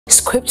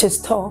Scriptures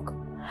talk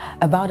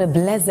about a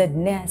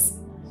blessedness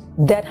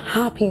that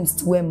happens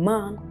to a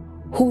man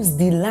whose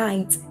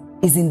delight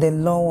is in the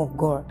law of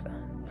God.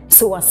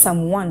 So as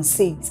Psalm 1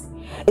 says,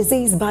 it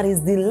says, but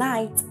his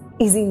delight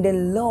is in the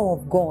law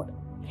of God,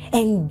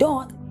 and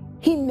doth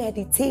he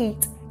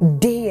meditate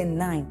day and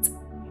night.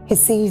 He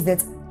says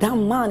that that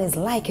man is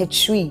like a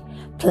tree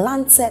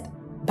planted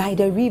by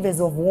the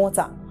rivers of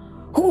water,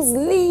 whose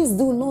leaves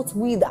do not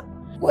wither,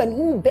 and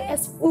who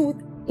bears fruit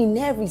in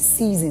every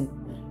season.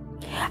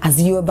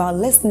 As you're about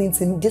listening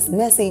to this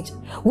message,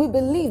 we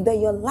believe that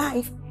your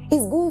life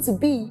is going to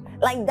be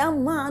like that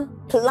man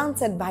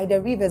planted by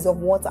the rivers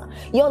of water.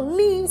 Your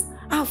leaves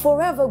are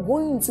forever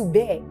going to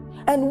bear.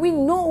 And we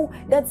know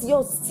that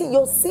your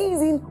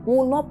season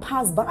will not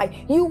pass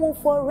by. You will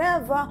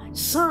forever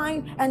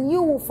shine and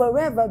you will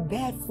forever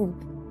bear fruit.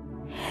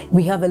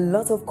 We have a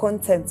lot of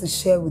content to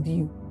share with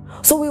you.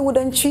 So we would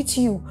entreat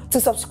you to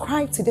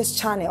subscribe to this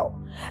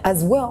channel,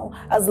 as well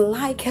as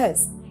like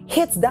us.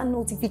 Hit that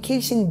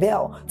notification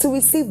bell to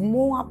receive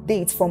more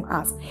updates from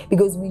us,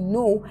 because we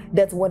know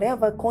that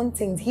whatever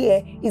content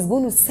here is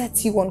going to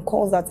set you on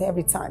course at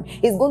every time.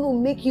 It's going to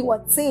make you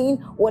attain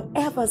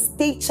whatever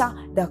stature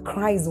that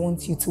Christ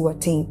wants you to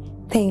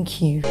attain. Thank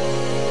you.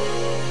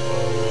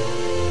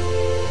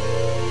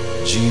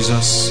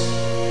 Jesus,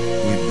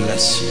 we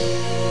bless you.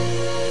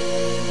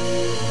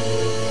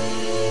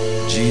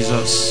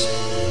 Jesus,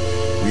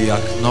 we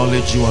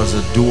acknowledge you as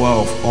a doer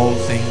of all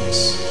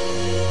things,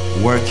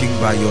 working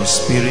by your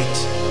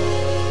Spirit.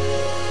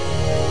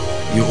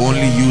 You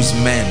only use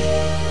men,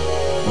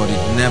 but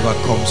it never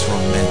comes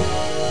from men.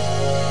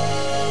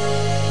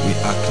 We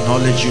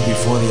acknowledge you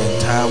before the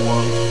entire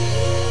world,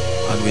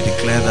 and we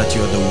declare that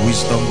you are the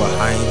wisdom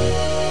behind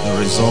the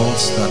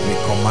results that we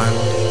command.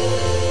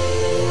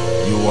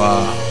 You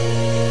are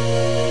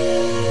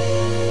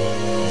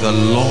the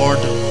Lord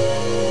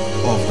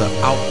of the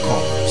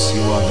outcomes.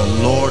 You are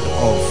the Lord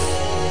of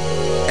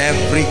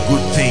every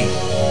good thing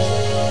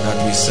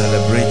that we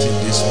celebrate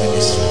in this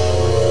ministry.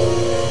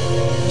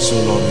 So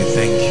Lord, we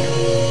thank you.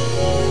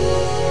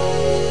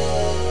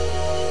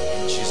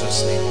 In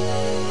Jesus' name,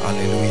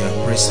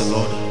 hallelujah. Praise the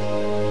Lord.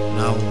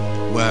 Now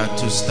we're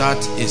to start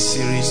a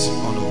series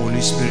on the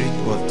Holy Spirit,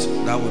 but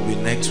that will be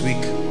next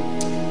week.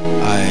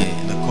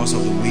 In the course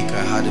of the week,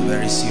 I had a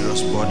very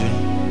serious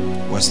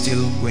burden. We're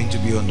still going to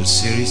be on the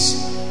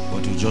series,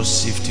 but we'll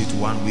just shift it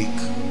 1 week.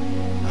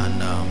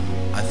 And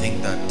I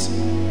think that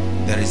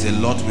there is a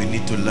lot we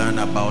need to learn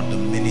about the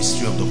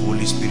ministry of the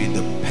Holy Spirit,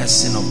 the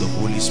person of the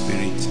Holy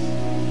Spirit,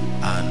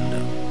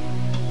 and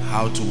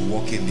how to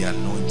walk in the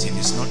anointing.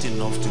 It's not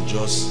enough to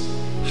just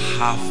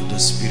have the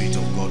Spirit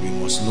of God. We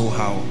must know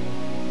how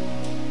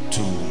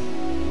to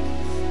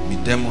be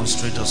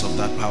demonstrators of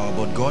that power.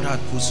 But God had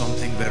put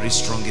something very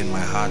strong in my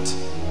heart,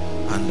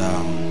 and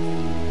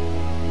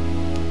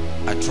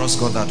I trust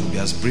God that will be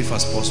as brief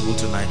as possible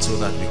tonight so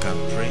that we can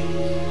pray.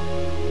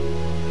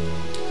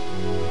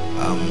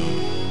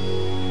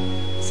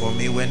 For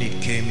me, when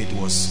it came, it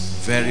was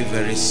very,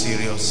 very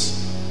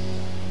serious,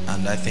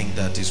 and I think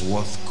that is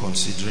worth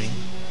considering.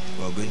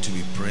 We're going to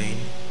be praying.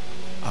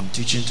 I'm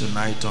teaching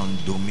tonight on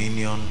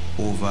dominion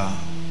over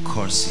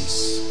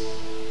curses.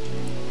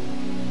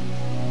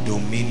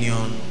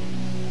 Dominion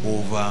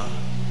over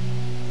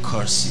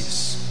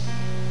curses.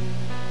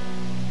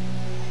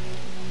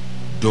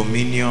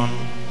 Dominion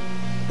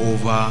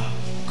over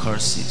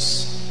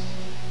curses.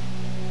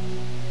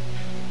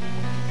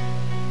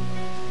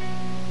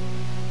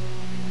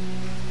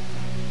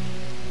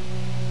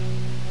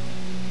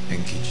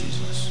 Thank you,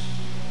 Jesus.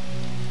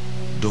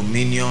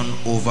 Dominion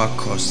over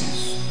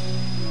curses.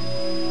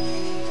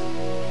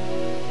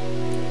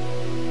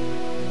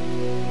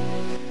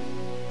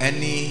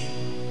 Any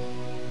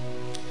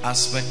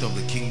aspect of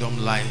the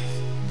kingdom life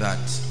that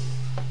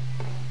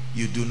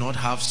you do not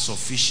have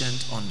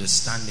sufficient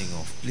understanding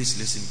of, please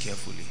listen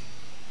carefully.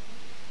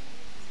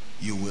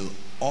 You will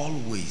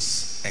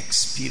always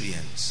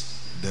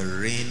experience the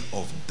reign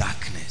of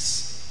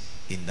darkness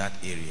in that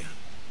area.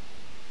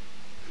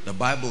 The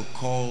Bible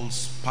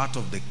calls part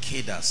of the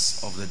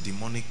cadres of the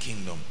demonic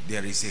kingdom,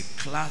 there is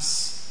a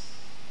class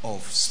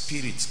of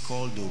spirits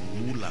called the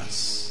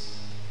rulers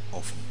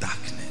of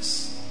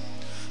darkness.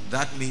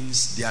 That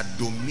means their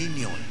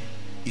dominion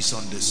is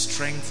on the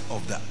strength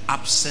of the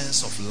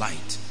absence of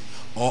light,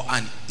 or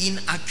an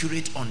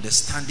inaccurate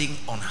understanding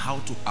on how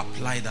to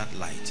apply that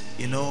light.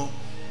 You know,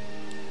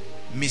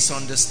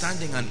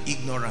 misunderstanding and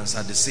ignorance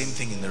are the same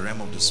thing in the realm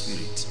of the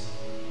spirit.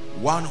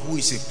 One who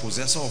is a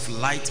possessor of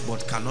light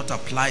but cannot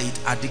apply it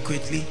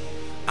adequately,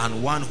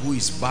 and one who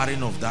is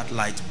barren of that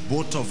light,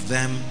 both of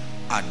them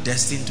are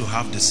destined to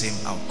have the same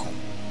outcome.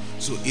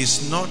 So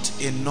it's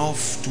not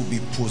enough to be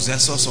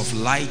possessors of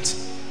light,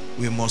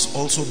 we must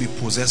also be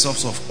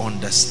possessors of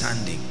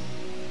understanding.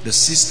 The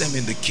system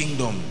in the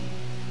kingdom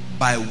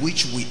by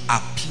which we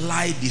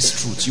apply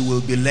this truth. You will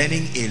be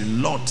learning a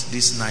lot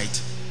this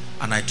night,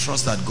 and I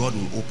trust that God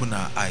will open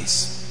our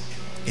eyes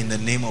in the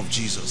name of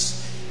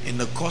Jesus. In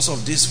the course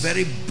of this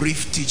very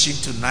brief teaching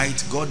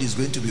tonight, God is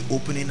going to be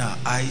opening our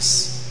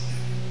eyes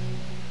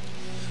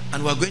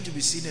And we're going to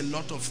be seeing a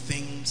lot of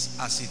things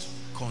as it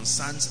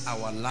concerns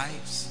our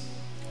lives,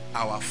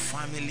 our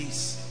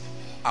families,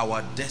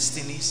 our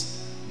destinies.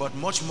 But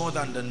much more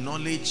than the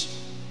knowledge,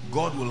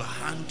 God will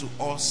hand to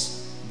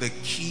us the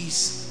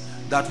keys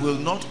that will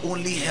not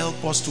only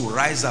help us to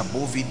rise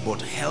above it, but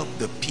help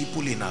the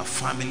people in our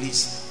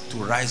families to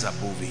rise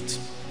above it.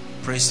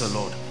 Praise the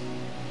Lord.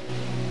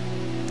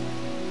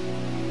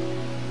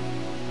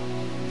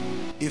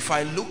 If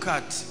I look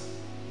at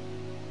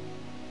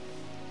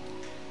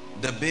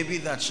the baby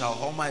that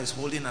Shalhoma is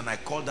holding, and I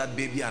call that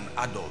baby an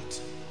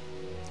adult,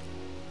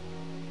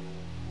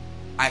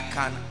 I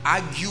can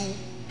argue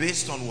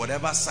based on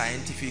whatever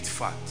scientific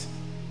fact.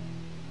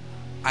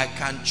 I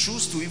can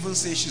choose to even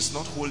say she's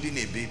not holding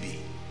a baby.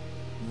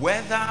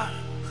 Whether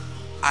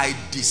I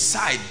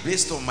decide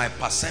based on my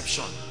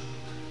perception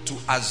to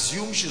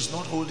assume she's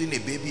not holding a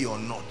baby or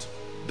not,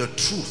 the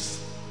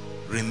truth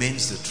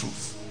remains the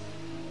truth.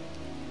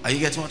 Are you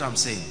getting what I'm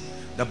saying?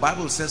 The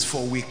Bible says,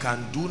 for we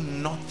can do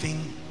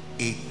nothing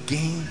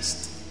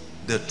against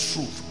the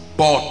truth,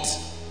 but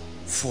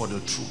for the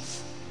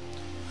truth.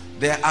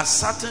 There are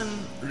certain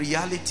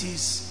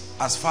realities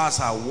as far as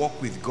our walk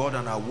with God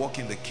and our walk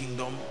in the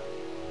kingdom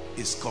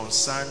is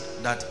concerned,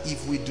 that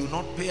if we do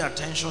not pay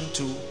attention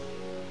to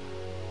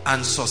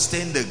and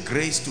sustain the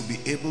grace to be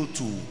able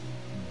to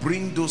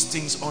bring those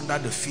things under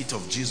the feet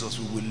of Jesus,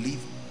 we will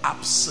live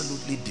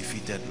absolutely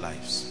defeated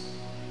lives.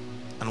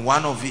 And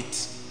one of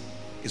it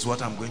is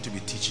what I'm going to be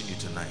teaching you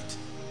tonight: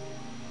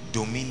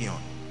 dominion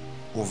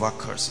over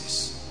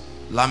curses.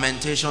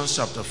 Lamentations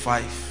chapter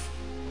 5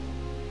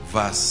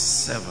 verse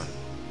 7.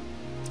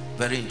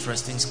 Very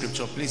interesting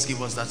scripture. Please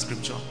give us that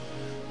scripture.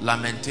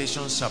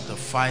 Lamentations chapter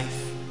 5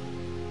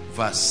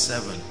 verse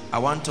 7. I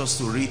want us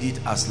to read it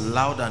as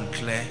loud and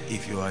clear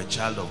if you are a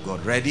child of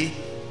God. Ready?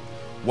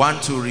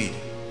 1, 2, read.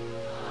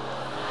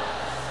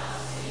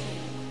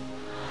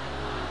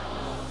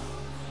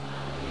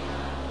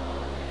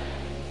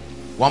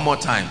 One more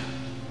time.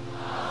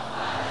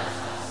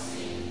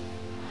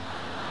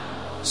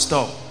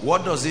 Stop.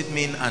 What does it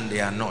mean and they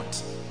are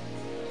not?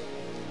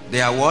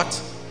 They are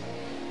what?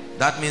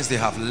 That means they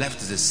have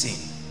left the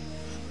scene.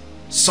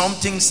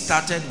 Something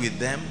started with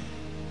them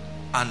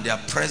and their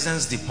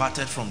presence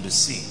departed from the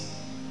scene.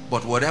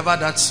 But whatever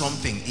that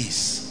something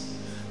is,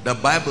 the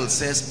Bible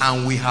says,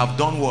 and we have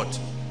done what?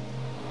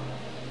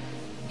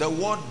 The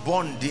word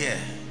born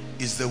there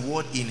is the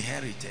word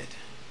inherited.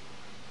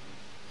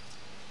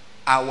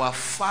 Our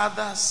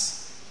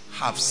fathers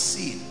have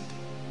sinned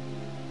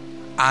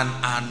and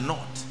are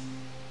not.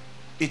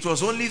 It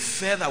was only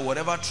fair that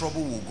whatever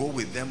trouble will go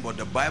with them, but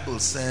the Bible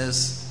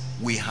says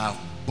we have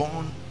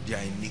borne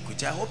their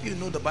iniquity. I hope you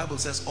know the Bible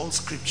says all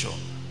scripture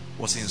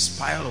was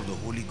inspired of the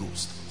Holy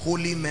Ghost.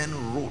 Holy men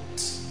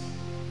wrote,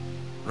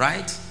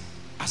 right,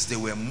 as they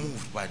were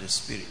moved by the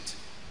Spirit.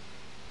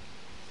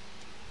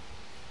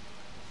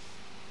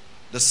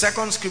 The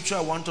second scripture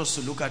I want us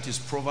to look at is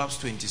Proverbs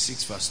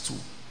 26 verse 2,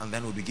 and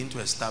then we'll begin to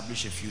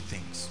establish a few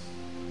things.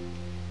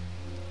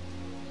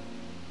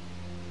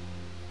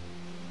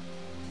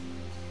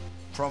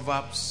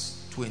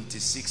 Proverbs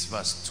 26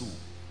 verse 2.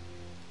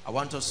 I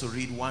want us to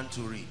read. 1,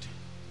 2, read.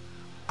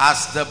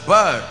 As the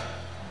bird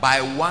by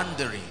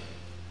wandering,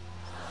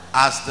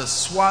 as the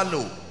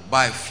swallow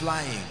by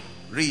flying,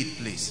 read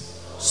please,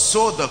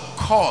 so the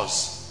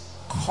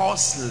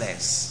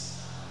causeless.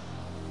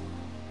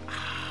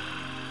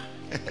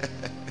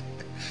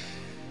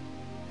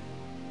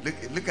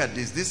 Look at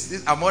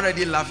this. I'm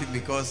already laughing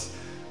because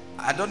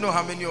I don't know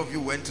how many of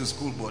you went to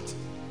school, but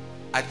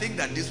I think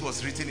that this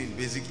was written in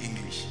basic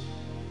English.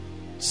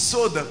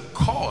 So the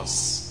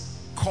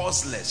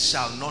causeless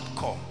shall not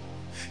come.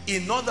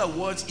 In other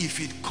words, if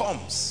it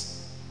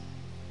comes,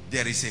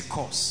 there is a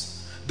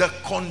cause. The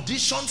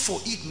condition for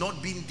it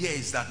not being there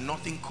is that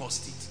nothing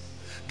caused it.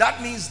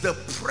 That means the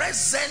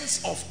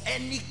presence of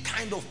any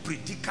kind of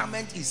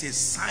predicament is a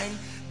sign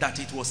that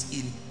it was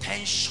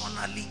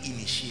intentionally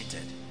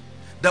initiated.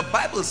 The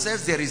Bible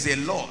says there is a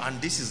law,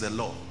 and this is the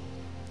law,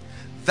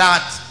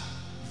 that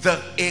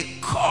a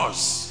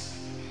causeless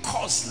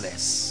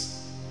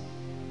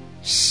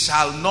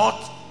shall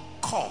not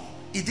come.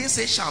 It didn't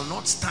say shall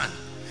not stand.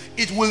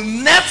 It will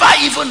never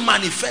even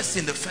manifest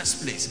in the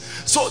first place.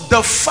 So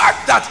the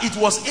fact that it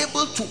was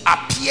able to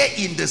appear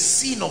in the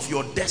scene of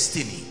your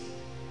destiny,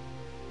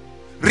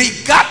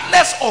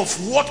 regardless of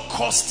what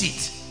caused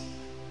it,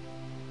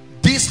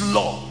 this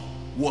law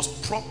was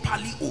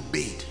properly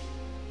obeyed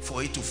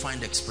for it to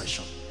find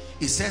expression.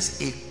 It says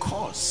a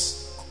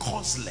causeless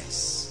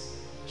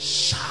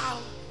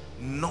shall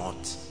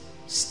not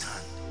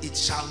stand. It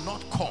shall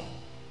not come.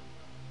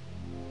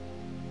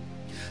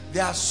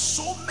 There are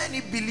so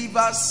many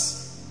believers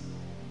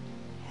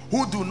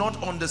who do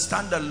not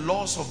understand the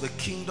laws of the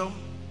kingdom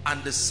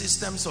and the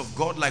systems of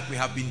God like we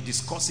have been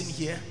discussing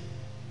here.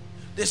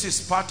 This is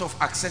part of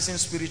accessing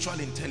spiritual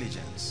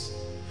intelligence.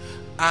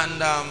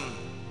 And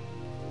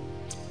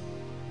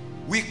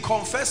we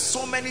confess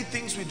so many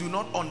things we do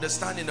not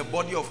understand in the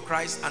body of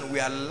Christ, and we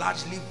are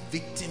largely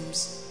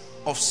victims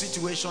of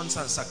situations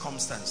and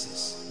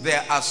circumstances.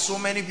 There are so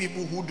many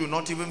people who do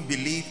not even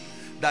believe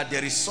that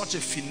there is such a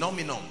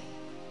phenomenon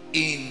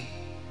in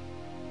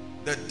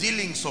the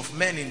dealings of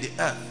men in the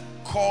earth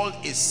called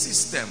a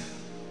system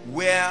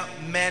where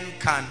men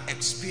can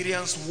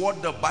experience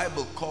what the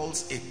Bible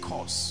calls a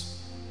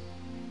curse.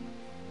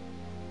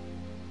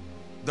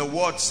 The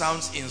word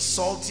sounds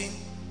insulting.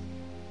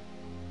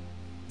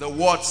 The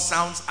word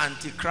sounds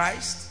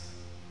antichrist.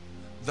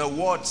 The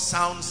word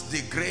sounds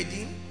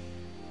degrading.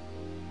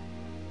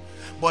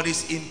 But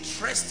it's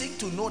interesting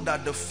to know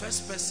that the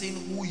first person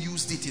who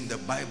used it in the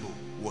Bible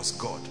was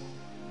God.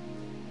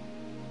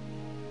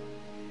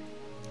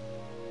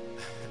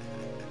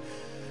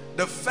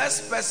 The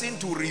first person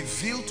to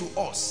reveal to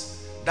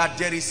us that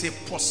there is a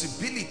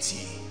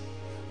possibility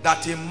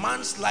that a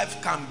man's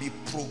life can be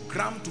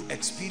programmed to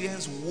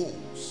experience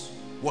woes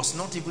was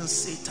not even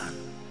Satan.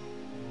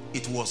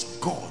 It was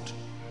God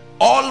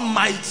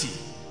Almighty.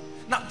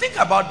 Now think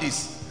about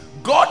this.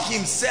 God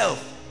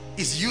himself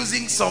is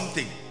using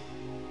something.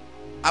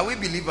 Are we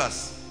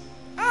believers?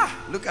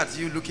 Look at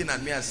you looking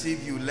at me as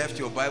if you left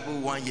your Bible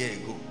 1 year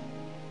ago.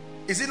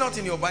 Is it not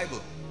in your Bible?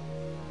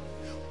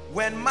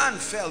 When man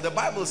fell, the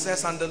Bible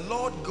says, and the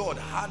Lord God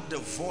heard the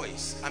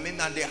voice. And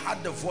they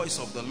heard the voice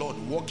of the Lord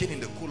walking in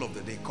the cool of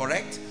the day,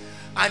 correct?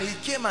 And he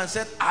came and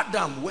said,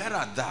 Adam, where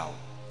art thou?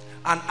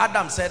 And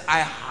Adam said,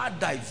 I heard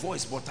thy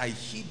voice, but I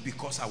hid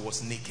because I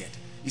was naked.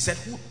 He said,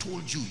 who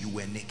told you you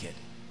were naked?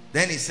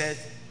 Then he said,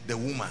 the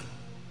woman.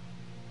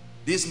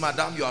 This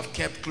madam you have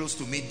kept close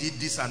to me did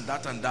this and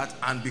that,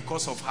 and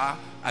because of her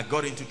I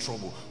got into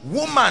trouble.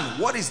 Woman,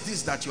 what is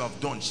this that you have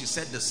done? She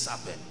said, the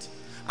serpent.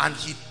 And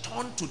he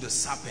turned to the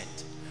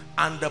serpent,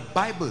 and the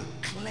Bible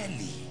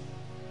clearly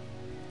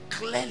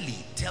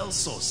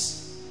tells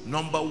us,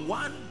 number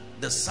one,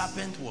 the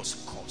serpent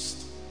was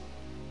cursed,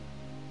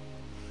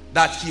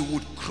 that he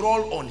would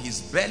crawl on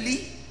his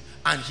belly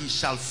and he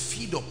shall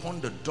feed upon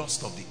the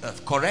dust of the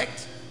earth,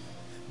 correct?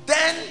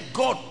 Then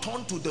God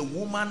turned to the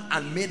woman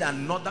and made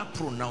another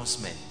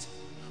pronouncement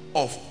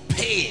of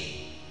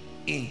pain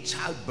in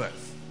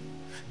childbirth.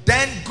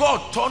 Then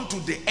God turned to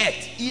the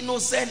earth,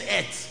 innocent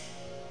earth,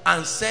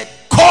 and said,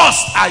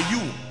 cursed are you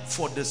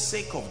for the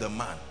sake of the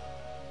man.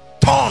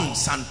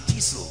 Thorns and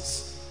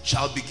thistles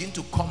shall begin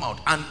to come out,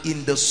 and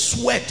in the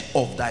sweat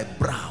of thy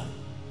brow.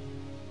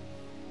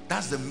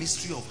 That's the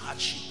mystery of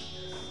hardship.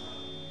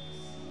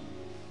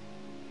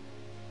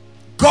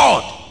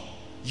 God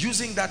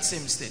using that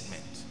same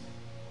statement.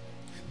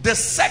 The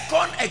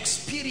second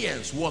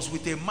experience was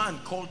with a man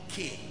called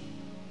Cain.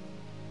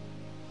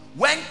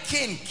 When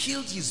Cain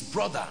killed his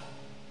brother,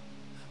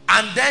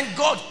 and then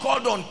God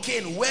called on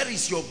Cain, where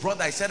is your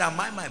brother? He said, am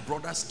I my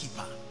brother's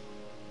keeper?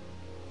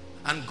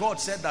 And God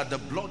said that the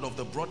blood of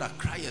the brother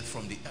crieth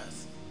from the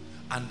earth.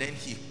 And then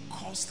he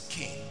cursed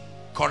Cain,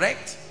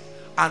 correct?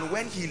 And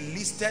when he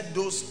listed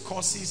those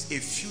curses, a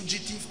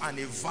fugitive and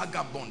a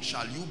vagabond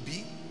shall you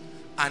be.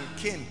 And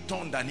Cain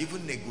turned and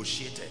even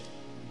negotiated.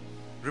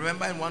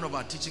 Remember in one of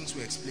our teachings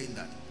we explained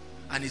that.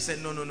 And he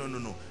said, no.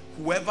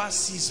 Whoever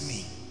sees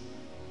me,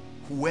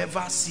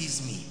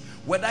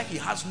 whether he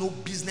has no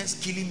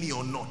business killing me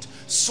or not,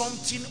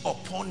 something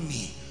upon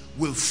me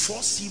will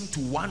force him to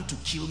want to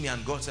kill me.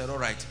 And God said, all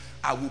right,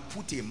 I will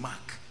put a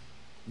mark.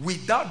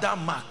 Without that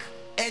mark,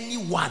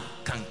 anyone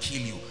can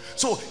kill you.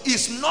 So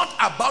it's not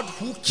about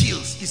who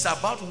kills, it's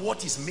about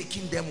what is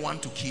making them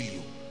want to kill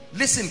you.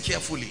 Listen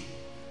carefully.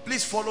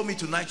 Please follow me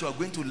tonight. You are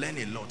going to learn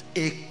a lot.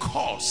 A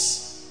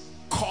cause,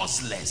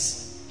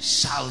 causeless,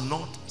 shall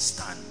not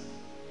stand.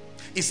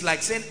 It's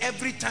like saying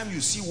every time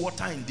you see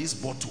water in this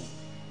bottle,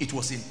 it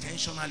was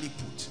intentionally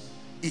put.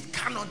 It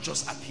cannot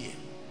just appear.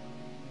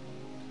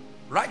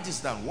 Write this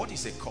down. What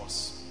is a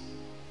cause?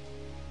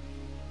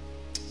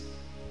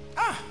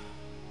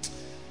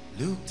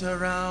 Looked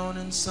around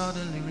and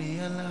suddenly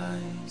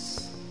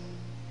realized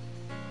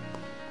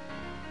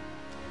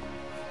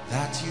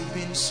that you've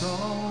been so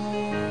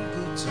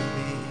good to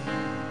me.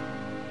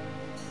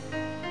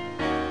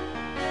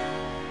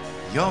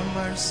 Your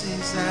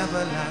mercy's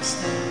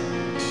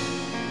everlasting,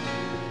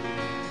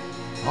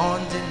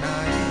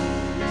 undeniable.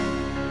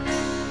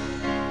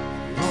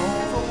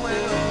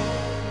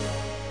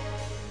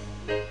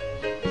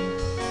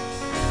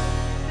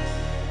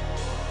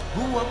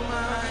 Who am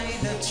I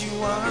that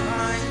you are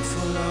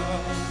mindful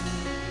of?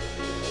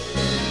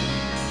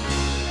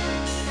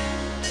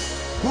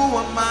 Who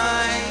am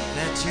I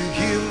that you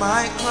hear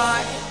my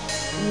cry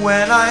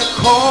when I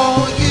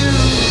call you?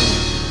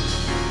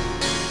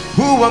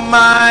 Who am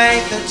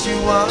I that you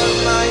are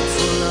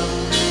mindful of?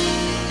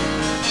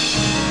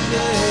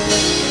 Yeah.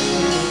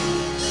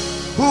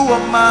 Who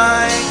am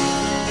I?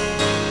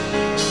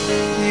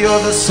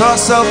 You're the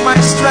source of my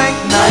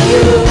strength, not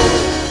you.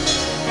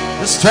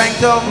 The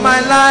strength of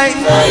my life,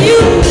 not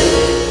you.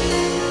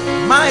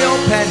 My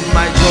hope and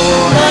my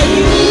joy, not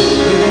you.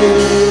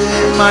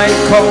 My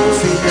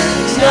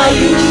confidence, not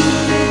you.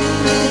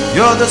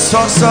 You're the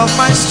source of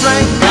my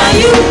strength, not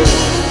you.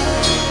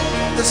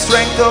 The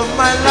strength of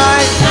my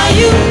life, not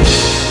you.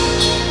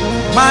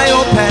 My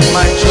hope and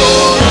my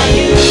joy, not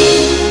you.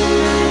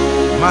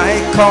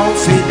 My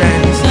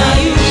confidence.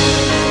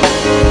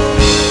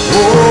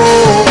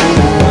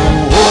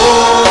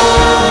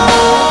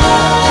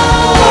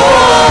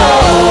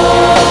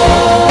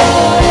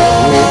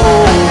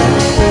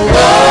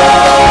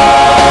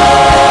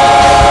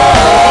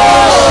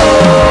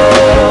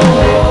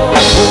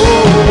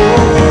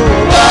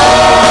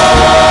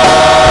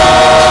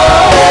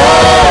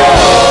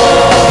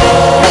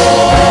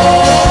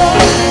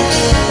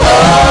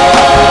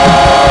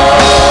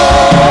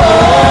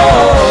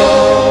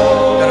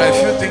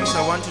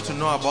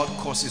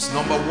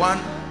 Number one,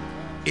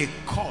 a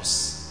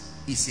cause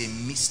is a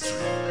mystery.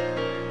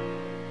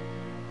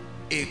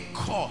 A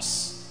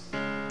cause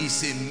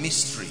is a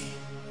mystery.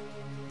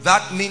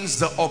 That means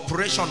the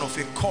operation of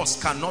a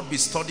cause cannot be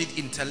studied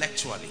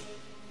intellectually.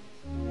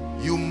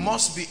 You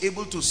must be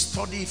able to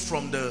study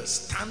from the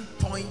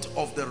standpoint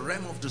of the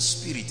realm of the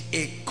spirit.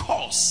 A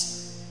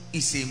cause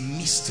is a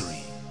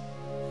mystery.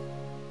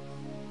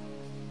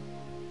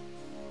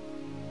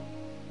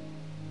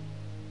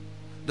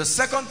 The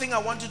second thing I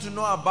want you to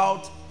know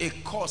about a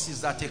cause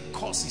is that a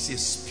cause is a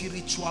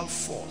spiritual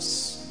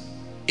force.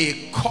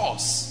 A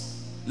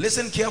cause,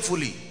 listen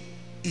carefully,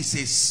 is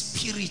a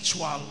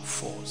spiritual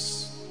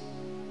force.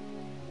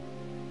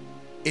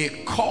 A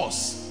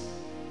cause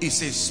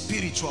is a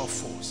spiritual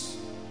force.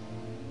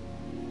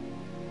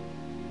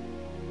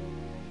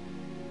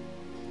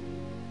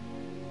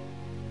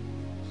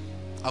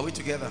 Are we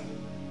together?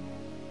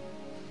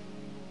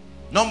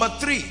 Number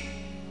three,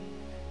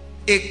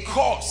 a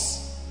cause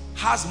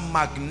has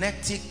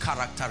magnetic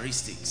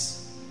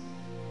characteristics.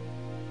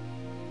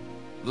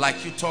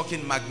 Like you talk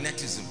in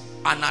magnetism,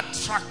 an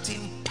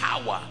attracting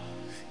power.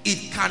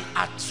 It can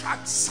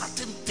attract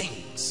certain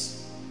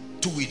things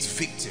to its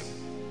victim.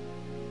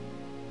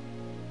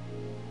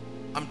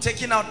 I'm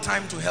taking out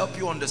time to help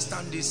you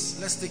understand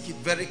this. Let's take it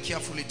very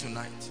carefully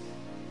tonight.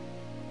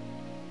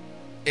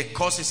 A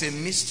cause is a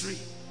mystery.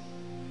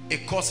 A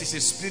cause is a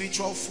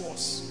spiritual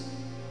force.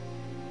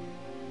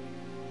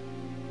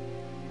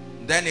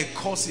 Then a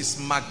cause is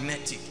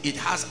magnetic. It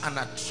has an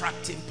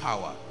attracting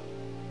power.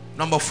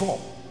 Number four,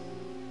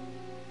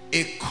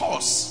 a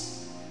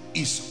cause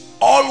is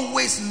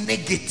always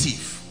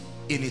negative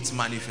in its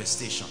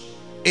manifestation.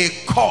 A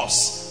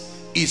cause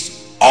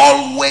is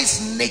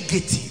always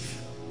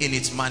negative in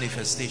its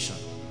manifestation.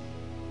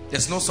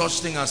 There's no such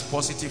thing as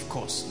positive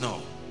cause.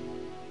 No.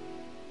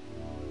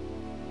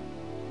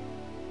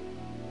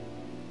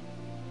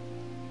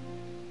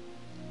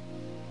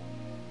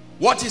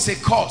 What is a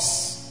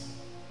cause?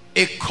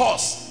 A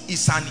cause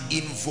is an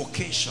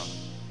invocation.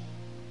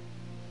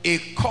 A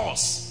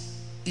cause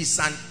is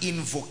an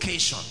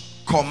invocation,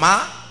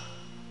 comma,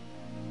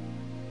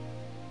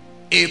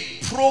 a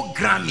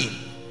programming.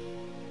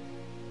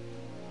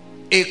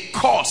 A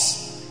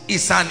cause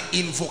is an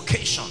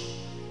invocation,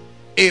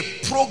 a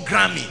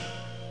programming.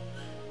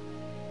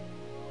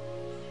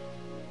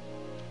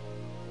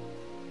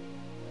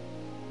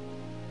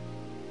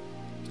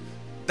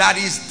 That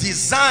is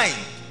designed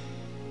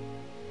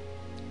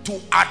to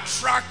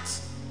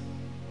attract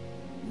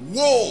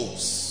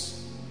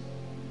woes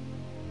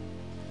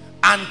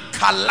and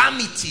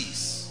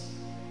calamities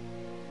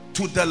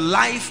to the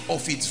life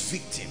of its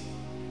victim.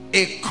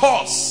 A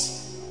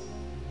cause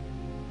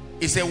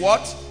is a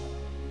what?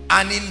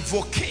 An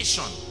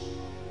invocation,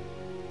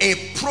 a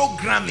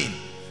programming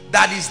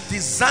that is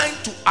designed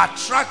to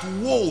attract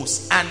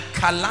woes and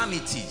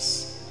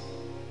calamities.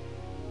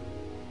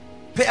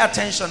 Pay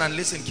attention and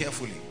listen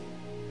carefully.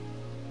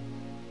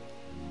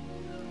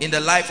 In the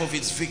life of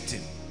its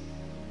victim.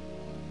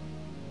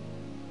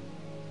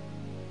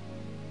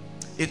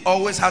 It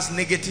always has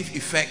negative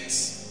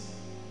effects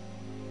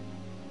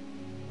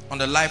on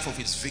the life of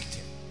its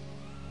victim.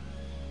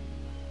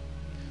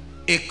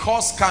 A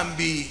cause can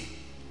be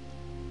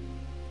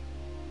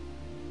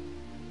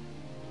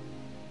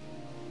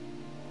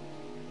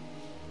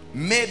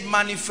made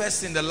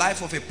manifest in the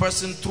life of a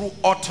person through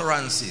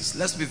utterances.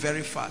 Let's be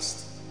very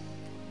fast.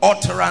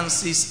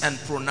 Utterances and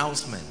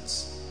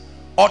pronouncements.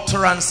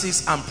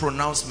 Utterances and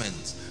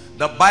pronouncements.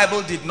 The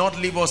Bible did not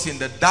leave us in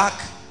the dark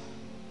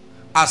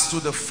as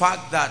to the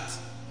fact that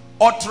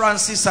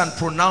utterances and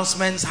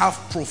pronouncements have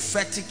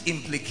prophetic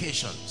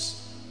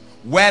implications,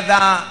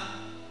 whether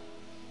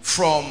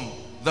from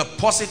the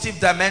positive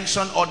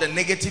dimension or the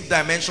negative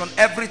dimension.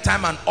 Every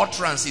time an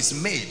utterance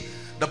is made,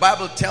 the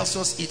Bible tells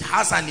us it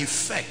has an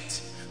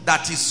effect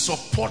that is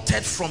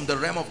supported from the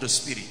realm of the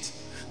spirit.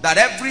 That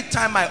every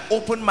time I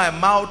open my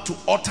mouth to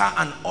utter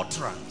an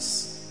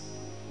utterance,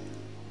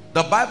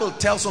 the Bible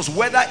tells us,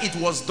 whether it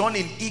was done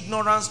in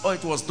ignorance or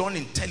it was done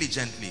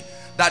intelligently,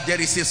 that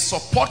there is a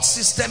support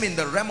system in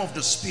the realm of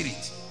the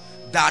spirit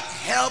that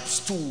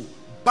helps to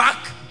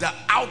back the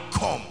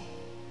outcome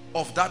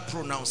of that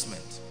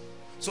pronouncement.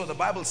 So the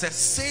Bible says,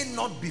 say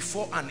not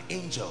before an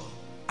angel,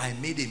 I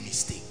made a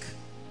mistake.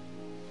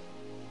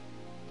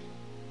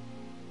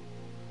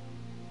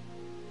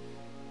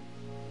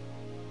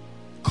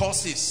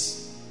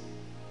 Causes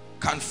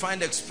can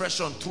find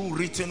expression through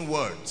written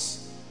words.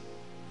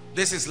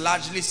 This is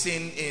largely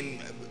seen in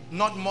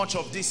not much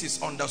of this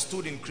is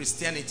understood in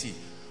Christianity,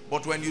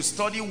 but when you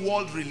study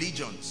world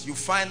religions, you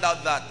find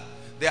out that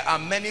there are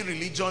many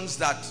religions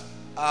that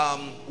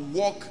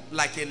work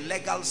like a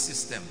legal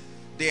system.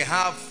 They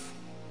have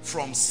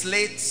from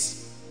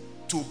slates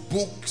to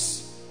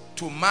books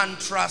to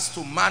mantras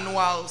to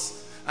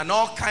manuals and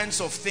all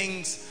kinds of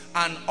things,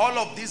 and all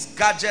of these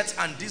gadgets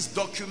and these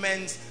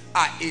documents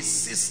are a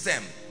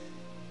system,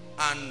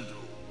 and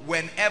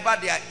whenever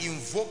they are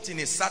invoked in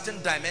a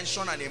certain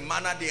dimension and a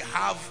manner, they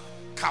have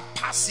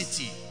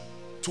capacity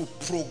to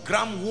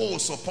program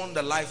woes upon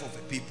the life of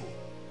a people.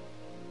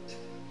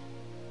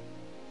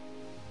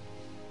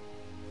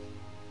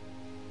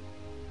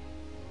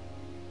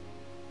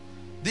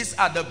 These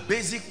are the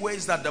basic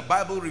ways that the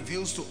Bible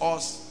reveals to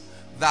us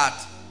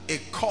that a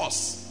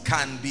curse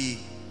can be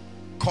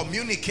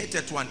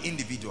communicated to an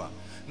individual.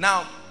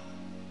 Now,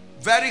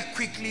 very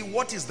quickly,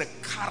 what is the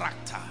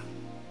character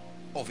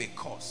of a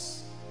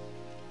curse?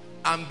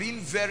 I'm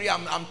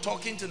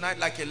talking tonight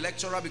like a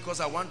lecturer because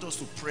I want us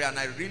to pray, and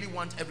I really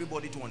want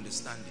everybody to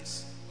understand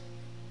this.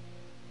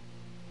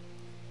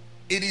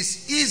 It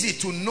is easy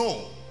to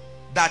know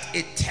that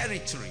a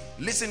territory,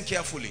 listen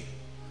carefully,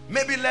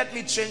 maybe let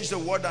me change the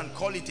word and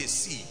call it a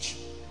siege.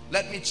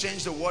 Let me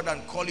change the word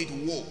and call it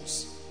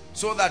woes,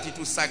 so that it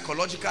will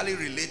psychologically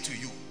relate to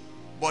you.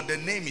 But the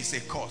name is a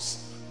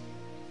curse.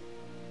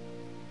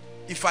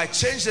 If I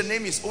change the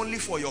name, it's only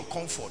for your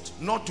comfort,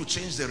 not to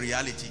change the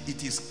reality.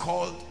 It is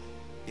called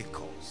a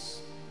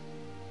curse.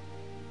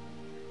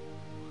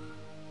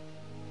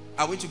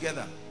 Are we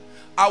together?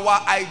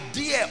 Our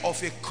idea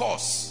of a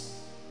curse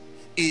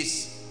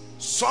is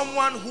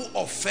someone who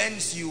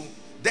offends you,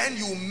 then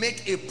you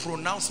make a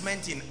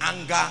pronouncement in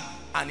anger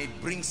and it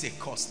brings a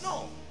curse.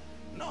 No,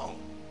 no.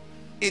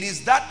 It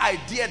is that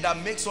idea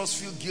that makes us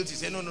feel guilty.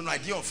 Say, no, I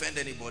didn't offend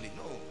anybody.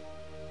 No.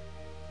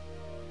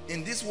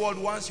 In this world,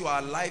 once you are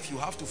alive, you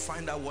have to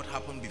find out what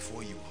happened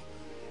before you.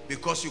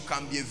 Because you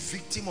can be a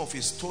victim of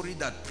a story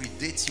that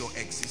predates your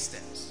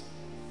existence.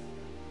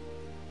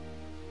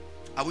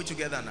 Are we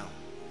together now?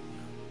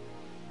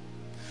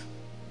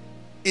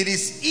 It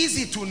is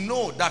easy to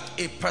know that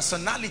a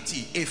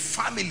personality, a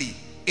family,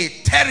 a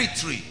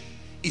territory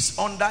is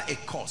under a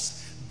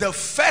curse. The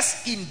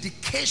first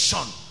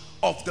indication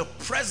of the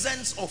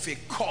presence of a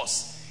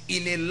curse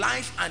in a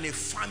life and a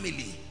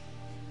family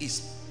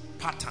is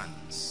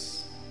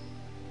patterns.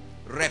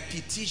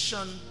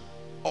 Repetition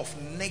of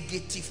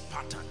negative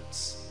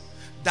patterns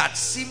that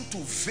seem to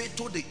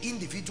veto the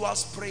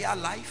individual's prayer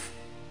life,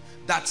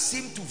 that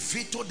seem to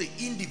veto the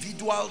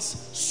individual's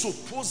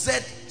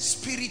supposed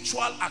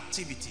spiritual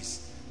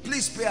activities.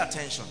 Please pay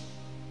attention.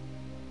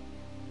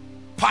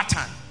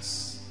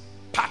 Patterns.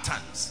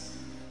 Patterns.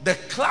 The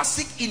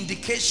classic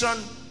indication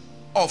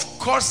of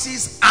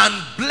curses and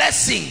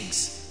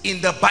blessings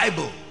in the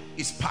Bible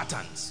is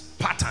patterns.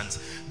 Patterns.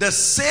 The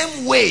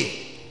same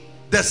way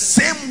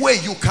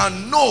you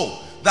can know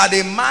that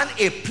a man,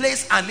 a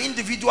place, an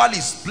individual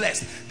is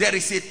blessed, there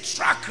is a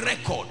track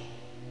record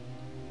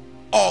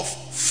of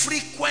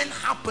frequent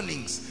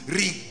happenings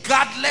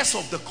regardless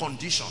of the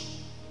condition.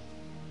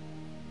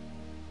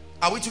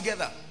 Are we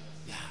together?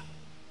 Yeah.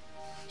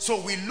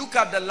 So we look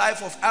at the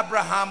life of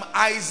Abraham,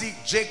 Isaac,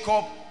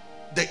 Jacob,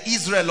 the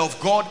Israel of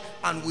God,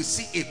 and we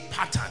see a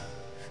pattern.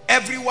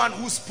 Everyone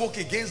who spoke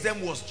against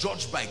them was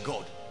judged by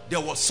God. There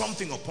was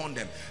something upon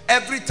them.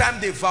 Every time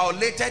they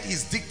violated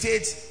his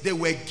dictates, they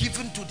were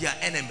given to their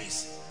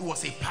enemies. It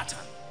was a pattern.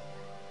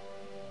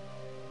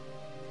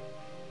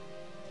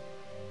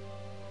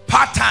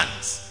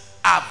 Patterns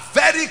are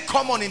very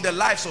common in the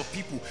lives of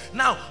people.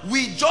 Now,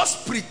 we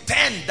just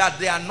pretend that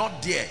they are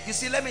not there. You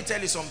see, let me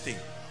tell you something.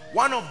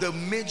 One of the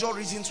major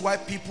reasons why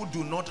people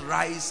do not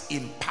rise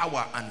in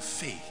power and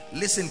faith,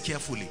 listen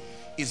carefully,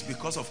 is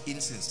because of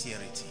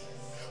insincerity.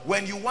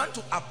 When you want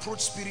to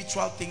approach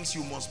spiritual things,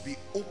 you must be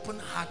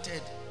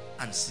open-hearted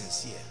and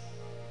sincere.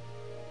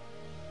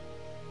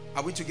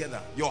 Are we together?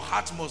 Your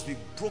heart must be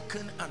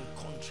broken and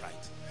contrite.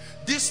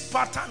 This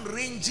pattern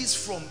ranges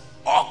from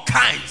all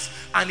kinds,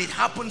 and it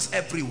happens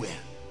everywhere.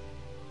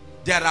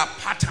 There are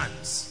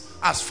patterns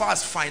as far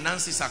as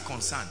finances are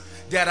concerned.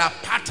 There are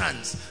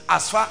patterns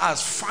as far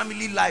as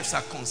family lives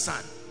are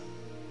concerned.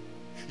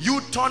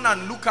 You turn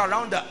and look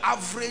around the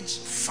average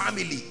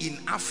family in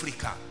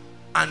Africa,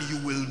 and you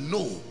will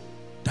know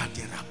that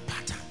there are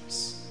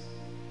patterns.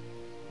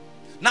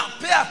 Now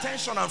pay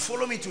attention and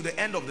follow me to the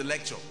end of the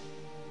lecture.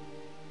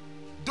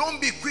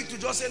 Don't be quick to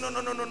just say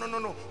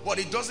no, but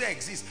it doesn't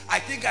exist. I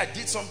think I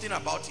did something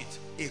about it.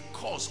 A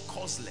cause,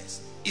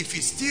 causeless. If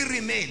it still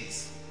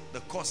remains,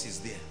 the cause is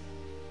there.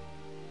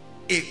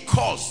 A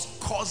cause,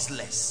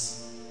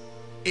 causeless.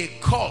 A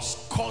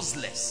cause,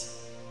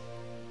 causeless.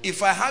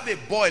 If I have a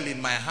boil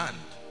in my hand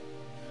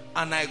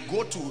and I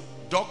go to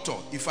doctor,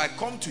 if I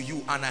come to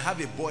you and I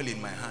have a boil in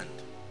my hand,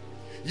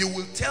 you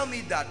will tell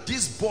me that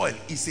this boil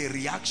is a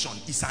reaction,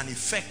 is an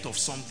effect of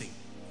something.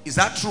 Is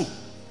that true?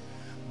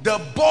 The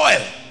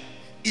boil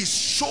is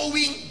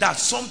showing that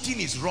something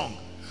is wrong.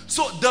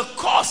 So the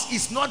cause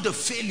is not the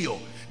failure.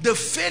 The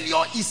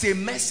failure is a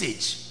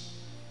message.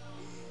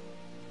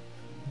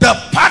 The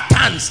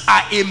patterns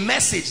are a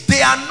message.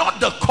 They are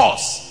not the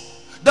cause.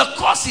 The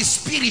cause is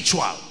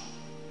spiritual.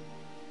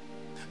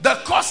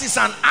 The cause is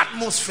an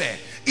atmosphere.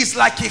 It's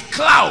like a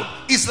cloud.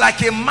 It's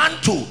like a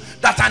mantle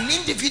that an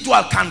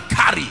individual can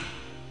carry.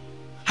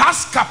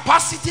 Has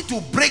capacity to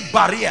break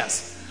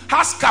barriers.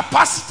 Has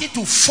capacity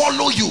to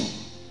follow you.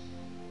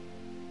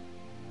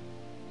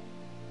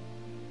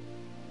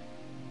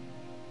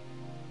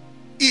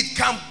 It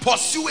can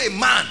pursue a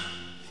man.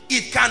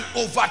 It can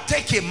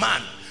overtake a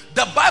man.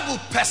 The Bible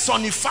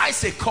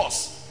personifies a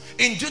cause.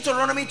 In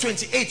Deuteronomy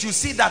 28, you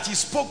see that he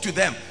spoke to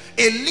them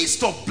a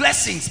list of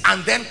blessings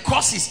and then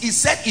curses. He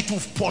said it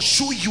will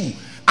pursue you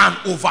and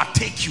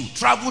overtake you.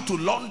 Travel to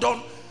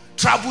London,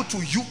 travel to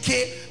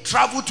UK,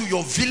 travel to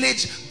your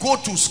village, go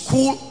to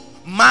school,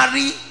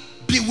 marry,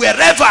 be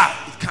wherever.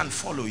 It can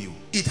follow you.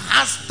 It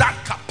has that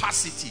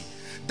capacity,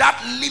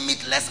 that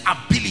limitless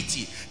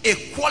ability,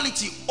 a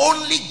quality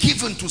only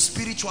given to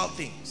spiritual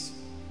things.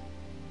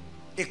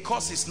 A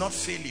cause is not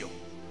failure.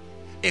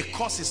 A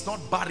cause is not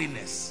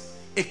barrenness.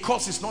 A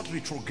cause is not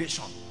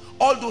retrogression.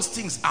 All those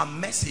things are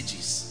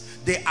messages.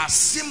 They are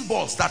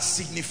symbols that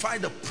signify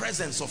the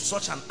presence of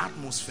such an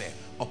atmosphere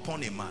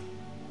upon a man.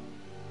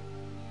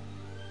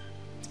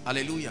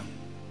 Hallelujah.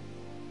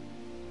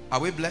 Are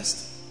we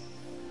blessed?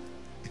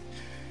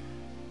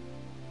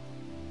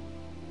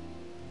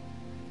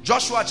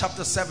 Joshua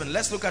chapter 7.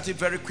 Let's look at it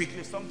very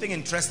quickly. Something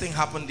interesting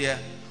happened there.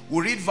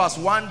 We'll read verse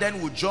 1, then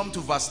we'll jump to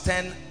verse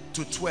 10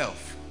 to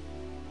 12.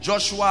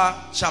 Joshua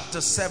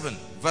chapter 7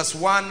 verse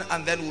 1,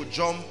 and then we'll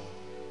jump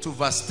to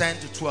verse 10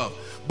 to 12.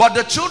 But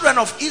the children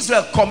of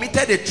Israel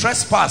committed a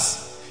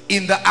trespass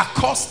in the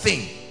accursed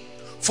thing.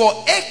 For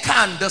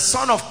Achan the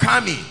son of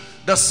Carmi,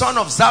 the son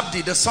of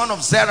Zabdi, the son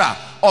of Zerah,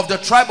 of the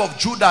tribe of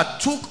Judah,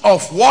 took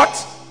of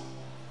what?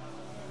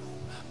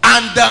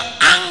 And the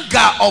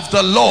anger of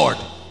the Lord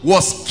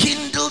was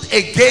kindled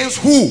against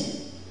who?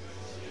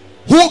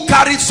 Who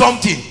carried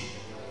something?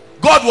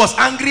 God was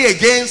angry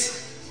against.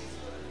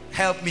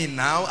 Help me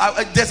now.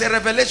 There's a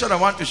revelation I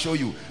want to show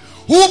you.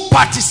 Who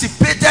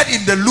participated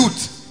in the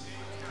loot?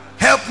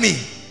 Help me.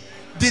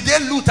 Did they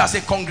loot as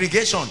a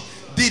congregation?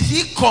 Did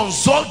he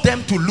consult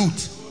them to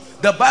loot?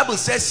 The Bible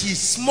says he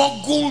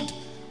smuggled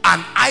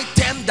an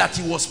item that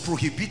he was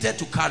prohibited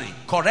to carry.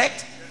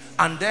 Correct?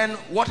 And then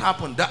what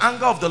happened? The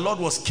anger of the Lord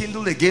was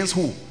kindled against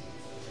who?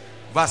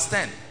 Verse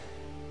 10.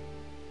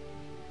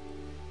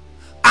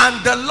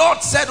 And the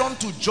Lord said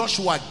unto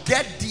Joshua,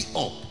 get thee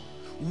up.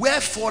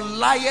 Wherefore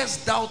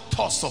liest thou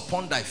thus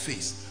upon thy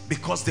face?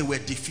 Because they were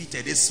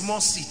defeated. A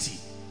small city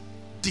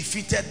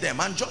defeated them.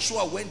 And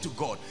Joshua went to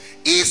God.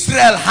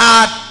 Israel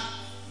had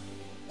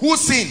who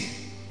sinned?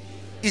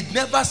 It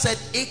never said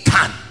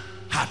Achan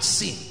had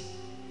sinned.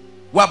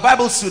 We're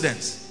Bible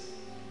students.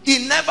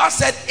 It never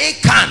said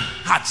Achan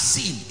had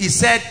sinned. It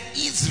said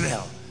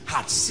Israel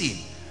had sinned.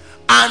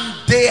 And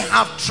they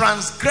have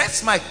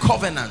transgressed my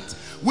covenant,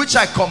 which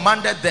I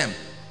commanded them.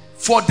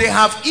 For they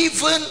have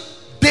even,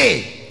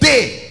 they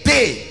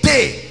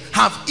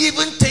have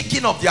even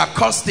taken of their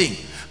costing,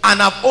 and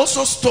have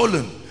also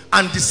stolen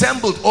and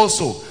dissembled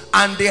also,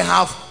 and they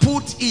have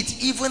put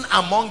it even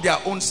among their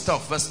own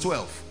stuff. Verse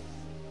 12.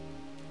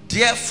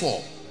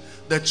 Therefore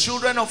the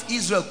children of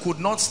Israel could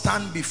not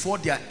stand before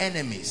their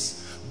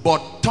enemies,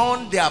 but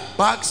turned their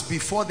backs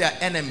before their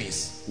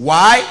enemies.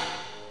 Why?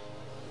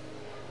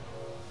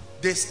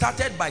 They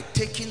started by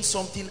taking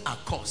something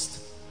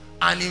accursed,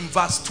 and in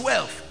verse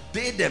 12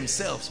 they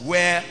themselves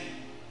were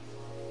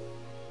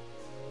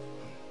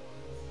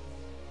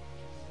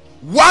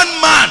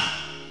one man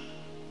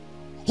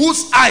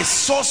whose eyes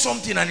saw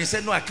something and he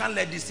said, no, I can't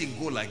let this thing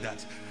go like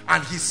that.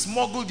 And he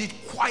smuggled it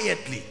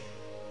quietly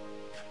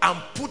and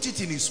put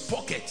it in his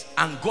pocket,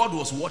 and God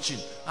was watching,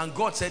 and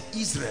God said,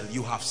 Israel,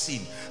 you have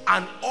sinned.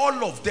 And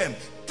all of them,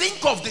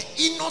 think of the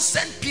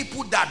innocent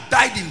people that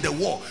died in the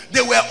war.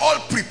 They were all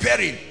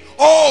preparing.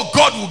 Oh,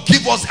 God will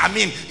give us,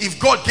 if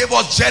God gave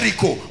us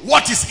Jericho,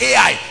 what is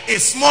Ai? A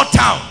small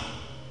town.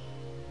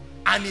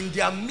 And in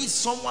their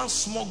midst, someone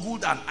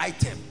smuggled an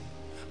item.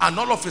 And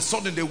all of a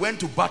sudden, they went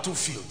to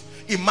battlefield.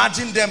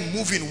 Imagine them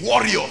moving,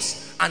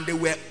 warriors. And they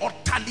were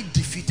utterly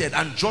defeated.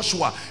 And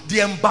Joshua, the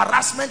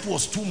embarrassment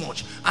was too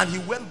much. And he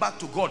went back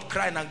to God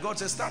crying. And God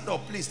said, stand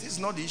up, please. This is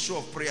not the issue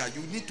of prayer.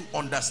 You need to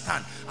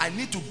understand. I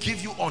need to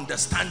give you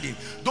understanding.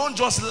 Don't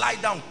just lie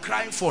down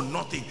crying for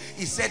nothing.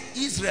 He said,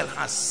 Israel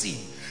has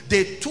sinned.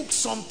 They took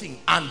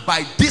something, and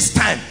by this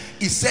time,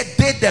 he said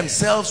they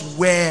themselves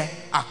were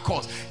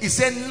accursed. He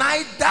said,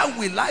 neither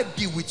will I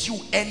be with you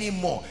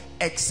anymore,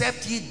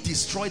 except ye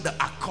destroy the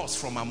accursed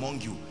from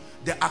among you.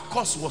 The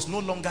accursed was no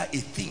longer a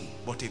thing,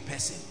 but a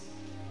person.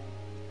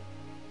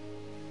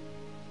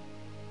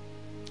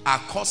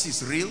 Accursed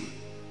is real.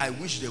 I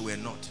wish they were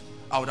not.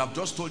 I would have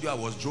just told you I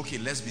was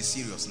joking. Let's be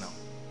serious now.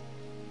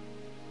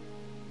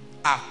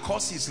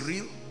 Accursed is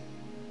real.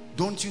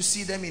 Don't you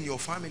see them in your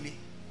family?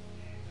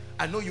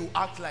 I know you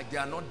act like they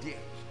are not there.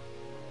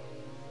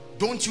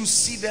 Don't you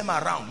see them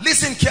around?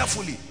 Listen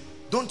carefully.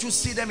 Don't you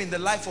see them in the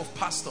life of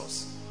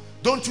pastors?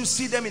 Don't you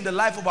see them in the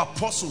life of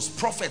apostles,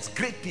 prophets,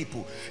 great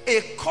people?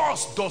 A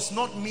curse does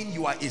not mean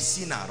you are a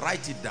sinner.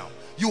 Write it down.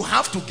 You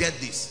have to get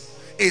this.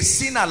 A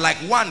sinner, like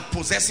one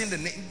possessing the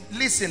name.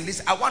 Listen,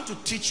 I want to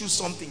teach you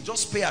something.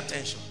 Just pay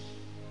attention.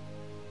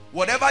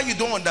 Whatever you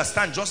don't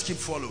understand, just keep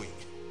following.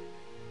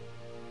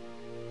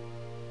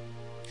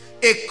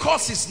 A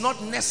curse is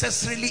not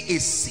necessarily a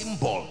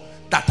symbol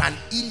that an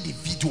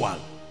individual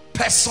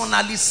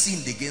personally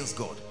sinned against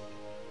God.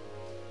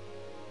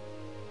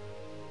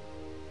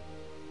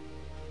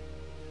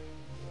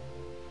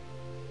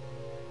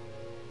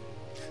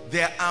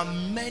 There are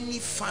many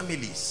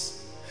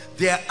families,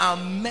 there are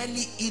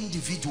many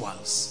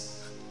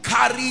individuals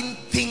carrying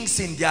things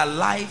in their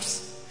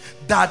lives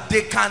that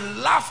they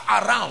can laugh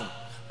around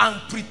and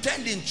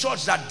pretend in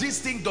church that this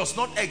thing does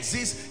not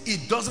exist,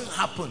 it doesn't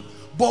happen.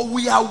 But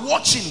we are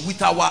watching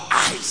with our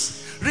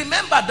eyes.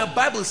 Remember, the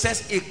Bible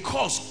says a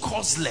cause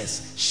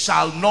causeless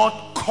shall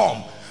not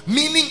come.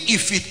 Meaning,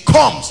 if it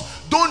comes,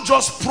 don't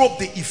just probe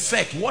the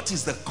effect. What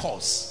is the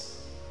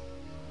cause?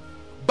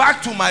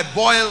 Back to my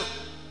boil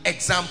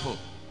example.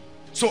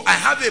 So I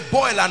have a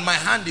boil and my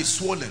hand is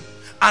swollen,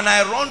 and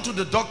I run to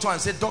the doctor and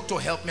say, doctor,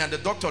 help me. And the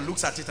doctor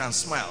looks at it and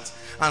smiles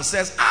and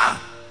says,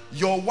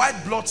 your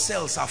white blood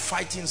cells are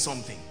fighting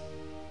something.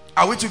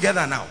 Are we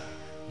together now?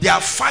 They are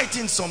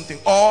fighting something.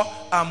 Or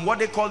what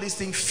they call this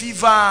thing,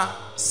 fever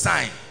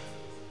sign.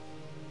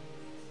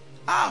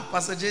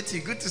 Pastor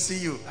JT, good to see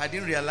you. I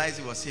didn't realize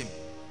it was him.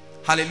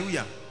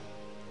 Hallelujah.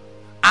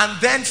 And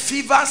then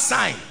fever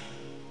sign.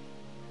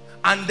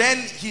 And then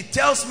he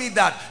tells me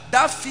that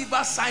that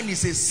fever sign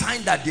is a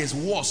sign that there's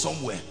war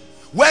somewhere.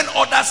 When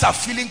others are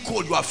feeling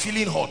cold, you are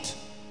feeling hot.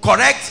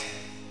 Correct?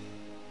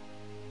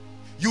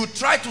 You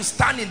try to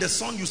stand in the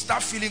sun, you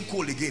start feeling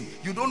cold again.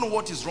 You don't know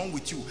what is wrong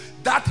with you.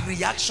 That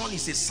reaction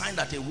is a sign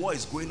that a war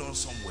is going on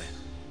somewhere.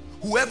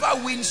 Whoever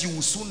wins, you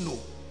will soon know.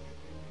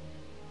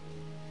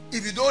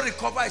 If you don't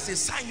recover, it's a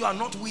sign you are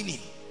not winning.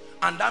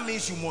 And that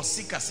means you must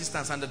seek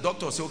assistance. And the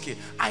doctor will say, okay,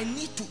 I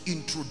need to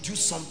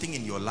introduce something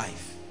in your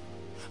life.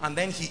 And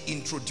then he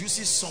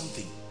introduces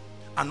something,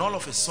 and all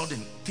of a sudden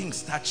things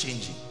start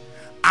changing,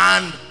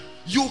 and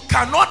you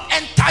cannot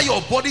enter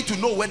your body to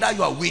know whether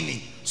you are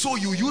winning. So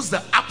you use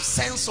the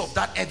absence of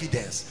that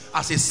evidence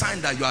as a sign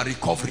that you are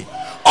recovering.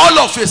 All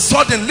of a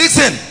sudden,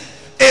 listen,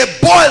 a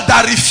boil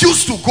that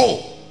refused to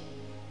go,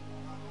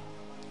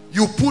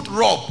 you put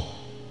rub,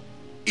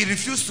 it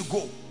refused to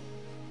go.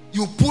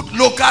 You put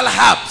local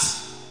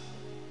herbs.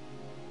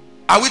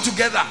 Are we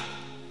together?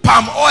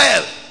 Palm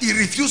oil, it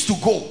refused to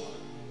go.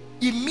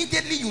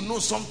 Immediately you know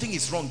something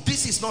is wrong.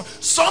 This is not.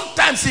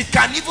 Sometimes it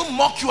can even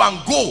mock you and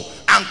go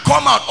and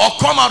come out, or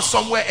come out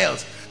somewhere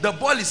else. The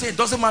boil is saying it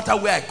doesn't matter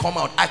where I come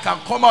out. I can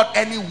come out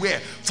anywhere,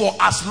 for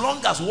as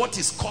long as what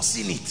is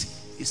causing it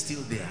is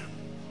still there.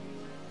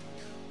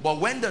 But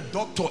when the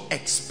doctor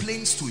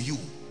explains to you,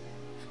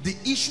 the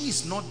issue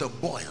is not the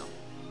boil.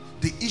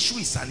 The issue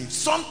is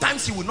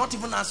sometimes he will not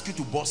even ask you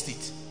to bust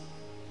it.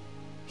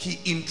 He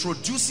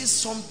introduces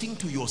something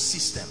to your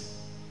system.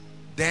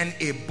 Then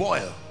a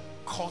boil,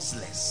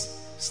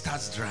 causeless,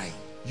 starts drying.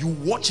 You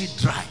watch it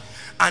dry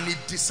and it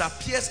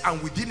disappears,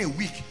 and within a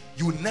week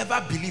you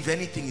never believe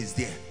anything is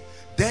there.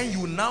 Then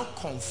you now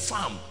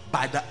confirm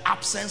by the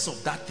absence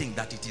of that thing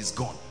that it is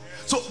gone.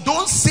 So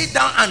don't sit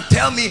down and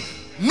tell me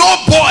no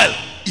boil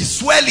is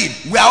swelling.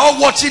 We are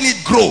all watching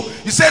it grow.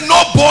 You say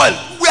no boil.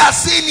 We are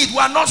seeing it. We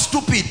are not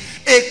stupid.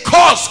 A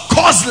cause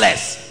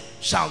causeless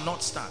shall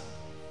not stand.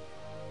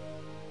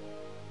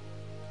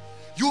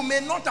 You may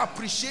not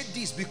appreciate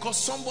this because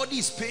somebody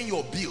is paying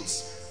your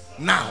bills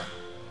now.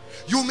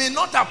 You may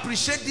not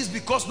appreciate this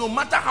because no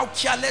matter how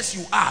careless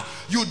you are,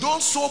 you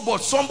don't sow,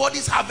 but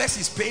somebody's harvest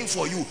is paying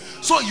for you.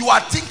 So you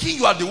are thinking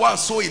you are the one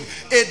sowing.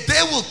 A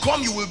day will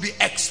come, you will be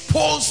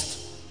exposed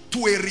to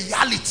a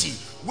reality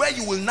where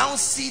you will now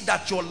see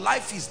that your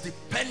life is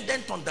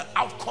dependent on the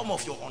outcome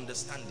of your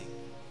understanding.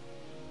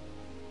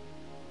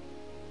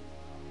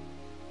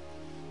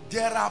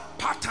 There are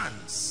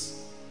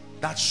patterns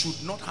that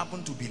should not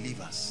happen to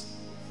believers.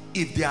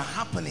 If they are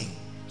happening,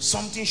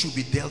 something should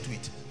be dealt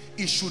with.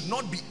 It should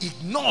not be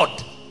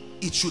ignored.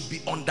 It should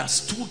be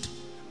understood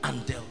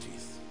and dealt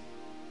with.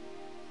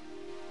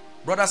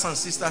 Brothers and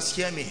sisters,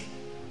 hear me.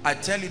 I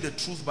tell you the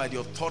truth by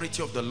the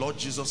authority of the Lord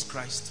Jesus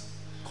Christ.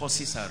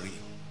 Causes are real.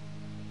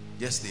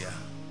 Yes, they are.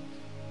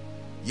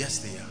 Yes,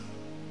 they are.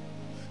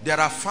 There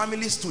are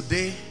families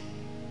today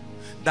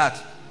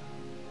that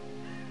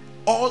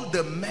all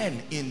the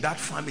men in that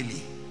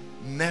family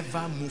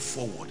never move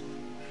forward.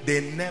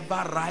 They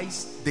never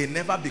rise. They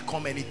never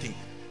become anything.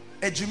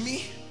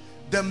 Ejimi,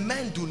 the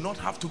men do not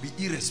have to be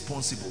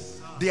irresponsible.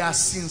 They are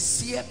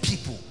sincere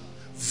people.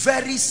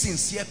 Very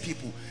sincere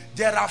people.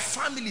 There are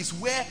families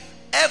where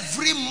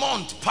every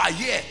month per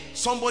year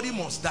somebody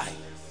must die,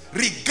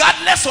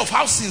 regardless of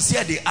how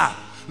sincere they are.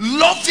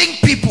 Loving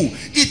people.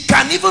 It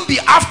can even be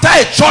after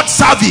a church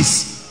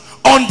service.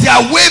 On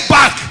their way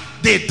back,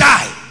 they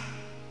die.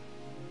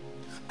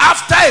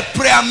 After a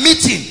prayer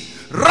meeting,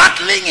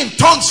 rattling in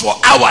tongues for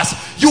hours.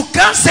 You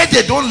can't say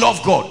they don't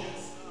love God.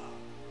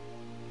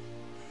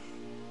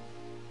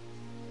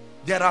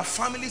 There are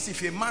families,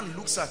 if a man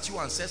looks at you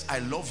and says, I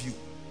love you,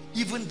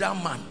 even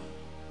that man,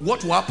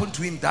 what will happen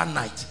to him that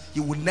night? He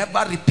will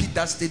never repeat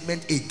that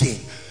statement again.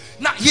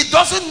 Now, he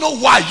doesn't know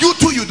why. You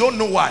too, you don't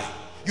know why.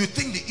 You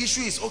think the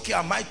issue is, okay,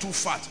 am I too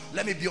fat?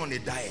 Let me be on a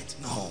diet.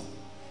 No.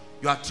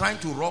 You are trying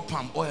to rub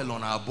palm oil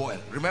on our boil.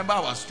 Remember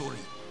our story.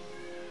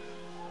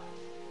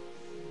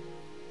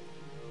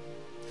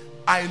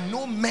 I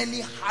know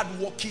many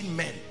hard-working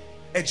men,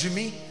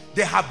 Jimmy,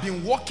 they have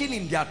been working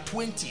in their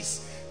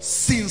 20s.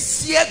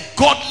 Sincere,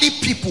 godly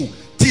people.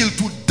 Till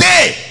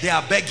today, they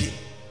are begging.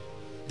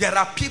 There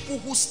are people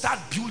who start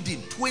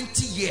building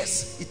 20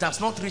 years. It has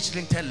not reached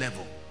lintel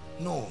level.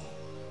 No.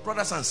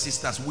 Brothers and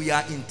sisters, we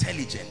are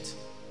intelligent.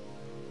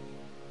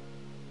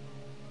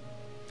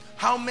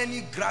 How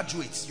many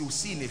graduates you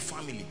see in a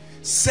family?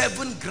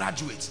 7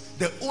 graduates.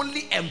 The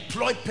only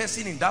employed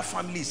person in that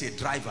family is a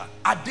driver.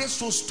 Are they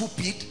so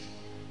stupid?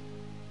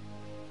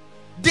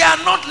 They are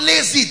not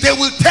lazy. They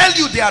will tell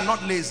you they are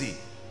not lazy.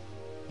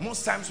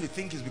 Most times we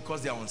think it's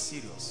because they are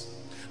unserious.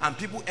 And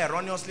people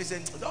erroneously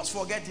say, just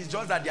forget, it's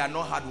just that they are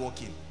not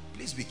hardworking.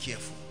 Please be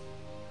careful.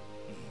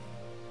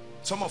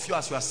 Some of you,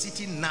 as you are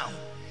sitting now,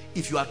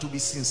 if you are to be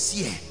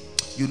sincere,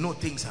 you know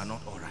things are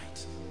not all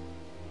right.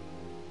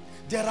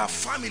 There are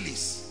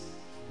families,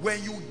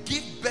 when you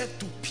give birth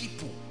to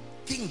people,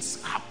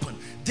 things happen.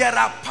 There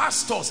are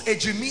pastors,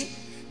 Jimmy,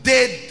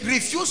 they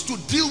refuse to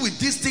deal with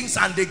these things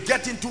and they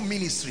get into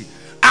ministry.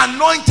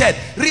 Anointed.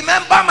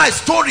 Remember my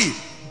story.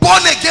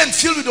 Born again,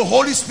 filled with the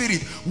Holy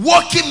Spirit,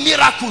 working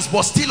miracles,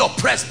 but still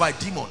oppressed by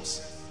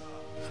demons.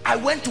 I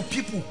went to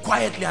people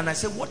quietly and I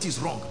said, what is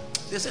wrong?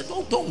 They said,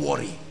 don't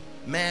worry.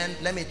 Man,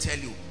 let me tell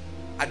you,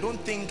 I don't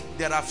think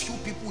there are few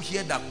people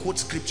here that quote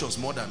scriptures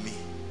more than me.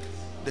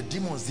 The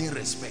demons didn't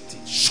respect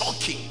it.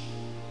 Shocking.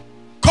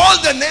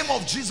 Call the name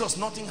of Jesus,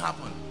 nothing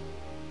happened.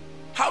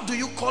 How do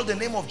you call the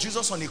name of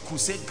Jesus on a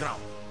crusade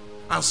ground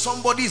and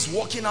somebody is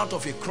walking out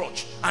of a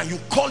crutch and you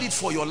call it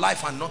for your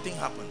life and nothing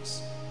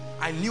happens?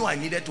 I knew I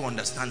needed to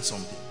understand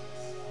something.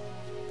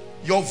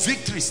 Your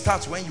victory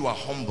starts when you are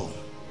humble.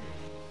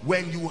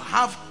 When you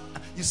have,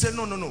 you say,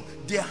 no,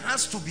 there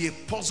has to be a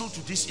puzzle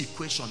to this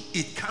equation.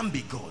 It can't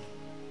be God.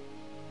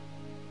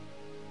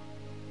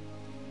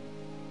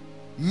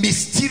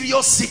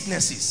 Mysterious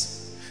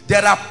sicknesses.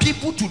 There are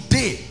people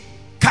today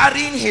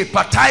carrying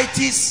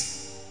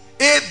hepatitis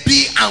A,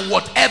 B, and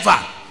whatever.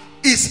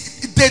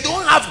 They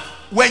don't have,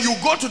 when you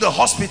go to the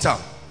hospital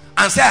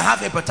and say I have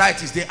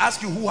hepatitis, they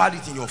ask you who had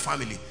it in your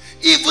family.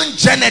 Even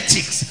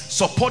genetics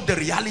support the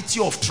reality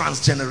of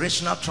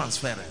transgenerational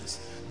transference.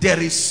 There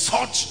is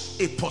such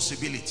a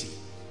possibility.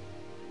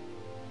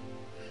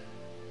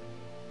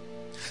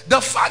 The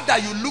fact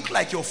that you look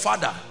like your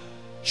father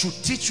should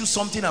teach you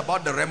something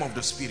about the realm of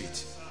the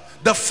spirit.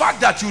 The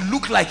fact that you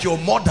look like your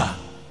mother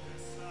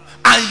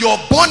and you're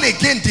born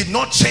again did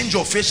not change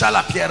your facial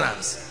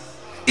appearance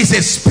is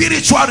a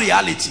spiritual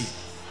reality.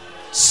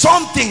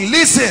 Something,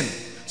 listen,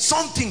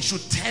 something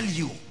should tell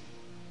you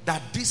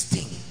that this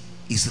thing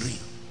is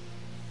real.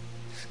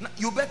 Now,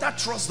 you better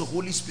trust the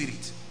Holy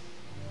Spirit.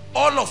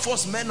 All of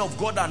us men of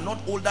God are not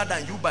older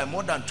than you by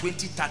more than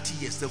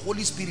 20-30 years. The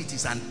Holy Spirit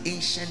is an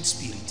ancient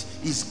spirit.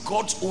 It's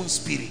God's own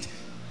spirit.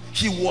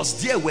 He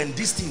was there when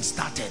this thing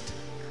started.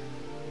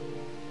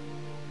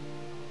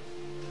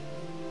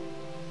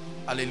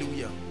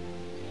 Hallelujah.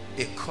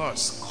 A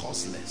curse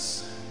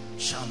causeless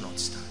shall not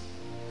stand.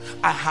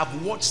 I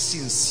have watched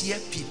sincere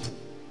people,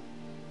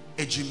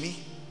 Jimmy,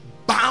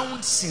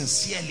 bound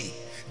sincerely.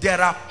 There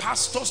are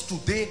pastors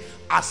today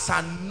as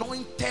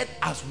anointed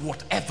as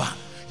whatever.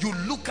 You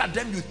look at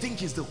them, you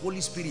think it's the Holy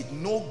Spirit.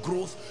 No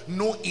growth,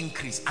 no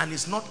increase. And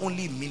it's not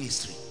only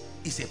ministry,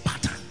 it's a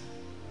pattern.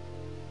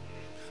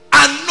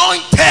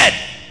 Anointed,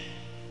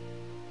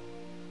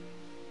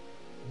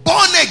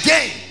 born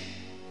again,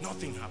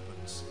 nothing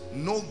happens.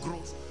 No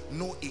growth,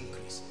 no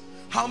increase.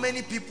 How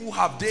many people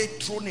have they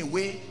thrown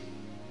away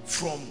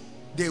from,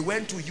 they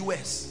went to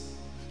US?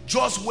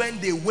 Just when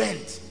they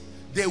went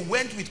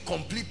with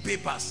complete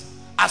papers.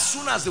 As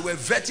soon as they were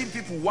vetting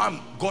people, one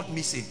got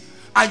missing.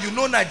 And you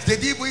know that they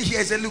didn't even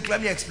hear, say, look,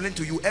 let me explain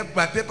to you.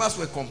 My papers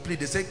were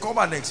complete. They say, come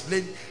and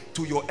explain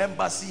to your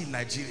embassy in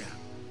Nigeria.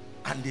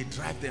 And they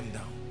drive them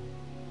down.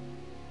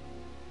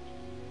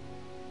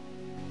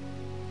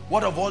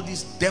 What of all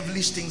these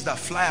devilish things that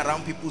fly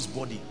around people's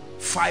body?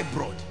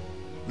 Fibroid,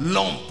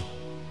 lump,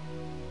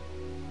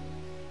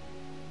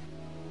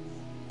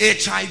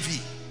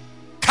 HIV,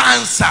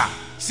 cancer.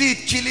 See it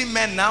killing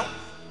men now.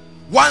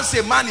 Once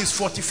a man is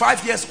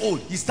 45 years old,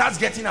 he starts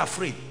getting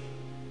afraid.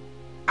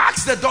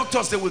 Ask the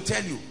doctors, they will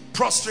tell you,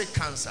 prostate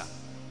cancer.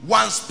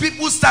 Once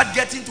people start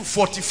getting to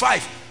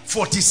 45,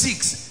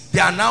 46, they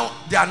are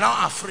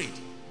now afraid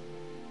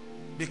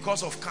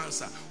because of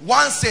cancer.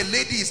 Once a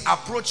lady is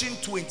approaching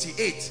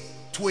 28,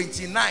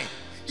 29,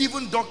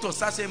 even doctors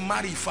start saying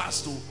marry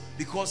fast too,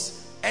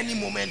 because any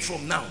moment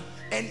from now,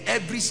 and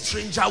every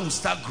stranger will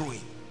start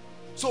growing.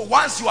 So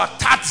once you are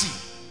 30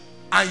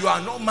 and you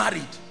are not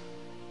married,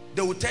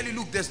 They will tell you,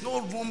 look, there's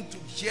no room to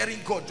hearing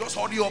God. Just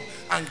hurry up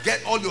and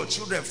get all your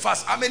children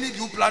fast. How many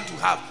do you plan to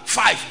have?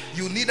 5.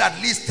 You need at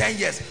least 10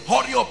 years.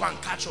 Hurry up and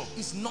catch up.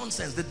 It's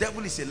nonsense. The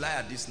devil is a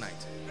liar this night.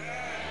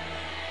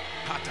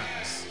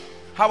 Patterns.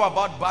 How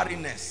about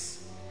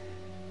barrenness?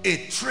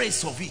 A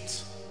trace of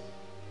it.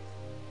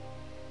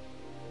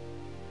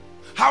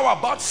 How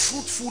about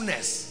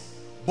fruitfulness,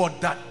 but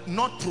that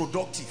not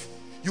productive?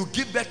 You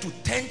give birth to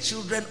 10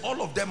 children,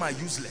 all of them are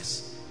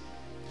useless.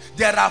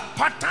 There are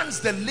patterns.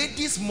 The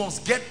ladies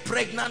must get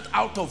pregnant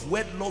out of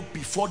wedlock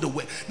before the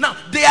wedding. Now,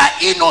 they are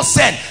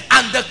innocent,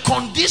 and the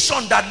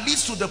condition that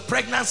leads to the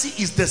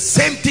pregnancy is the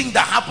same thing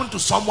that happened to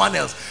someone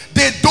else.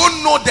 They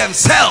don't know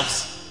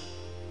themselves,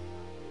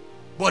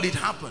 but it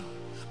happened.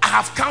 I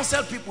have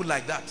counseled people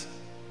like that.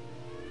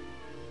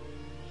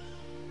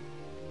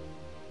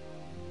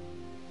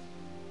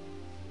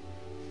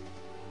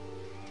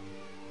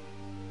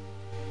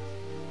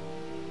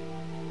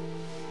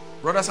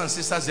 Brothers and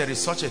sisters, there is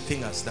such a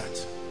thing as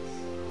that.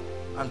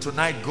 And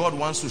tonight, God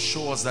wants to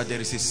show us that there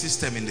is a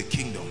system in the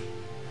kingdom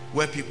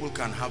where people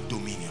can have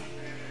dominion.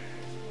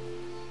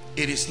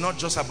 It is not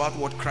just about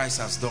what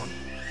Christ has done.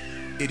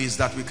 It is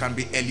that we can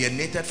be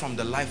alienated from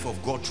the life of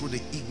God through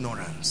the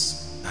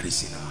ignorance that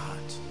is in our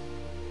heart.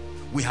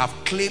 We have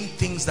claimed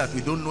things that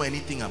we don't know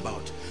anything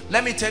about.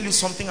 Let me tell you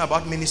something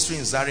about ministry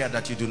in Zaria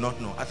that you do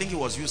not know. I think it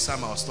was you,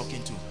 Sam, I was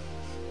talking to.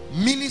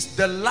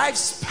 The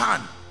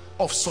lifespan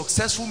of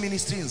successful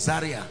ministry in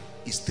Zaria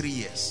is 3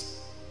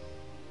 years.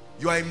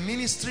 You are in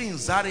ministry in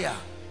Zaria.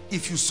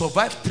 If you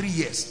survive 3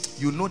 years,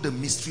 you know the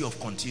mystery of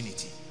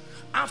continuity.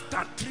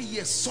 After 3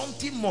 years,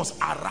 something must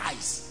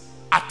arise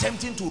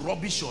attempting to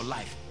rubbish your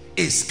life.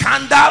 A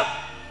scandal.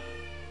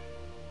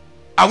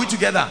 Are we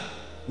together?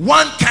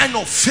 One kind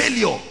of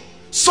failure.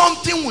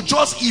 Something will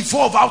just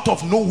evolve out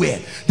of nowhere.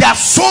 There are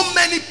so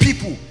many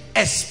people,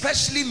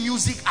 especially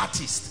music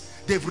artists.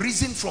 They've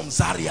risen from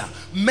Zaria.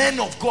 Men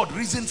of God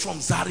risen from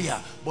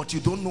Zaria, but you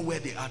don't know where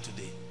they are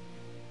today.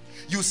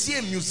 You see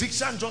a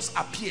musician just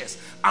appears,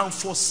 and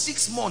for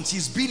 6 months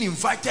he's been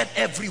invited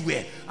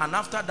everywhere, and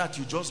after that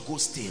you just go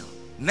still.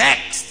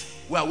 Next,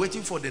 we are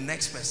waiting for the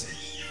next person.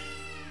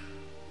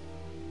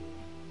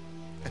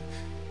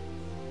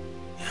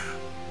 Yeah.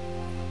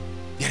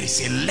 There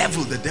is a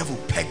level the devil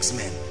pegs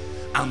men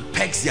and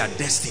pegs their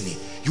destiny.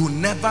 You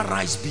never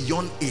rise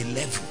beyond a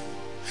level.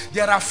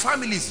 There are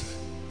families.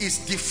 Is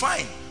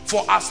defined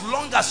for as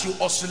long as you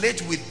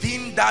oscillate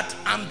within that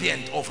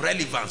ambient of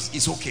relevance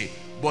is okay,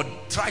 but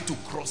try to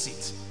cross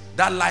it.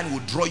 That line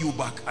will draw you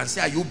back and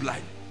say, are you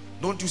blind?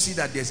 Don't you see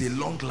that there's a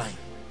long line?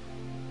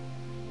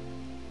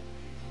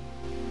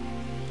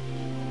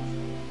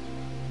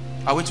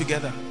 Are we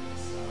together?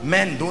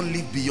 Men don't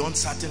live beyond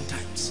certain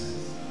times.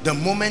 The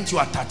moment you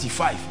are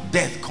 35,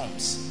 death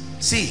comes.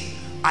 See,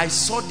 I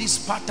saw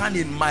this pattern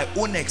in my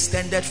own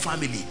extended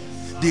family.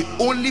 The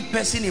only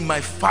person in my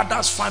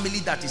father's family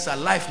that is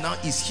alive now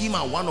is him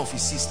and one of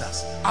his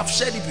sisters. I've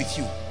shared it with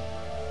you.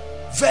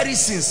 Very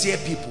sincere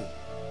people.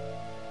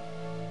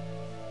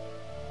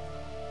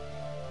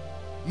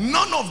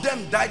 None of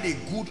them died a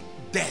good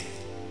death.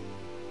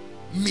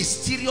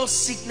 Mysterious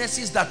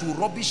sicknesses that will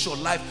rubbish your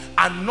life,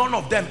 and none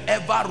of them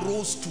ever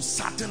rose to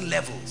certain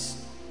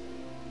levels.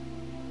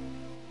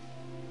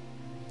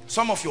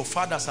 Some of your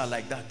fathers are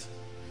like that.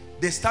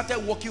 They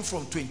started working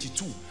from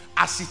 22.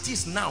 As it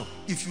is now,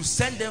 if you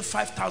send them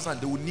 5,000,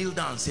 they will kneel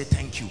down and say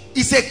thank you.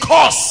 It's a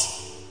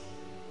curse.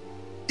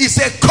 It's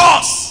a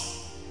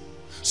curse.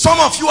 Some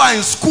of you are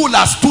in school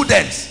as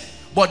students,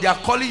 but they are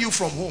calling you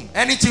from home.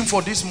 Anything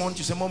for this month,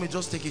 you say, mommy,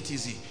 just take it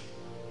easy.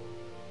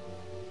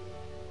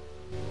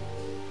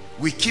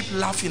 We keep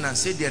laughing and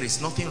say there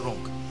is nothing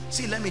wrong.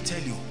 See, let me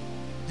tell you,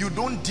 you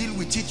don't deal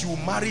with it, you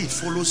marry, it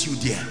follows you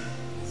there.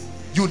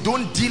 You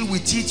don't deal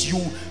with it,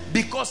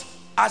 because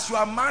as you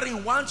are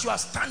marrying, once you are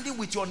standing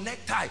with your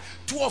necktie,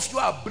 2 of you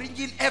are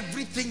bringing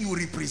everything you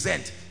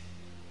represent,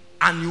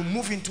 and you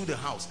move into the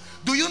house.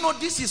 Do you know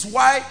this is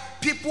why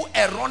people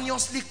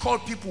erroneously call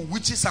people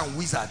witches and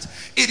wizards?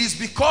 It is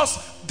because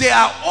they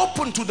are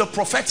open to the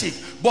prophetic,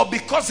 but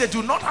because they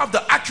do not have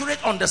the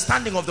accurate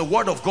understanding of the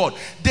word of God,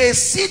 they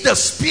see the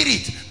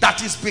spirit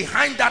that is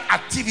behind that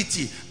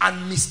activity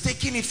and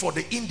mistaking it for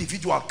the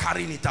individual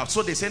carrying it out.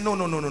 So they say, no,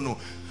 no, no, no, no.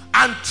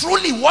 And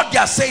truly what they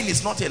are saying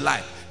is not a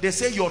lie. They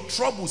say your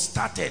trouble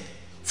started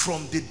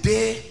from the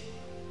day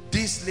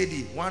this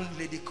lady, one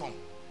lady come.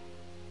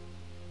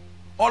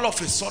 All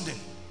of a sudden,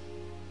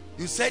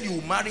 you said you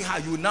will marry her,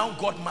 you now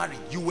got married,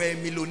 you were a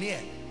millionaire.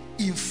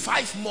 In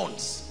 5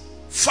 months,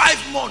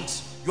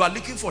 you are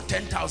looking for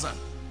 10,000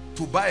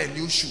 to buy a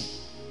new shoe.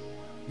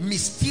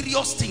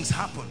 Mysterious things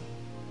happen.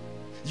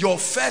 Your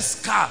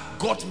first car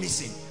got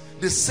missing.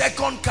 The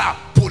second car,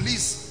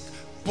 police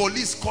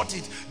caught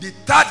it. The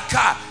third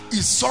car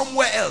is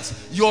somewhere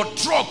else. Your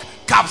truck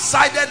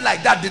capsided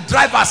like that. The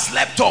driver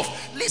slept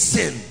off.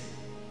 Listen.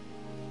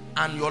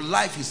 And your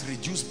life is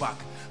reduced back.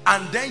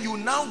 And then you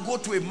now go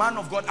to a man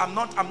of God. I'm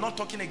not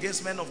talking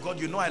against men of God.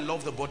 You know I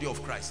love the body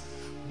of Christ.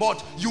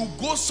 But you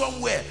go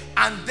somewhere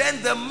and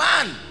then the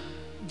man,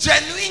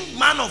 genuine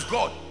man of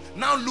God,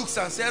 now looks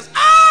and says,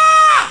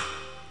 ah,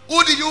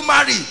 who did you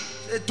marry?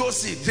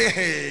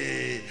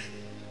 Tosin.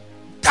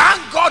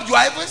 Thank God you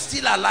are even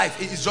still alive.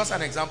 It is just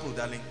an example,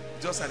 darling.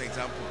 Just an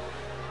example.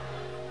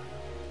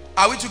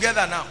 Are we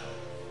together now?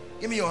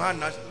 Give me your hand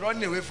now.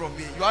 Running away from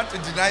me. You want to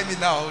deny me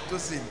now,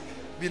 Tosin?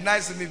 Be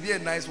nice to me. Be a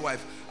nice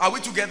wife. Are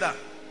we together?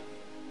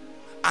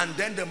 And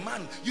then the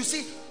man, you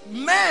see,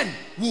 men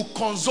will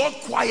consult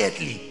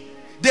quietly.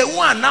 They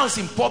won't announce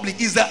in public.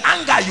 It's the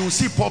anger you will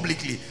see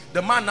publicly.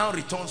 The man now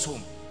returns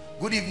home.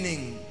 Good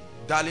evening,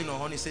 darling or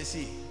honey. Say,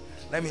 see,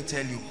 let me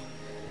tell you,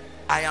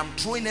 I am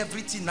throwing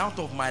everything out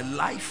of my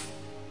life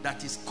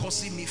that is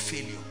causing me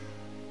failure.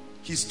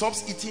 He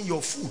stops eating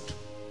your food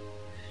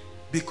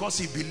because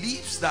he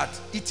believes that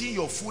eating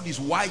your food is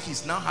why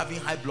he's now having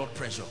high blood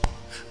pressure.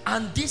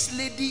 And this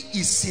lady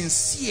is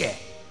sincere.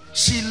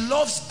 She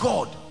loves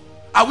God.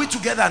 Are we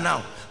together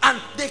now? And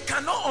they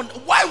cannot,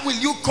 why will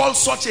you call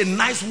such a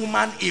nice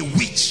woman a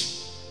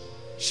witch?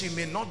 She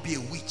may not be a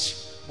witch,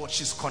 but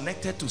she's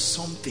connected to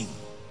something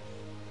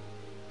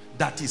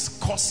that is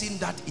causing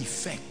that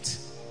effect.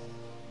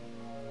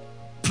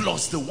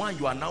 Plus the one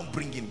you are now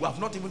bringing. We have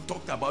not even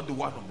talked about the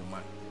one of the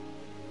man.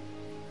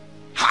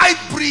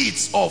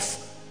 Hybrids of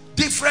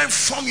different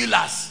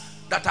formulas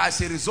that are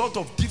as a result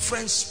of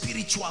different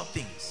spiritual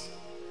things.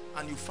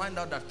 And you find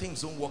out that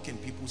things don't work in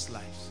people's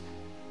lives.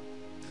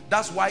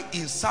 That's why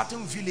in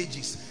certain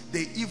villages,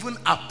 they even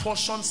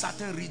apportion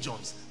certain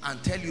regions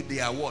and tell you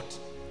they are what?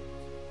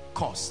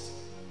 Cursed.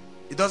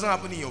 It doesn't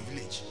happen in your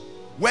village.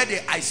 Where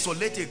they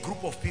isolate a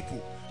group of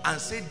people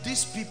and say,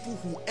 these people,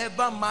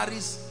 whoever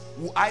marries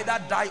will either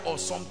die or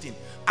something.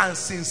 And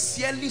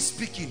sincerely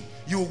speaking,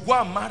 you go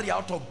and marry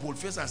out of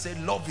boldface and say,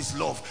 love is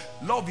love.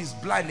 Love is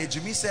blind.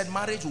 Ejimi said,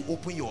 marriage will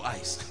open your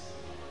eyes.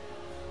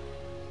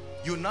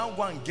 You now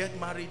go and get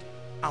married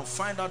and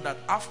find out that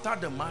after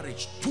the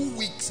marriage, 2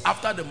 weeks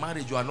after the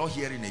marriage, you are not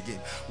hearing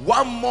again.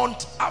 1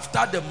 month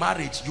after the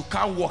marriage, you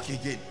can't walk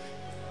again.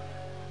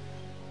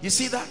 You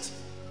see that?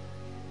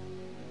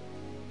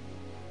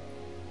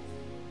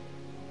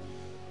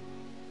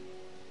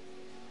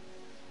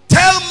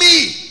 Tell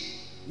me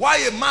why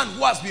a man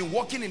who has been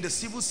working in the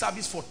civil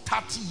service for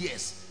 30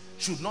 years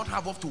should not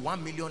have up to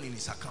 1 million in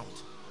his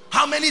account.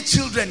 How many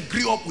children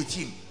grew up with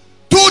him?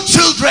 2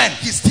 children,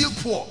 he's still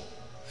poor.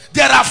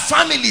 There are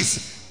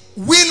families,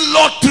 win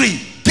lottery,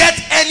 get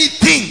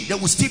anything, they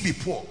will still be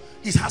poor.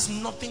 It has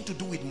nothing to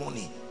do with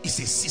money. It's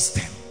a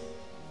system.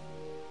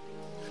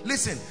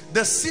 Listen,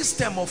 the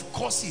system of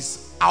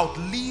causes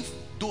outlive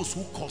those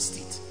who caused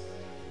it.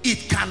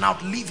 It can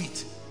outlive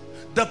it.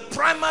 The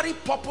primary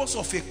purpose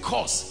of a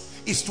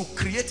cause is to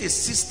create a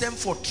system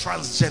for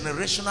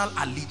transgenerational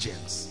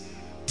allegiance.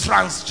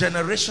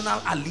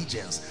 Transgenerational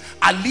allegiance.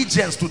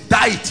 Allegiance to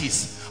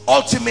deities.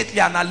 Ultimately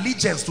an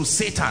allegiance to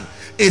Satan.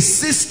 A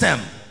system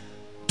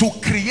to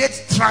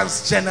create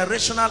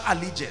transgenerational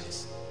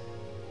allegiance.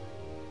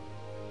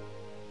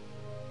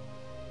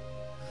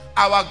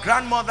 Our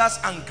grandmothers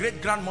and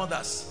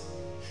great-grandmothers,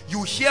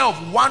 you hear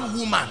of one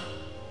woman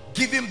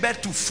giving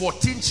birth to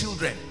 14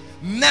 children,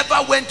 never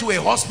went to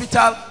a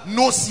hospital,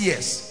 no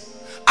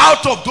CS.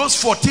 Out of those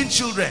 14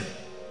 children,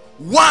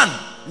 1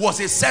 was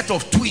a set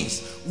of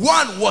twins,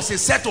 1 was a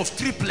set of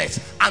triplets,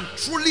 and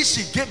truly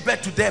she gave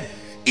birth to them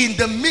in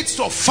the midst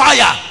of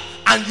fire.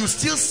 And you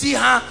still see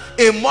her,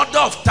 a mother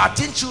of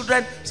 13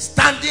 children,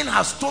 standing,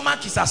 her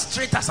stomach is as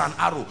straight as an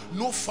arrow,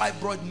 no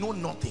fibroid, no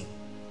nothing.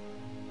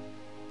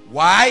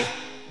 Why?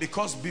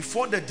 Because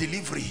before the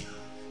delivery,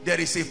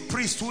 there is a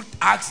priest who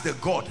asks the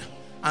God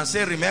and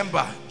say,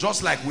 remember,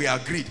 just like we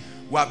agreed,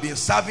 we have been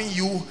serving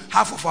you,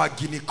 half of our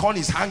guinea corn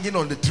is hanging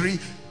on the tree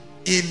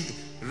in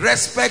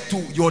respect to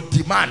your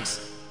demands.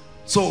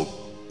 So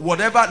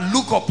whatever,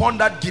 look upon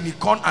that guinea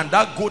corn and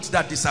that goat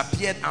that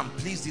disappeared and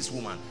please this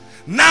woman.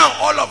 Now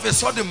all of a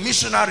sudden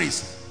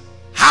missionaries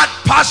had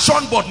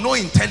passion but no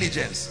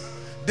intelligence.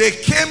 They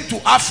came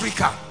to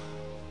Africa.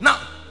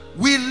 Now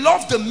we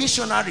love the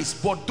missionaries,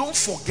 but don't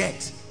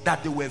forget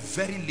that they were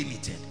very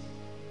limited.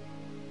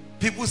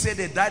 People say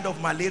they died of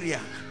malaria.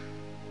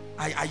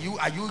 Are you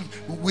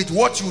with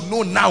what you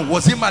know now,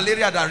 was it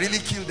malaria that really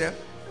killed them?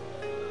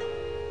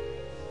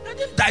 They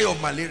didn't die of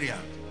malaria.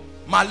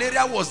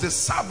 Malaria was the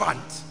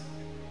servant,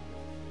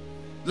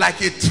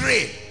 like a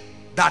tray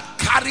that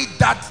carried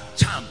that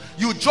charm.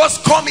 You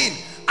just come in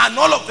and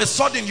all of a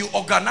sudden you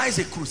organize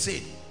a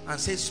crusade and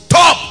say,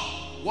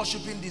 stop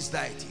worshiping this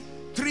deity.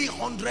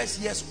 300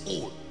 years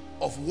old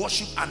of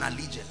worship and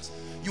allegiance.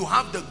 You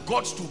have the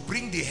gods to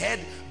bring the head,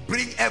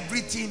 bring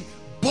everything,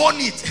 burn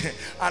it,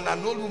 and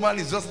an old woman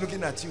is just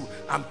looking at you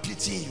and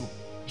pitying you.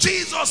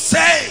 Jesus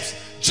saves,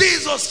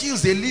 Jesus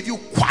heals. They leave you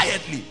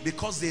quietly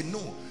because they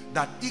know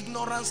that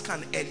ignorance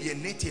can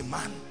alienate a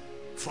man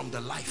from the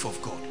life of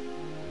God.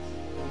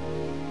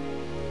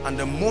 And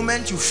the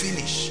moment you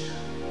finish,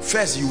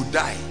 first you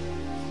die,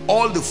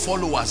 all the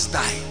followers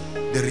die,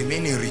 they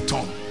remain in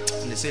return,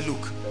 and they say,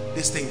 look,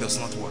 this thing does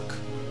not work.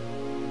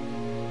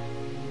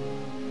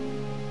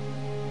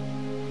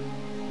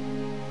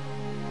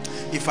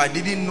 If I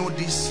didn't know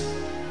this,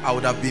 I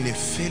would have been a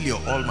failure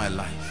all my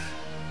life.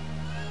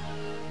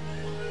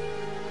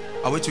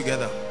 Are we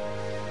together?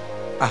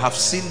 I have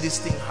seen this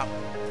thing happen.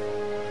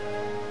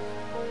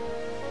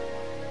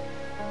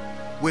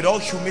 With all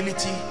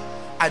humility,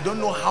 I don't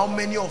know how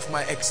many of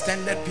my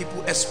extended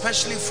people,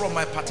 especially from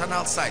my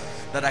paternal side,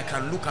 that I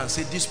can look and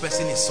say this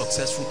person is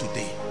successful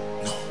today.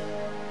 No.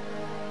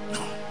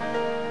 No.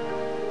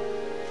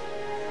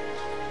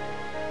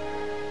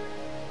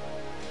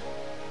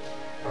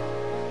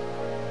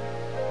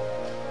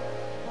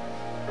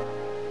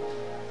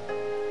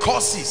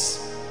 Curses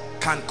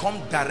can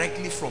come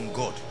directly from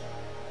God.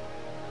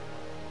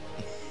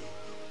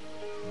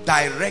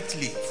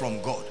 Directly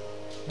from God.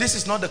 This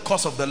is not the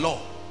curse of the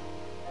law.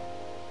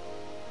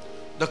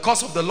 The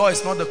curse of the law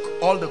is not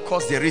all the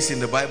curse there is in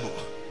the Bible.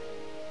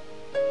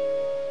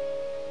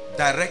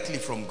 Directly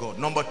from God.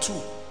 Number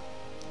two,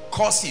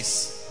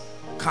 curses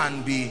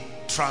can be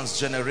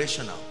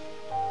transgenerational.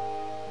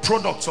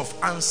 Products of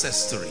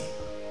ancestry.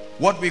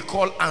 What we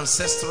call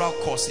ancestral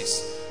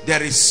curses.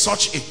 There is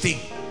such a thing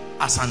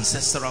as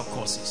ancestral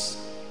curses.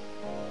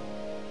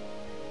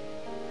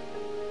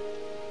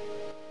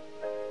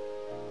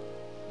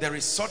 There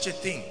is such a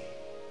thing.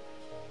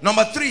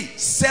 Number three,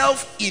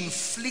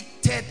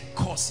 self-inflicted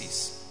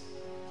curses.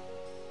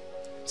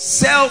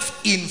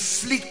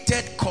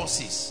 Self-inflicted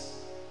curses.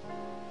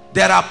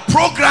 There are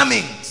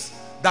programmings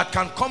that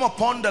can come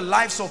upon the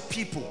lives of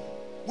people,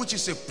 which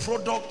is a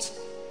product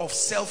of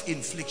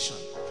self-infliction.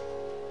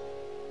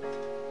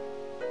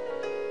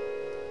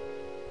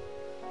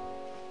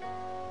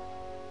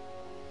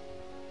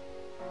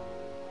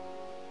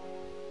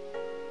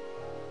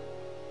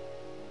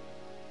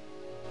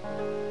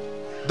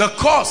 The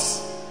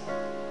curse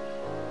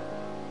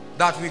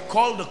that we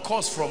call the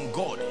curse from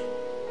God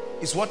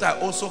is what I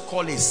also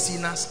call a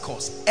sinner's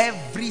curse.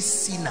 Every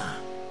sinner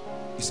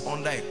is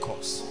under a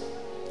curse.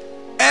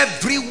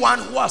 Everyone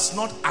who has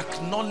not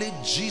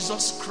acknowledged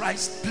Jesus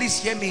Christ,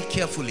 please hear me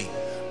carefully,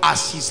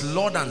 as his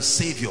Lord and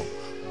Savior,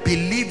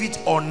 believe it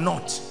or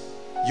not,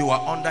 you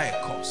are under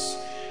a curse.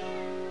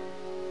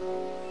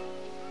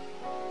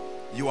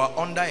 You are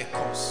under a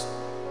curse.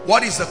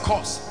 What is the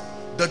curse?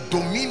 The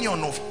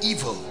dominion of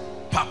evil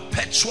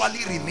perpetually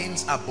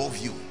remains above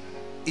you.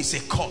 Is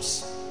a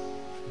curse.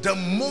 The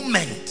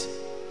moment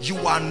you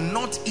are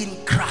not in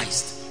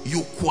Christ,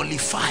 you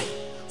qualify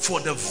for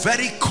the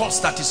very curse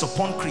that is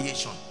upon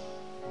creation,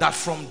 that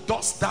from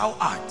dust thou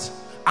art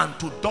and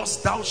to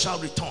dust thou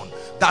shalt return,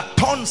 that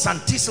thorns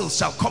and thistles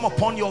shall come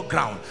upon your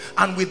ground,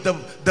 and with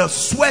the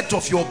sweat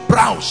of your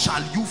brow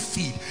shall you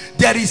feed.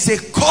 There is a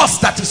curse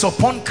that is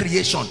upon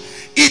creation.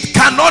 It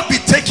cannot be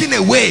taken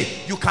away.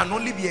 You can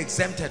only be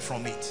exempted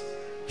from it.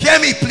 Hear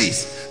me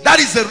please. That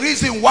is the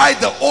reason why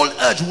the old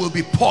earth will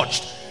be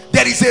purged.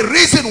 There is a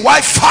reason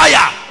why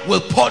fire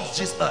will purge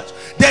this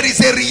earth. There is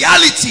a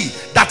reality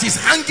that is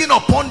hanging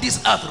upon this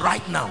earth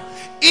right now.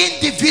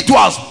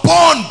 Individuals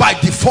born by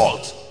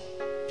default.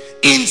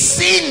 In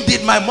sin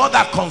did my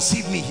mother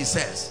conceive me, he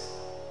says.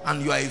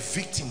 And you are a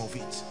victim of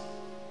it.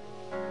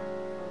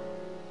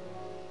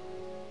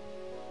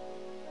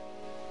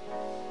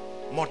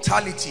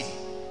 Mortality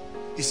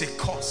is a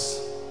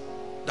curse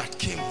that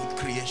came with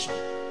creation.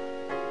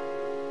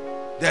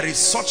 There is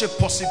such a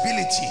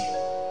possibility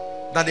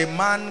that a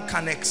man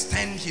can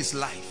extend his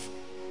life.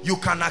 You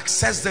can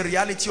access the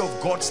reality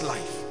of God's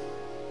life.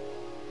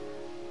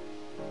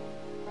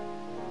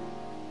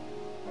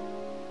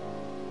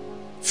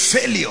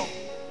 Failure,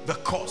 the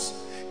cause.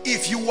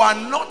 If you are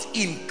not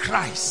in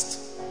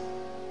Christ,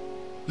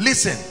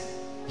 listen,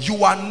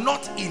 you are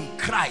not in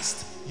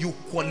Christ, you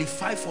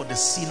qualify for the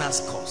sinner's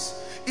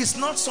curse. It's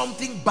not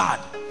something bad.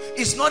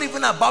 It's not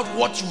even about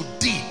what you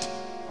did.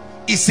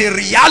 It's a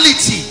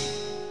reality.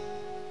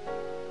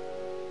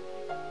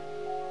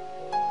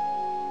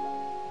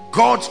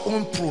 God's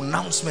own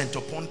pronouncement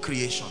upon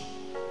creation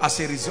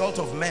as a result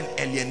of men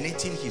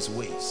alienating his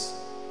ways.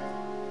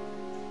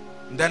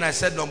 And then I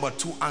said number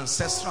two,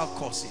 ancestral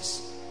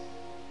causes.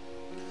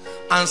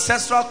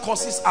 Ancestral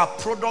causes are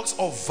products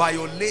of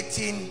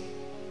violating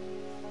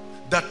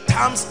the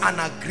terms and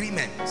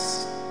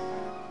agreements.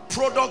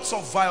 Products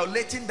of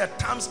violating the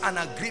terms and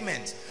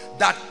agreements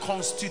that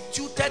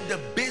constituted the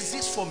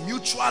basis for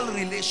mutual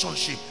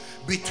relationship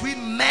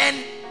between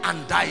men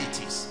and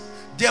deities.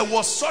 There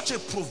was such a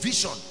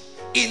provision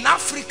in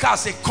Africa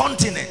as a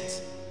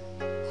continent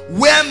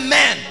where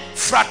men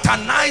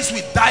fraternize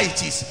with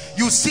deities.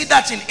 You see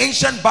that in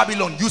ancient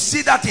Babylon. You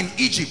see that in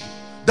Egypt.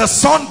 The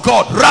sun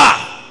god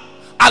Ra,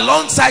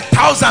 alongside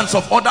thousands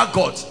of other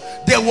gods,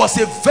 there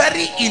was a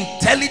very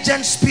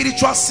intelligent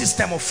spiritual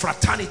system of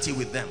fraternity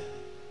with them.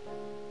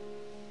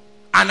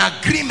 An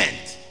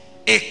agreement,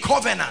 a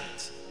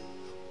covenant.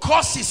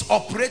 Curses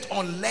operate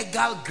on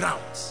legal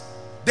grounds.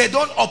 They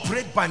don't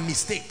operate by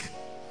mistake.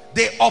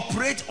 They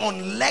operate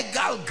on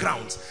legal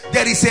grounds.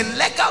 There is a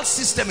legal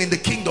system in the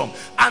kingdom.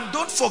 And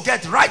don't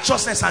forget,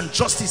 righteousness and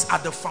justice are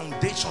the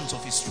foundations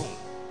of his throne.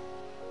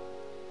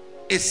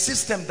 A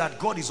system that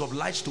God is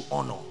obliged to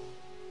honor.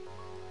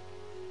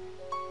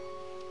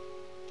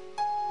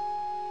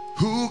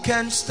 Who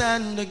can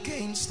stand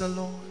against the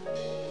Lord?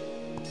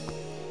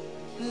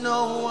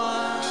 No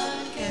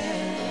one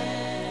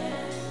can.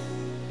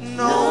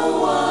 no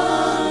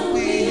one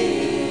will.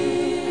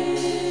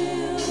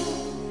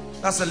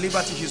 That's the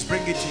liberty he's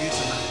bringing to you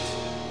tonight.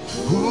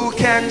 Who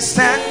can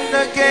stand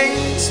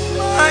against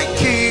my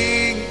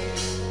King?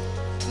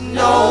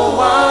 No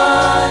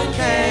one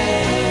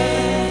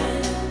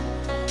can.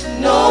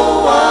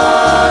 No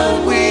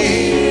one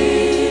will.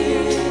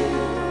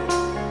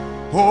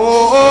 Oh,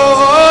 oh,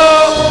 oh,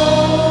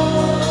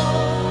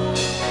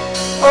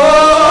 oh,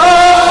 oh.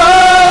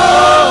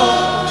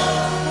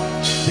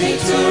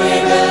 Victory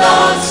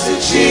belongs to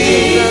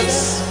Jesus.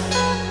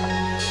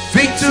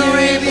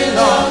 Victory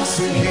belongs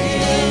to him.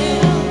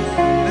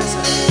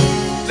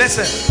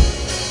 Listen,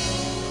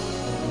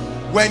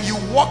 when you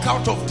walk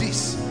out of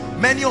this,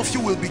 many of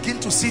you will begin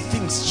to see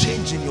things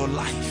change in your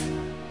life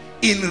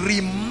in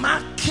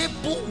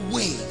remarkable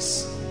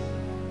ways.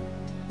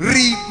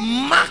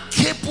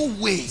 Remarkable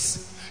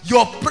ways.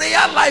 Your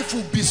prayer life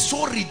will be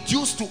so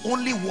reduced to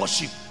only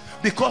worship,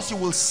 because you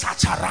will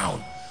search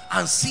around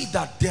and see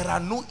that there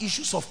are no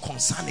issues of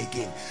concern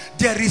again.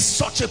 There is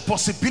such a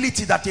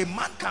possibility that a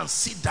man can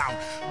sit down,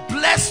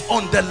 blessed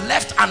on the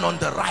left and on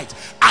the right,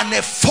 an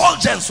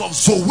effulgence of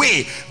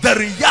Zoe, the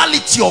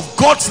reality of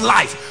God's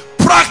life,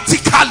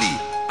 practically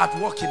at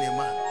work in a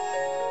man.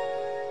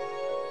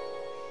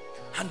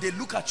 And they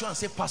look at you and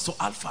say, Pastor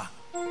Alpha,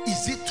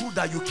 is it true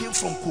that you came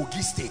from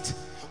Kogi State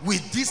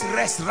with this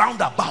rest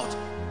roundabout?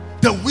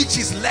 The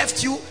witches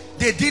left you,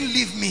 they didn't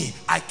leave me,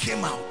 I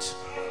came out.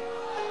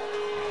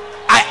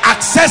 I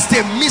accessed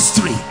a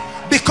mystery,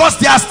 because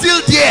they are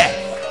still there.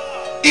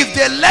 If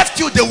they left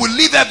you, they will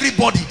leave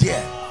everybody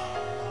there.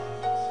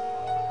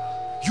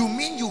 You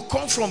mean you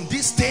come from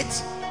this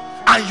state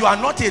and you are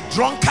not a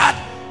drunkard?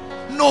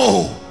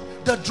 No,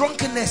 the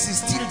drunkenness is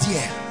still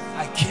there.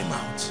 I came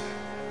out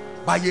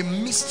by a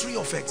mystery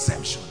of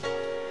exemption.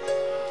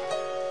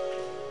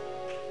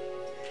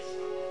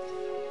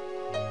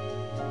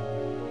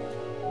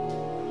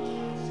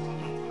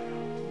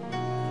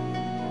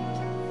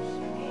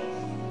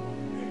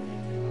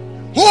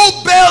 Who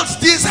built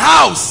this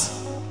house?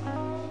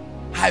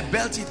 I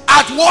built it.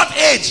 At what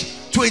age?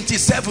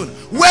 27.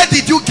 Where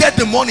did you get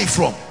the money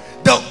from?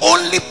 The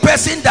only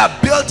person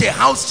that built a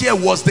house here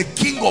was the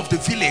king of the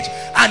village,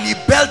 and he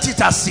built it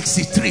at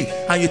 63.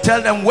 And you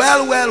tell them,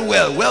 well,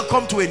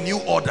 welcome to a new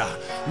order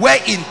where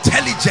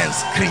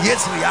intelligence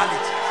creates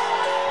reality.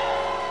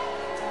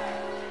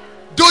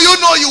 Do you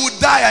know you would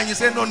die? And you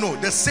say, no,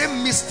 the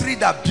same mystery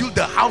that built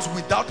the house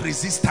without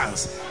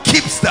resistance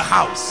keeps the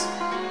house.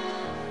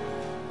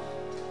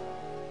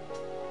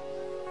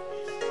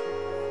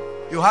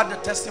 You heard the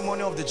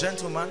testimony of the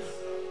gentleman,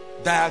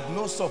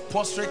 diagnosed of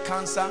prostate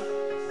cancer,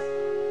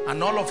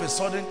 and all of a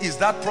sudden, is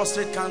that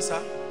prostate cancer?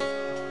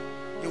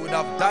 He would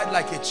have died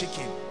like a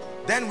chicken.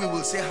 Then we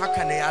will say,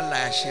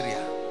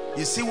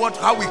 you see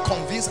how we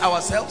convince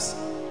ourselves?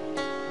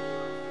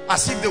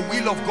 As if the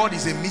will of God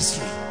is a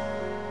mystery.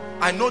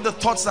 I know the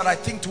thoughts that I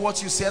think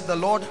towards you, said the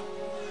Lord.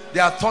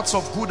 They are thoughts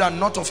of good and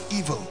not of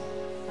evil.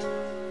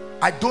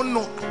 I don't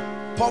know.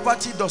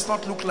 Poverty does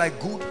not look like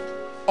good.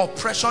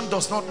 Oppression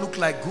does not look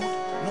like good.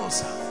 No,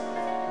 sir.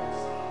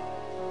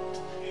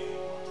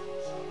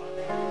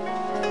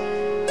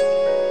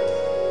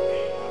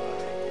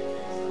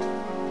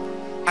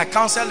 I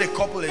counseled a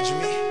couple,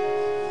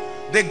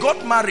 Ejimi. They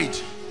got married.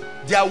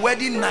 Their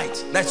wedding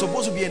night, that's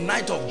supposed to be a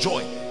night of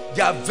joy,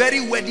 their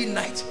very wedding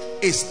night,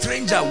 a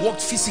stranger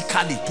walked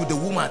physically to the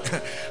woman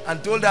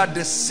and told her,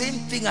 the same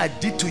thing I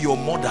did to your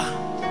mother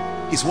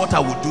is what I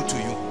would do to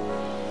you.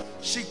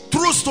 She,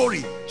 true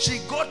story, she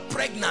got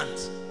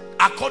pregnant.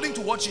 According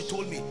to what she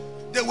told me,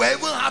 they were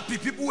even happy,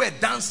 people were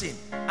dancing,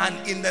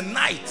 and in the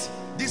night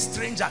this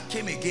stranger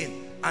came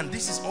again, and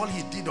this is all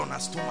he did on her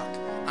stomach,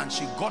 and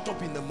she got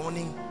up in the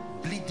morning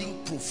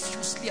bleeding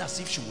profusely as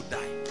if she would die.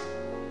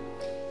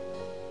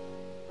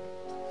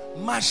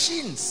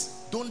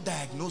 Machines don't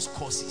diagnose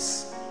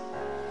causes.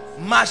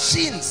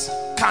 Machines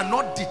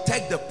cannot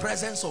detect the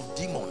presence of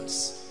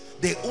demons.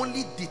 They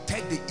only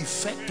detect the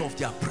effect of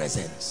their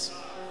presence.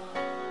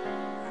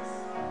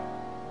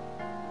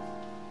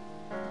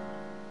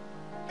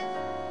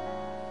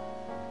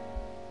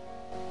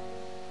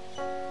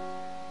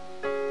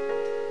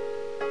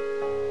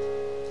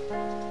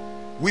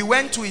 We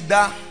went to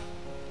Ida.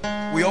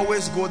 We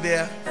always go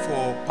there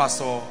for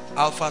Pastor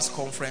Alpha's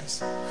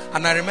conference.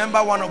 And I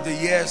remember one of the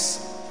years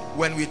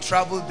when we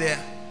traveled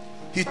there,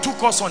 he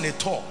took us on a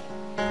tour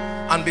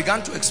and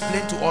began to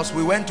explain to us.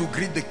 We went to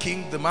greet the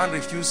king. The man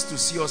refused to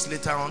see us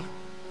later on.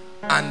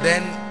 And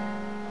then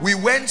we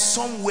went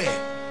somewhere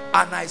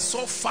and I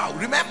saw fowl.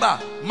 Remember,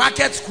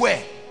 Market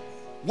Square.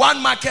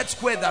 One Market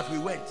Square that we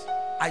went.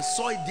 I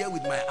saw it there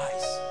with my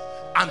eyes.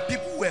 And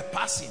people were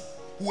passing.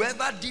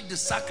 Whoever did the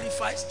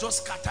sacrifice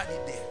just scattered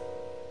it there.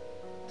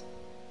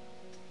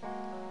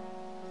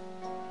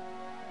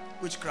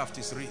 Witchcraft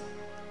is real.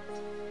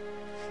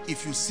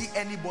 If you see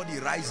anybody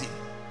rising,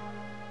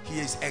 he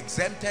is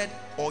exempted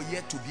or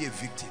yet to be a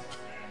victim.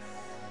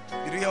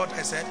 Did you hear what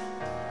I said?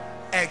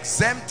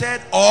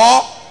 Exempted,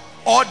 or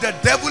the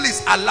devil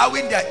is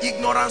allowing their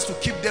ignorance to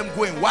keep them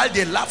going while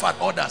they laugh at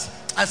others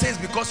and say it's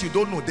because you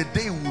don't know. The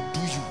day he will do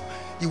you,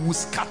 He will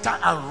scatter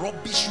and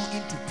rubbish you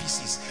into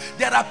pieces.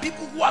 There are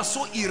people who are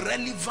so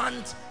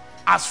irrelevant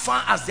as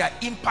far as their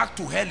impact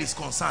to hell is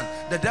concerned.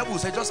 The devil will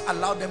say, just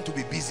allow them to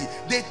be busy.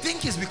 They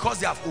think it's because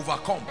they have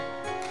overcome.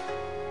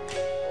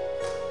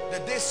 The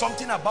day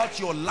something about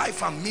your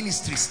life and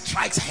ministry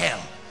strikes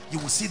hell, you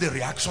will see the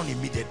reaction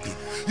immediately.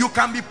 You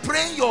can be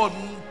praying your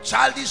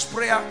childish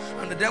prayer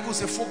and the devil will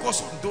say,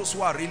 focus on those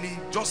who are really,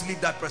 just leave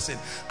that person.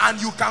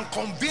 And you can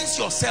convince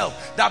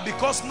yourself that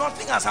because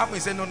nothing has happened,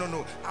 you say,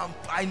 no,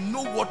 I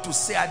know what to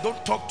say, I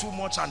don't talk too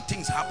much and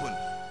things happen.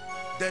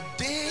 The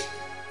day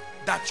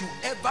that you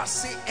ever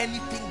say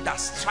anything that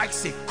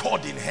strikes a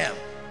chord in hell,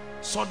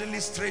 suddenly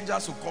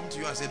strangers will come to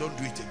you and say, don't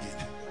do it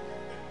again.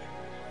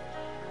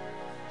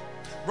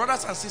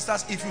 Brothers and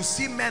sisters, if you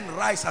see men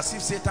rise as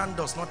if Satan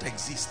does not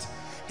exist,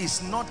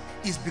 it's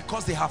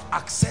because they have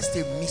accessed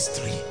a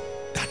mystery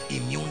that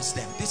immunes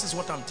them. This is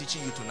what I'm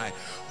teaching you tonight.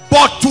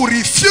 But to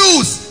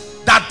refuse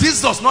that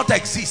this does not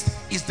exist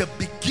is the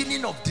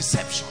beginning of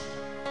deception.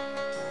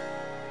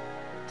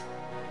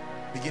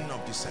 Beginning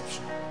of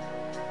deception.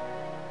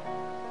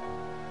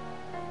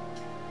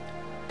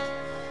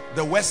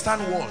 The Western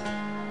world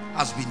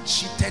has been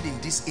cheated in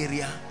this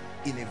area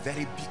in a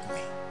very big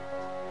way.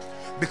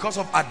 Because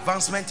of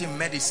advancement in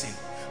medicine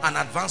and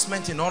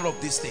advancement in all of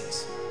these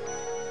things.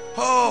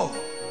 Oh,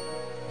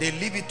 they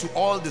leave it to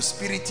all the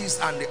spiritists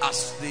and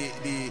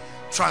the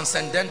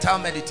transcendental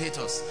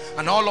meditators,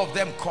 and all of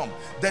them come.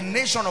 The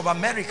nation of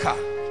America,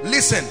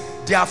 listen,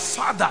 their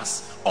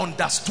fathers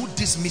understood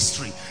this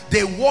mystery.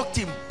 They walked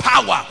in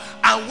power,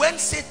 and when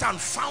Satan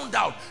found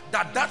out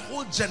that that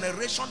whole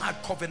generation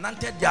had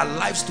covenanted their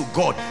lives to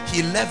God,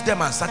 he left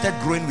them and started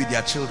growing with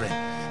their children.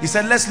 He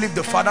said, let's leave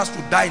the fathers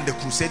to die in the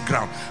crusade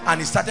ground.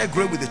 And he started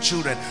growing with the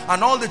children.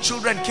 And all the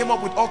children came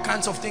up with all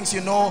kinds of things,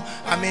 you know.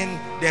 I mean,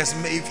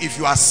 if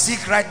you are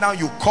sick right now,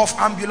 you cough,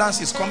 ambulance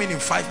is coming in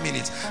 5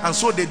 minutes. And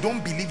so they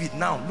don't believe it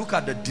now. Look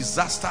at the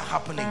disaster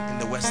happening in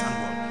the Western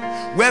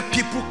world, where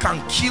people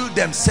can kill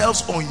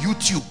themselves on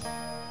YouTube,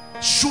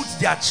 shoot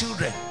their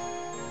children.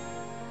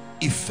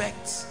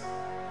 Effects.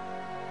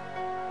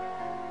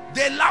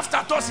 They laughed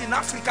at us in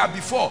Africa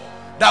before,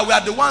 that we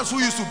are the ones who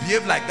used to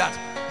behave like that.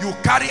 You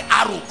carry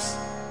arrows.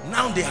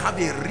 Now they have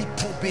a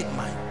reprobate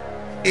mind.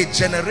 A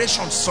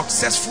generation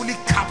successfully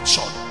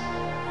captured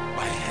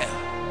by hell.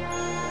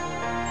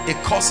 A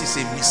cause is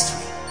a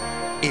mystery.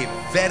 A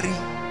very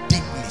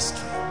deep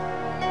mystery.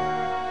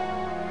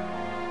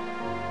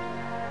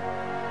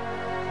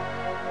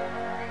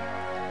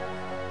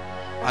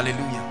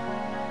 Hallelujah.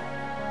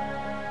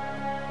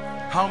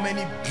 How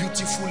many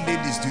beautiful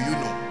ladies do you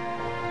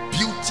know?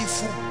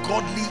 Beautiful,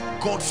 godly,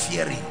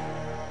 God-fearing.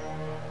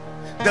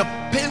 The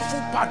painful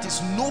part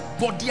is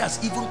nobody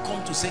has even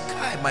come to say,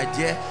 Kai, my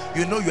dear,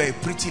 you know you're a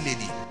pretty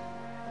lady.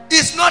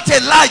 It's not a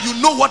lie.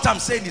 You know what I'm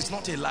saying. It's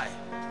not a lie.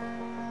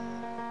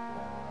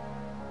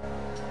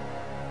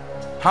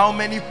 How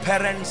many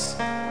parents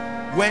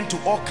went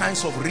to all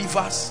kinds of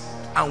rivers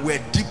and were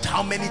dipped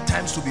how many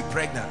times to be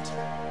pregnant?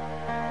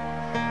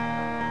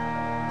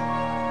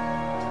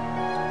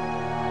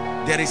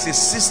 There is a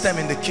system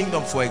in the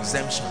kingdom for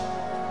exemption,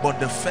 but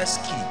the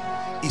first key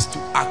is to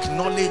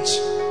acknowledge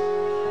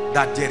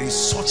that there is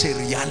such a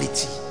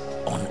reality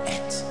on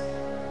earth.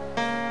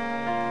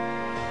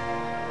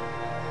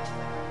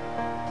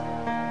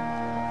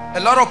 A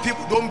lot of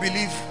people don't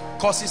believe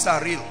causes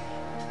are real.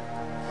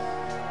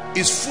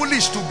 It's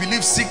foolish to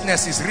believe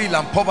sickness is real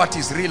and poverty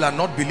is real and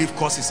not believe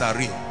causes are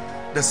real.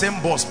 The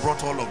same boss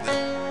brought all of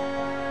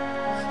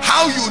them.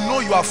 How you know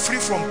you are free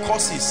from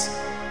causes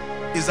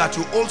is that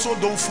you also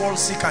don't fall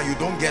sick and you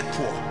don't get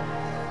poor.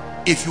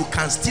 If you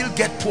can still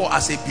get poor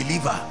as a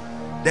believer,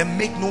 then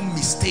make no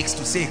mistakes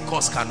to say a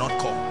cause cannot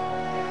come.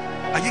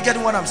 Are you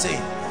getting what I'm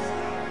saying?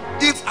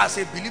 If as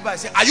a believer I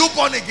say, are you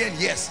born again?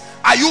 Yes.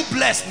 Are you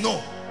blessed?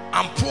 No.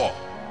 I'm poor.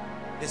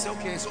 They say,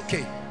 okay, it's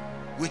okay.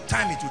 With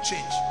time it will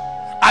change.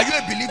 Are you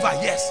a believer?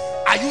 Yes.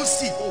 Are you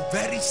sick? Oh,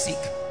 very sick.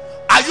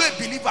 Are you a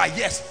believer?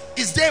 Yes.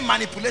 Is there a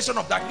manipulation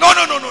of that? No.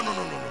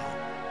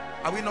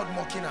 Are we not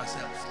mocking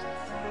ourselves?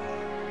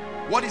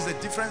 What is the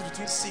difference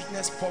between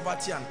sickness,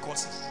 poverty, and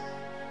causes?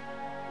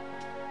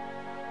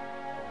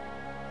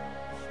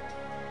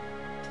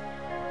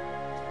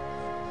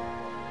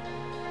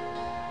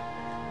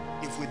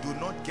 If we do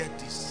not get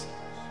this,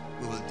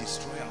 we will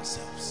destroy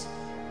ourselves.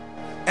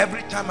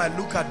 Every time I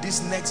look at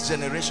this next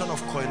generation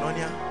of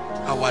koinonia,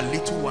 our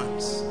little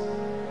ones,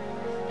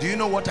 do you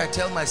know what I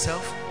tell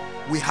myself?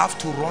 We have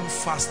to run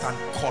fast and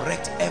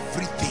correct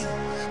everything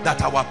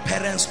that our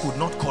parents could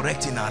not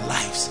correct in our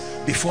lives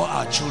before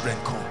our children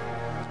come.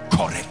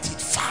 Correct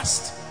it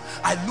fast.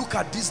 I look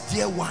at these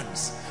dear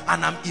ones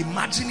and I'm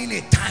imagining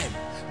a time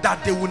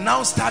that they will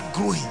now start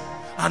growing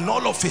and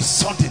all of a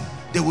sudden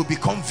they will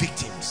become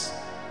victims.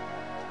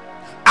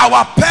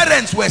 Our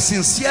parents were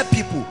sincere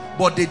people,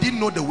 but they didn't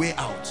know the way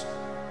out.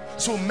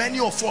 So many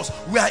of us,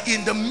 we are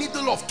in the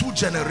middle of two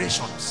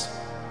generations,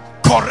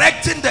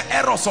 correcting the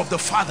errors of the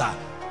father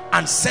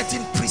and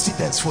setting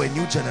precedents for a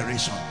new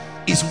generation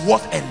is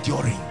worth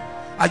enduring.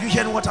 Are you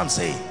hearing what I'm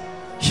saying?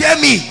 Hear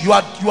me. You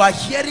are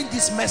hearing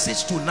this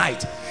message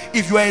tonight.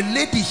 If you are a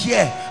lady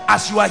here,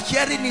 as you are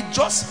hearing it,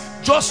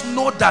 just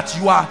know that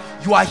you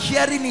are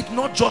hearing it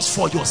not just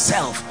for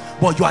yourself,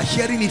 but you are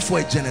hearing it for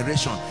a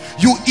generation.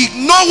 You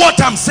ignore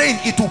what I'm saying,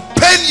 it will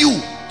pain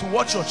you to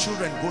watch your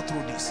children go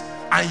through this,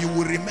 and you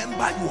will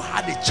remember you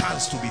had a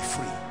chance to be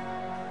free.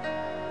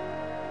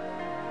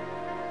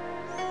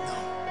 No,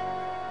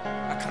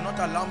 I cannot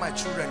allow my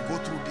children go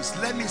through this.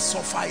 Let me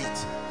suffer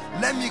it.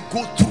 Let me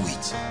go through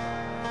it.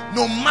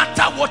 No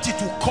matter what it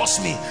will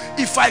cost me.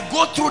 If I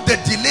go through the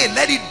delay,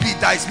 let it be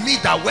that it's me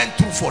that went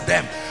through for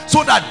them,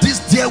 so that these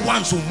dear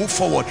ones will move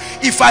forward.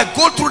 If I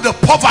go through the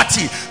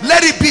poverty,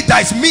 let it be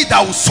that it's me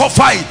that will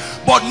suffer it,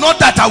 but not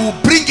that I will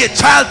bring a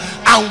child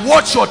and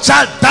watch your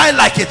child die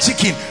like a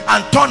chicken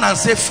and turn and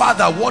say,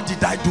 Father, what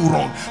did I do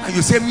wrong? And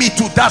you say, me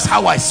too, that's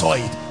how I saw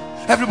it.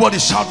 Everybody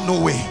shout, no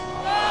way.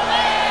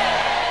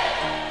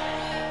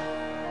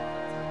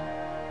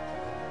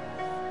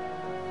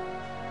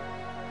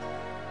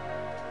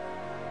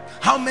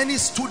 How many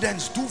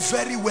students do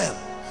very well?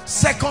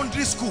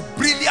 Secondary school,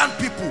 brilliant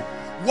people.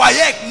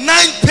 WAEC,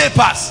 9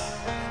 papers.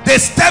 They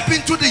step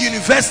into the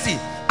university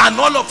and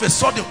all of a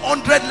sudden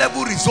 100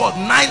 level result,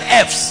 9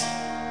 Fs.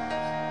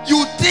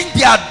 You think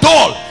they are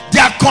dull. They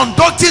are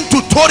conducting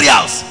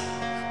tutorials,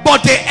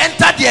 but they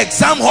enter the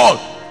exam hall.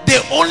 They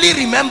only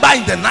remember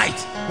in the night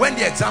when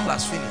the exam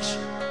has finished.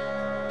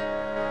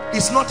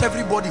 It's not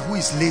everybody who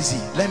is lazy.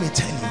 Let me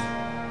tell you.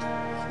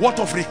 What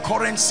of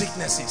recurrent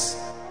sicknesses?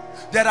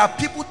 There are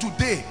people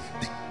today,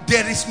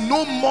 there is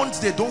no month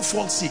they don't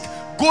fall sick.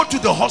 Go to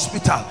the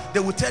hospital, they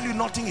will tell you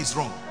nothing is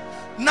wrong.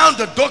 Now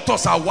the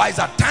doctors are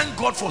wiser. Thank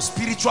God for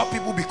spiritual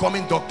people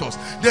becoming doctors.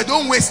 They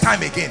don't waste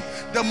time again.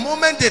 The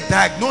moment they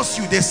diagnose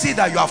you, they see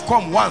that you have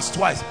come once,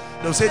 twice,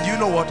 they'll say, do you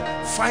know what?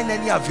 Find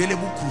any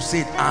available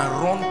crusade and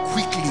run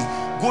quickly.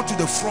 Go to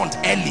the front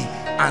early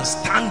and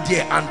stand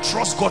there and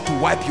trust God to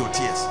wipe your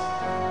tears.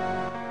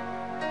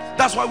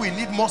 That's why we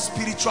need more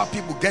spiritual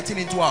people getting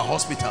into our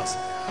hospitals,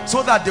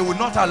 so that they will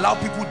not allow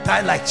people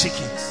die like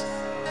chickens.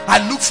 I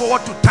look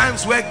forward to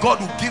times where God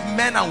will give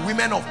men and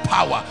women of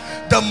power.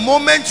 The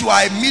moment you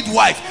are a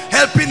midwife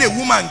helping a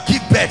woman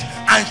give birth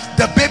and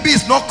the baby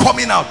is not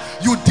coming out,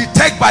 you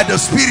detect by the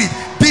spirit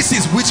this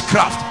is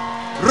witchcraft.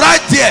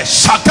 Right there,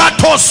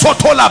 Shakato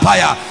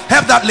Sotolabaya.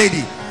 Have that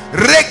lady.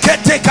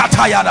 Rekete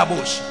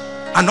Katayadabush.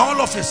 And all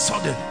of a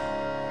sudden,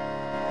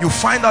 you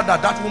find out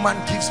that that woman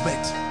gives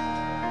birth.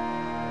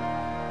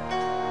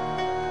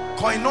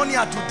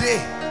 Koinonia today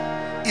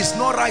is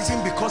not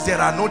rising because there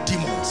are no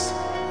demons.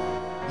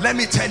 Let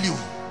me tell you,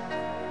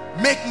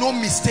 make no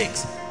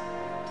mistakes.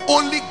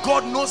 Only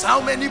God knows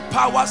how many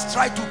powers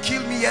try to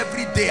kill me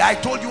every day. I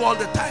told you all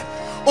the time.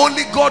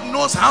 Only God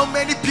knows how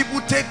many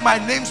people take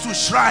my names to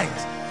shrines.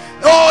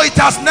 Oh, it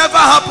has never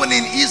happened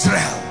in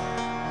Israel.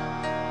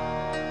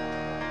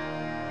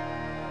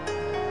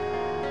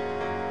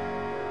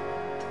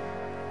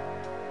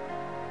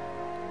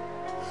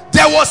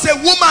 There was a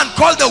woman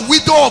called the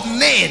widow of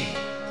Nain.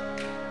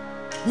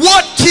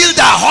 What killed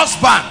her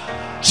husband?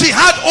 She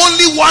had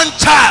only one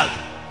child.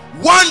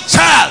 One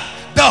child.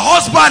 The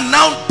husband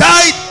now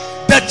died.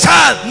 The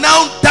child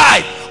now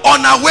died.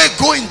 On her way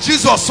going,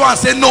 Jesus saw and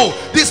said, no,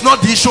 this is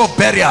not the issue of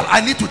burial.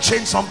 I need to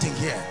change something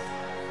here.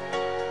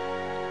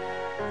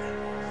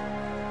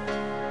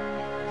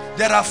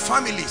 There are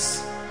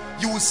families,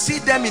 you will see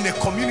them in a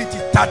community,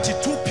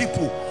 32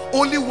 people,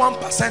 only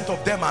 1%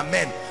 of them are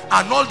men,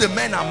 and all the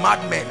men are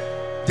madmen.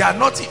 They are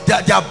not,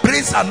 their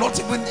brains are not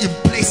even in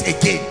place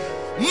again.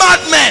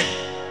 Madmen.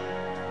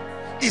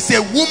 Is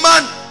a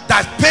woman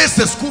that pays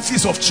the school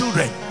fees of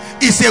children.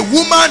 Is a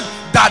woman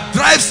that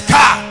drives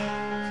car.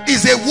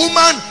 Is a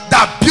woman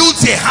that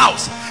builds a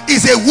house.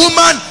 Is a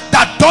woman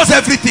that does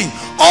everything.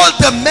 All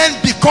the men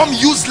become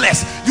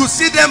useless. You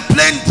see them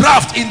playing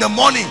draft in the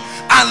morning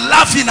and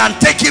laughing and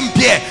taking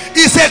beer.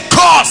 It's a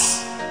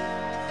curse.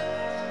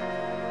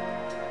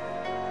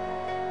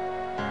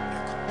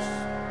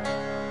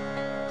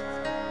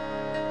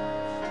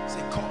 It's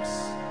a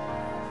curse.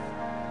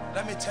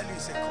 Let me tell you,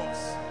 it's a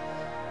curse.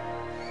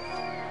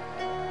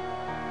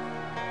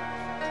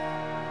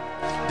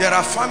 There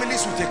are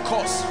families with a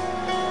curse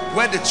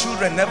where the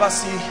children never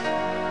see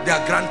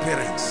their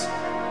grandparents.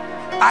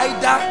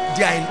 Either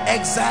they are in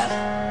exile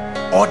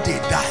or they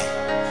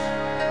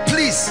die.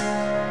 Please,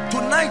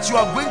 tonight you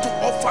are going to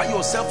offer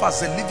yourself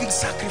as a living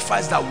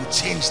sacrifice that will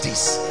change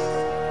this.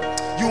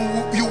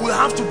 You will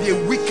have to be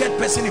a wicked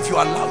person if you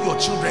allow your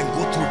children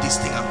go through this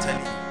thing, I'm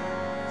telling you.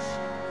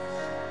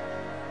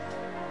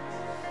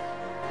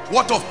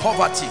 What of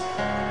poverty?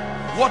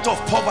 What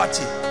of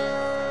poverty?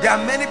 There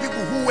are many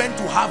people who went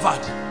to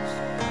Harvard,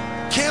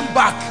 came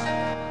back,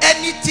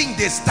 anything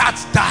they start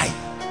die.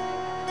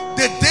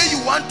 The day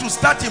you want to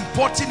start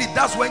importing it,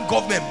 that's when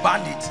government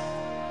banned it.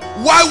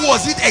 Why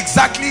was it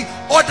exactly?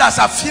 Others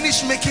have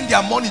finished making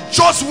their money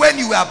just when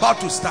you were about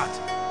to start.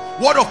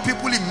 What of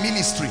people in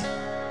ministry?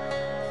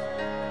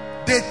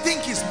 They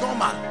think it's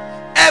normal.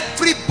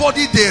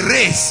 Everybody they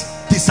raise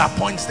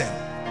disappoints them.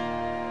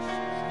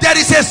 There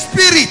is a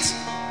spirit.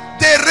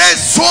 They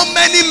raise so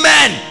many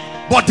men,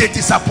 but they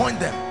disappoint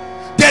them.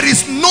 There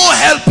is no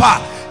helper.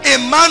 A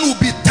man will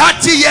be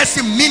 30 years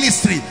in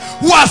ministry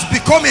who has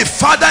become a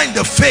father in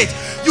the faith.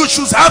 You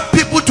should have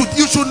people to,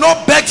 you should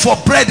not beg for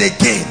bread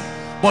again,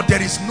 but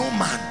there is no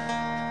man.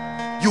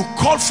 You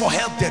call for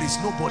help, there is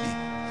nobody.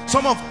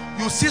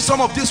 You see some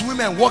of these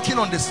women walking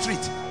on the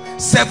street,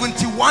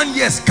 71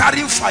 years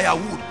carrying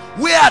firewood.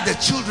 Where are the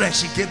children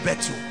she gave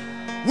birth to?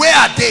 Where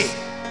are they?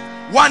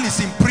 One is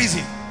in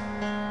prison,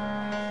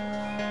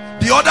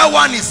 the other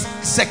one is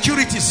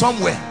security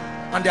somewhere,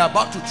 and they're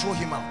about to throw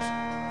him out.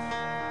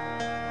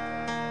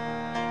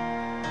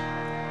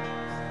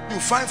 You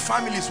find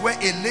families where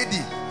a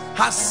lady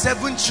has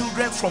 7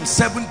 children from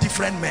 7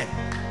 different men.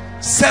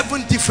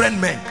 7 different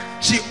men.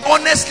 She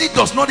honestly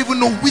does not even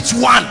know which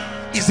one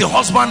is the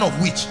husband of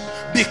which,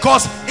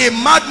 because a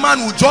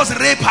madman will just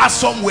rape her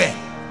somewhere,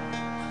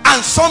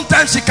 and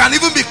sometimes she can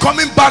even be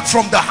coming back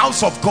from the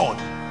house of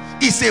God.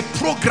 It's a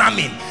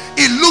programming.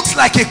 It looks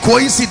like a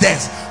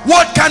coincidence.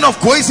 What kind of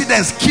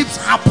coincidence keeps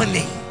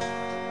happening?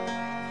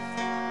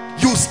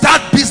 You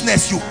start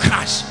business, you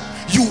crash.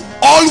 You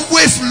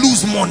always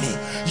lose money.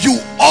 You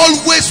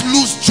always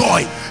lose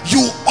joy.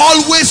 You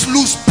always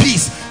lose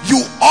peace.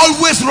 You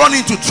always run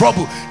into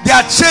trouble. They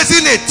are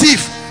chasing a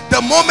thief.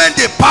 The moment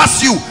they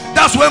pass you,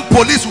 that's when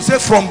police will say,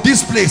 from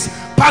this place,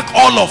 pack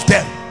all of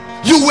them.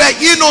 You were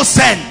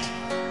innocent.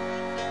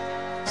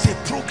 It's a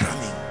programming.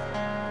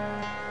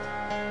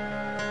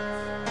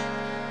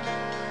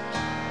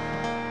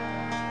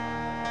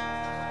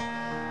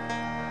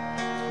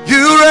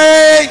 You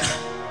reign,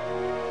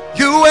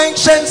 you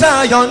ancient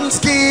Zion's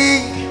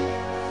king.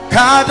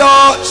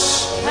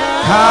 Kadosh,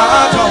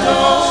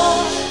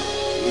 Kadosh,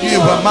 you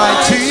are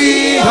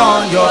mighty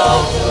on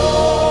your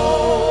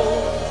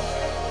throne.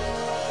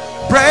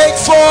 Break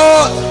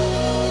forth,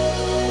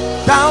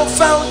 thou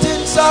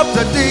fountains of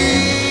the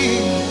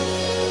deep,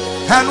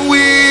 and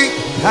we,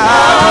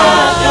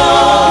 Kadosh,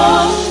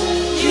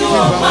 you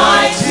are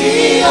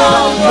mighty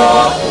on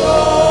your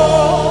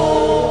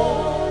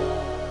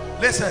throne.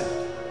 Listen,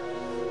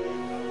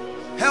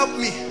 help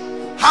me.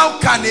 How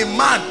can a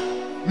man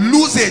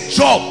lose a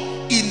job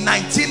in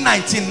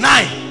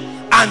 1999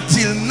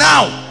 until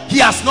now he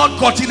has not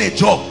gotten a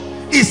job?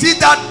 Is it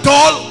that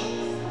dull?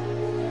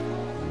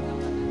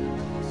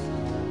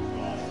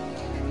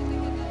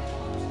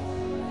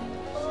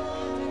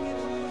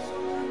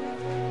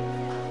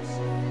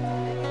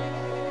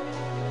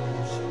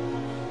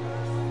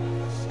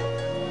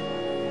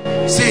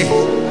 See,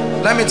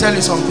 let me tell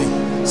you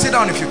something. Sit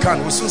down if you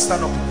can. We'll soon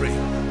stand up and pray.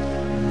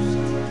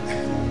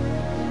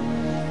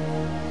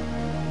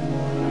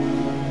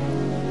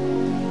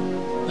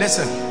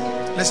 Listen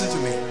to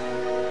me.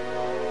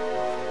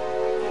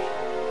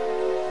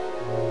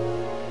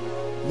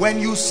 When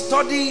you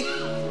study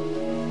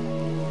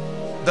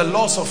the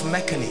laws of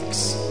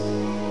mechanics,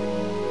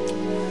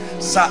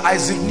 Sir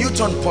Isaac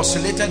Newton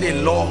postulated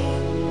a law.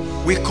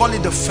 We call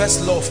it the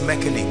first law of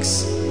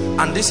mechanics,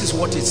 and this is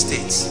what it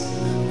states: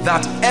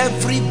 that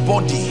every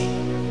body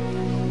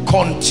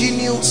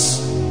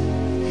continues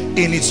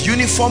in its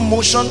uniform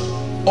motion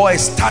or a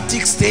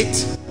static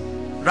state,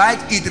 right?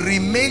 It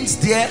remains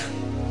there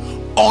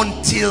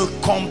until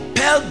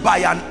compelled by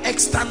an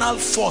external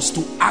force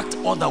to act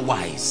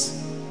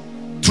otherwise.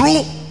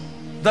 Through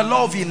the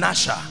law of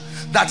inertia,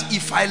 that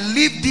if I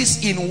leave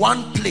this in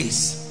one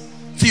place,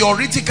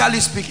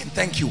 theoretically speaking,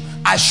 thank you,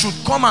 I should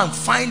come and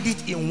find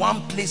it in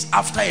one place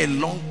after a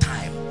long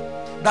time.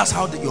 That's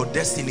how your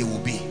destiny will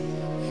be.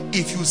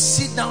 If you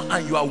sit down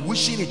and you are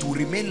wishing it will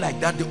remain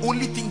like that, the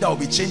only thing that will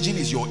be changing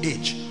is your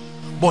age,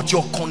 but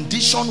your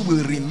condition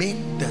will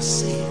remain the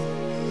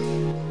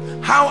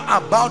same. How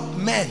about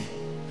men?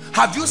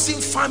 Have you seen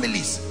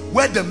families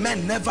where the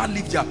men never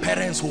leave their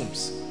parents'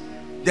 homes?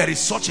 There is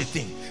such a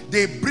thing.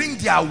 They bring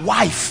their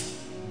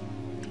wife,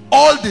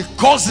 all the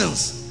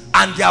cousins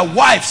and their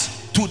wives,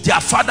 to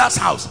their father's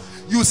house.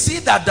 You see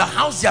that the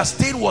house they are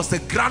staying was the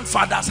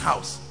grandfather's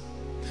house.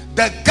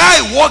 The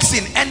guy works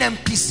in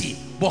NMPC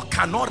but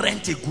cannot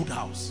rent a good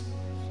house.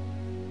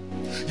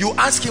 You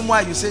ask him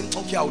why, you say,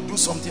 okay, I'll do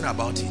something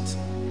about it.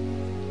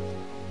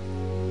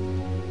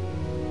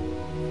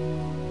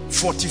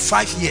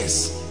 45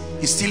 years,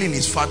 he's still in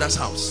his father's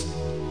house.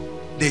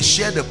 They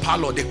share the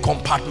parlor, they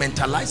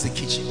compartmentalize the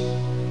kitchen.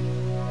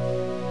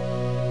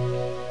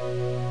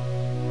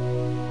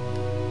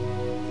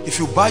 If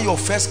you buy your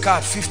first car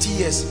at 50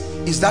 years,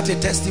 is that a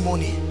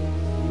testimony?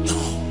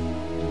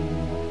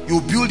 No.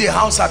 You build a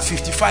house at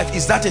 55,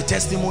 is that a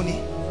testimony?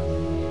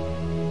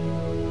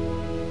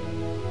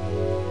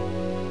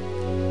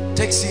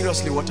 Take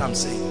seriously what I'm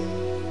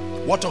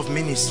saying. What of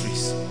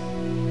ministries?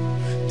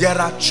 There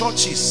are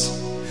churches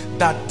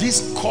that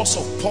this cause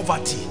of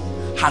poverty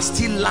has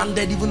still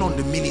landed even on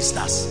the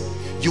ministers.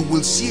 You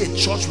will see a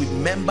church with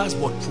members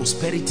but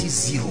prosperity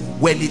zero.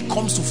 When it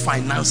comes to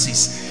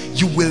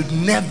finances, you will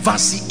never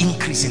see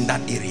increase in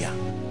that area.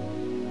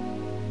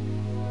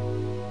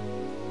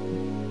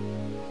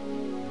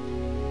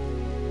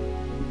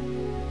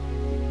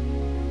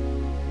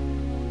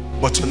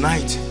 But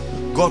tonight,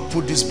 God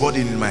put this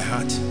burden in my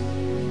heart.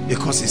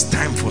 Because it's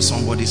time for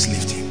somebody's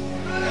lifting.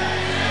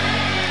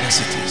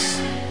 Yes, it is.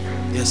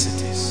 Yes,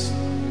 it is.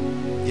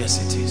 Yes,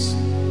 it is.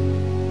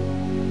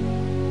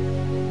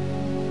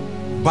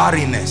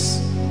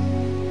 Barrenness.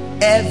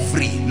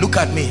 Look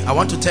at me. I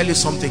want to tell you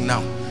something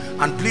now.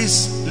 And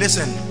please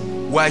listen.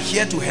 We're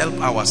here to help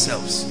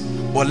ourselves.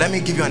 But let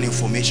me give you an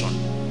information.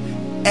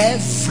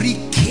 Every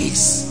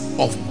case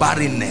of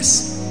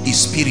barrenness is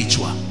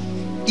spiritual.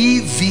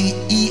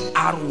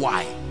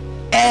 E-V-E-R-Y.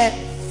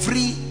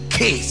 Every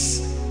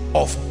case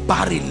of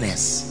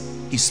barrenness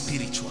is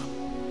spiritual.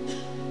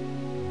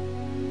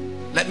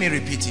 Let me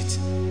repeat it.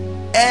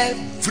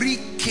 Every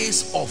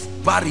case of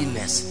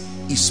barrenness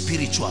is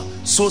spiritual.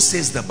 So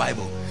says the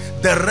Bible.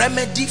 The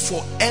remedy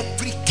for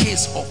every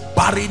case of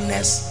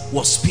barrenness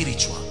was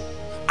spiritual.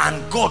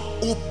 And God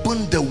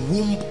opened the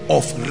womb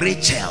of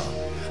Rachel,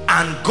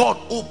 and God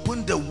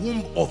opened the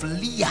womb of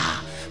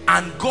Leah,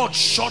 and God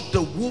shut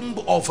the womb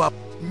of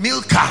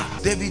Milcah,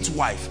 David's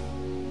wife.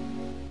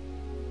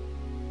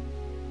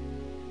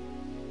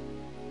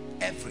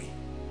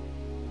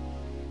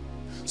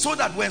 So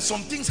that when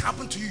some things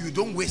happen to you, you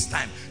don't waste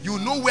time. You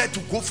know where to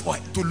go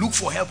to look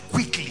for help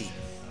quickly.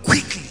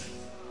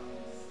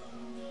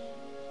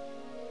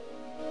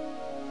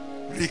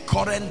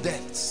 Recurrent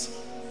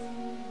deaths.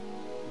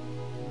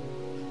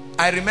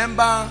 I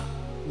remember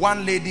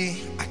one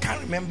lady, I can't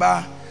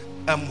remember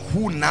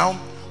who now,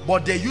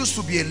 but there used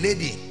to be a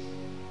lady,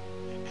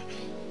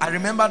 I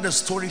remember the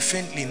story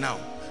faintly now,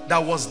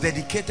 that was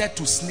dedicated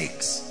to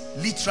snakes,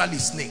 literally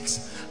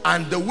snakes.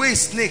 And the way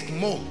snake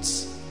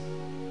molts,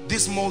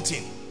 this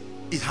molting,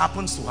 it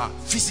happens to her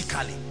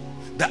physically.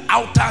 The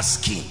outer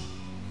skin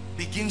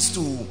begins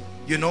to,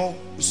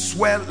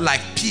 swell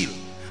like peel.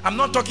 I'm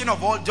not talking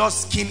of all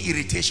just skin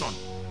irritation,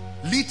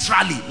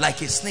 literally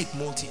like a snake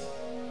molting.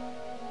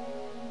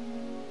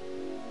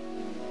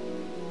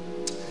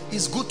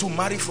 It's good to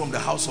marry from the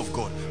house of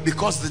God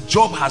because the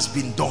job has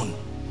been done.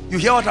 You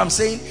hear what I'm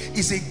saying?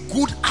 It's a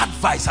good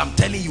advice. I'm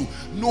telling you,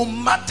 no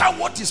matter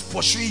what is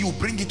pursuing you,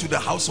 bring it to the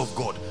house of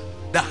God.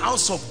 The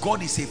house of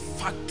God is a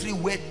factory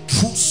where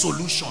true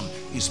solution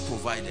is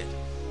provided.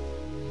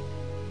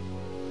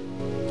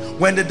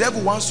 When the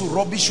devil wants to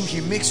rubbish you,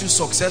 he makes you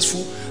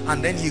successful,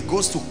 and then he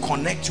goes to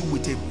connect you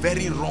with a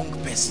very wrong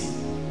person,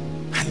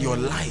 and your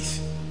life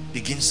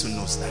begins to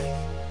nosedive.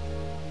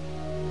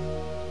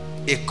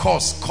 A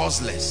cause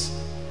causeless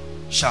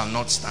shall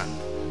not stand.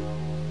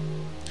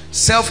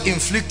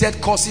 Self-inflicted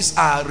causes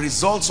are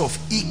results of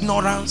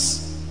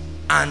ignorance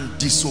and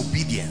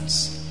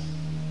disobedience.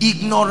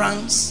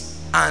 Ignorance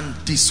and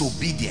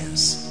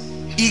disobedience.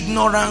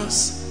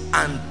 Ignorance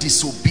and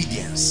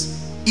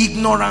disobedience.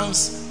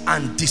 Ignorance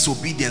and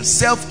disobedience.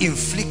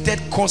 Self-inflicted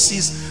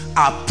causes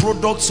are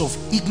products of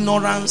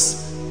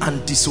ignorance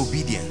and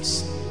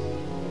disobedience.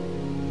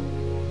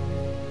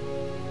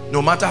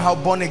 No matter how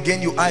born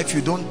again you are, if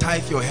you don't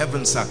tithe, your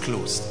heavens are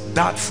closed.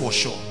 That for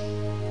sure.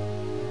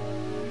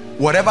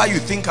 Whatever you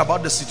think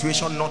about the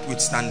situation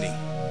notwithstanding.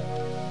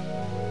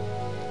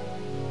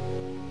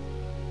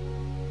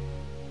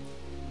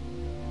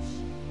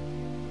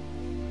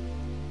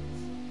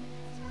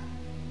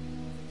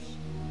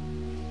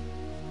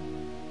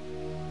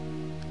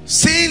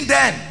 Seeing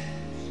then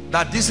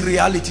that these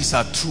realities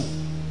are true,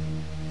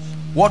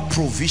 what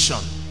provision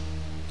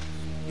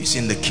is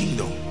in the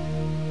kingdom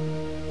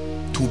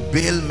to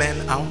bail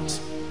men out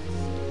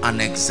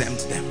and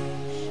exempt them?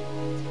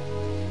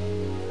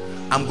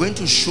 I'm going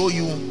to show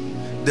you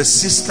the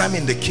system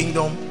in the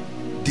kingdom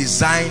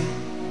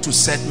designed to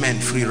set men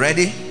free.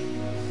 Ready?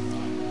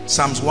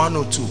 Psalms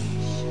 102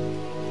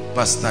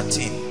 verse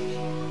 13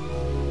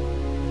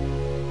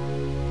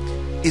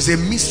 is a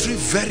mystery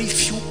very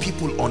few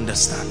people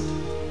understand.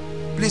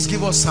 Please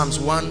give us Psalms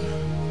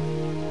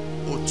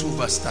 102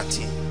 verse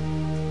 13.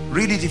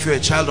 Read it if you're a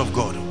child of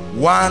God.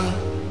 1,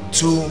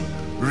 2,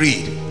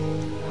 read.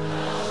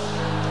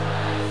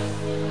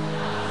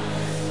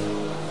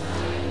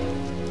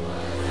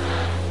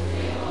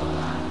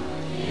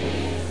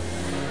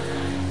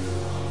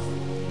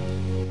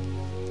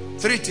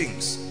 Three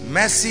things: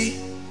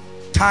 mercy,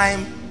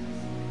 time,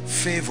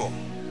 favor.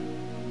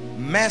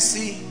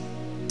 Mercy,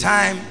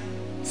 time,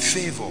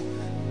 favor.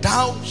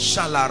 Thou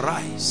shalt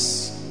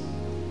arise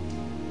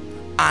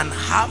and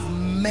have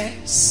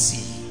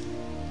mercy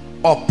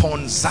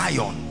upon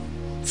Zion,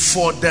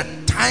 for the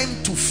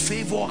time to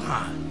favor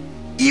her,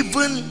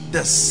 even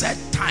the set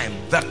time,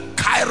 the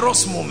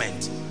kairos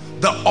moment,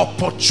 the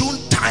opportune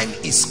time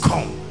is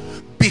come.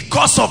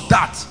 Because of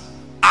that,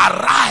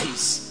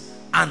 arise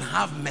and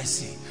have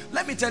mercy.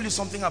 Let me tell you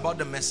something about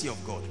the mercy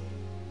of God.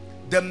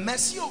 The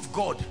mercy of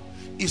God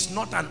is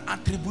not an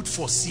attribute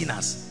for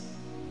sinners.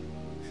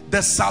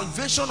 The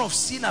salvation of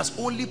sinners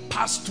only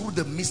passed through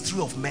the mystery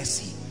of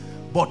mercy.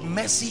 But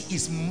mercy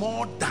is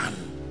more than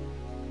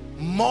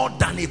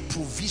a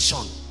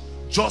provision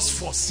just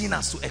for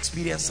sinners to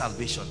experience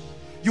salvation.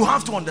 You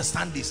have to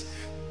understand this.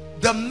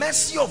 The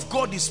mercy of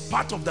God is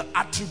part of the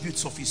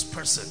attributes of his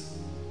person.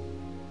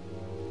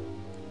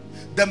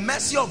 The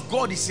mercy of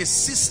God is a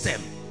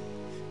system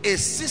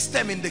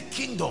in the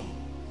kingdom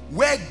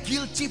where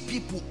guilty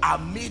people are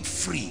made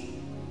free.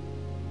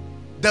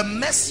 The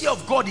mercy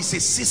of God is a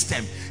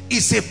system,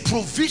 is a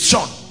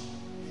provision.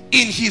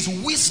 In his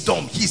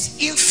wisdom, his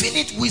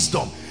infinite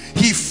wisdom,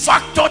 he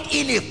factored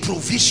in a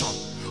provision.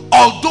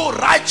 Although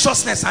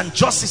righteousness and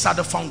justice are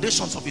the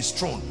foundations of his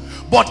throne,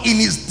 but in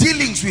his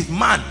dealings with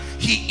man,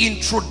 he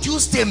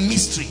introduced a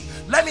mystery.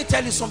 Let me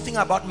tell you something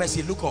about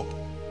mercy. Look up.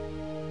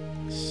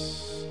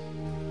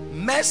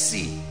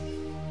 Mercy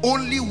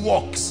only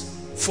works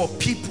for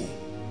people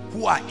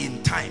who are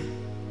in time.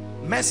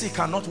 Mercy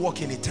cannot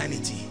work in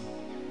eternity.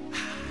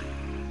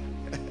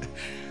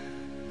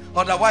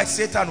 Otherwise,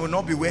 Satan will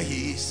not be where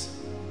he is.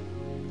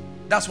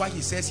 That's why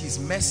he says his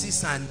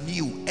mercies are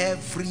new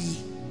every.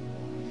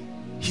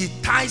 He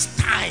ties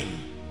time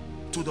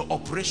to the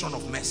operation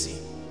of mercy.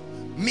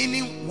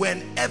 Meaning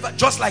whenever,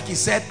 just like he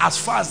said, as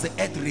far as the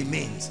earth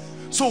remains.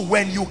 So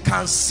when you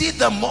can see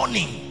the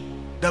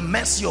morning, the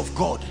mercy of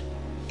God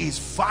is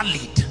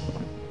valid.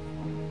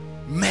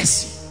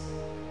 Mercy.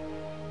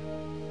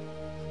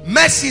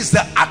 Mercy is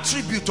the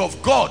attribute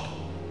of God.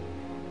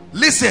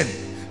 Listen,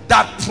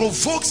 that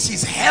provokes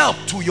his help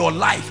to your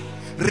life,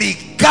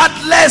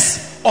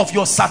 regardless of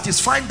your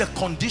satisfying the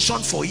condition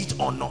for it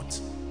or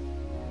not.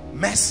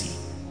 Mercy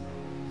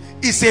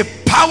is a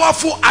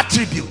powerful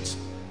attribute.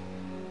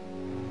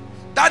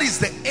 That is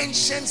the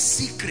ancient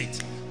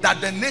secret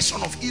that the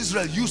nation of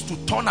Israel used to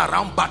turn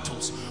around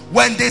battles.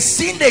 When they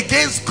sinned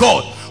against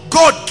God,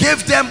 God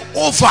gave them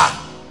over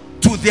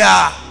to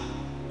their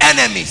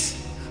enemies.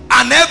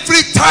 And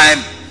every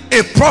time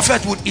a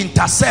prophet would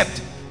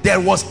intercept, there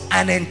was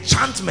an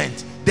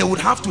enchantment. They would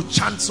have to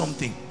chant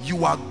something.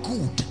 You are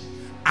good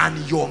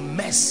and your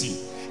mercy.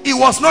 It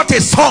was not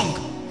a song,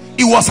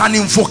 it was an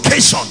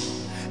invocation.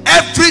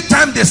 Every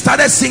time they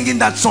started singing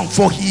that song,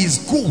 for he is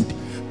good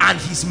and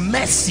his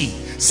mercy.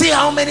 See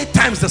how many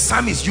times the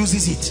psalmist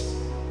uses it.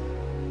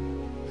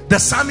 The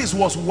psalmist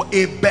was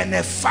a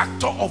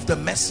benefactor of the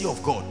mercy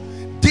of God.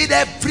 Did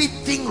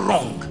everything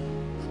wrong,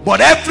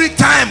 but every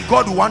time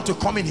God would want to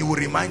come in, he will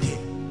remind him.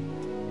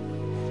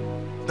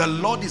 The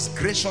Lord is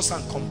gracious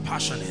and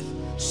compassionate,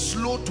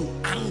 slow to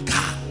anger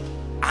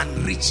and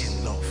rich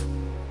in love.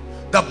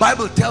 The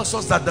Bible tells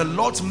us that the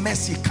Lord's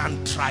mercy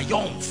can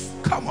triumph.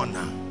 Come on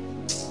now.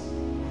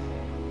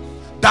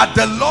 That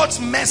the Lord's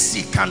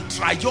mercy can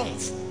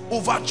triumph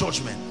over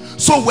judgment.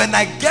 So when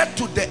I get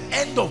to the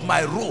end of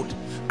my road,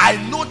 I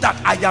know that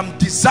I am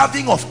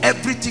deserving of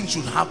everything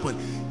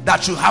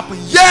that should happen.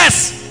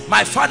 Yes,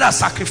 my father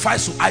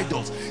sacrificed to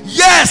idols.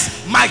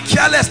 Yes, my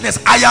carelessness.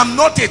 I am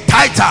not a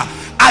tither.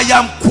 I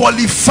am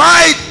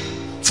qualified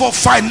for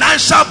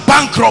financial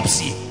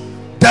bankruptcy.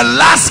 The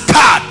last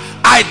card,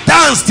 I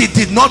danced, it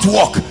did not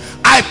work.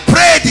 I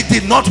prayed, it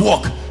did not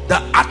work.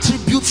 The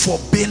attribute for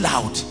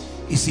bailout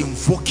is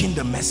invoking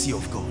the mercy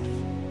of God.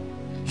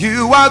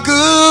 You are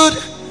good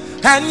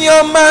and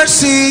your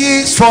mercy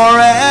is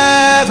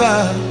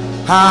forever.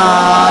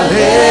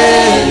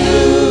 Hallelujah.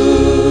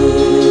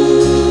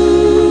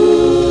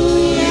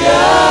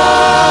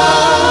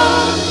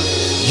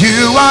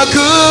 You are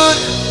good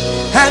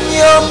and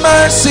your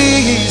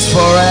mercy is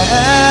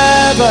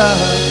forever.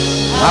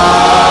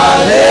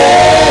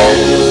 Hallelujah.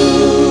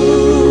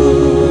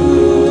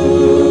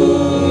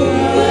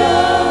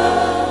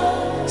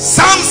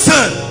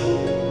 Samson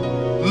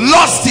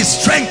lost his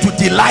strength to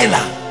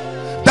Delilah.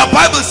 The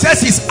Bible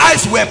says his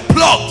eyes were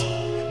plugged,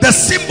 the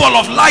symbol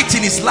of light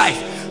in his life,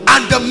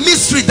 and the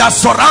mystery that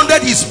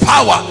surrounded his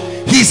power,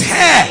 his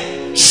hair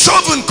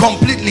shaven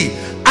completely.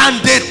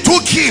 And they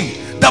took him,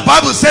 the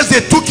Bible says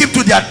they took him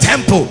to their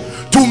temple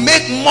to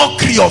make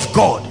mockery of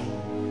God.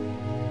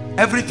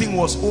 Everything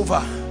was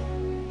over,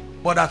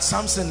 but as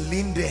Samson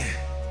leaned there,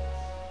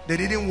 they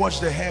didn't watch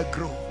the hair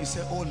grow. He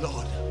said, oh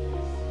Lord.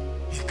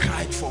 He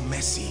cried for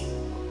mercy.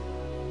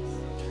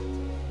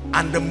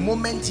 And the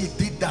moment he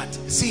did that,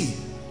 see,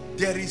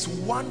 there is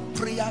one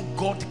prayer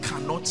God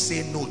cannot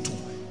say no to.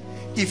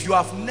 If you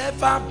have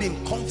never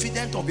been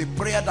confident of a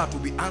prayer that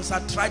will be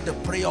answered, try the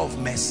prayer of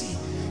mercy.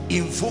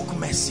 Invoke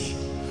mercy.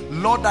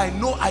 Lord, I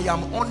know I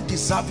am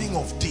undeserving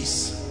of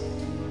this,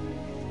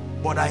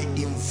 but I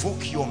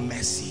invoke your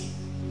mercy.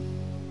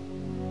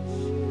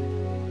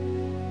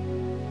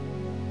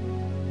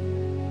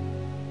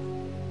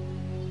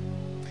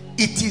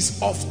 It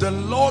is of the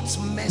Lord's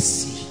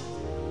mercy.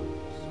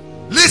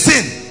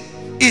 Listen,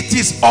 it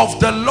is of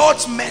the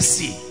Lord's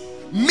mercy,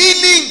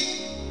 meaning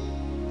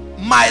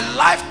my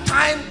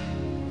lifetime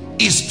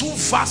is too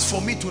vast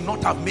for me to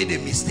not have made a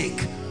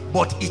mistake,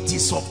 but it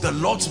is of the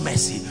Lord's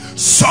mercy.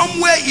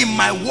 Somewhere in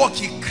my work,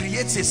 he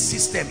creates a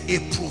system, a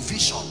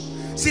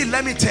provision. See,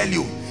 let me tell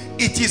you,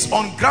 it is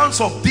on grounds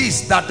of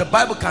this that the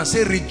Bible can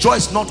say,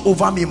 rejoice not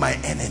over me, my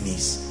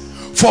enemies.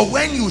 For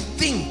when you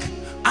think,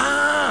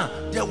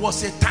 there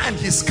was a time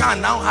his car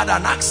now had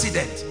an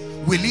accident,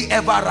 will he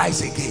ever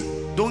rise again?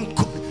 Don't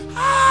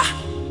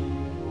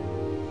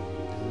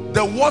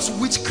the worst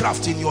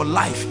witchcraft in your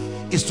life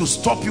is to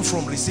stop you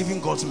from receiving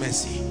God's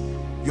mercy.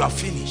 You are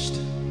finished.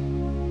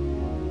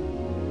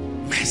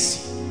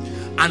 Mercy.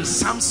 And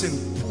Samson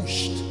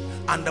pushed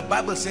And the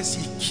Bible says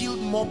he killed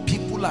more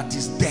people at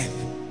his death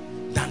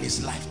than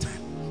his lifetime.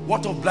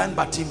 What of blind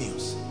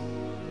Bartimaeus?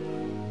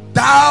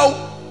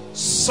 Thou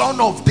son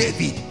of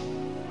David.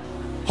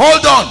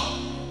 Hold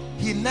on.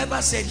 He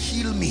never said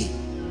heal me.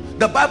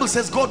 The Bible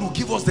says God will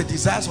give us the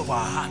desires of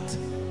our heart.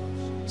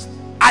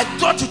 I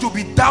thought it would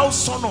be thou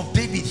son of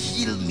David,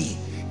 heal me.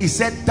 He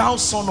said thou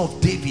son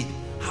of David,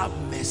 have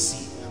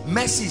mercy.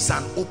 Mercy is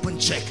an open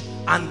check,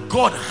 and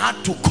God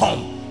had to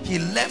come. He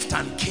left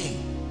and came.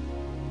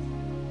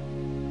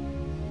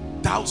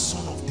 Thou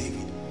son of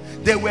David.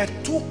 There were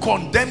two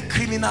condemned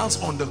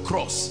criminals on the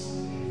cross.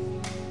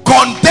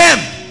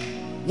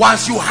 Condemned.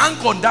 Once you hang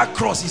on that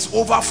cross, it's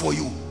over for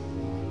you.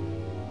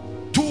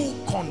 Two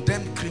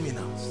condemned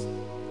criminals.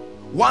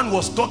 One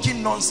was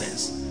talking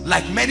nonsense,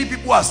 like many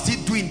people are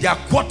still doing. They are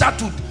quarter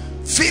to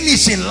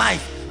finish in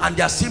life and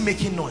they are still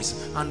making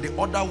noise. And the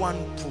other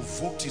one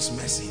provoked his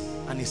mercy,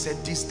 and he said,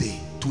 this day,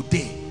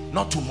 today,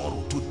 not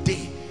tomorrow,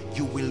 today,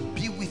 you will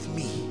be with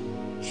me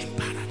in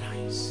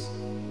paradise.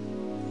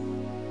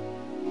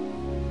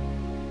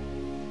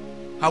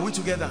 Are we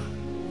together?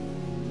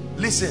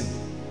 Listen,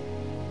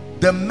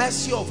 the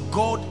mercy of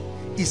God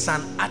is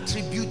an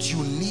attribute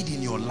you need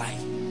in your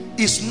life.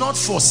 It's not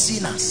for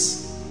sinners.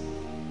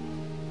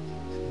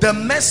 The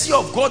mercy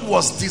of God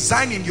was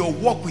designed in your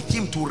walk with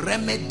him to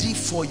remedy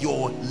for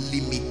your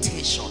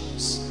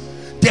limitations.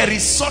 There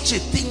is such a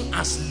thing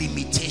as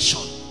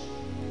limitation.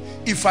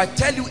 If I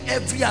tell you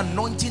every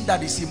anointing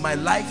that is in my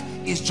life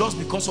is just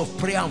because of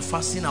prayer and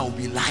fasting, I will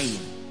be lying.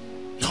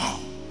 No.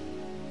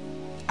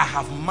 I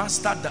have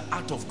mastered the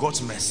art of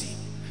God's mercy.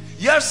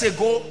 Years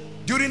ago,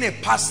 during a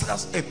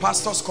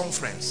pastor's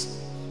conference,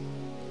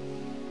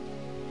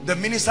 the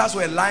ministers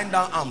were lying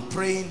down and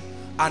praying,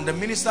 and the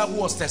minister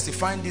who was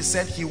testifying this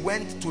said he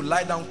went to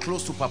lie down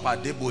close to Papa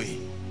Adeboye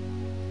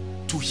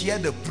to hear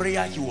the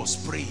prayer he was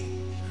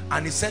praying.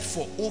 And he said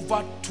for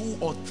over 2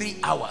 or 3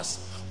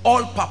 hours,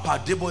 all Papa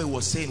Adeboye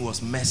was saying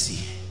was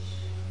mercy.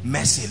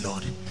 Mercy,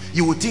 Lord.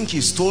 You would think he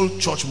stole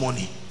church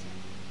money.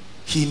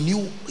 He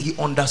knew, he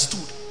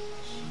understood.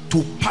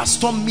 To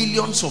pastor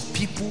millions of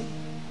people,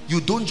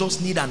 you don't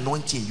just need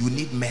anointing, you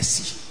need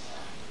mercy.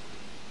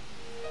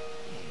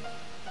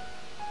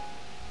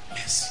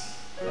 Mercy.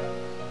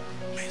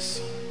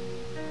 Mercy.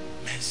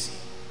 Mercy.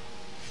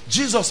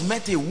 Jesus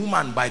met a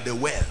woman by the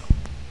well.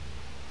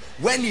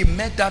 When he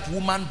met that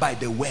woman by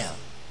the well,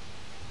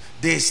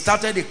 they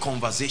started a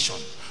conversation.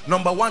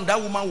 Number one,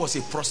 that woman was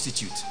a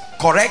prostitute,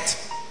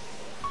 correct?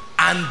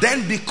 And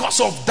then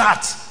because of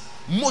that,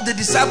 the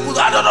disciples,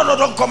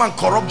 don't come and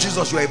corrupt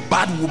Jesus, you're a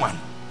bad woman.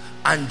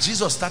 And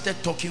Jesus started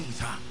talking with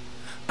her,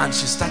 and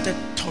she started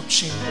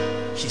touching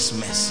his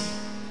mercy.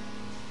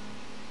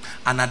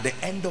 And at the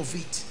end of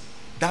it,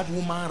 that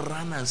woman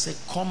ran and said,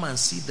 come and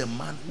see the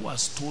man who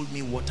has told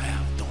me what I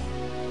have done.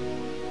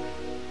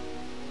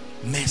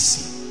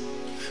 Mercy.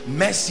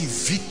 Mercy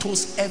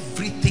vetoes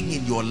everything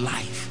in your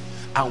life,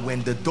 and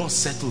when the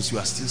dust settles, you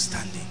are still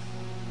standing.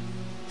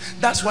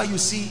 That's why you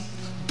see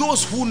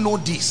those who know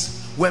this,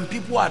 when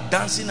people are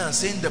dancing and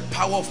saying the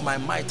power of my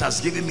might has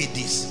given me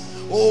this,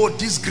 oh,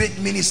 this great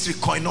ministry,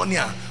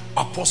 koinonia,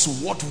 apostle,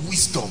 what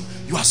wisdom,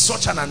 you are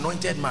such an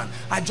anointed man,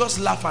 I just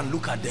laugh and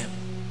look at them.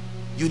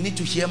 You need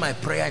to hear my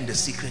prayer in the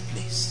secret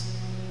place.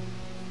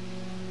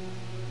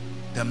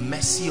 The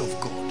mercy of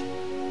God.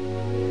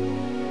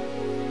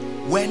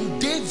 When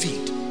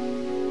David,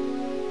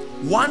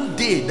 one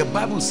day the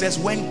Bible says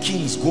when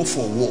kings go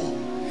for war,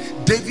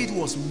 David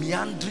was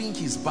meandering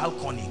his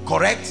balcony,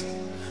 correct?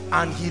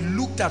 And he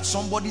looked at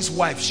somebody's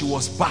wife, she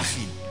was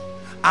bathing,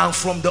 and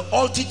from the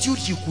altitude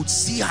he could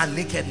see her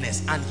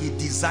nakedness, and he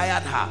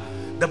desired her.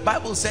 The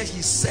Bible says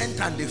he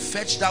sent and they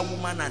fetched that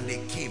woman and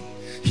they came.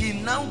 He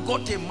now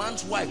got a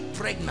man's wife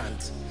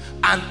pregnant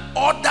and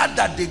ordered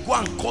that they go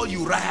and call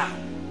Uriah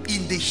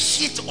in the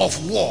heat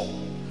of war,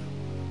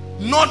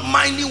 not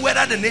minding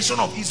whether the nation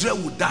of Israel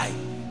would die.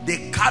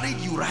 They carried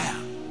Uriah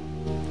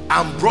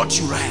and brought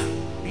Uriah.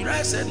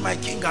 Uriah said, my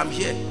king, I'm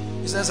here.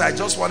 He says, I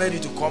just wanted you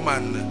to come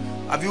and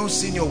have you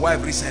seen your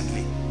wife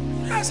recently?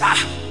 Uriah said,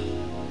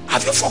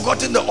 have you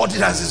forgotten the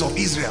ordinances of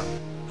Israel?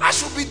 I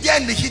should be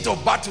there in the heat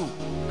of battle.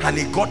 And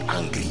he got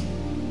angry,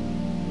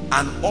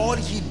 and all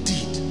he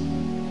did,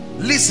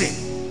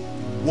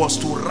 listen, was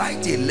to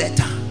write a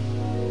letter,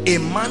 a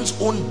man's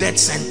own death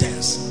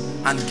sentence,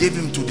 and gave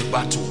him to the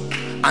battle.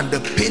 And the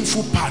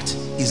painful part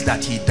is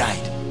that he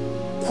died.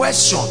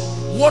 Question,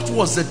 what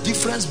was the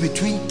difference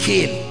between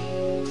Cain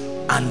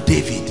and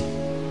David?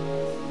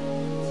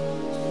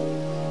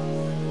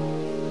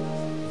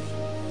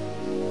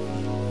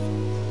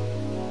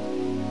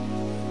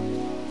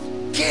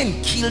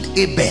 Cain killed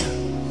Abel.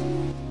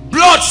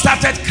 Blood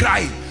started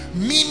crying,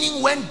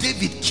 meaning when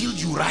David killed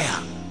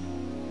Uriah,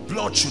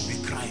 blood should be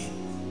crying.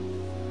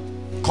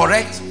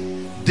 Correct?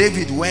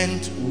 David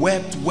went,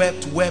 wept.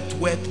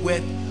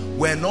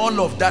 When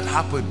all of that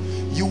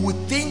happened, you would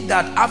think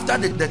that after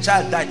the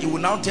child died, he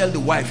would now tell the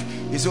wife,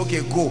 it's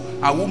okay, go,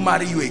 I won't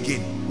marry you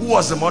again. Who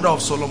was the mother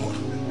of Solomon?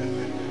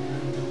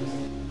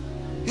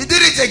 He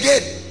did it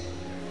again.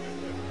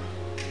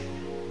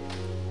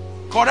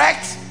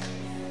 Correct?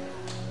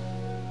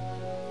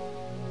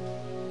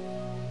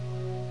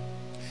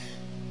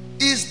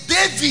 Is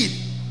David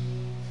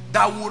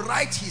that will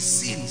write his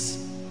sins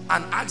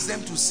and ask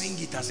them to sing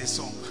it as a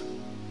song.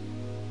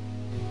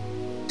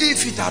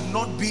 If it had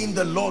not been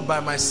the Lord by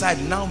my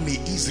side, now may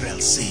Israel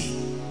say.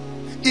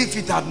 If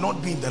it had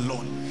not been the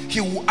Lord, he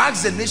will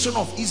ask the nation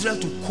of Israel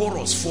to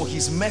chorus, for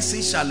his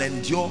mercy shall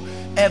endure,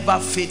 ever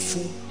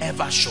faithful,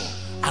 ever sure.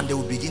 And they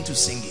will begin to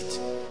sing it.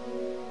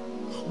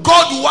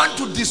 God will want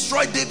to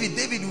destroy David.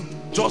 David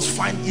would just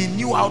find, he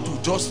knew how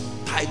to just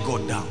tie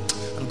God down.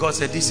 And God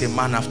said, this is a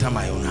man after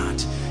my own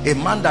heart. A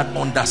man that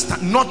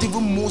understands. Not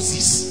even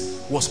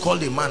Moses was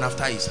called a man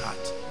after his heart.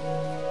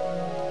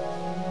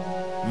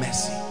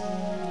 Mercy.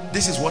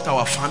 This is what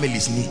our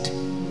families need.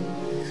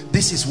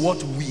 This is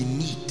what we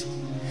need.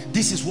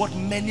 This is what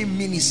many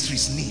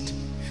ministries need.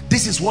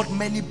 This is what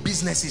many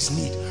businesses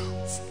need.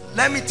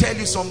 Let me tell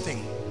you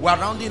something. We're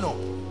rounding up.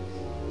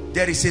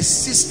 There is a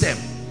system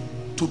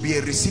to be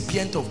a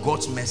recipient of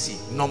God's mercy.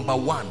 Number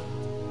one,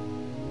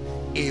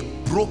 a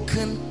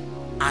broken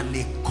and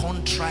a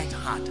contrite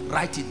heart.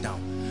 Write it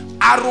down.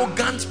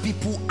 Arrogant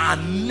people are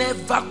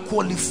never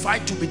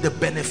qualified to be the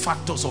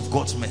benefactors of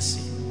God's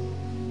mercy.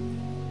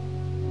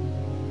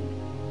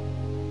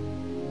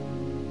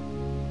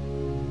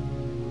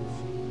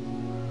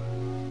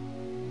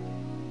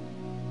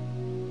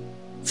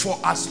 For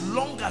as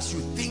long as you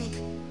think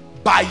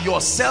by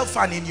yourself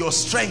and in your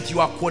strength you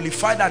are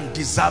qualified and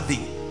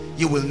deserving,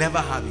 you will never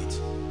have it.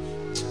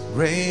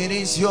 Great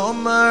is your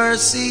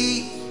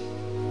mercy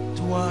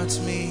towards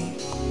me,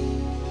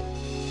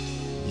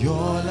 your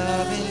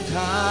loving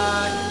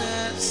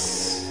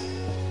kindness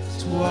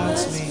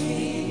towards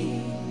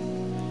me,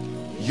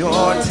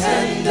 your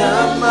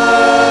tender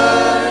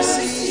mercy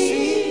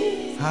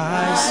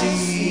I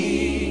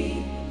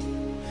see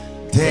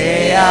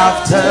day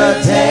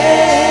after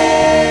day.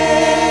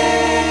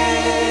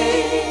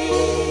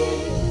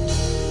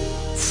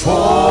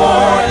 Forever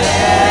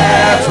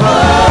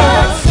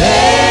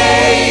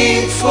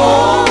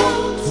faithful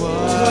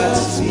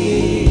towards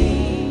me,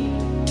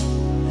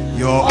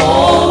 you're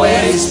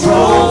always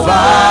providing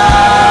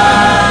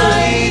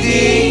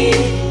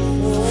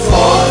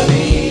for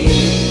me.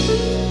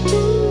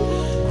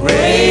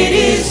 Great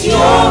is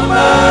your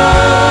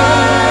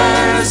mercy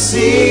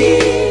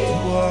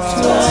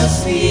towards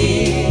me.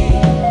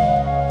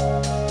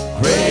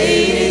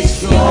 Great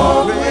is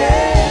your grace.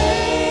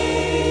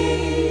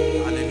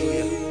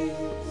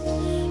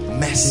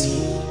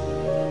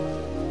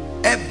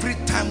 Every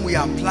time we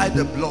apply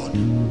the blood,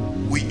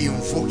 we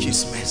invoke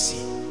his mercy.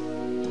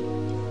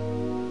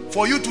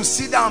 For you to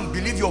sit down and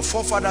believe your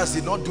forefathers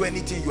did not do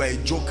anything, you are a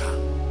joker.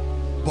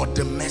 But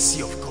the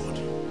mercy of God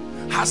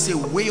has a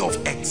way of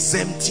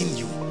exempting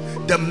you.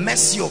 The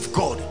mercy of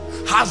God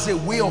has a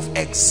way of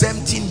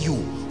exempting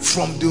you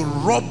from the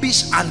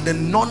rubbish and the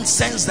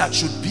nonsense that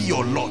should be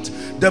your lot.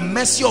 The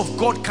mercy of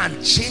God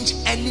can change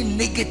any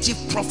negative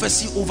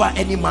prophecy over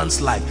any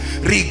man's life,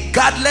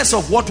 regardless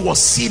of what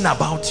was seen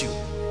about you.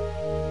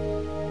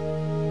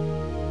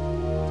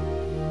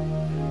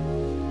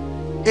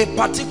 A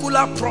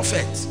particular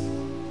prophet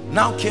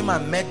now came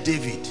and met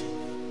David,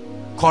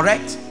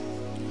 correct?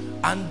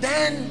 And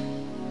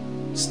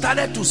then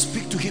started to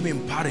speak to him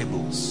in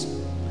parables.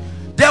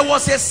 There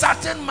was a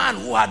certain man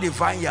who had a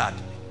vineyard,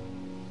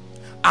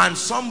 and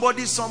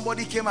somebody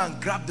came and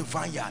grabbed the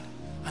vineyard,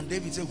 and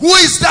David said, who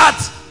is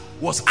that?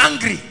 Was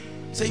angry.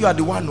 He said, you are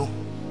the one. No,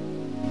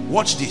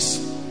 watch this.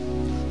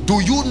 Do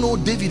you know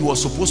David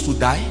was supposed to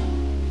die?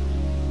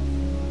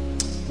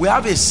 We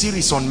have a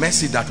series on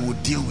mercy that we'll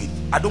deal with.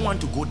 I don't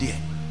want to go there.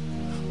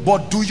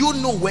 But do you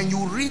know, when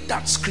you read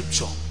that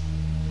scripture,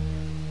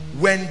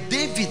 when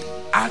David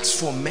asked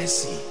for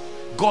mercy,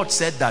 God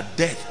said that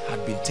death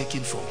had been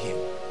taken from him.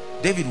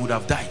 David would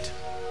have died.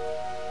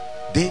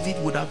 David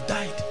would have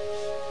died.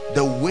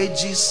 The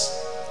wages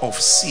of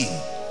sin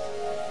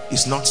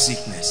is not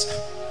sickness.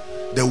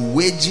 The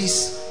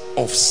wages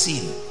of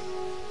sin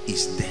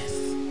is death.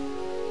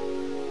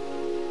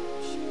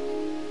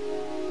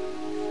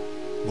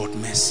 But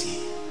mercy,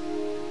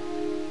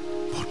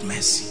 but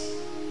mercy,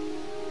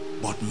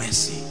 but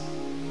mercy.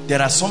 There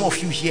are some of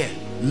you here,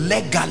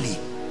 legally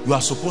you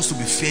are supposed to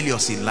be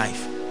failures in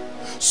life.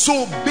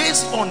 So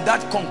based on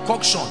that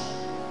concoction,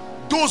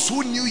 those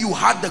who knew you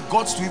had the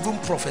guts to even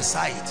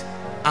prophesy it,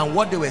 and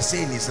what they were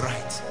saying is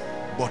right.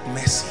 But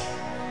mercy,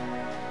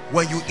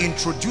 when you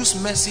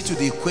introduce mercy to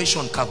the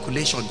equation,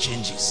 calculation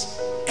changes.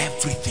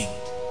 Everything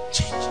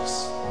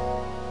changes.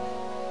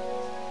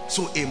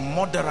 So a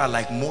murderer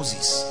like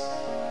Moses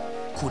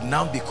could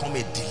now become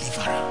a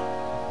deliverer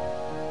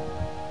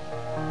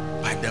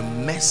by the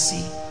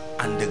mercy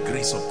and the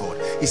grace of God.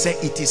 He said,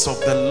 it is of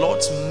the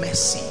Lord's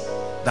mercy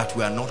that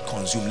we are not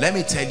consumed. Let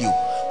me tell you,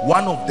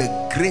 one of the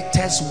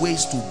greatest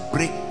ways to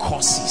break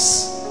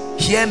curses,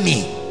 hear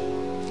me,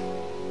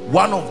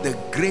 one of the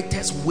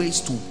greatest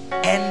ways to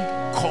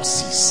end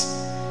curses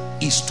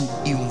is to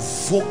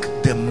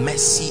invoke the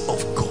mercy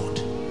of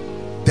God.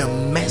 The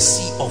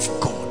mercy of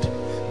God.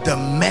 The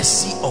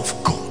mercy of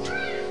God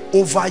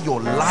over your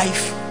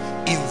life,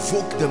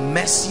 invoke the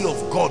mercy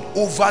of God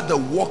over the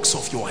works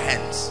of your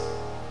hands.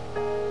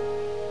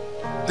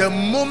 The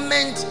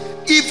moment,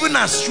 even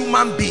as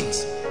human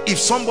beings, if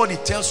somebody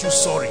tells you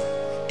sorry,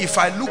 if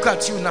I look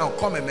at you now,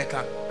 come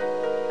Emeka,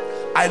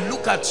 I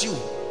look at you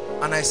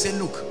and I say,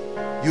 look,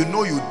 you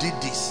know you did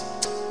this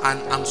and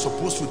I'm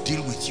supposed to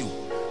deal with you,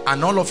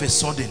 and all of a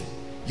sudden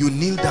you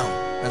kneel down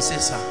and say,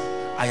 sir,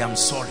 I am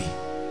sorry.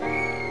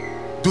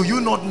 Do you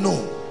not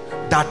know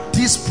that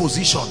this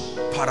position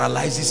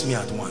paralyzes me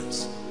at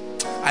once?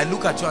 I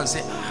look at you and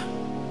say,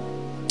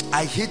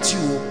 I hate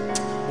you,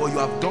 but you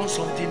have done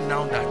something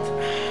now that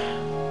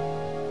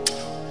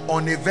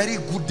on a very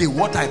good day,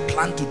 what I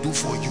plan to do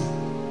for you,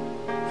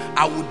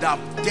 I would have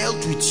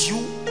dealt with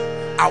you,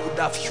 I would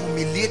have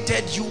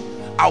humiliated you,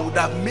 I would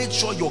have made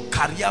sure your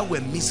career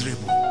were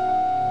miserable.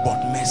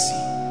 But mercy.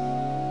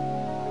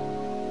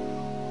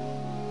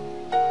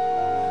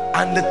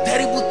 And the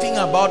terrible thing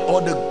about,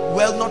 or the,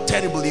 well, not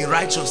terrible in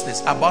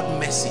righteousness, about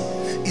mercy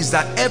is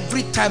that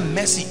every time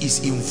mercy is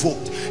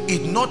invoked,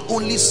 it not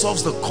only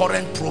solves the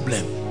current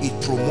problem, it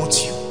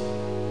promotes you.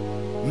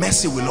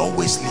 Mercy will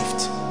always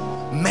lift.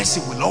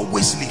 Mercy will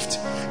always lift.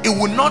 It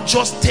will not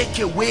just take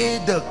away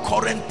the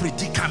current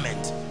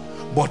predicament,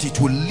 but it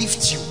will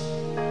lift you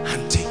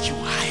and take you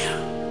higher.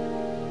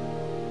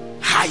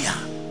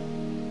 Higher.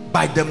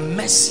 By the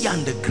mercy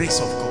and the grace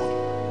of God.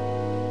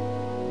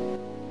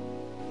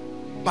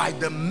 By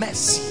the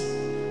mercy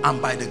and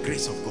by the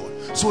grace of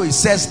God. So it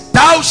says,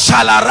 thou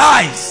shalt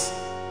arise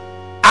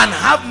and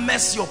have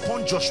mercy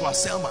upon Joshua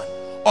Selman,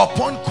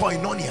 upon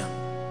Koinonia,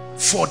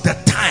 for the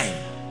time.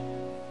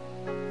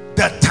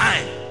 The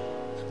time.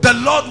 The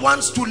Lord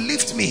wants to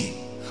lift me,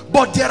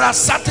 but there are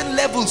certain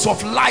levels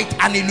of light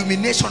and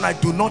illumination I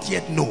do not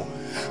yet know.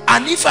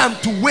 And if I'm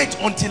to wait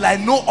until I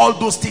know all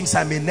those things,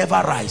 I may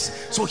never rise.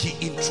 So he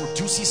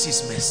introduces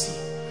his mercy.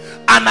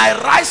 And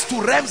I rise to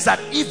realms that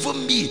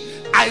even me,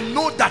 I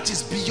know that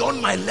is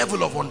beyond my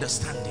level of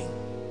understanding.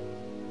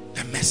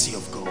 The mercy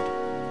of God.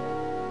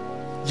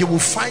 You will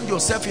find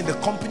yourself in the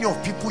company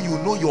of people you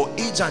know your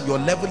age and your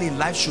level in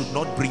life should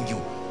not bring you.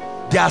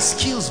 Their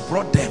skills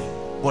brought them,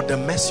 but the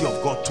mercy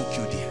of God took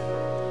you there.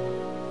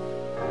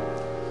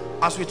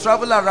 As we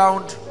travel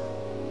around,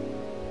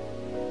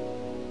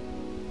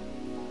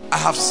 I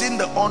have seen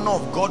the honor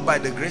of God by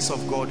the grace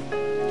of God,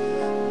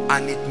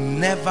 and it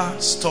never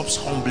stops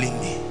humbling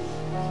me.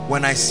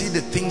 When I see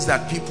the things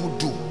that people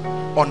do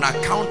on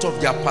account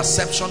of their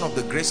perception of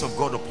the grace of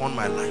God upon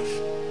my life.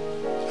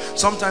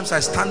 Sometimes I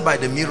stand by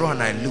the mirror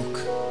and I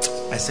look,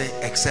 I say,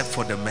 except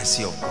for the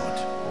mercy of God.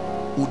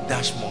 Who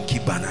dash monkey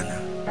banana?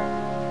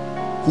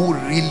 Who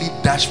really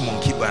dash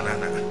monkey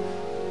banana?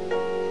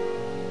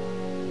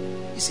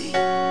 You see,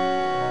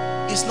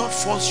 it's not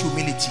false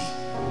humility,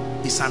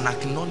 it's an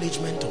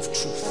acknowledgement of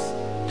truth.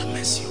 The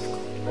mercy of God.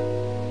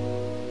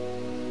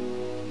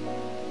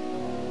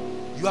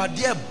 You are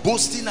there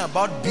boasting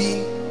about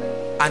being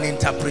an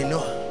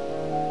entrepreneur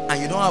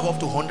and you don't have up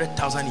to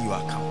 100,000 in your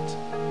account.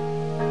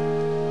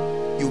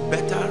 You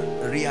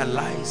better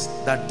realize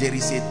that there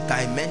is a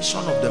dimension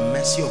of the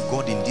mercy of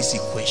God in this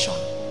equation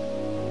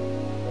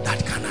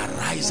that can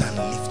arise and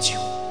lift you.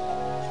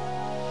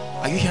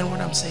 Are you hearing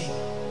what I'm saying?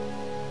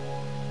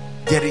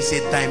 There is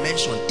a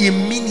dimension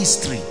in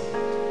ministry.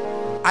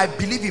 I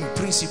believe in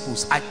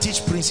principles. I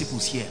teach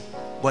principles here.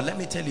 But let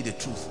me tell you the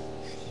truth.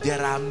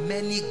 There are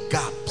many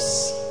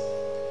gaps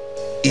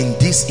in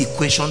this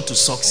equation to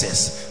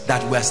success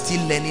that we are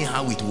still learning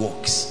how it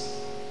works.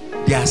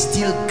 There are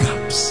still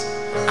gaps.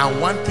 And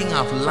one thing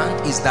I've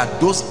learned is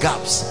that those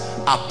gaps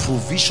are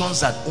provisions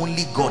that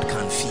only God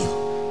can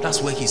fill.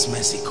 That's where his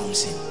mercy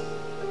comes in.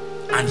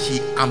 And he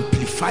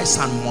amplifies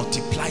and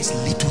multiplies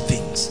little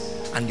things,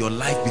 and your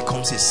life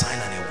becomes a sign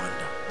and a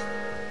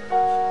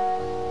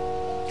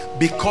wonder.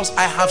 Because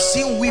I have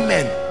seen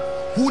women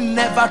who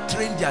never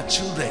trained their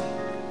children.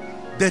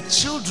 The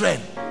children,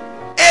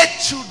 8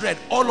 children,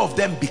 all of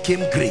them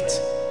became great.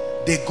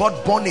 They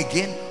got born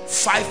again.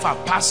 5 are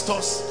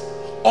pastors.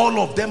 All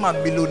of them are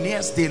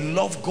millionaires. They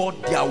love God.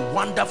 They are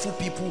wonderful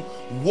people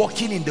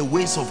walking in the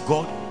ways of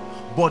God.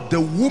 But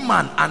the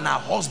woman and her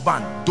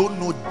husband don't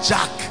know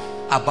jack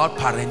about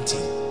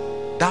parenting.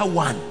 That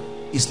one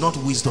is not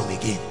wisdom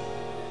again.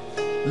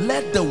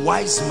 Let the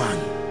wise man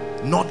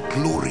not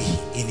glory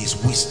in his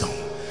wisdom.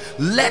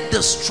 Let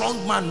the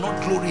strong man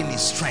not glory in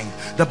his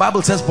strength. The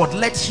Bible says, but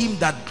let him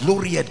that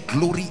glorieth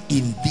glory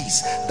in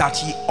this, that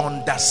he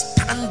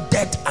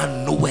understandeth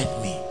and knoweth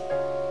me.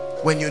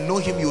 When you know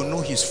him, you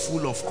know he's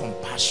full of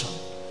compassion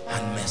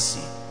and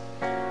mercy.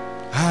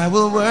 I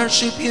will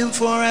worship him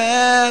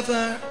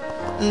forever,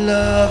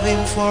 love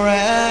him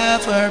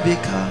forever,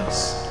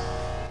 because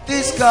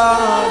this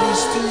God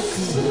is too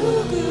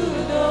good.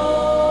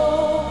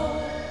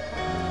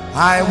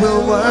 I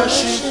will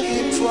worship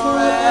him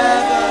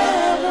forever,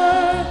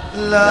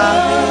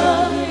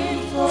 love him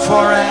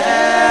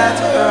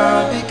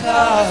forever,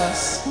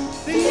 because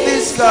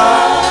this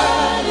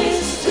God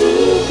is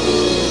too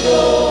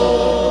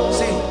good.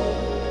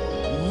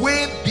 See,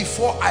 way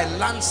before I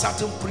learned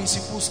certain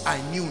principles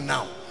I knew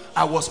now,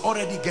 I was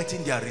already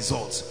getting their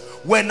results.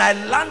 When I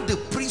learned the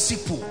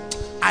principle,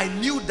 I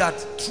knew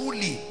that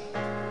truly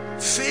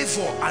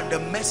favor and the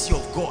mercy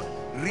of God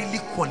really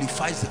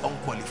qualifies the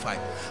unqualified.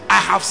 I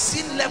have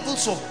seen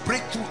levels of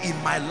breakthrough in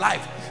my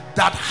life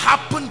that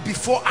happened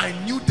before I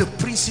knew the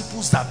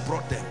principles that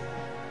brought them.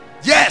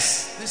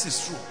 Yes, this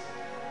is true.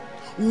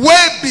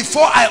 Way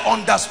before I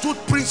understood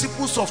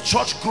principles of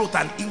church growth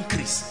and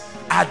increase,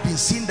 I had been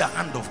seeing the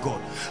hand of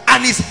God.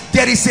 And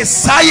there is a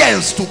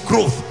science to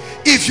growth.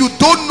 If you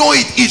don't know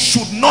it, it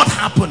should not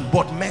happen.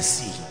 But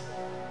mercy,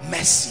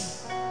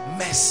 mercy,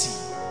 mercy.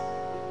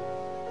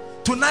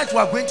 Tonight we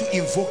are going to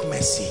invoke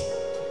mercy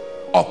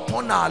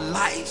upon our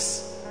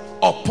lives,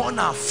 upon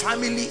our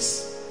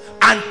families,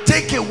 and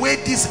take away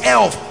this air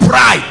of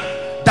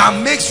pride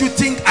that makes you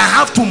think I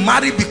have to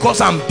marry because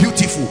I'm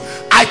beautiful.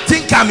 I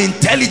think I'm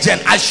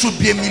intelligent. I should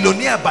be a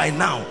millionaire by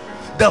now.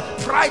 The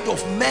pride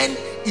of men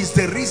is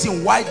the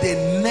reason why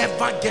they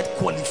never get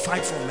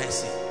qualified for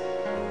mercy.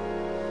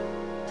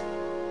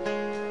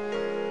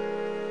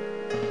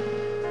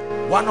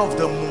 One of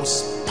the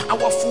most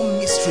powerful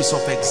mysteries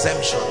of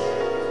exemption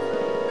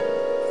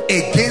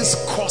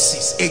against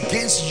curses,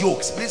 against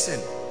yokes. Listen,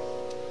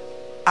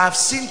 I've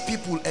seen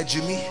people,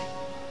 Ejimi,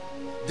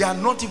 they are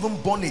not even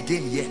born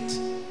again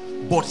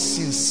yet, but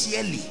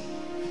sincerely,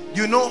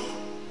 you know,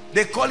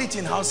 they call it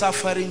in Hausa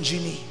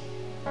Farinjini.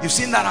 You've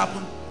seen that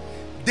happen?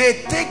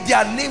 They take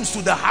their names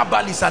to the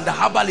herbalist and the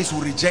herbalist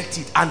will reject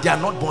it, and they are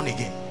not born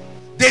again.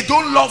 They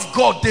don't love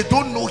God, they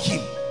don't know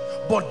him,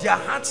 but their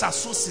hearts are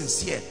so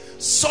sincere.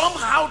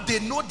 Somehow they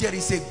know there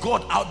is a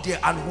God out there,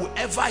 and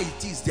whoever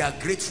it is, they are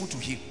grateful to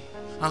him.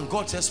 And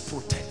God just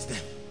protects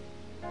them.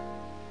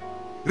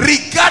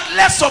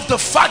 Regardless of the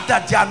fact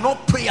that they are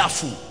not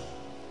prayerful,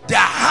 their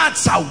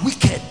hearts are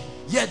wicked,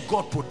 yet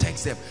God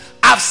protects them.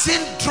 I've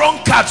seen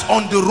drunkards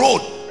on the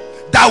road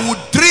that would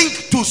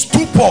drink to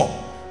stupor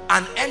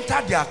and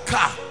enter their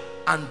car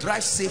and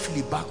drive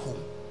safely back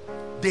home.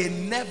 They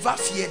never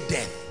fear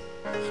death.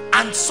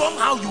 And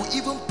somehow you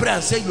even pray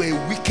and say you're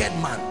a wicked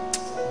man.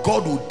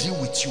 God will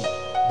deal with you,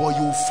 but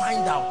you will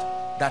find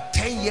out that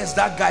 10 years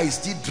that guy is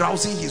still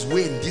drowsing his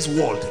way in this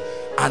world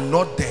and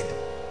not dead.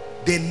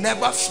 They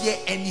never fear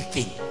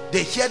anything.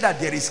 They hear that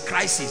there is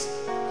crisis,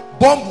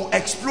 bomb will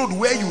explode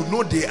where you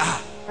know they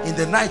are. In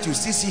the night you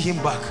still see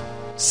him back,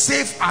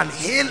 safe and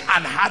hale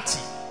and hearty.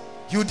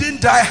 You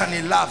didn't die and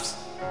he laughs.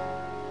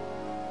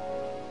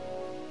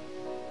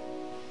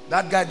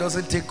 That guy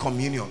doesn't take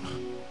communion.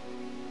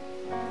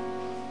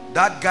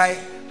 That guy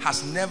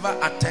has never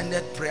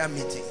attended prayer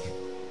meeting.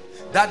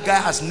 That guy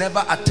has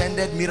never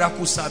attended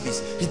miracle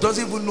service. He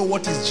doesn't even know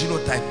what his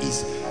genotype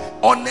is.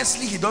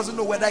 Honestly, he doesn't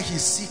know whether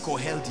he's sick or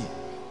healthy.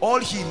 All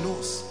he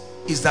knows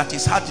is that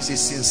his heart is a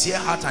sincere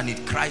heart and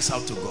it cries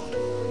out to God.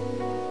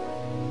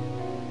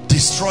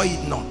 Destroy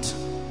it not,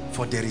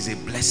 for there is a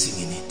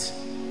blessing in it.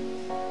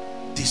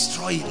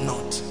 Destroy it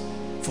not,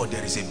 for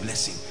there is a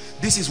blessing.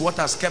 This is what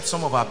has kept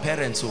some of our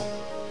parents home.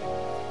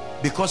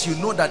 Because you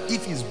know that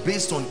if it's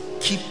based on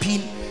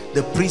keeping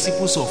the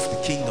principles of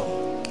the kingdom,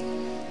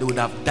 they would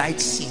have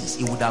died since.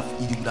 It would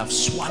have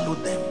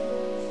swallowed them.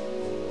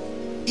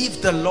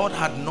 If the Lord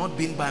had not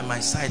been by my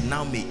side,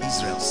 now may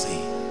Israel say.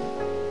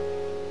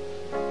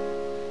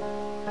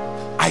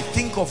 I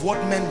think of what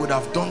men would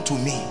have done to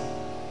me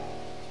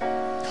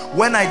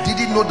when I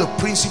didn't know the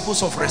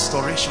principles of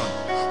restoration,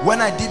 when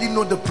I didn't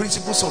know the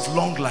principles of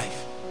long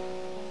life.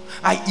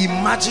 I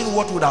imagine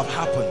what would have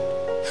happened,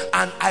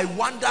 and I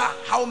wonder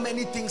how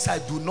many things I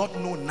do not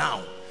know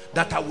now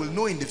that I will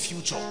know in the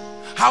future.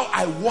 How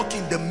I walk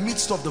in the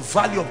midst of the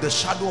valley of the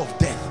shadow of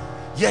death,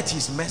 yet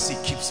his mercy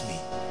keeps me.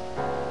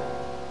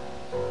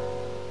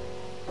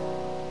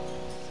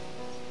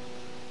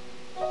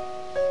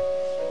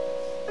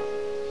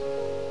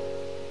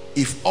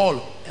 If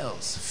all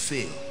else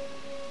fail,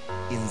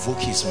 invoke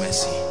his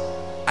mercy.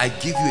 I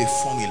give you a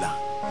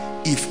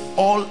formula. If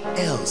all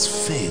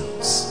else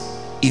fails,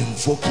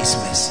 invoke his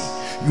mercy.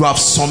 You have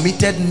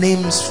submitted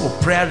names for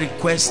prayer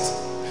requests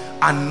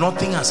and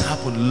nothing has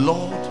happened.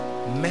 Lord,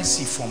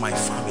 mercy for my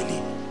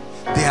family.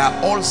 They are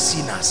all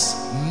sinners.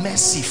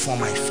 Mercy for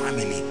my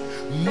family.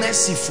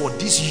 Mercy for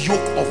this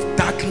yoke of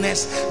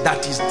darkness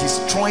that is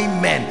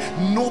destroying men.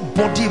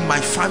 Nobody in my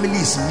family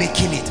is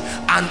making it,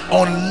 and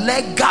on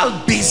legal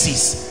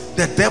basis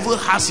the devil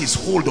has his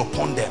hold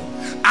upon them.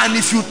 And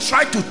if you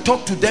try to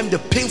talk to them, the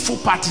painful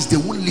part is they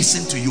won't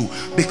listen to you,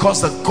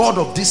 because the God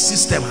of this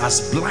system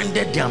has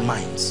blinded their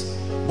minds.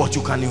 But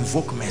you can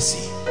invoke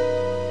mercy.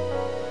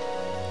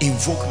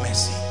 Invoke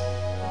mercy.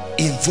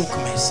 Invoke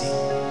mercy.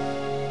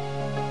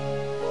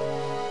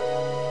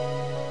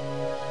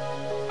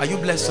 Are you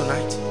blessed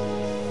tonight?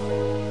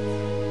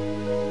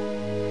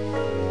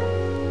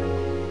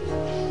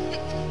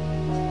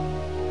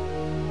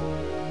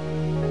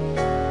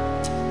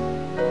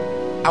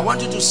 I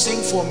want you to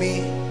sing for me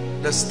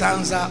the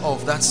stanza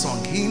of that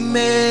song.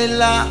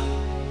 Himela,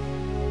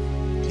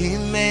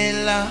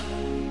 Himela,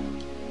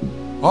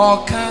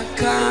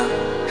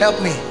 Okaka.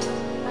 Help me.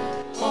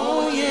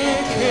 Oh yeah.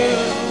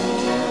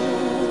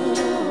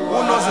 Who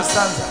knows the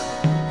stanza?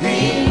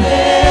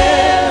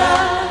 Himela,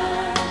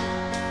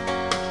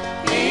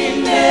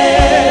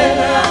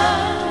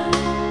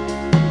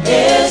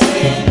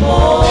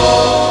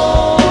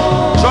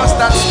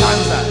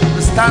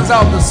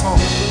 stanza of the song.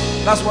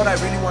 That's what I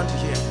really want to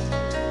hear.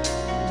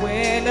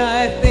 When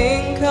I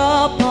think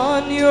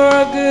upon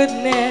your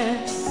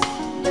goodness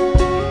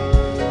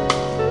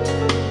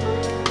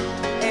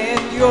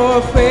and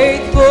your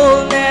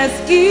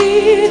faithfulness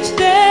each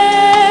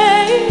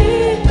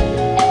day,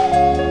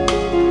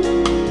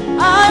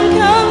 I'm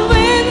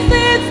convinced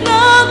it's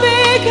not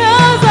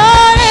because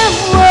I am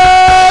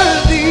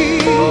worthy.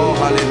 Oh,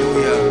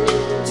 hallelujah.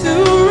 To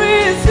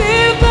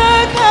receive the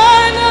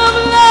kind of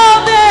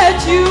love that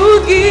you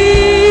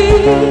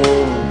give,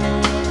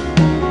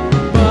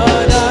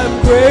 but I'm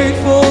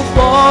grateful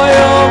for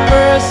your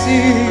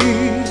mercy.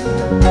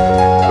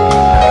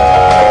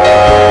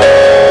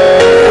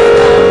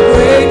 I'm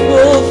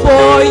grateful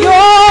for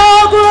your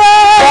grace,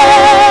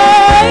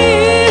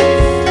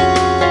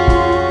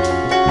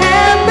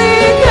 and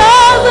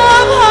because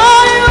of how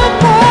you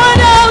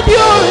poured out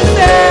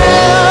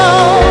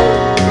yourself,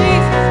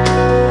 Jesus,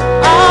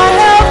 I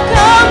have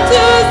come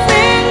to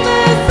sing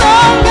this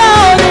song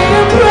out in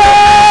praise.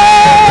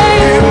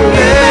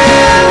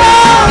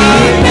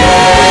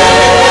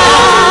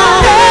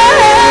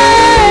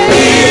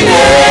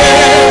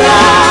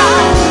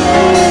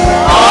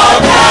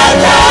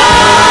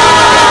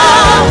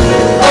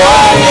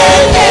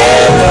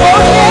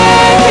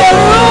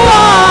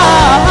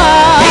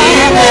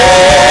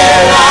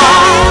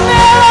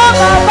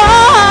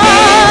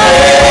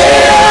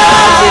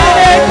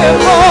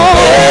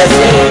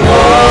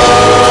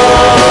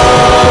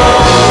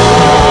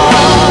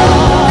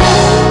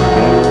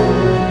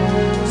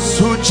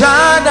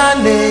 Sujana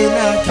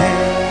nenake.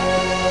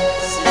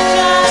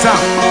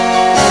 Sam.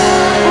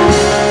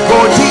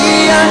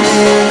 Godia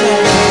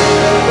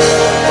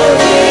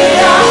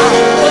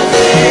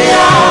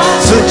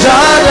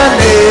Sujana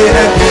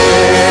nenake.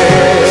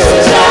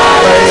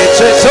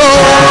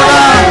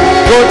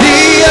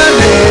 Godia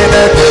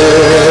nenake.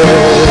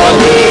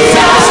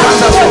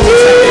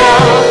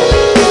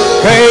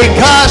 Hey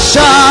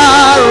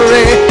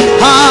Kashare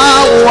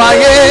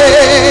Hawaye.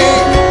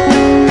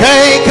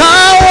 Hey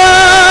Kawa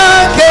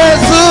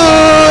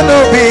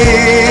Kezunubi.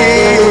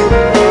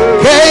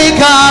 Hey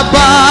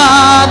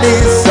Kabani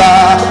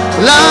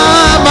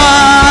Salama.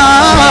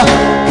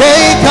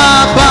 Hey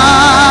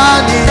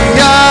Kabani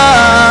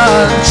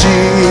Yanchi.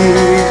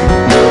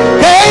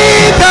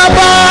 Hey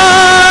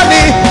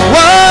Kabani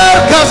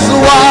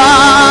Wakaswa.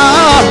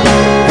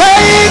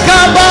 Hey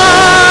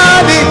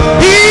Kabani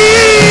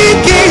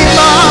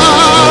Hikima.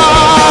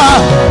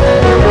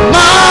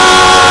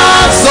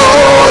 Masodina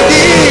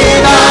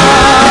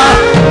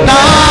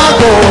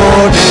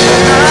Nagode.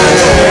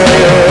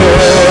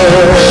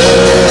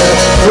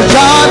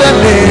 Sujada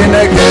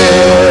Nenage.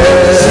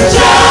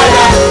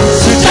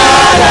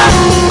 Sujada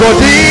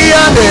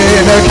Godia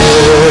Nenage.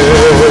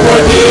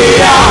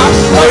 Godia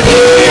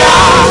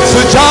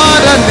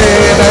Sujada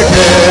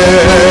Nenage.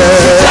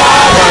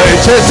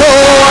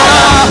 Chesoa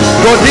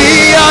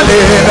Godia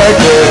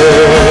Nenage.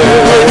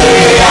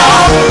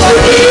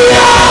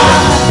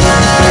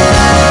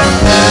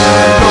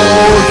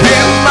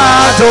 Elohim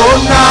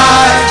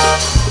Adonai,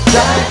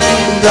 thy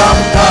kingdom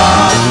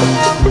come,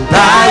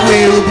 thy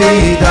will be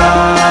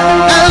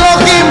done.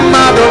 Elohim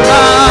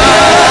Adonai,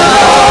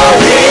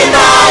 Elohim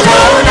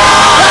Adonai,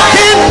 thy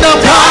kingdom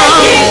come,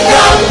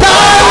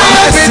 thy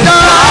will be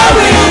done.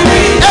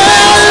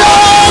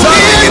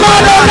 Elohim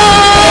Adonai,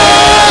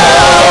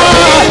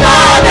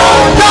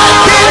 thy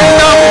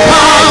kingdom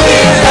come,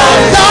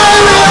 thy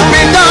will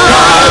be done.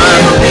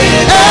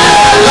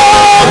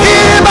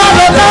 Elohim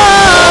Adonai, thy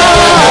kingdom come, thy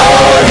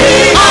will be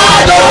done. Elohim Adonai,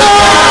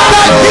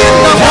 thy kingdom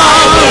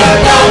come,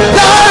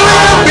 thy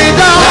will be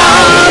done.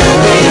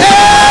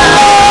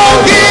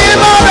 Elohim Adonai, thy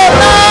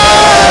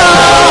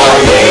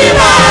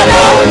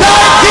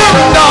kingdom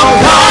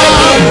come,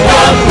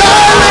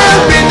 thy will be done.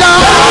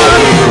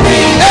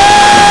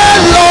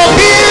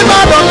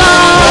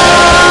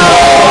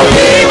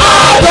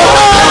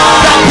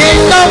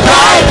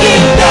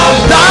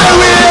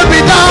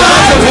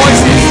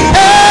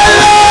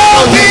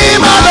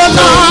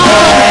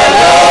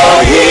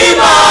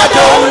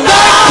 Elohim Adonai,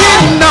 thy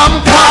kingdom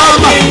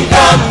come,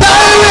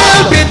 thy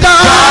will be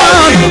done.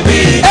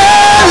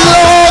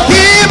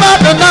 Elohim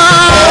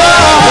Adonai,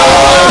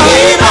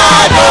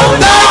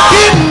 thy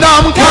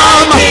kingdom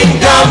come,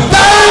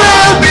 thy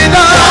will be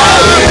done.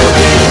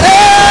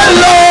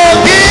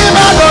 Elohim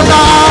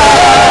Adonai,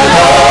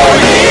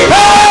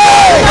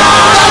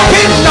 thy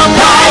kingdom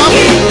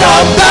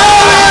come, thy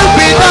will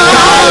be done.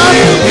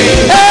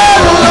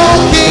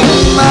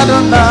 Elohim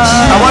Adonai.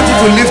 I want you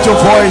to lift your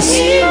voice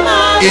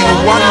in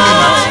 1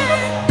 minute.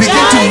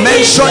 Begin to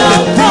mention the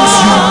things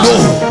you know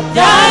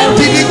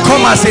didn't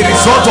come as a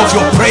result of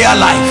your prayer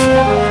life.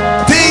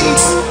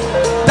 Things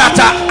that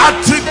are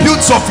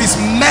attributes of his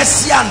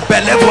mercy and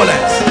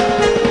benevolence.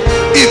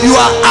 If you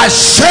are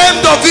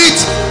ashamed of it,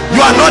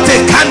 you are not a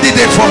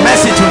candidate for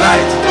mercy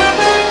tonight.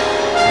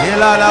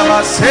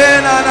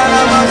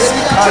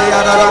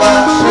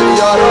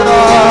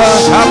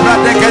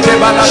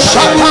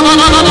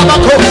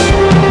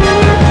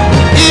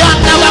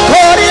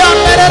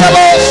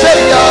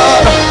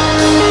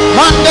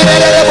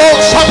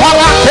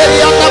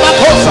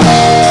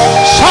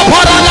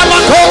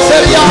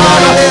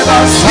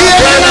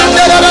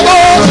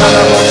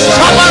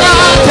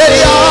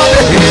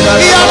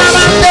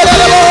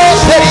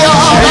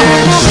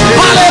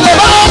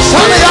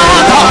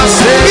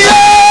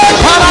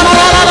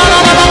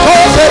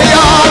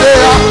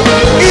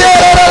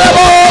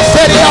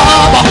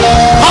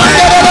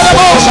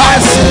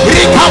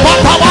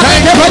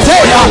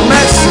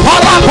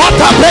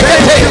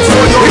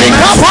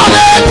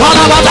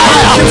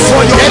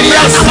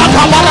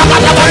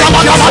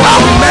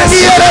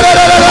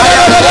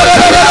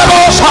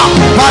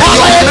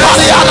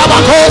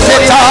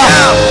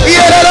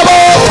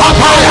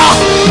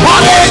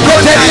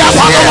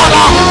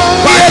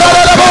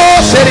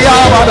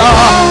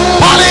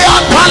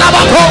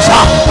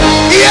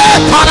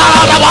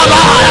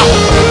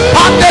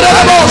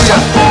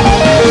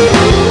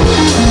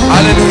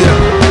 Hallelujah.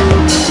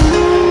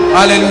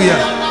 Hallelujah.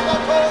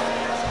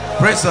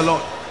 Praise the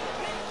Lord.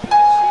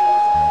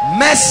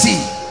 Mercy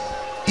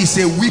is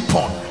a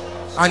weapon,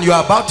 and you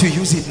are about to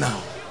use it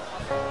now.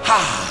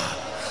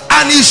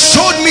 And he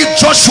showed me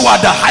Joshua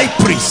the high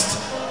priest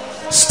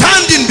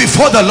standing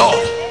before the Lord,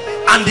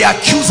 and the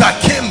accuser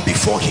came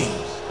before him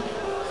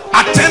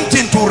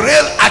attempting to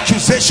rail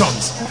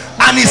accusations,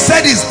 and he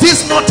said, is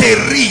this not a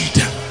reed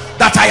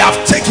that I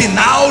have taken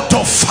out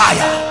of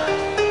fire?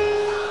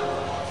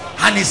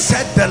 And he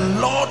said, the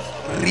Lord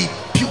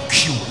rebuke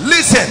you.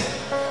 Listen,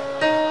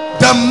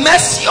 the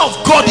mercy of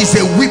God is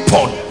a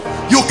weapon.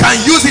 You can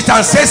use it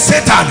and say,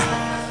 Satan,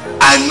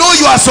 I know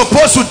you are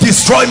supposed to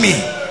destroy me,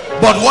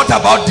 but what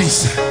about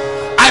this?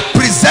 I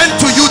present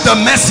to you the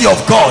mercy of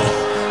God.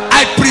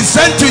 I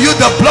present to you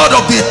the blood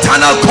of the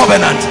eternal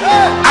covenant.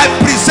 I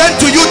present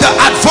to you the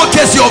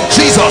advocacy of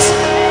Jesus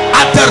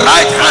at the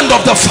right hand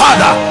of the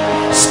Father,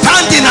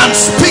 standing and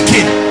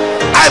speaking.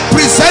 I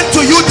present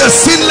to you the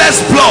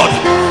sinless blood.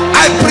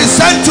 I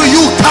present to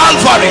you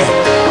Calvary.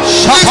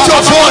 Lift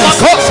your voice.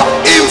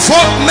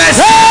 Invoke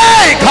mercy.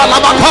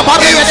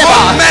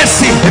 Invoke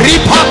mercy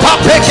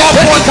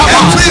upon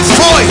every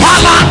voice.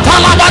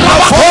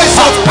 The voice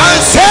of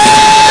answer.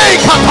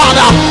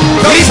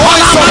 The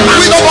voice of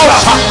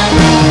witchcraft.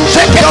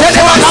 The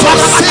voice of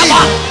sin.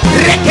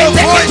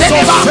 The voice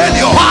of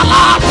failure.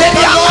 The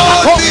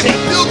Lord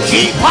rebuke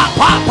you.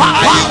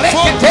 I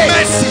invoke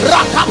mercy.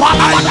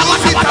 I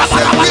use it as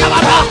a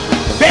weapon.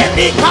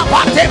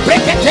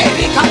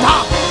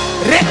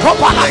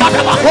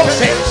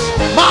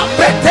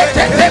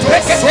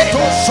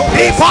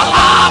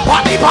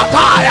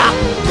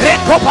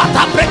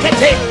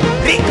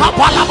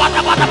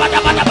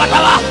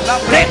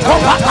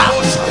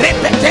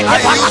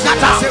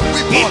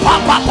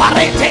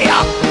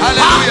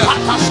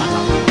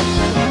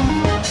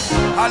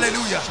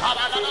 Hallelujah.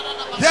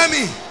 Hear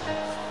me.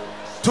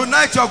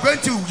 Tonight you are going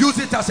to use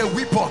it as a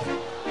weapon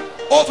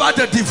over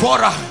the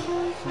devourer.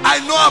 I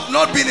know I've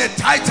not been a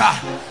tither.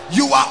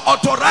 You are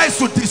authorized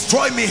to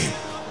destroy me,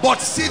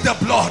 but see the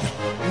blood.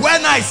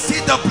 When I see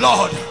the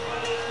blood,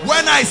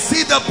 when I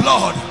see the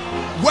blood,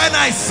 when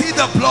I see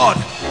the blood,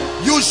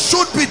 you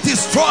should be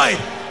destroyed,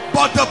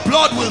 but the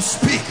blood will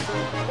speak.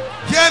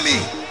 Hear me.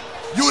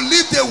 You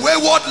live the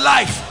wayward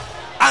life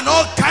and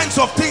all kinds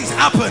of things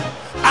happen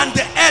and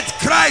the earth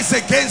cries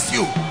against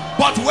you,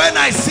 but when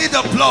I see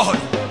the blood,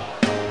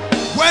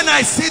 when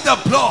I see the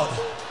blood,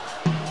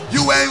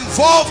 you were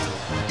involved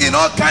in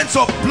all kinds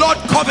of blood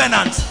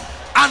covenants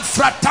and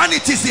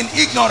fraternities in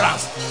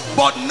ignorance,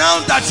 but now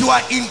that you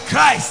are in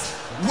Christ,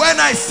 when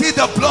I see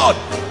the blood,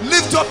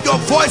 lift up your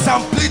voice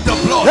and plead the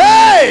blood.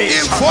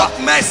 Invoke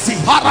mercy.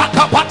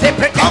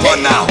 Come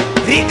on now.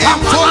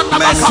 Invoke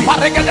mercy.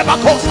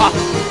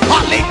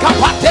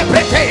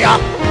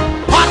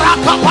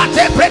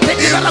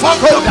 Invoke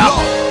the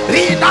blood.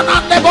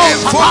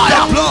 Invoke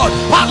the blood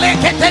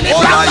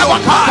over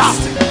your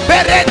past.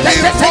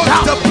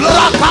 Invoke the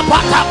blood.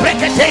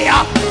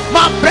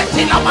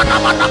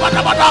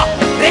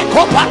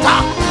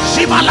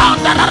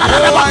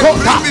 Oh,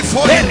 I bring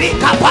before you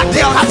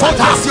the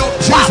advocacy of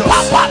Jesus.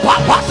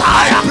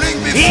 I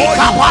bring before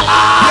you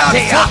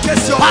the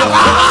advocacy of the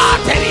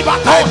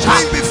cross.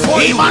 I bring before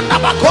you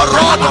the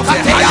rod of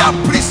the higher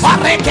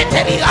priesthood.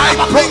 I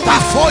bring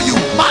before you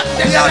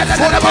the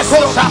advocacy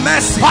of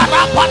mercy. For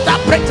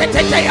mercy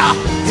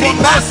triumphs.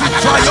 Mercy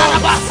triumphs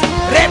over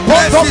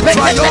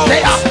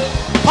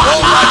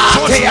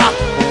judgment.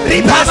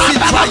 Mercy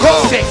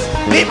triumphs over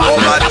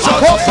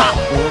judgment.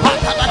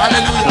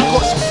 Hallelujah.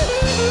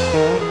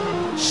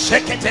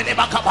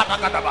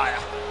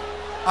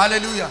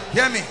 Hallelujah.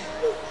 Hear me.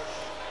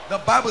 The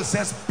Bible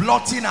says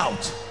blotting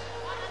out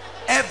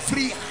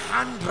every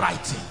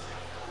handwriting.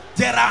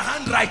 There are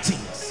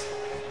handwritings.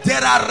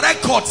 There are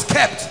records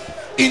kept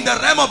in the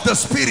realm of the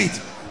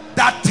spirit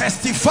that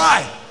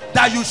testify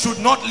that you should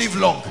not live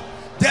long.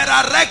 There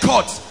are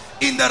records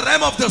in the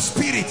realm of the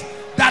spirit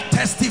that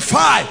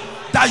testify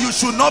that you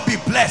should not be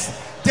blessed.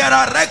 There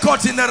are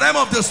records in the realm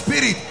of the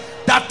spirit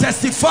that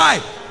testify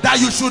that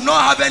you should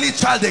not have any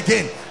child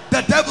again.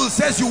 The devil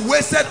says you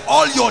wasted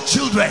all your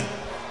children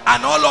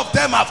and all of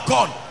them have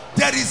gone.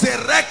 there is a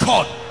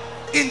record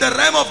in the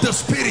realm of the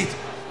spirit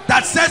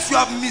that says you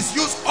have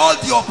misused all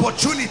the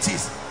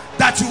opportunities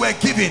that you were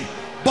given.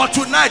 But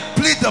tonight,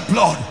 plead the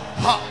blood.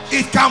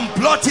 It can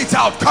blot it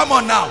out. Come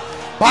on now.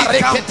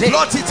 It can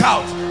blot it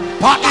out.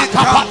 It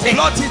can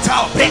blot it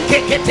out.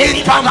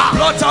 It can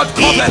blot out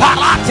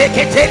covenant. It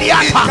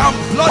can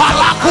blot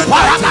out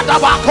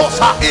anointing.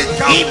 It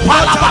can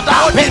blot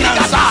out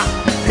ordinance.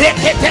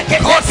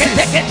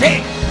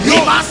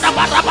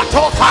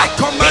 I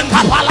command you,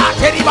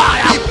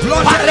 be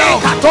blotted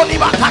out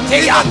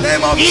in the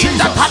name of Jesus.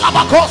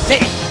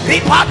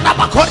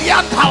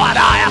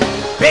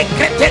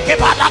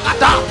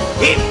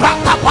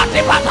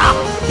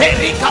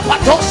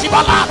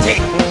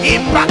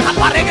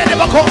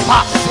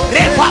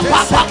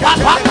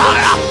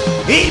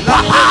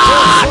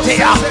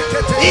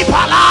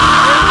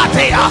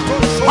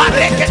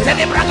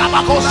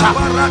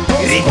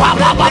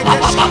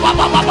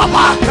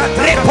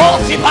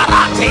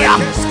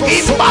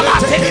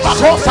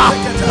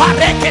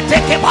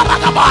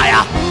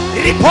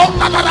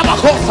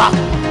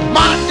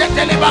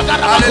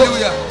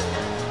 Hallelujah.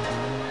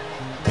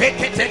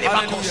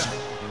 Hallelujah.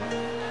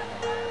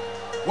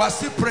 We're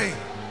still praying.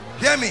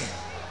 Hear me.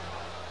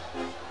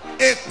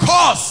 A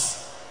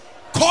cause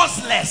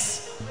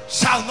causeless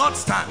shall not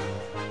stand.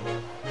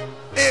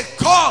 A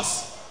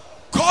cause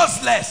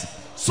causeless.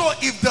 So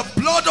if the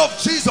blood of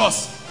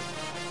Jesus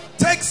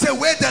takes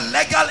away the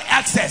legal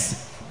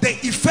access, the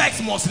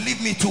effect must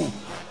lead me to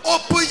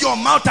open your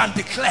mouth and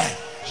declare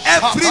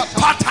every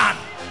pattern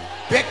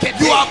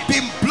you have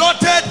been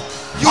blotted.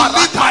 You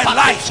live my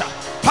life.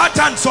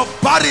 Patterns of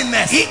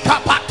barrenness,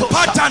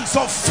 patterns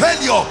of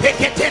failure.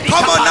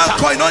 Come on now,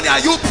 Koinonia, are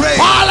you praying?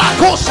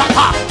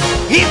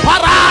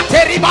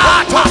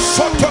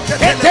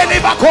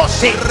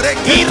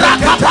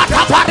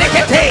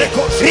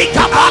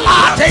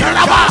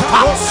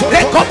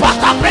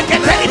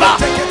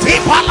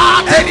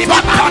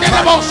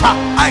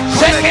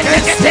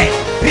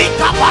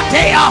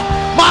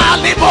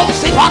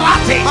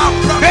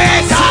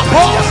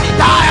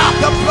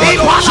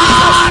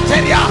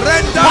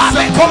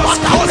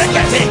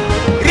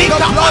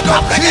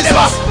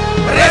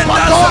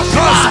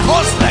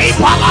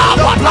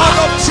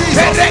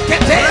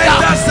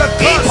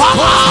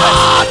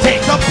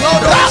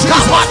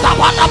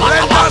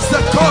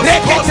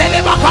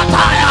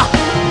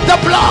 The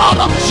blood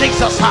of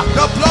Jesus,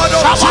 the blood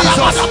of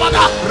Jesus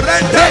renders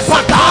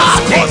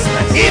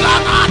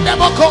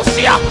the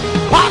causeless.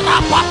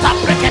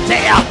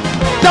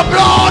 The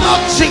blood of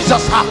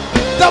Jesus,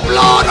 the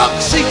blood of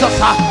Jesus,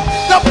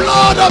 the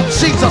blood of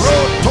Jesus,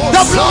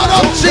 the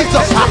blood of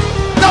Jesus,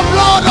 the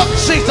blood of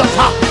Jesus.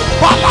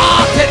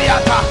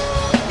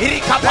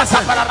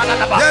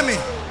 Hear me.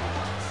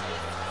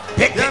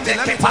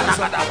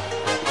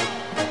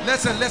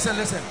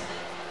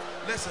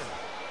 Listen.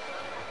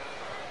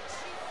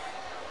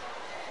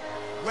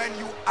 When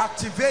you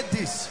activate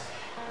this,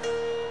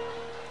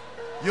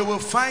 you will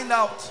find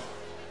out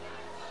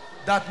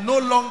that no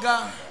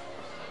longer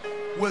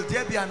will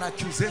there be an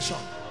accusation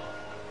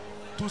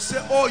to say,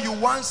 oh, you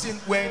once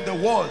were in the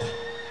world,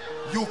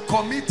 you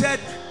committed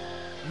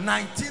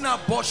 19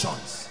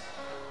 abortions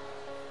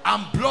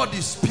and blood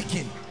is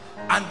speaking,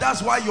 and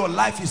that's why your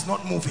life is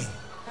not moving.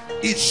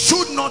 It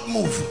should not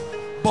move,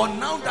 but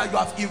now that you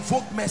have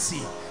invoked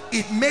mercy,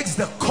 it makes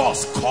the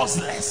cause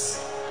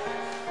causeless.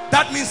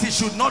 That means it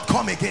should not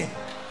come again.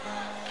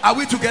 Are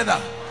we together?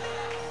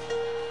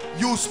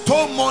 You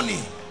stole money,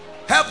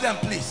 help them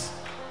please,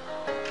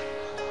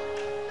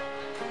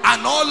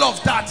 and all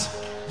of that,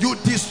 you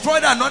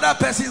destroyed another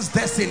person's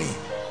destiny.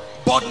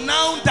 But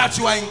now that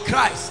you are in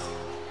Christ,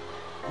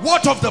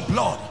 what of the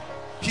blood?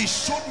 He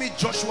showed me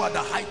Joshua the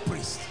high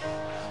priest.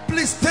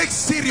 Please take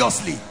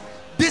seriously,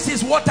 this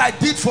is what I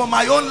did for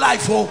my own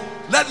life. Oh,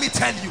 let me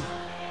tell you,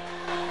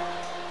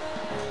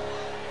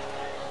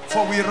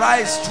 for we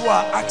rise through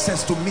our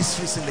access to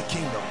mysteries in the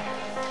kingdom.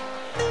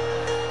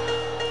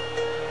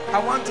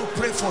 I want to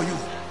pray for you,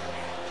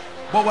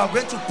 but we're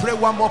going to pray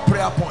one more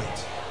prayer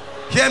point.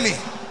 Hear me.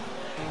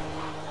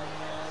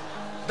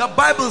 The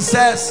Bible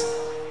says,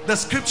 the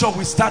scripture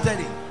we started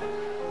in,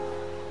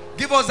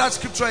 give us that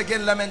scripture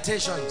again,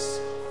 Lamentations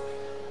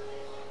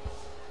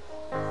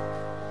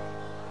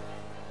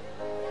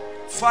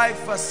 5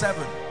 verse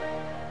 7.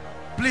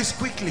 Please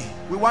quickly,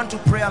 we want to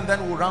pray and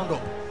then we'll round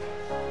up.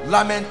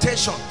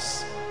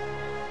 Lamentations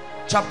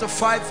chapter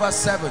 5 verse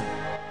 7.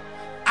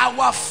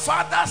 Our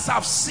fathers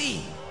have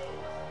seen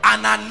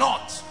and are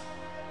not,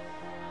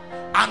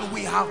 and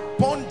we have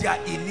borne their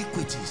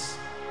iniquities.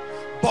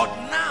 But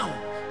now,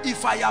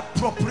 if I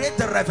appropriate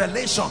the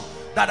revelation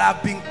that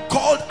I've been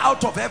called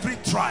out of every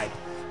tribe,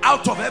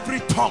 out of every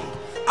tongue,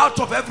 out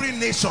of every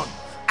nation,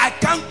 I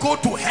can't go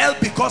to hell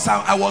because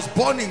I was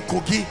born in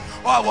Kogi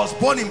or I was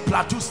born in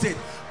Plateau State.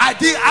 I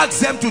didn't ask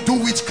them to do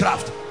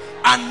witchcraft,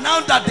 and now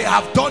that they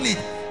have done it,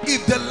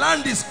 if the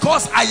land is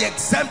cursed, I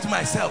exempt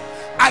myself.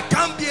 I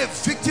can't be a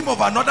victim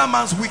of another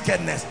man's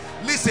wickedness.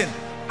 Listen,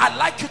 I'd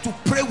like you to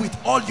pray with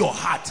all your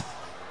heart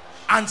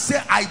and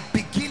say, I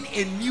begin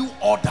a new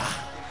order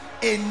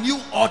a new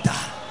order,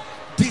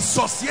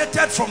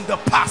 dissociated from the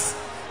past,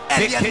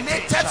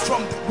 alienated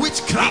from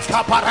witchcraft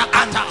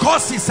and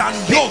causes and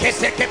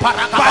yokes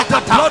by the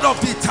blood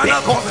of the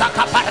eternal covenant.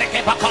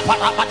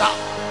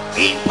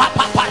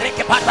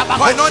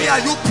 Koinonia,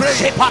 you pray.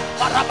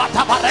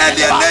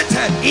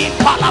 Alienated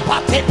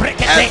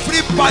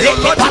every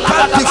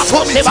biological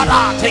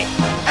deformity,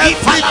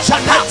 every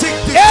genetic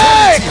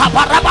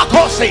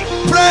deformity.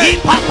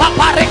 Pray.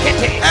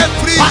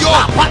 Every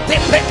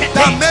yoke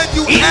that made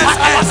you SS, that made you AS,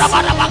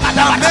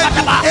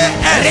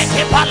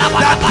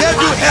 that gave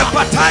you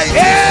hepatitis,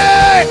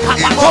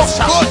 it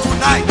must go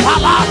tonight.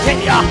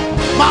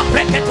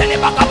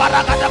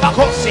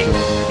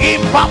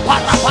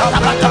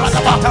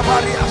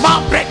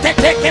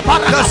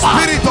 The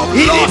spirit of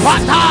loss, the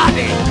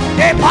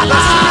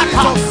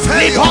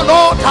spirit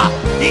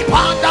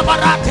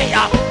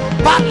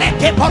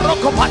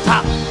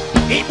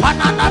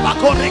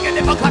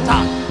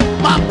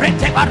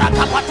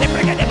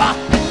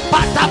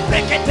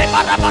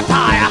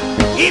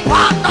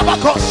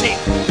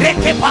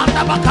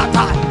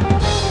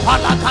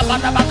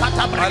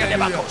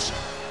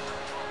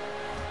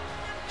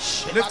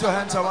Lift your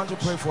hands, I want to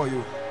pray for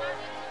you.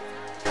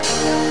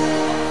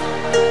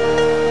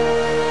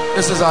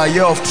 This is our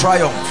year of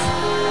triumph.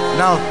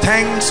 Now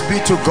thanks be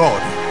to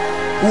God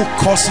who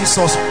causes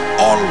us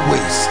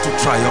always to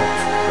triumph.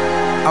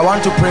 I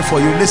want to pray for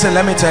you. Listen,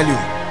 let me tell you,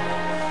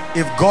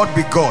 if God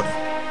be God,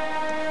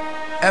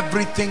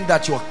 everything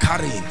that you're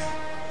carrying,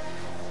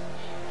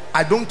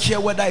 I don't care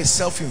whether it's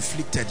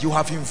self-inflicted, you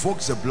have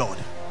invoked the blood.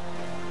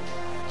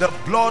 The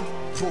blood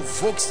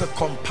provokes the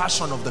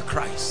compassion of the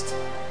Christ.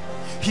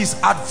 His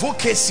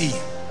advocacy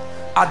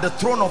at the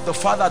throne of the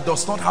Father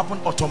does not happen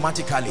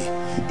automatically.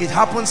 It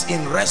happens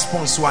in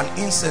response to an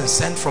incense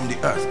sent from the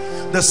earth.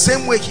 The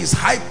same way his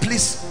high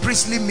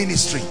priestly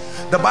ministry,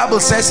 the Bible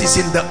says, is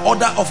in the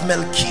order of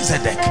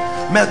Melchizedek.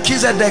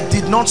 Melchizedek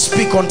did not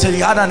speak until he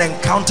had an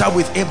encounter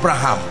with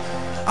Abraham,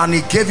 and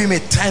he gave him a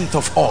tenth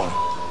of all.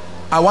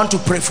 I want to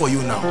pray for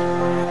you now,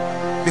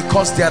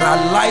 because there are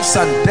lives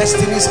and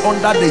destinies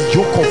under the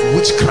yoke of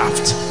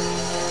witchcraft.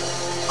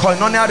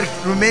 Koinonia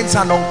remains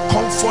an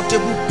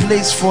uncomfortable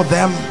place for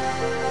them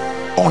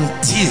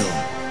until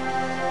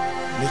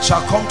it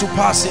shall come to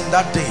pass in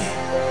that day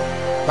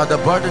that the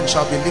burden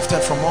shall be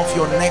lifted from off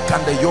your neck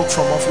and the yoke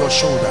from off your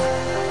shoulder,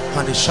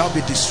 and it shall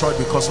be destroyed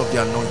because of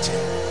the anointing.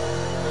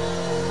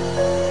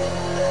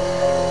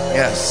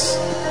 Yes.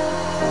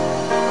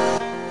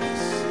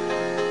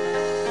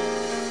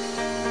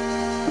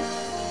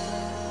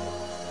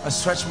 I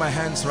stretch my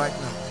hands right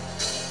now.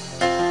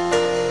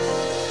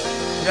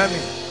 Hear me.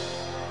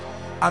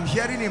 I'm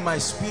hearing in my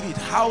spirit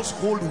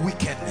household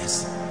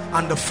wickedness,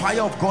 and the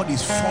fire of God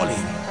is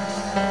falling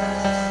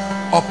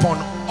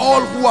upon all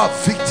who are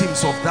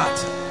victims of that.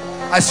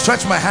 I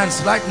stretch my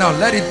hands right now.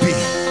 Let it be.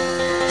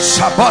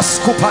 Shabbos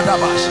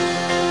kupadabash.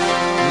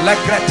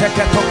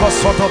 Legreteketoko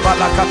soto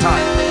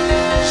balakatai.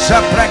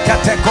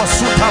 Shebreketeko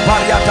suta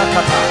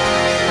variatakata.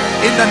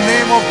 In the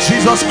name of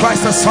Jesus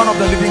Christ, the Son of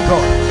the living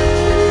God.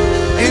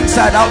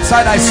 Inside,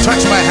 outside, I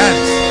stretch my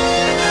hands.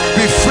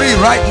 Be free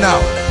right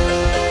now.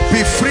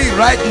 Be free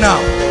right now.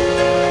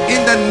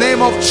 In the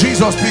name of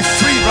Jesus, be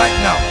free right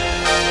now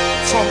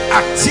from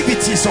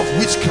activities of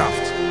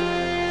witchcraft.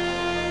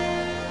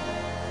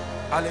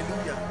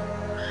 Hallelujah.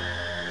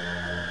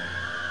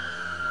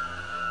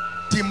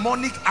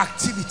 Demonic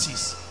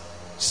activities.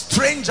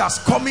 Strangers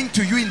coming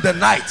to you in the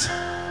night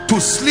to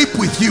sleep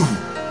with you.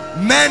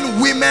 Men,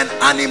 women,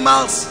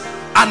 animals,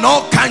 and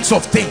all kinds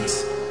of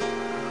things.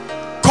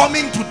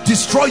 Coming to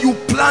destroy you,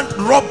 plant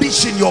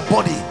rubbish in your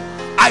body.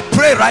 I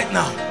pray right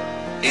now,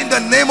 in the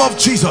name of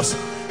Jesus,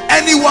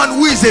 anyone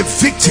who is a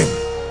victim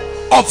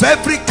of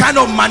every kind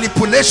of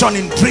manipulation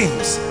in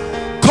dreams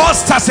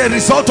caused as a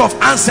result of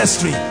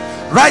ancestry,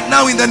 right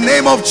now in the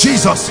name of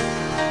Jesus,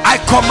 I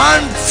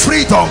command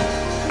freedom.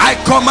 I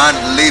command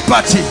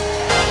liberty.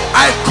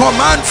 I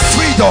command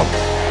freedom.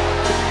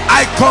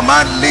 I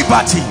command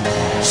liberty.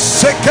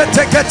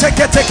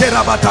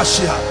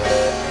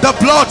 The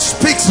blood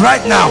speaks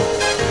right now.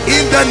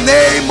 In the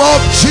name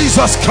of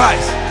Jesus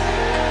Christ.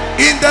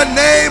 In the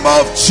name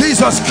of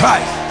Jesus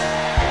Christ.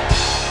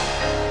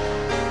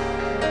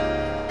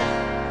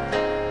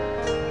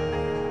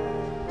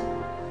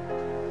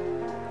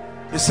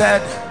 He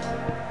said,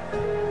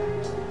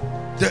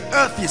 the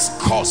earth is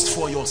cursed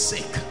for your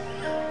sake.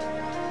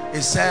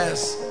 It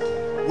says,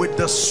 with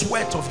the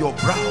sweat of your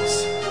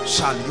brows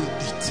shall you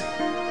eat.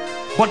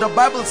 But the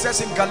Bible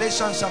says in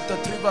Galatians chapter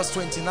 3 verse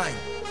 29,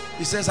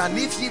 it says, and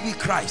if ye be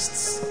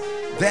Christ's,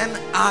 then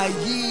are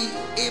ye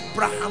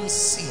Abraham's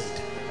seed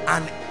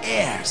and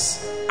heirs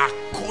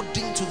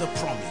according to the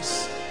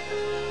promise.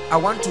 I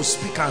want to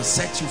speak and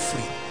set you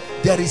free.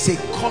 There is a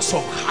cause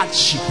of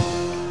hardship.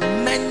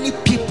 Many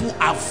people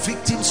are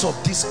victims of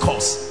this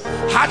cause.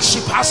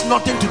 Hardship has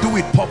nothing to do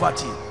with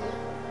poverty.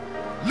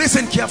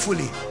 Listen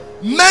carefully.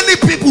 Many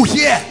people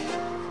here,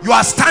 you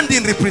are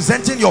standing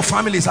representing your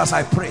families as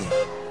I pray.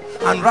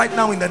 And right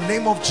now, in the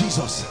name of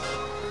Jesus,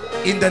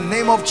 in the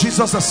name of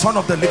Jesus, the Son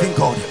of the living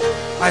God,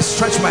 I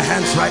stretch my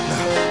hands right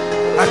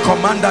now. I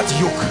command that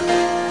yoke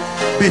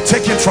be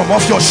taken from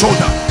off your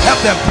shoulder. Help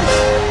them, please.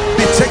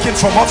 Be taken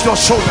from off your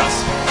shoulders.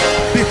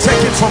 Be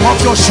taken from off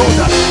your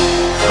shoulders.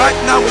 Right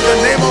now, in the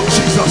name of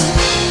Jesus,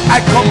 I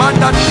command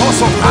that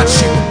cause of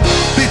hardship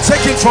be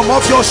taken from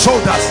off your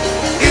shoulders.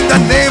 In the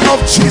name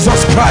of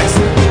Jesus Christ.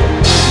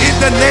 In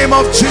the name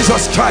of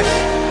Jesus Christ.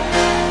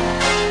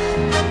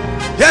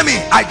 Hear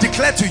me, I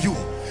declare to you,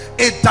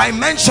 a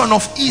dimension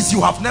of ease you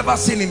have never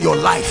seen in your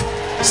life.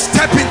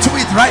 Step into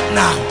it right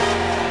now.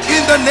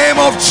 In the name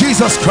of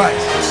Jesus Christ.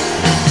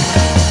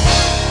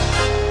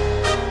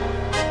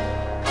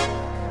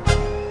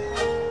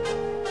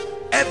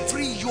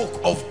 Every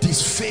yoke of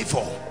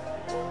disfavor,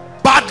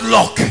 bad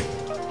luck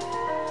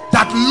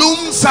that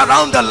looms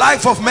around the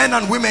life of men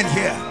and women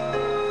here,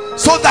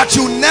 so that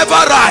you never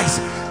rise,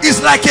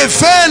 is like a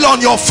veil on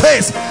your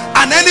face,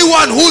 and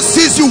anyone who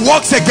sees you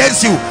walks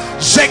against you.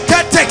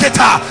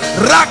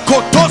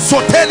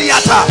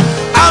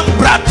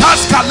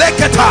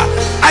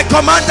 I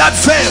command that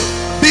veil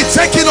be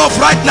taken off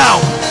right now.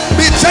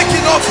 Be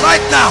taken off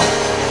right now.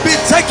 Be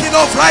taken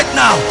off right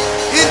now.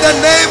 In the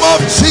name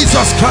of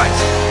Jesus Christ.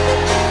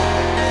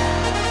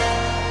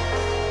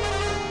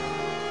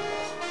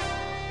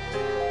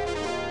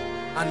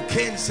 And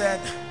Cain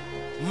said,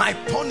 my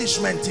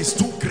punishment is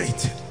too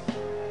great.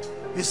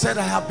 He said,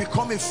 I have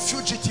become a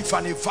fugitive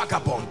and a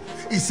vagabond.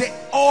 He said,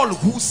 all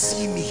who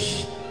see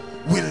me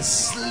will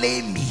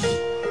slay me.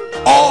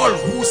 All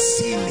who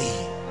see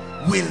me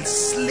will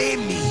slay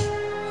me.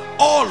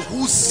 All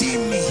who see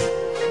me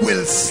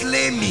will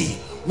slay me.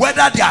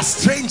 Whether they are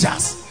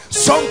strangers,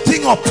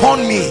 something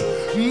upon me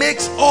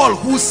makes all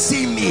who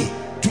see me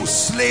to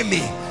slay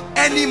me.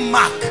 Any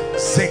mark,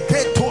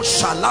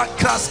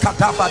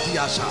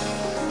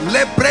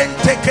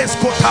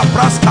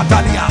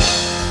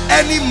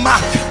 any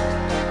mark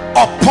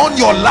upon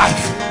your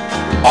life,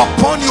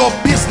 upon your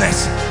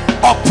business,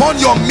 upon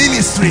your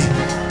ministry,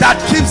 that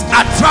keeps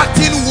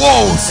attracting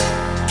woes,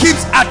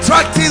 keeps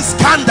attracting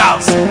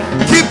scandals,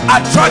 keep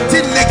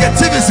attracting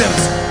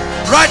negativisms,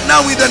 right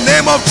now in the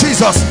name of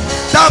Jesus,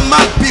 that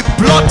mark be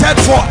blotted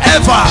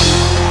forever.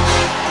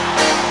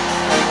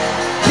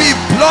 Be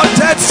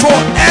blotted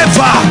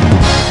forever.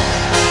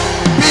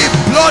 Be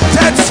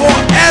blotted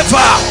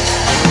forever.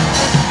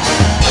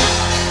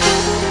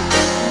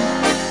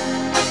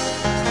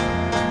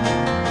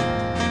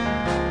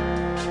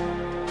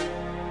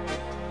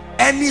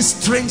 Any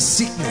strange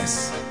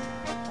sickness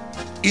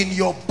in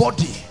your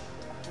body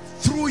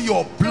through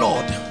your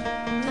blood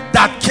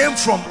that came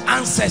from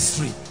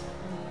ancestry,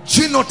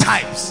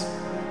 genotypes,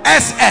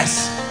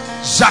 SS,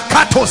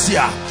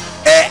 Jakatosia,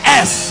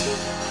 AS,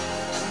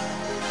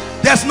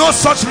 there's no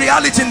such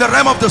reality in the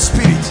realm of the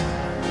spirit.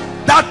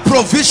 That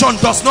provision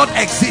does not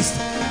exist.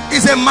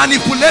 It's a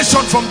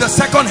manipulation from the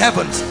second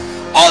heavens,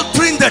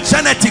 altering the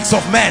genetics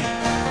of men.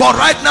 But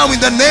right now, in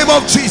the name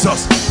of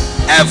Jesus,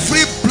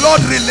 every blood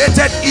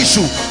related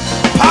issue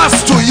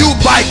passed to you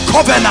by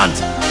covenant,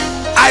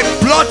 I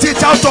blot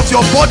it out of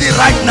your body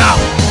right now.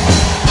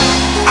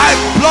 I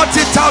blot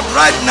it out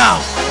right now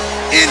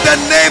in the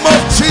name of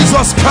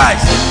Jesus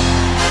Christ.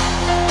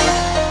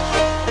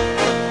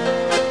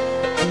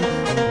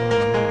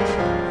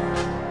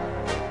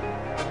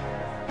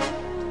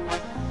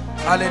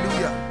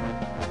 Hallelujah.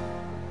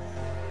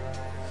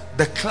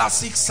 The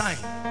classic sign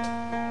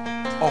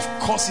of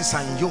curses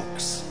and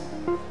yokes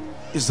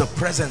is the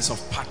presence of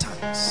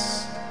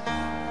patterns.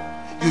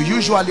 You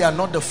usually are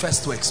not the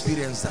first to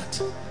experience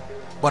that,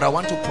 but I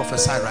want to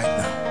prophesy right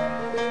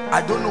now.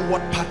 I don't know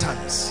what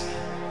patterns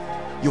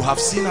you have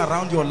seen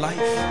around your life,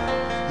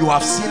 you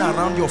have seen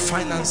around your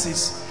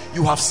finances,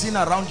 you have seen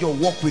around your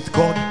walk with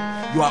God.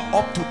 You are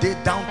up today,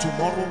 down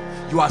tomorrow.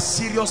 You are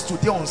serious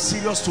today,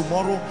 unserious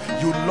tomorrow.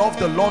 You love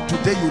the Lord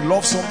today, you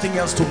love something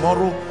else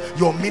tomorrow.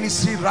 Your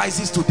ministry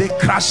rises today,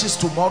 crashes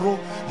tomorrow.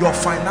 Your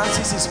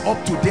finances is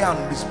up today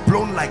and is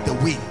blown like the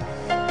wind.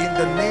 In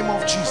the name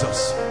of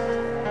Jesus.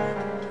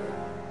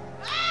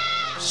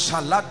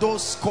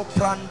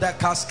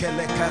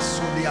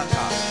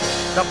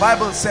 The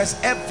Bible says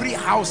every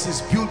house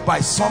is built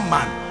by some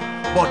man,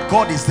 but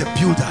God is the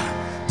builder.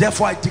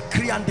 Therefore I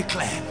decree and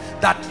declare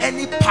that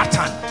any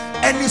pattern,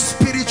 any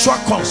spiritual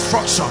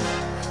construction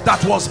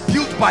that was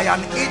built by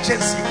an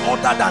agency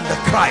other than the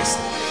Christ,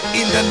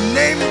 in the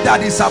name that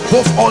is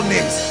above all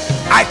names,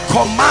 I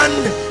command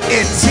a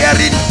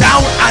tearing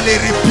down and a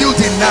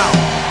rebuilding now.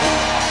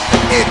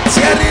 A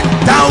tearing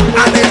down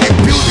and a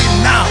rebuilding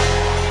now.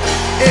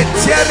 A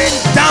tearing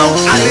down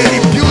and a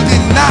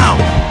rebuilding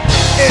now.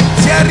 A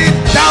tearing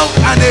down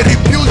and a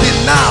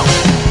rebuilding now.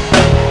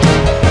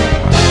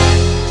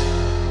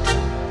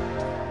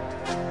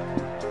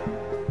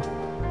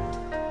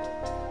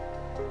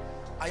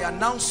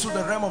 Announce to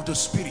the realm of the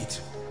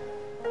spirit,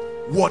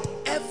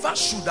 whatever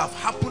should have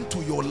happened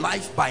to your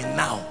life by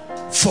now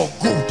for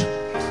good,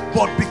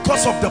 but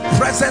because of the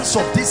presence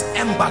of these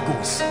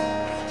embargoes,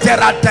 there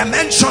are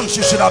dimensions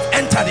you should have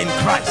entered in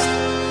Christ.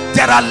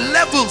 There are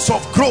levels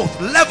of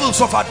growth,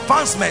 levels of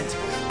advancement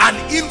and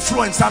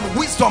influence and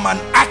wisdom and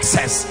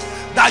access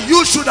that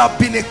you should have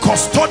been a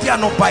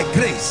custodian of by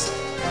grace,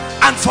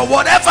 and for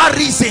whatever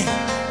reason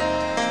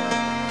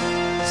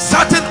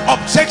certain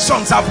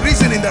objections have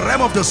risen in the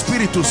realm of the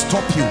spirit to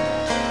stop you,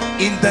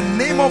 in the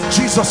name of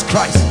Jesus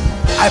Christ,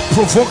 I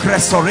provoke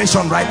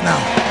restoration right now.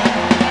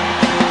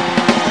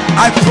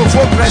 I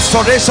provoke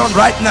restoration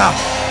right now.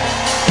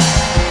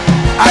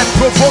 I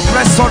provoke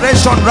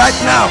restoration right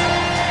now.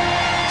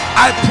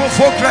 I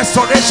provoke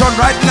restoration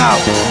right now.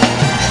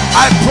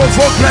 I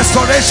provoke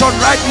restoration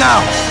right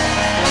now.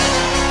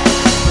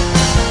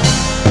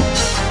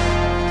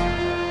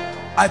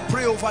 I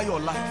pray over your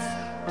life.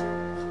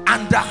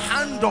 And the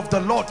hand of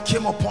the Lord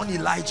came upon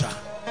Elijah,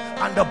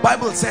 and the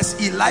Bible says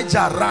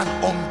Elijah ran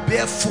on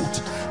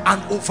barefoot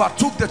and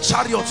overtook the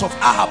chariots of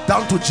Ahab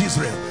down to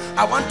Jezreel.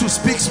 I want to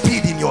speak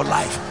speed in your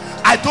life.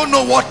 I don't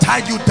know what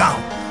tied you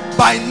down.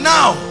 By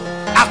now,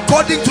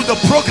 according to the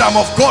program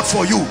of God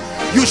for you,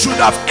 you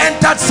should have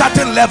entered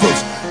certain levels.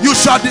 You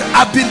should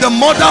have been the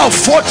mother of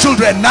 4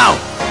 children now,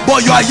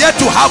 but you are yet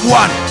to have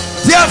one.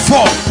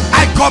 Therefore,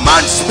 I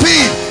command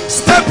speed.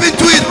 Step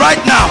into it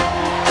right now.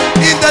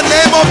 In the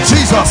name of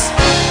Jesus,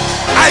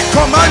 I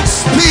command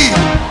speed.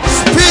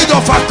 Speed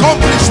of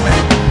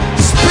accomplishment.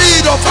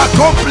 Speed of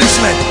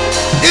accomplishment.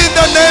 In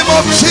the name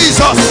of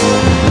Jesus.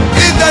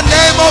 In the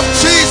name of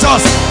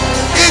Jesus.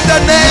 In the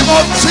name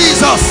of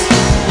Jesus.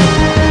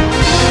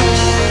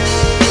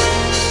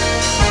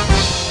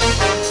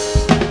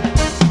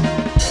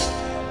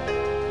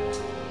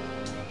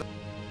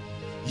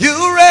 You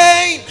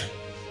reign,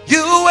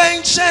 you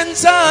ancient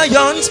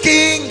Zion's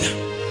King.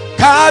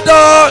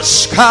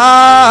 Kadosh,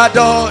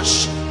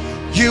 Kadosh,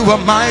 you are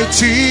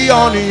mighty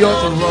on your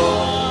throne.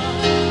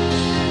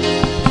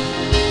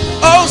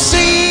 Oh,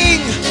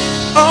 sing,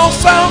 oh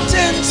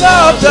fountains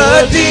of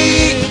the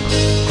deep,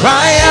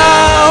 cry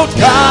out,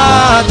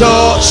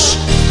 Kadosh,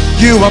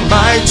 you are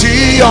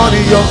mighty on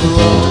your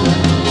throne.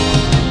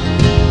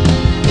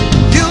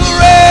 You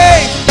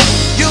reign,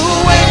 you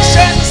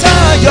ancient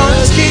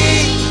Zion's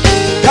King.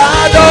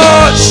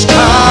 Kadosh,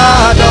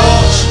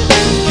 Kadosh,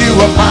 you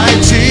are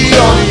mighty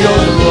on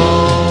your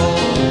throne.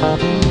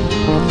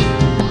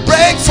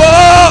 Break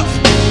forth,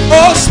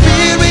 oh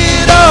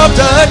Spirit of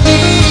the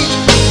deep,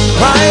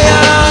 cry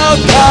out,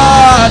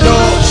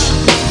 Kadosh,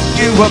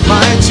 you are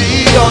mighty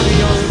on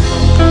your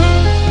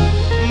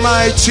throne.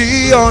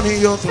 Mighty on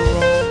your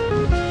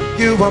throne.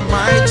 You are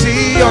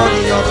mighty on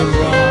your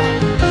throne.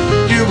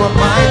 You are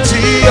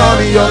mighty on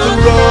your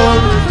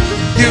throne.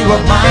 You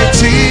are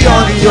mighty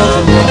on your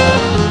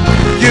throne.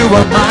 You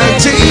are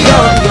mighty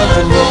on your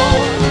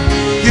throne.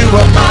 You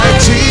are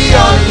mighty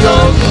on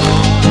your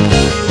throne.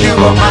 You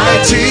are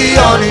mighty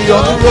on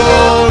your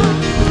throne.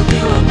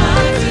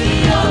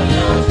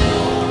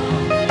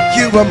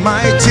 You are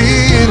mighty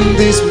in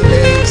this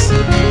place.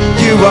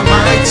 You are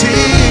mighty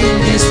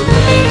in this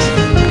place.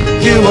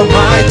 You are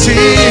mighty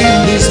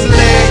in this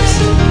place.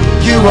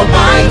 You are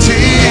mighty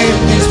in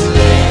this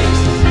place.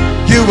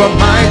 You are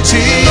mighty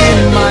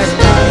in my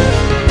life.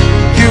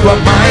 You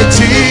are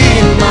mighty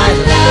in my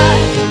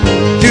life.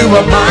 You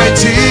are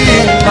mighty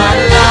in my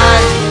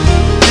life.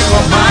 You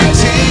are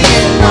mighty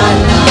in my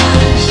life.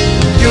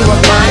 You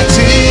are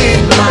mighty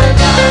in my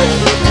life.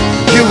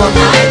 You are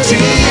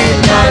mighty in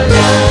my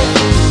life.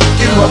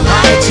 You are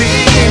mighty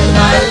in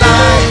my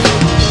life.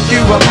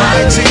 You are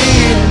mighty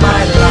in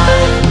my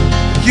life.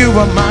 You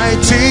are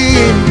mighty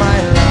in my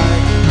life.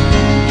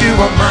 You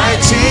are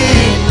mighty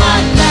in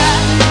my life.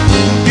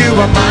 You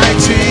are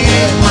mighty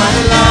in my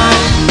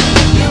life.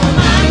 You are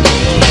mighty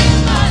in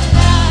my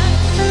life.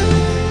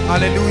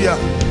 Hallelujah.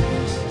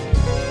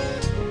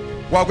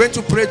 We are going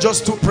to pray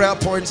just 2 prayer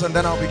points and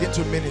then I'll begin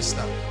to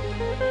minister.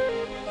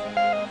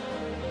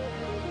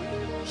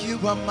 You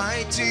are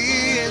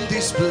mighty in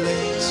this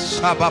place.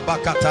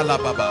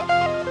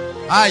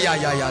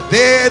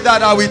 They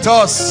that are with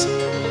us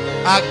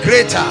are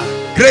greater,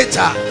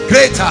 greater,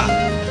 greater.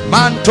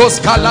 Mantos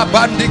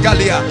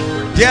Kalabandigalia.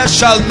 There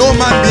shall no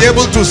man be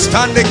able to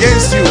stand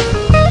against you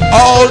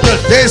all the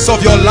days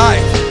of your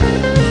life.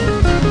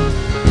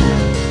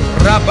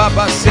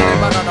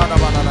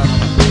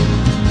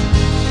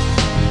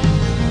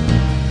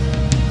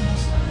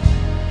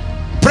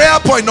 Prayer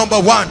point number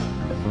 1.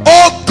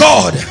 Oh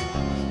God,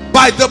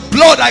 by the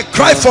blood I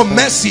cry for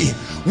mercy.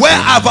 Where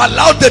I've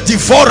allowed the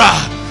devourer,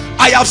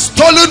 I have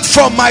stolen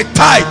from my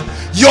tithe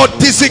your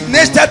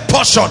designated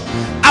portion.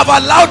 I've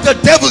allowed the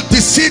devil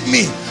deceive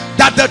me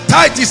that the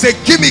tithe is a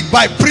gimmick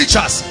by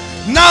preachers.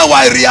 Now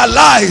I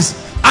realize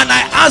and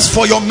I ask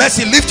for your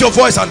mercy. Lift your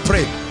voice and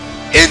pray.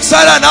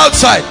 Inside and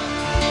outside,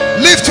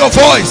 lift your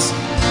voice.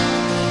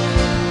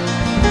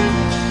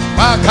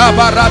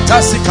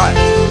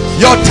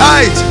 Your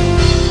tithe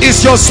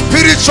is your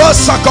spiritual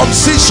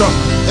circumcision.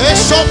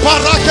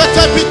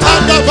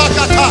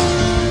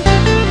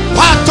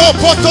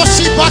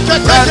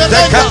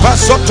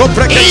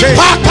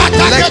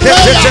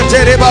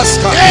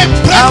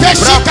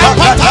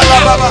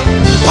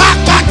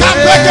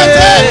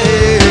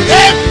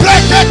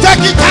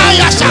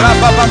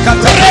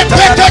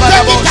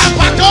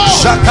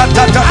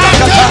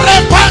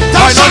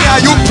 Are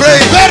you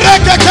praying?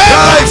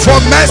 Cry for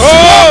mercy.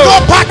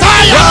 Oh,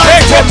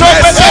 Cry for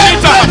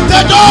mercy.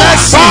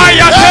 Mercy.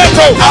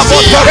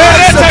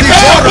 Authorize the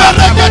devourer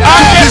to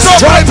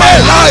destroy my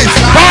life.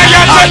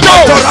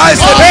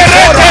 Authorize the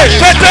devourer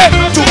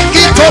to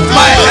eat up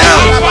my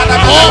health.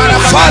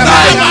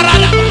 Father,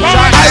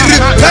 I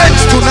repent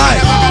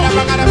tonight.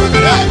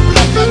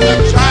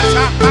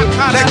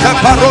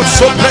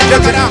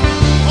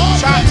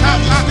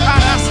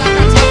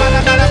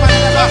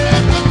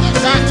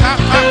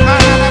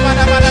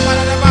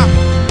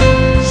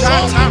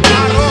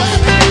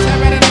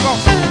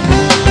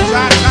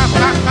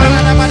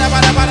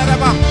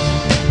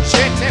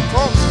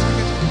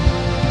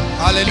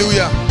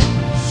 Hallelujah.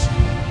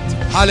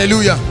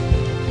 Hallelujah.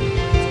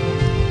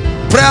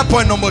 Prayer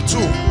point number 2.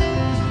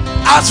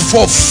 Ask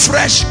for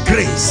fresh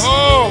grace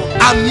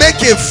and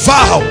make a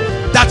vow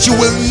that you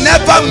will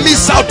never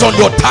miss out on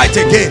your tithe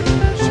again.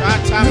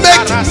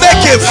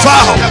 Make a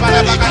vow,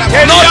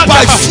 not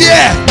by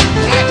fear,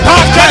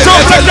 by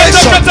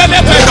revelation.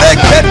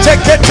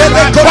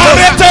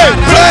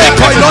 Pray,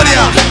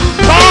 Koinonia.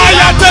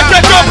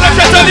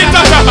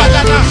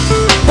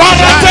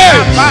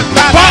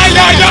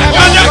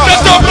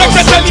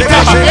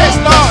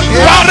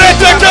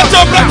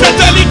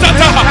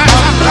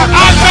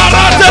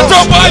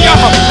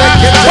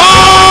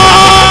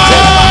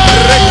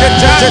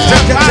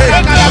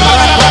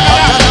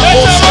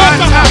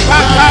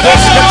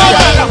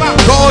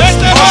 God's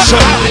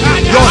portion,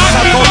 your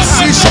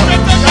circumcision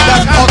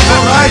that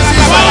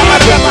authorizes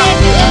heaven.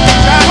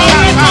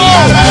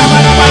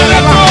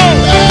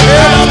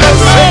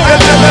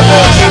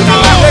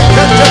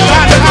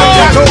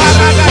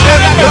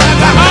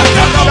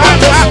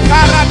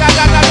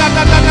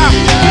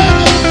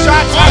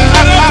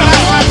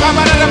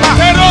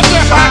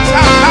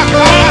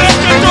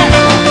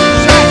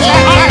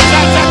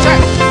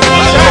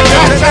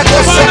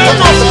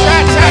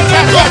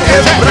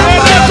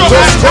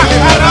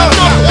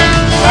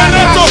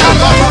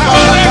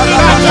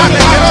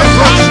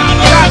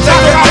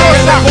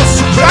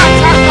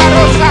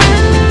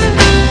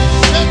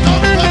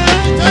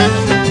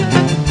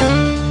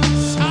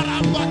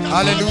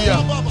 Hallelujah.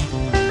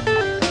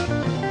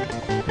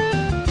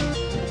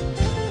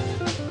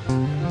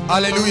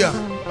 Hallelujah.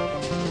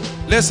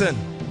 Listen,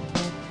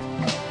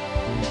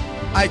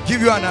 I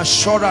give you an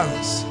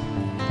assurance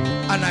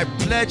and I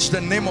pledge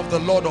the name of the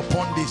Lord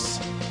upon this.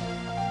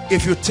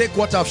 If you take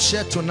what I've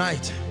shared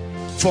tonight,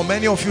 for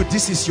many of you,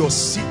 this is your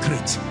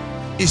secret,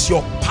 is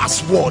your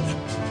password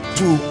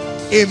to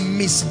a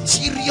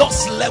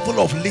mysterious level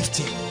of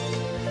lifting,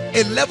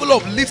 a level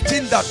of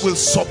lifting that will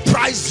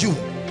surprise you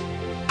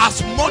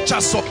as much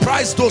as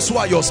surprise those who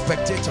are your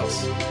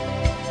spectators.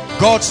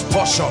 God's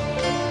portion,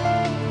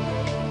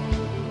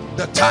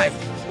 the tithe,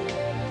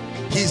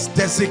 his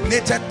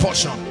designated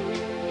portion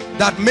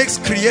that makes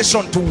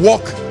creation to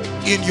work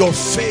in your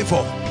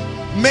favor,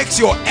 makes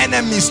your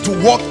enemies to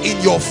work in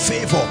your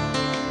favor.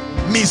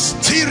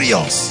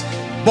 Mysterious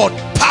but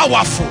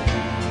powerful,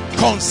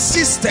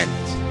 consistent.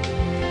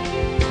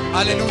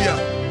 Hallelujah.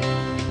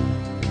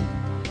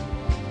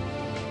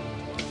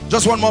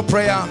 Just one more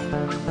prayer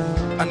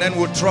and then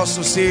we'll trust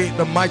to see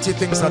the mighty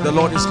things that the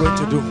Lord is going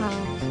to do.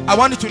 I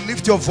want you to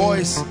lift your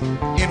voice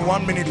in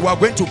 1 minute. We are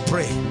going to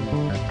pray.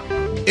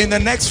 In the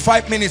next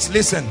 5 minutes,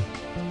 listen,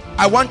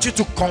 I want you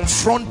to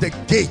confront the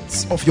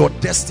gates of your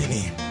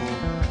destiny.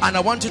 And I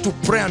want you to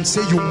pray and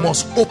say you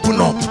must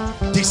open up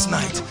this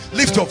night.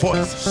 Lift your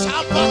voice.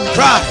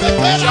 Cry.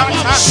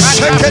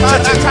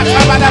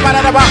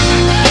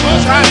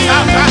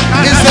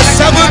 It's the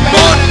 7th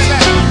month.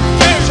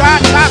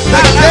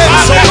 The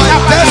gates of my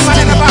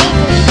destiny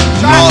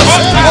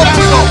must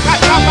open up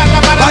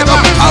by the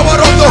power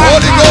of the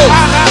Holy Ghost.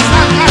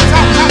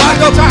 By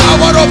the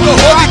power of the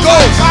Holy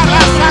Ghost.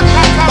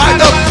 By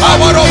the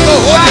power of the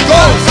Holy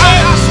Ghost.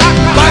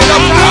 By the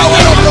power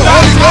of the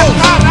Holy Ghost.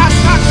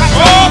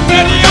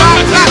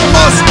 It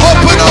must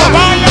open up.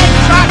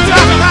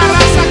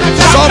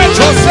 Some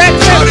trust in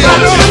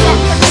chariots,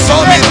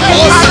 some in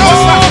horses,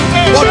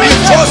 but we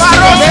trust in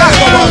the name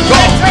of our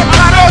God.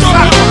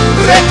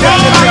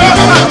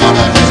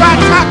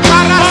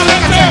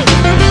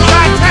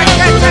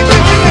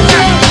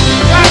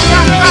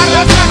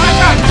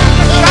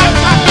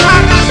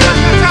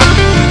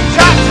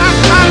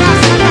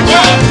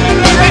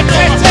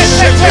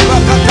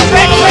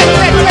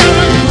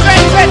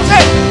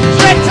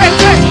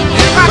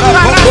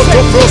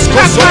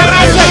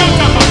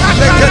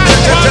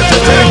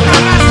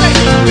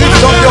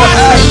 Lift up your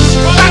hands.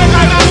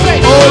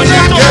 Oh, ye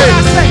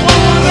gates.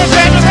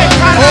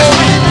 Oh,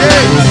 ye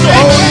gates.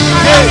 Oh, ye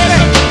gates.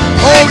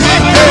 Oh, ye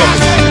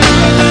gates.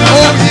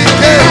 Oh, ye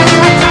gates.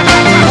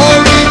 Oh,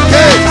 ye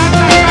gates.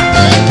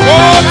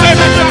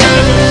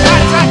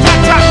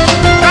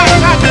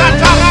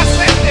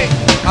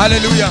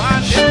 Hallelujah.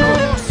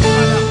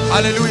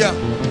 Hallelujah.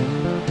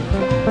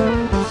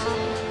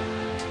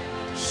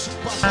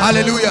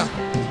 Hallelujah.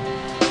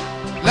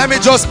 Let me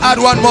just add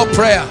one more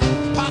prayer,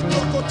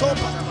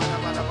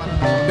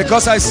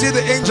 because I see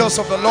the angels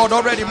of the Lord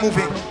already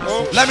moving.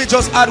 Let me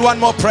just add one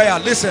more prayer.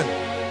 Listen,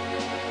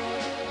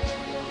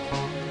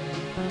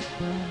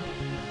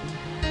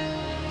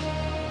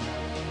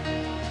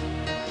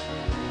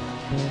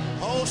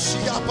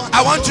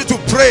 I want you to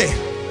pray.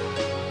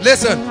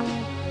 Listen,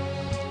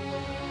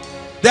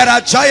 there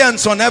are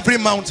giants on every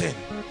mountain.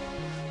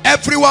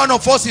 Every one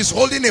of us is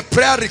holding a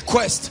prayer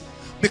request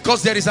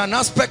because there is an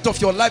aspect of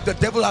your life the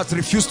devil has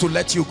refused to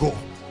let you go.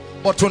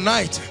 But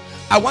tonight,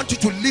 I want you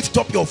to lift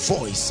up your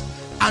voice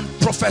and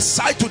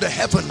prophesy to the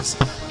heavens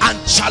and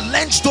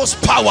challenge those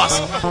powers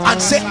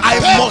and say, I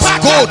must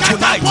go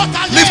tonight.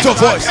 Lift your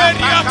voice,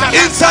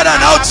 inside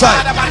and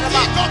outside.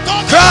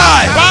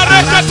 Cry.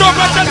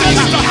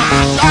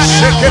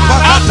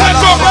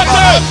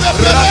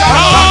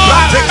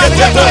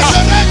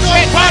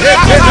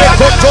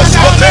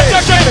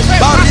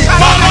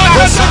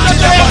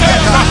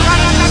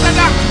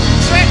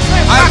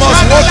 I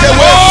must walk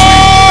away.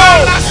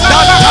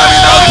 That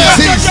terminal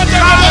disease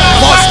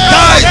must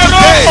die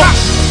today.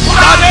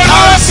 That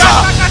cancer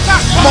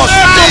must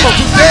leave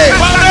today.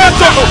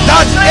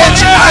 That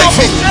HIV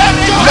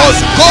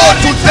must go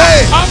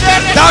today.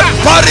 That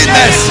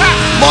barrenness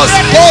must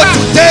go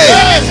today.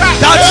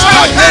 That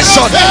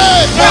stagnation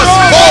must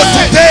go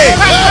today.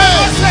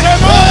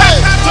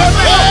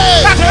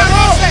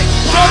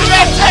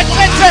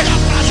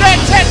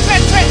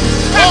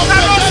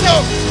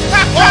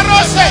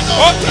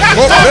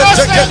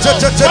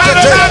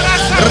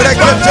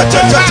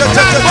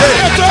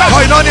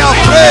 Koinonia,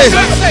 pray.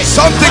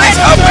 Something is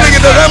happening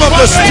in the realm of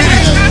the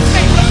spirit.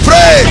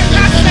 Pray.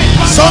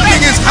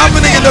 Something is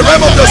happening in the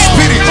realm of the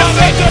spirit.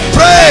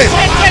 Pray.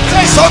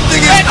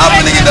 Something is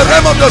happening in the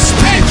realm of the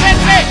spirit.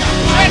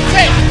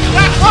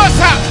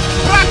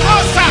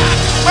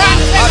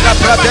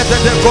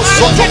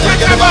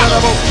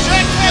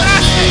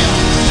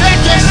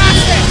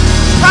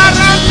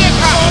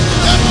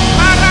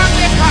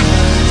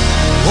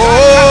 Oh,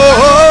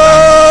 oh,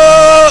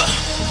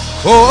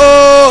 oh,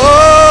 oh,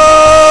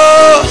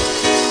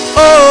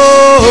 oh,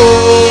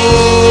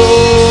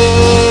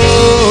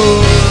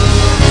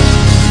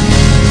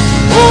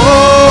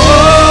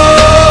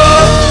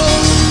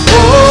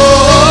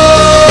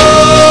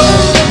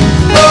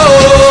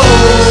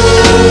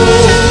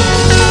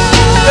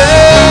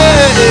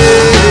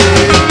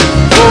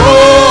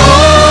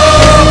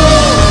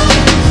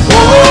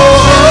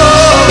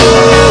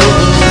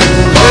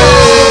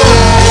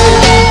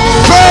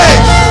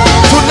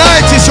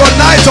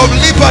 of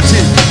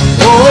liberty.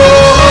 Oh,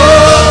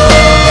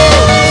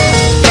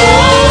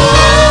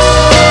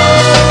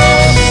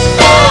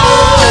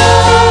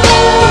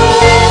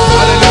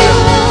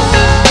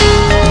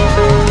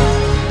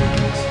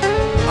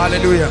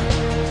 hallelujah.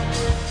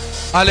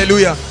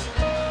 Hallelujah.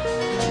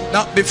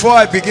 Now, before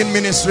I begin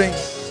ministering,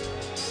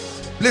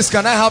 please,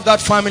 can I have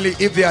that family,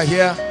 if they are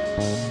here?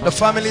 The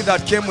family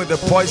that came with the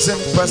poison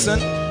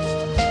person,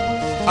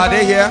 are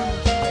they here?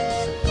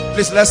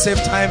 Please, let's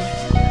save time.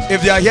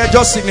 If they are here,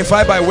 just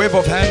signify by wave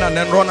of hand and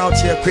then run out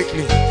here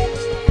quickly.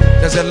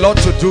 There's a lot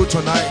to do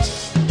tonight.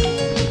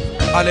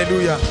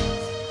 Hallelujah.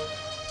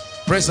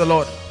 Praise the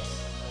Lord.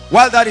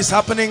 While that is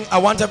happening, I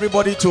want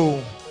everybody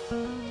to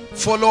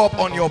follow up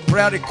on your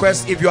prayer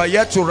request. If you are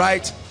yet to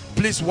write,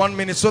 please 1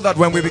 minute, so that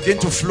when we begin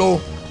to flow,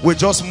 we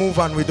just move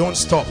and we don't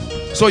stop.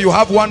 So you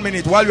have 1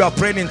 minute while you are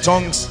praying in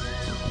tongues.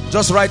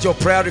 Just write your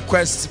prayer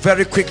requests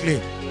very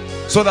quickly,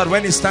 so that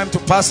when it's time to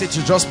pass it,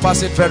 you just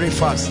pass it very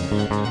fast.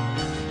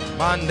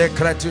 Mande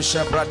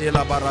kretusha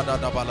bradila barada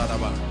da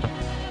baladaba.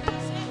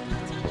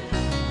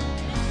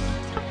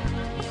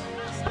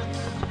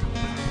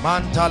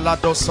 Manta la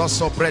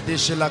dososo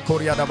bredishila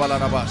koria da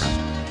baladabas.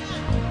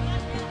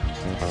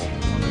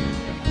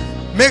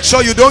 Make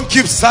sure you don't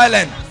keep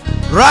silent.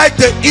 Write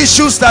the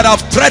issues that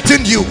have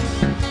threatened you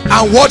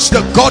and watch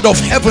the God of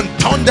heaven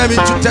turn them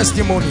into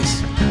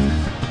testimonies.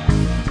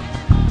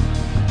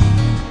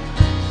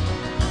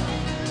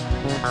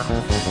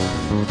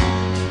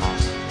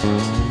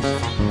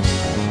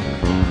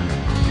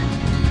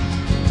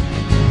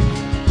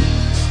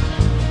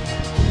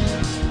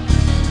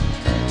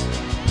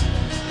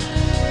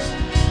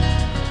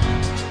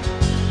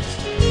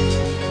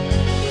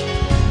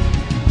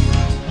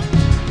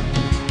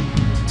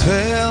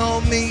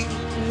 Tell me,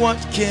 what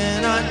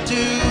can I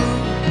do?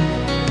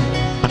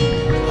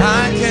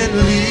 I can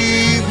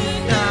live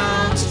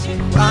without you.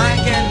 I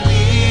can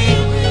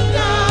live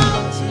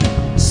without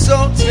you.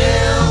 So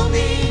tell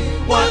me,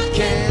 what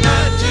can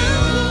I do?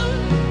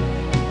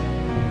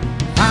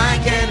 I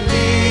can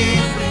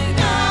live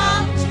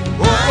without you.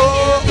 Oh,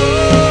 oh,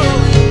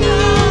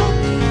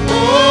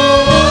 oh,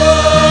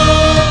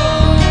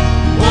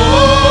 oh,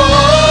 oh,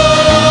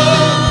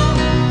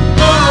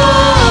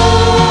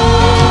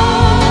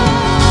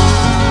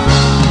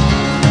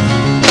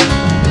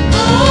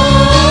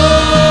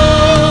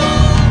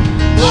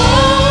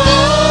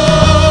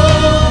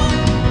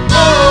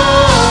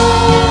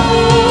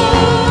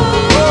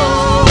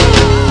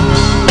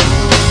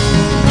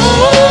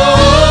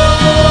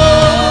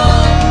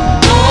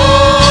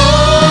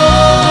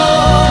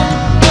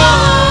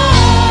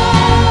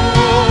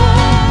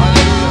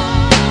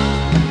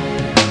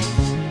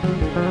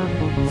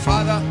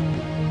 Father,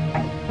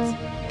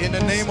 in the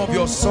name of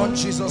your Son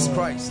Jesus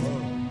Christ,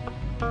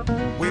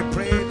 we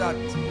pray that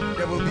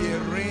there will be a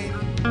rain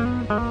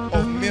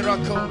of miracles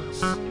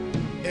miracles,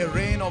 a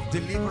rain of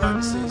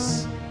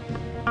deliverances,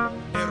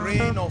 a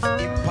rain of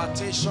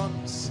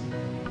impartations,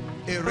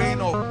 a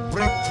rain of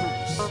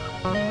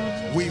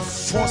breakthroughs. We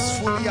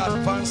forcefully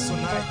advance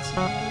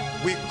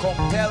tonight. We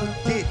compel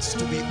gates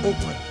to be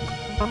open.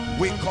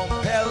 We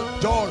compel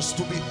doors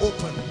to be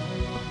open.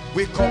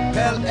 We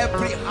compel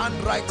every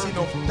handwriting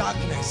of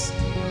darkness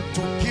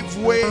to give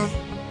way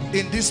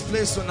in this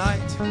place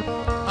tonight.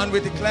 And we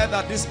declare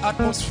that this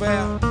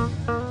atmosphere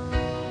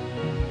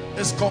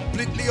is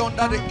completely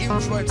under the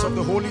influence of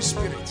the Holy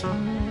Spirit,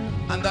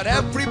 and that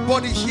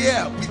everybody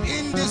here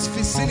within this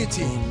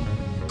vicinity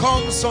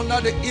comes under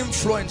the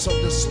influence of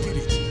the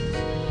Spirit.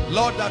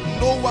 Lord, that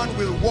no one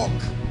will walk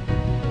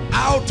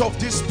out of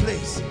this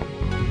place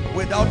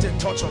without a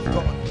touch of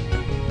God.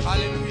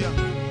 Hallelujah.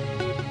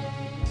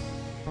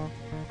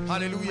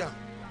 Hallelujah.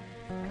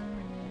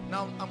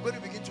 Now I'm going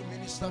to begin to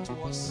minister to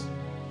us,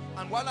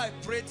 and while I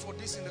prayed for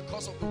this in the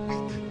course of the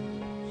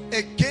week,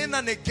 again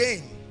and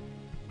again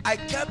I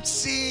kept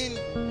seeing,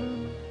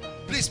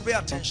 please pay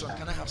attention.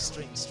 Can I have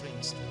strings?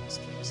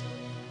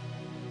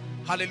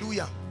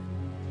 Hallelujah.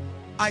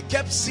 I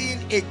kept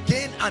seeing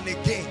again and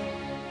again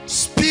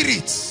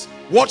spirits,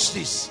 watch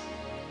this,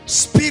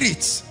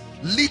 spirits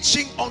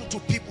leeching onto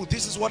people.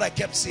 This is what I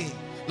kept seeing,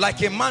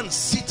 like a man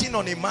sitting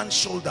on a man's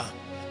shoulder.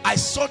 I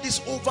saw this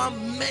over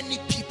many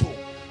people,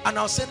 and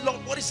I was saying,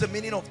 Lord, what is the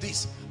meaning of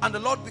this? And the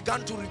Lord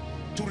began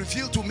to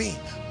reveal to me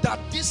that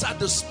these are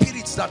the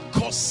spirits that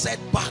cause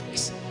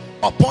setbacks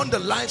upon the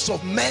lives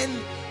of men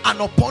and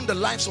upon the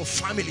lives of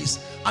families.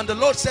 And the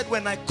Lord said,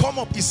 when I come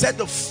up, he said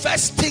the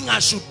first thing I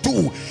should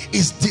do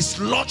is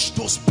dislodge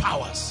those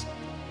powers.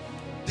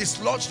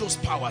 Dislodge those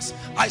powers.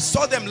 I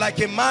saw them like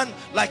a man,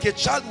 like a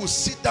child will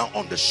sit down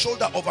on the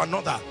shoulder of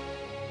another,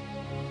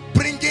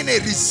 bringing a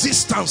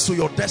resistance to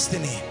your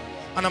destiny.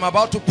 And I'm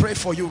about to pray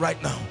for you right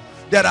now.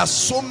 There are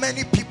so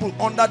many people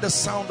under the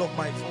sound of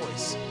my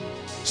voice.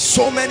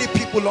 So many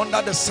people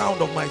under the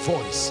sound of my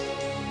voice.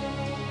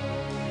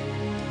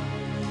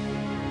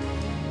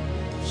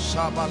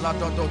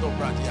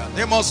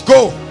 They must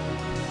go.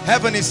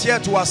 Heaven is here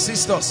to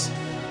assist us.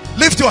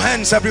 Lift your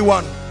hands,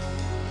 everyone,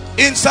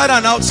 inside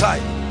and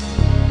outside.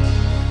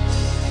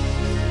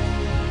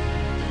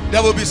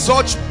 There will be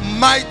such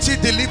mighty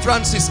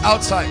deliverances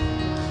outside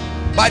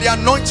by the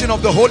anointing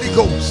of the Holy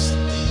Ghost.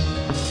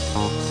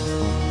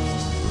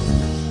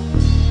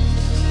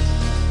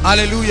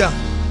 Hallelujah.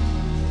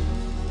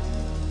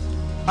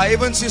 I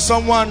even see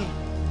someone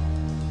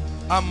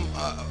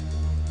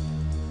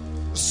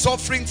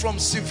suffering from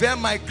severe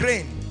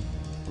migraine,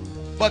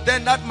 but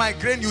then that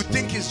migraine you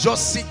think is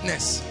just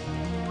sickness.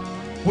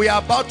 We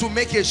are about to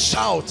make a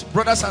shout,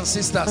 brothers and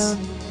sisters.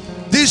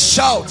 This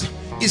shout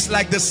is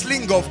like the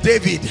sling of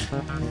David.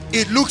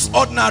 It looks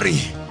ordinary,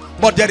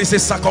 but there is a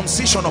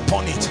circumcision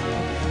upon it.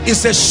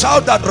 It's a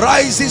shout that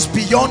rises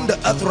beyond the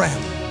earth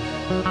realm.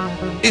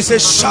 It's a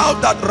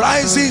shout that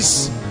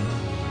rises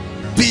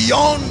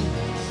beyond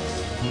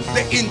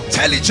the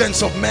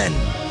intelligence of men.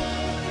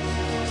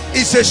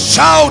 It's a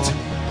shout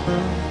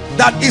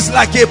that is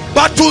like a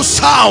battle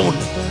sound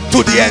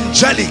to the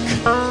angelic.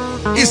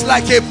 It's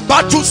like a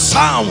battle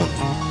sound,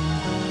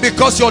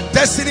 because your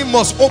destiny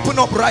must open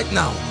up right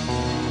now.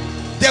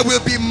 There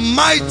will be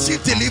mighty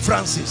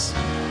deliverances.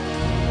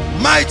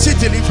 Mighty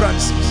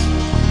deliverances.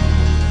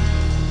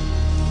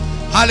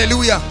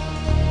 Hallelujah.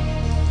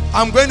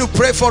 I'm going to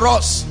pray for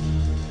us,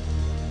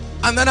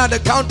 and then at the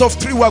count of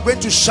 3 we're going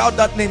to shout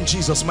that name,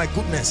 Jesus. My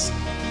goodness,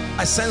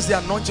 I sense the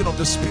anointing of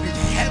the Spirit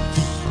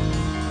heavy.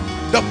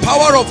 The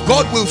power of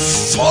God will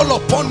fall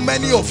upon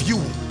many of you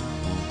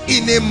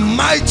in a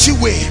mighty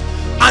way,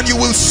 and you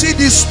will see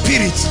this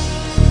Spirit.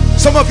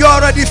 Some of you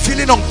are already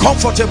feeling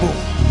uncomfortable.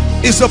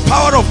 It's the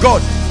power of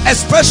God,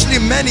 especially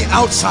many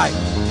outside.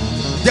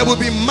 There will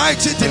be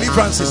mighty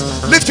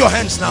deliverances. Lift your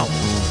hands now.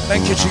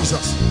 Thank you,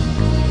 Jesus.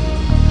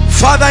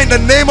 Father, in the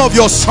name of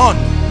your Son,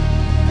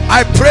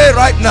 I pray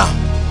right now,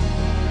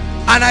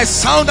 and I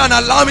sound an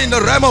alarm in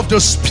the realm of the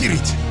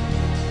Spirit.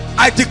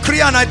 I decree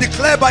and I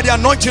declare by the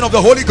anointing of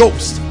the Holy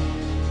Ghost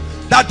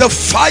that the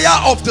fire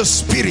of the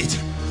Spirit,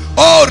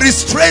 oh,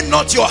 restrain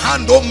not your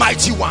hand,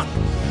 Almighty One.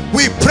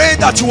 We pray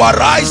that you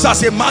arise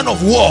as a man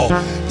of war.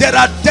 There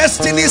are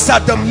destinies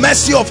at the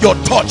mercy of your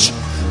touch.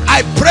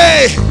 I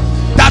pray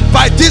that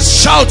by this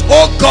shout,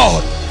 oh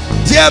God,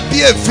 there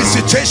be a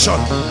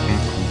visitation.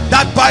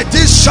 That by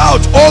this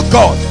shout, oh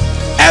God,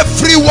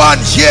 everyone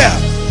here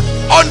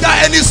under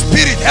any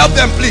spirit, help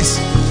them please,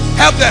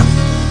 help them,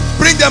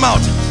 bring them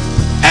out.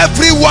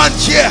 Everyone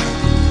here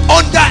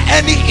under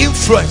any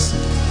influence,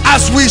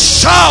 as we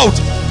shout,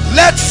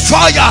 let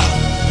fire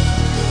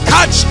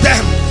catch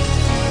them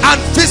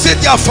and visit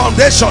their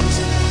foundations.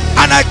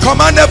 And I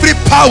command every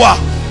power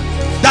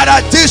that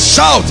at this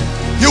shout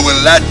you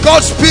will let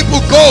God's people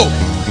go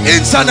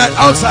inside and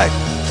outside.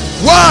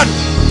 1,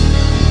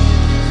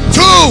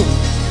 2,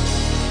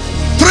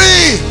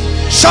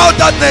 3. Shout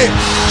that name.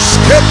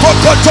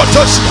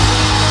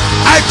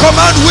 I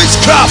command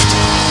witchcraft,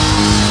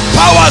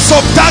 powers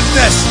of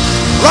darkness,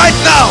 right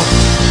now,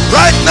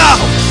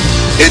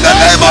 In the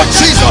name of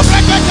Jesus.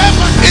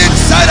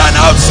 Inside and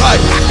outside.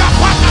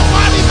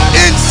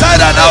 Inside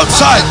and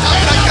outside.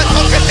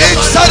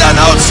 Inside and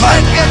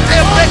outside.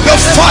 The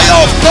fire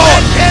of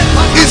God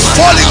is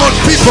falling on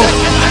people.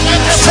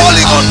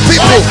 Falling on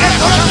people.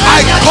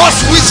 I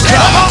cause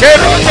witchcraft.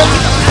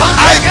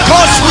 I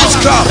cause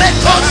witchcraft.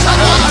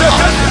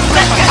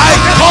 I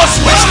cause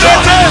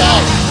witchcraft.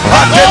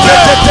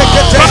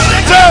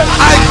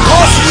 I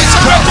cause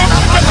witchcraft.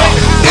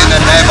 In the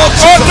name of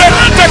Jesus.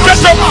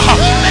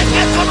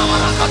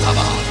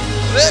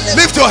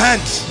 Lift your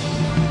hands.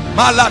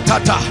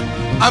 Malatata.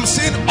 I'm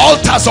seeing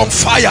altars on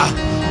fire.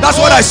 That's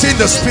what I see in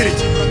the spirit.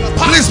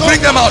 Please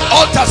bring them out.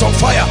 Altars on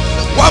fire.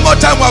 One more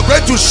time, we're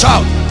going to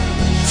shout.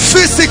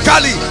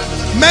 Physically,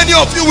 many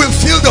of you will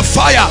feel the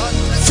fire.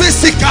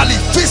 Physically.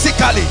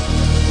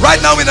 Right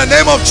now, in the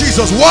name of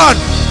Jesus. 1,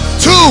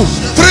 2,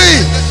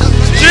 3.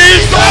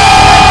 Jesus!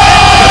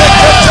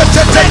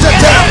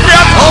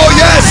 Oh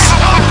yes.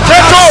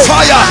 That's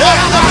fire.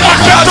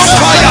 That's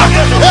fire.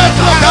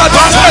 That's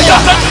fire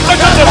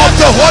of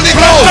the Holy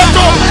Ghost.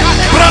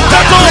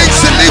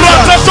 Brings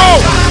deliverance.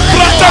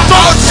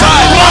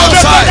 Outside.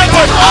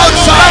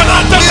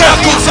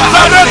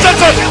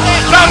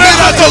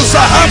 Miracles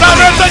are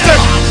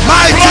happening.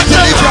 Mighty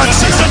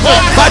deliverances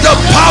by the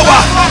power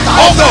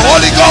of the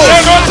Holy Ghost.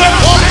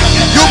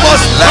 You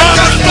must let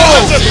them go.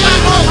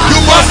 You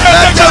must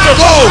let them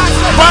go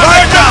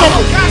right now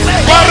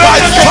by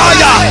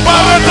fire.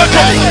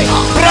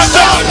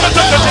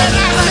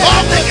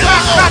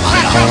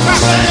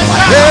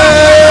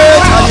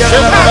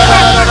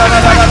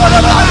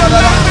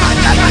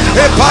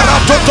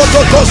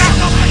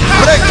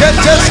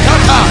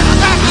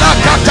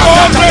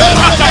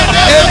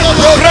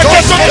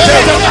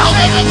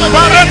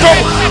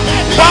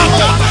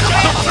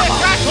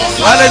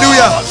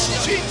 Hallelujah.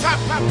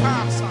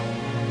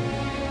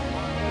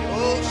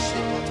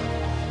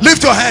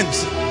 Lift your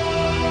hands.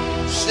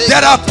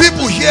 There are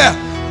people here.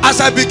 As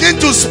I begin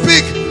to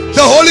speak,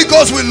 the Holy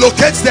Ghost will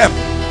locate them.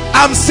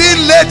 I'm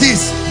seeing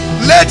ladies.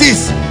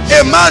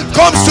 A man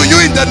comes to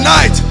you in the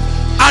night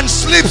and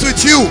sleeps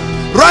with you.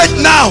 Right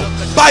now,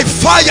 by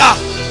fire,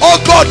 oh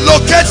God,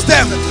 locates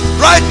them.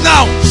 Right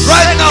now.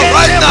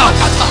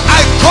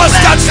 I cause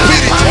that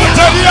spirit.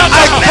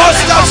 I cause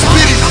that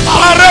spirit.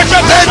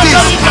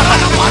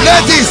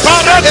 Ladies,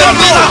 a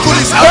miracle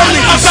is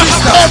happening to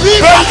sisters.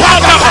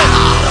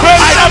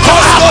 I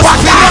cause those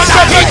spirits.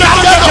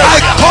 I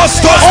cause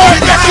those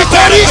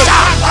spirits.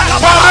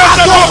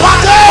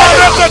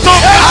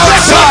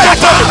 Outside,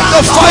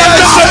 the fire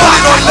is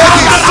falling on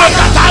ladies.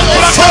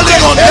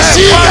 Falling on them.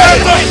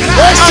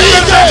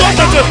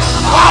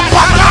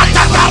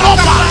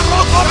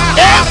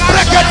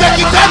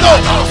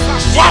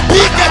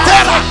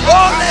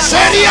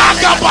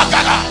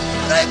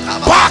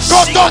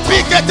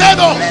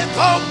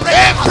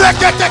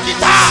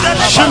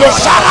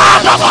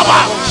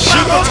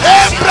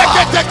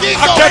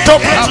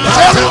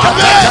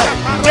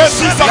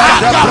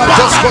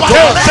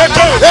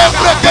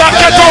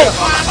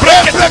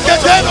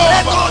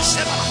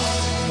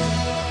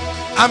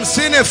 I'm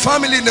seeing a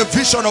family in the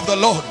vision of the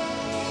Lord.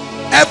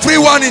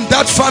 Everyone in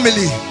that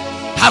family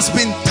has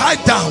been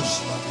tied down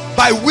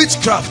by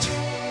witchcraft.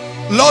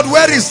 Lord,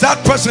 where is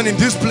that person in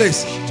this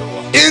place?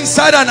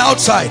 Inside and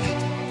outside.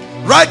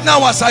 Right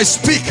now as I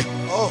speak,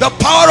 the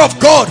power of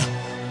God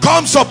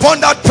comes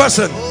upon that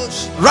person.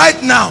 Right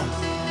now,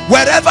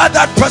 wherever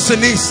that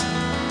person is,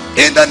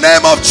 in the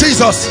name of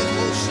Jesus.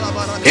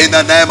 In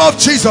the name of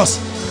Jesus.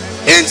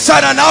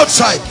 Inside and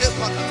outside,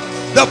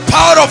 the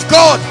power of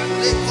God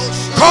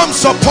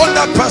comes upon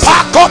that person.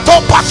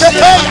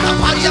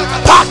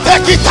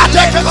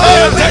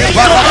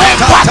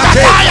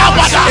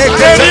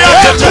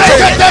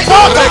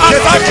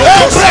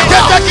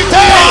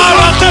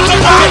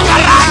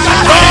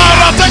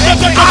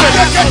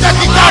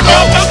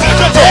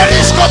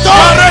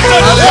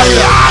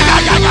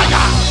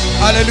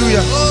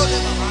 Hallelujah.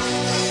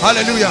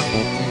 Hallelujah.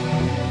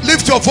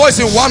 Lift your voice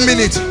in 1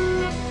 minute.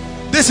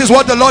 This is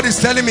what the Lord is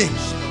telling me.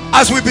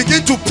 As we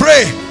begin to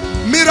pray,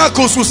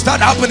 miracles will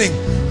start happening.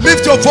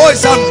 Lift your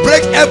voice and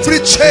break every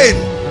chain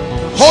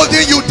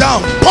holding you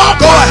down. Go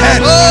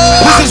ahead.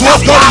 This is what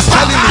God is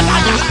telling me.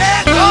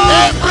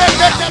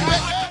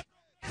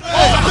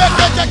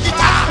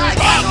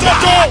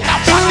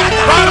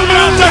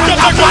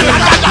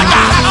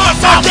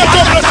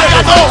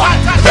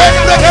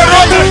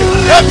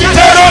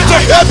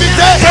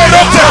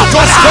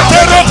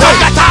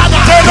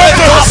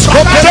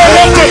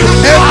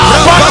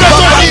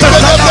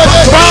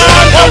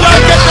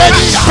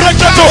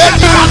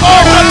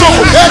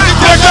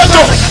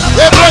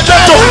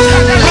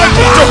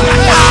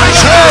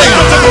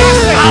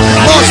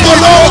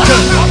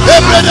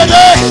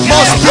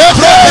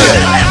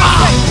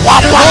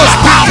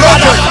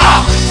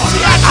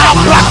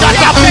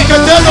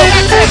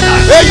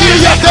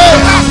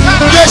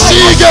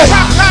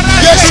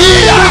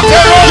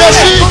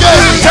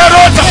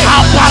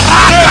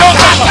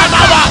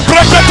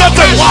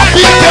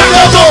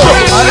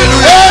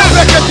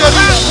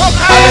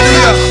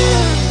 Hallelujah.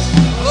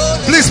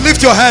 Please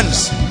lift your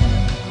hands.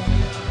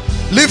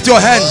 Lift your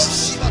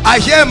hands. I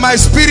hear my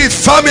spirit,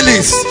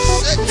 families.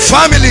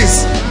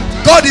 Families.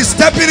 God is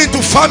stepping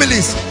into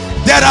families.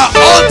 There are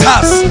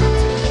altars.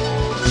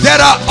 There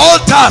are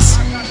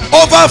altars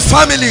over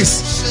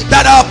families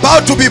that are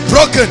about to be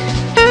broken.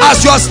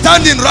 As you are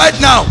standing right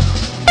now,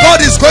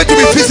 God is going to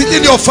be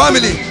visiting your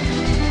family.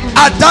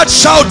 At that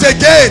shout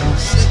again,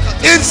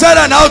 inside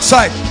and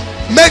outside,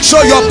 make sure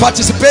you are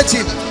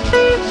participating.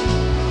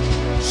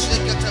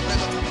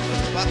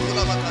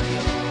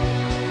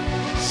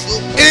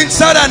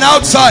 Inside and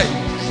outside,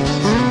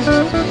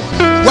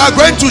 we are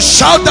going to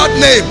shout that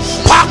name.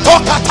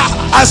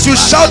 As you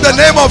shout the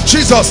name of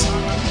Jesus,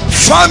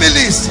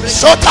 families,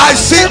 I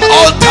see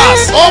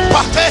altars on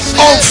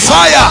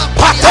fire.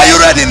 Are you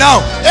ready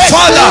now?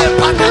 Father,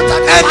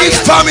 any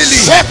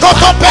family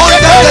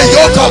under the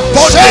yoke of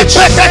bondage,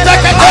 as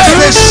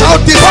they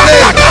shout this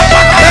name,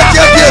 let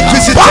there be a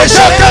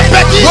visitation.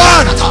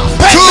 1,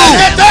 2,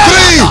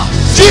 3.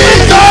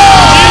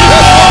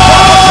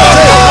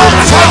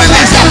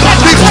 Families,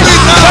 be free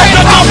now.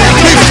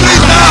 Be free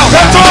now.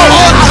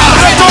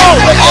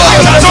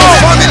 Altars of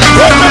family.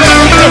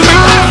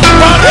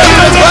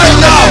 Right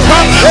now,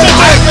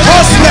 I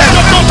curse them.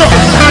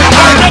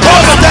 I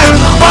curse them.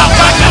 I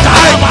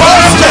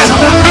curse them.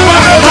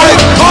 I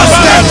curse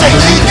them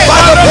by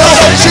the blood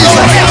of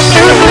Jesus.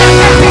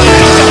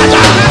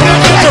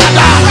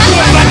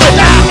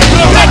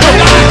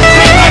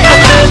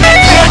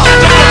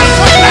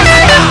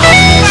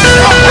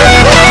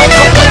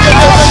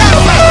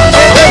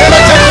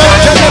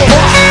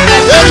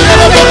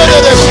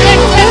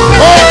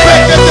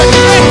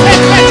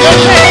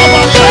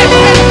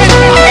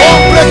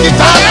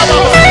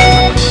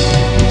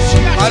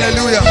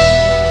 Hallelujah.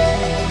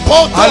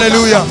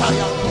 Hallelujah.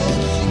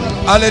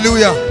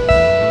 Hallelujah.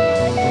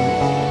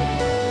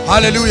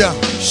 Hallelujah.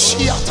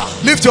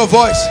 Lift your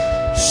voice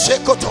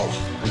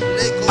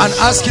and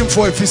ask him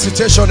for a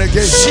visitation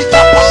again.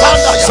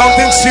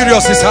 Something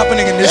serious is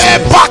happening in this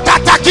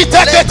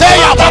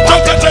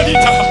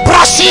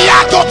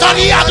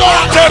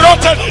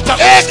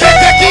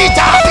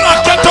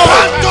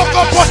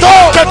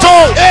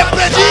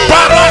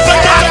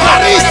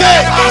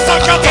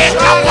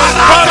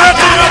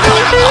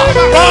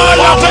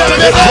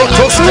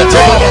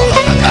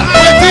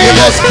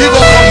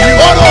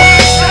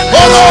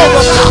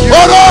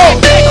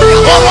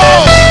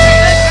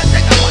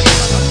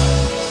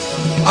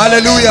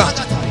Hallelujah.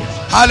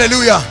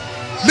 Hallelujah.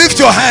 Lift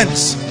your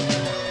hands.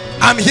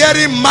 I'm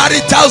hearing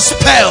marital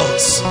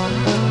spells.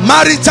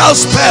 Marital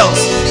spells.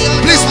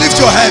 Please lift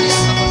your hands.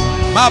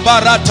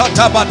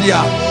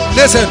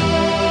 Listen.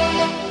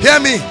 Hear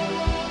me.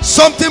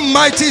 Something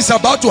mighty is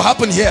about to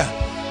happen here.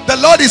 The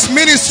Lord is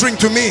ministering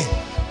to me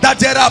that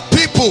there are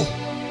people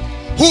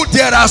who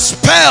there are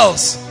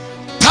spells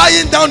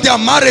tying down their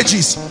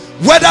marriages,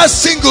 whether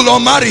single or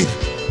married.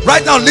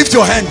 Right now, lift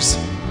your hands.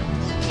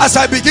 As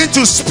I begin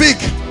to speak,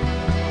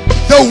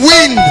 the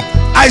wind,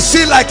 I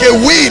see like a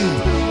wind,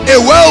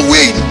 a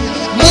whirlwind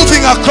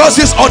moving across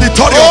this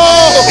auditorium.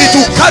 It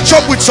will catch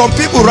up with some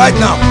people right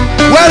now.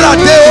 Where are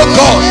they, oh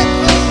God?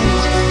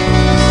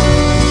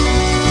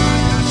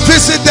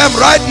 Visit them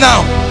right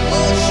now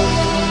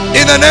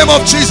in the name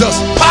of Jesus.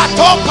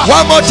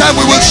 One more time,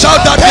 we will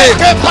shout that name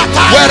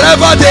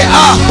wherever they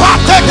are.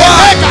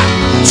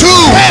 1, 2,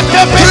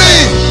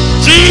 3.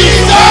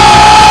 Jesus!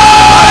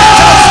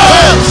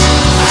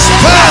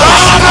 Spells!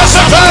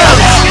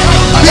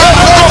 Be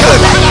broken!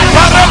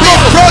 Be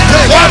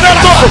broken! Be broken!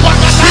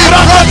 Be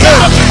broken!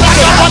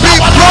 Be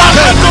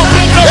broken!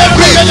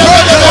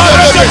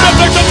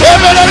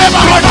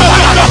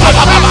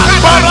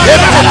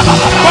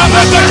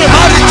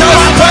 Marital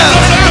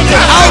spells!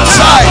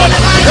 Outside!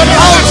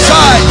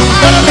 Outside!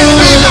 Be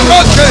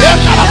broken!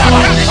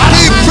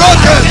 Be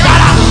broken!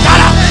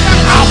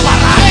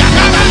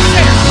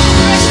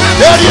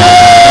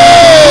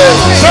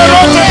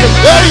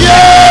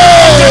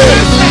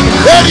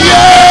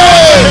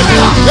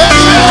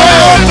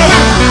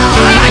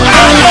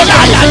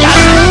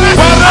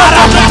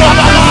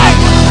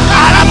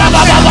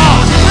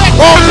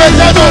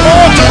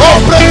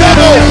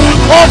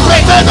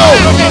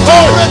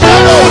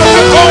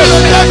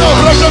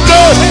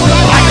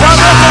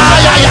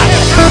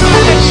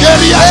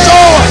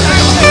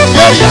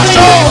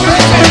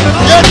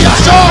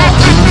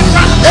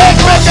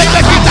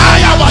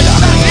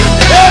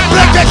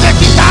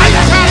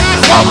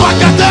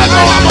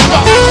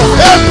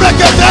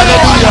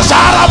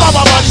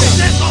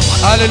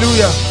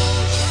 Hallelujah.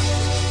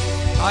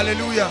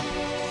 Hallelujah.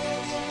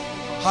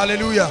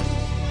 Hallelujah.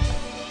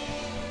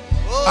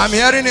 I'm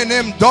hearing a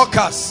name,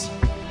 Dorcas.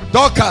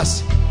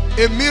 Dorcas,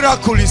 a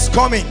miracle is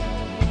coming.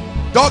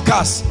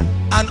 Dorcas,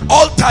 an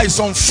altar is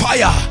on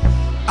fire.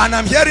 And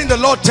I'm hearing the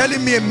Lord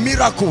telling me a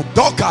miracle.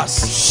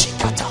 Dorcas.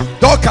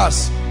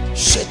 Dorcas.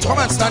 Come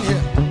and stand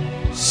here.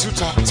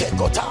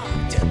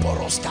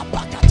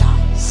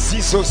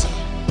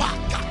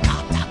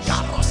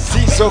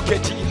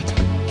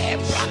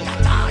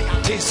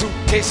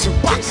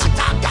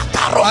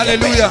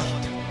 Hallelujah.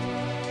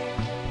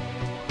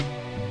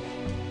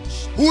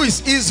 Who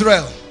is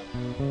Israel?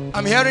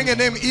 I'm hearing a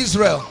name,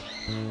 Israel.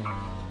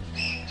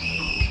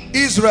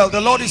 Israel, the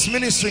Lord is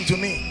ministering to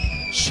me.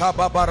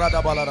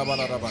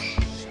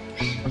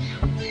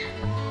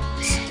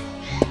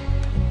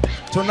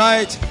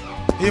 Tonight,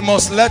 He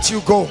must let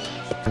you go.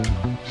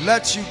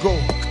 Let you go.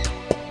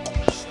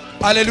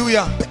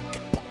 Hallelujah.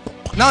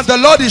 Now the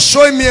Lord is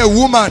showing me a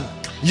woman.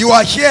 You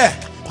are here.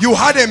 You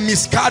had a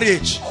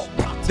miscarriage.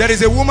 There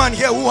is a woman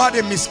here who had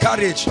a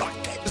miscarriage.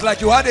 It's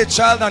like you had a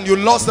child and you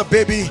lost the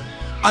baby.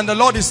 And the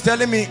Lord is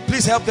telling me,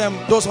 please help them,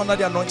 those under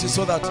the anointing,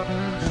 so that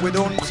we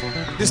don't,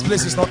 this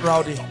place is not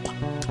rowdy.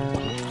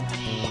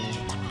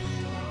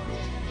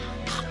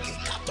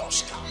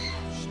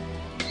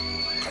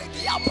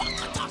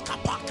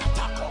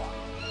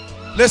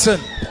 Listen,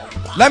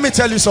 let me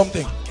tell you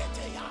something.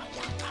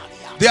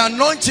 The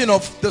anointing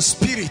of the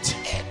Spirit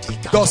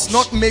does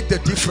not make the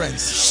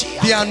difference.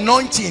 The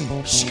anointing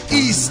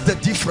is the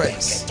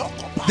difference.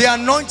 The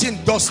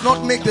anointing does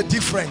not make the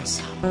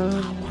difference.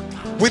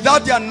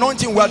 Without the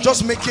anointing, we are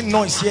just making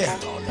noise here.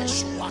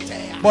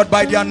 But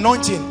by the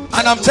anointing,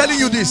 and I'm telling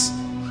you this,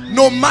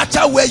 no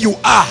matter where you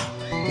are,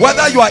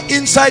 whether you are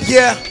inside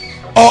here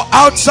or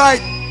outside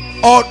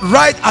or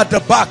right at the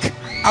back,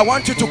 I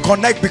want you to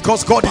connect,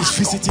 because God is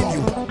visiting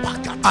you.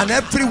 And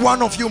every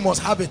one of you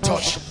must have a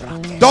touch.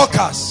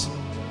 Dorcas,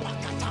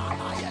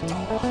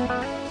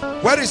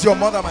 where is your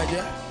mother, my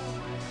dear?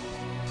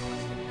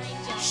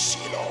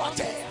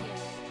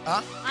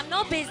 Huh? I'm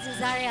not based in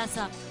Zaria,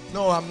 sir.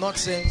 No, I'm not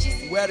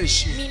saying. Where is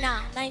she?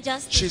 Mina, Niger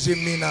State. She's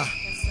in Mina.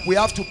 We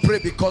have to pray,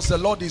 because the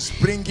Lord is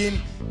bringing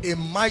a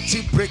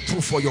mighty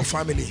breakthrough for your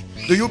family.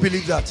 Do you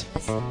believe that?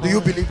 Do you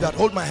believe that?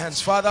 Hold my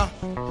hands. Father,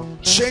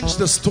 change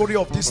the story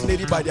of this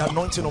lady by the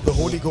anointing of the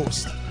Holy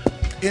Ghost.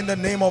 In the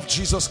name of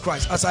Jesus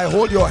Christ. As I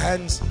hold your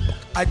hands,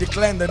 I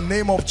declare in the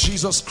name of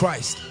Jesus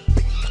Christ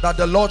that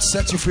the Lord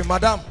set you free.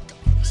 Madam,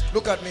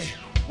 look at me.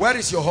 Where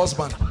is your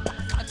husband?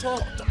 At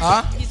home.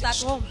 Huh? He's at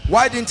home.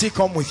 Why didn't he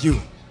come with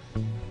you?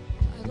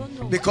 I don't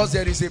know. Because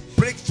there is a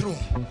breakthrough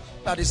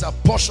that is a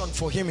portion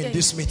for him in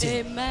this meeting.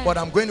 Amen. But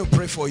I'm going to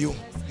pray for you.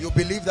 You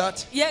believe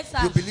that? Yes, sir.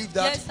 You believe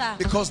that? Yes, sir.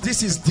 Because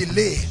this is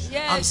delay.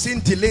 Yes. I'm seeing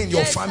delay in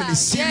your Yes, family.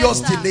 sir. Serious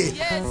Yes, sir. delay.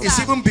 Yes, It's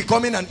sir. even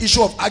becoming an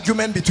issue of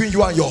argument between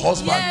you and your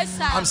husband. Yes,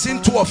 sir. I'm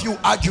seeing two of you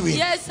arguing.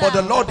 Yes, sir. But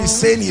the Lord is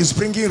saying He is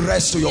bringing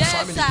rest to your Yes,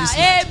 family sir. this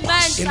night.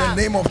 Amen, In the sir.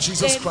 name of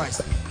Jesus Amen.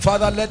 Christ.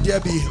 Father, let there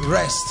be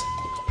rest.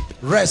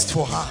 Rest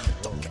for her.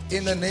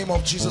 In the name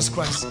of Jesus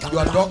Christ. You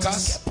are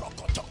Dorcas.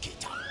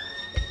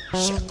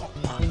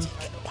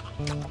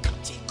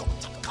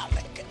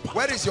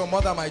 Where is your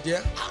mother, my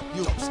dear?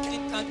 You.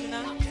 In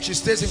Kaduna. She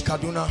stays in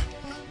Kaduna.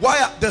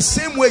 Why? The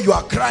same way you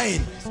are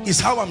crying is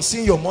how I'm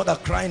seeing your mother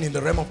crying in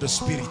the realm of the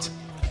Spirit.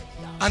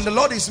 And the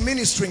Lord is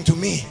ministering to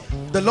me.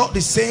 The Lord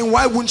is saying,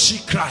 why wouldn't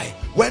she cry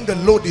when the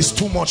load is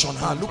too much on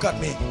her? Look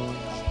at me.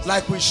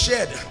 Like we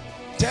shared,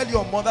 tell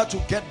your mother to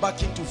get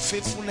back into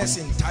faithfulness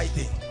in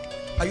tithing.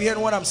 Are you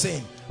hearing what I'm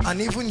saying? And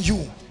even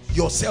you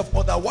yourself,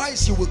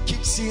 otherwise you will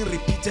keep seeing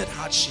repeated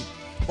hardship.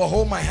 But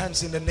hold my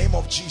hands in the name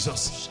of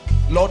Jesus.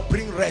 Lord,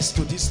 bring rest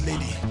to this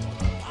lady.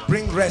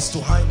 Bring rest to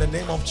her in the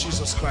name of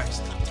Jesus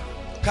Christ.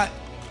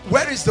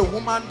 Where is the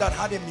woman that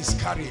had a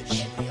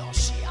miscarriage?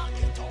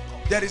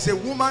 There is a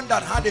woman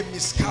that had a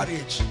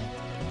miscarriage,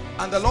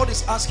 and the Lord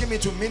is asking me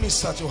to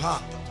minister to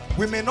her.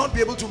 We may not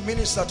be able to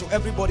minister to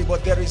everybody,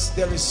 but there is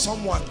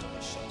someone.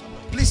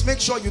 Please make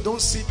sure you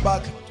don't sit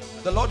back.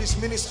 The Lord is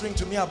ministering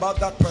to me about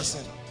that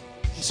person,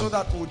 so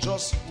that we'll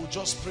just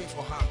pray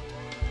for her.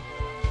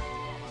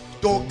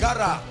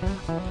 Dogara.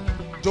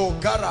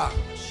 Dogara.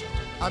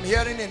 I'm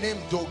hearing a name,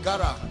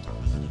 Dogara.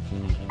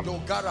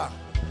 Dogara.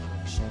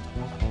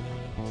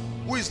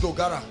 Who is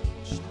Dogara?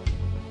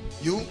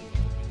 You?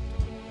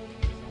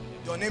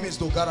 Your name is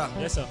Dogara.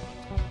 Yes, sir.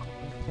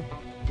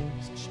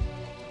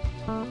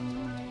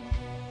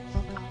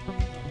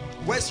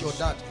 Where's your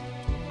dad?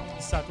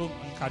 He's at home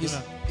in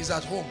Kaduna. He's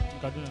at home. In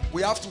Kaduna.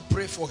 We have to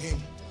pray for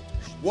him.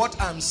 What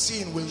I'm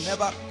seeing will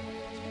never,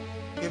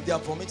 if they are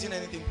vomiting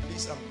anything,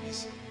 please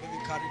maybe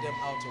carry them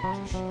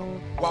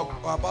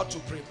out. We're about to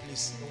pray,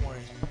 please. Don't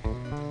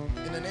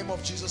worry. In the name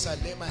of Jesus, I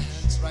lay my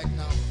hands right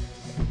now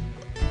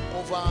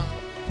over,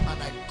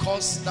 and I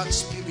curse that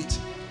spirit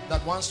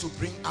that wants to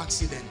bring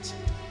accident.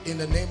 In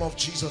the name of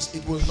Jesus,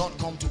 it will not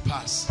come to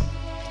pass.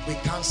 We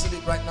cancel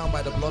it right now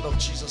by the blood of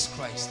Jesus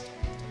Christ.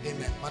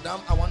 Amen.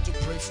 Madam, I want to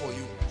pray for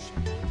you.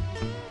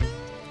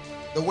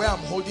 The way I'm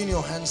holding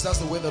your hands, that's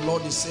the way the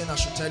Lord is saying I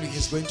should tell you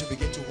He's going to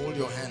begin to hold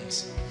your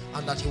hands,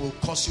 and that He will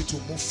cause you to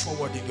move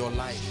forward in your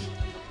life.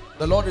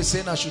 The Lord is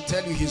saying I should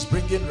tell you He's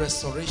bringing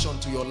restoration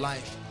to your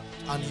life,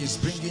 and He's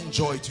bringing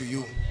joy to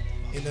you.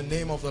 In the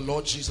name of the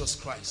Lord Jesus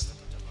Christ.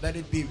 Let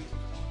it be.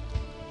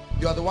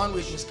 You are the one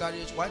with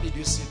miscarriage. Why did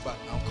you sit back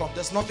now? Come.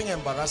 There's nothing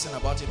embarrassing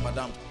about it,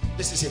 madam.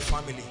 This is a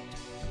family.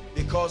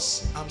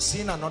 Because I'm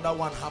seeing another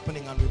one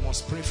happening, and we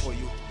must pray for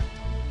you.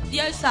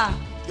 Yes, sir.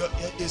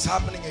 It's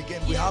happening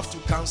again. We have to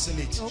cancel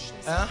it. Okay,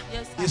 Huh?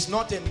 yes, sir. It's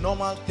not a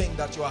normal thing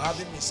that you are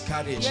having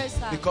miscarriage, Yes,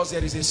 sir. because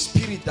there is a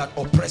spirit that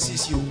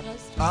oppresses you. Yes,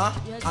 sir. Huh?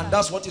 Yes, And sir.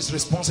 that's what is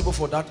responsible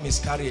for that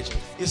miscarriage.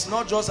 It's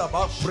not just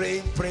about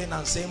praying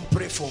and saying,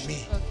 pray for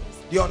me. Okay,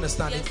 Do you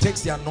understand? Yes, It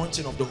takes the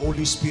anointing of the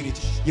Holy Spirit.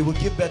 You will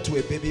give birth to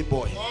a baby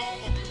boy.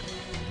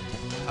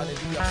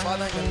 Hallelujah.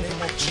 Father, in the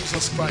name of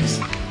Jesus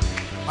Christ,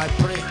 I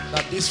pray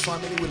that this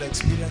family will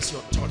experience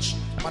your touch.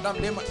 Madam,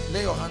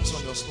 lay your hands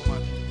on your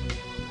stomach.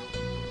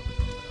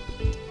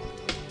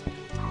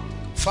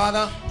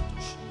 Father,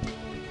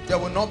 there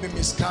will not be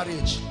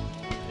miscarriage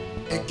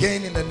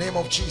again in the name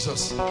of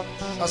Jesus.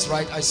 That's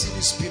right. I see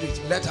this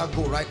spirit. Let her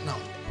go right now.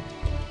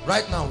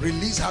 Right now,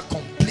 release her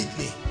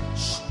completely.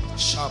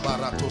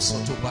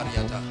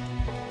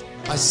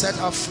 I set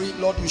her free.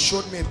 Lord, you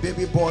showed me a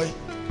baby boy.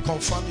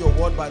 Confirm your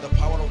word by the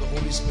power of the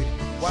Holy Spirit.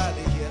 Why are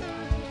they here?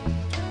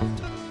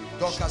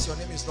 Dorcas, your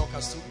name is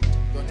Dorcas too.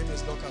 Your name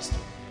is Dorcas too.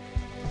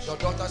 Your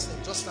daughter's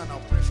name. Just stand, I'll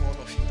pray for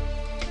all of you.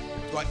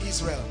 You are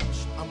Israel.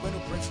 I'm going to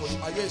pray for you.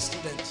 Are you a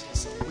student?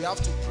 We have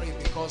to pray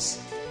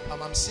because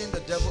I'm seeing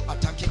the devil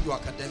attacking your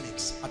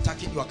academics.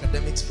 Attacking your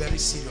academics very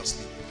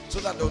seriously. So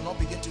that they will not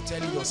begin to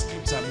tell you your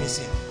scripts are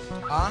missing.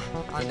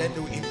 And then they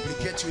will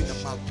implicate you in a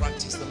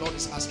malpractice. The Lord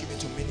is asking me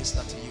to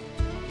minister to you.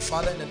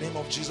 Father, in the name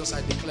of Jesus,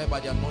 I declare by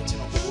the anointing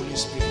of the Holy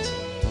Spirit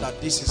that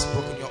this is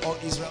broken. You're all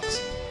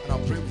Israelites, and I'll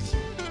pray with you.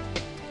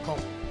 Come.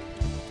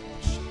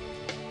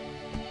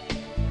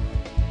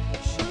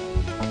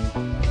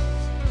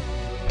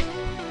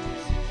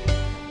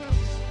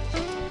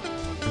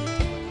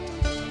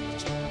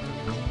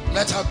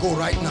 Let her go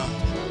right now.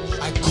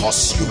 I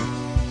curse you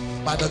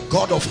by the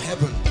God of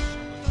heaven.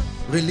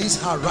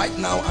 Release her right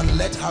now and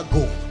let her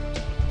go.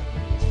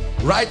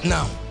 Right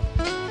now.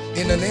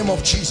 In the name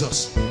of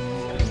Jesus.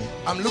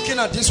 I'm looking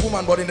at this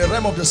woman, but in the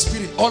realm of the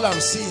spirit, all I'm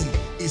seeing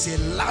is a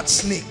large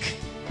snake.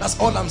 That's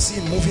all I'm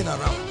seeing moving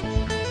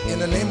around. In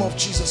the name of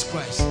Jesus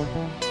Christ.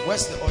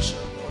 Where's the usher?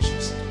 The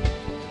ushers.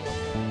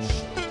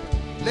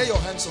 Lay your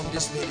hands on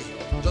this lady.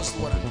 Just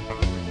what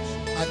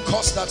I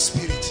curse that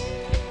spirit.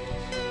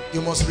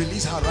 You must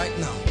release her right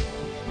now.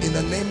 In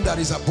the name that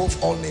is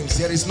above all names.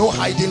 There is no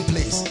hiding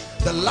place.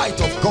 The light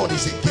of God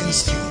is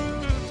against you.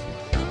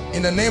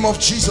 In the name of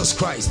Jesus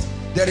Christ.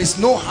 There is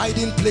no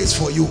hiding place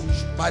for you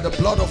by the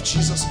blood of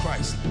Jesus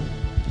Christ.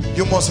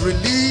 You must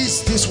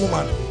release this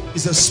woman.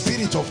 It's a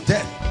spirit of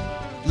death.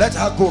 Let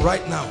her go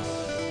right now.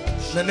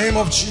 In the name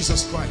of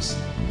Jesus Christ.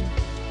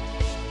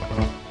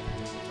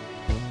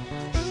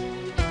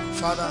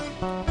 Father,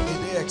 may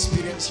they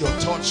experience your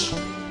touch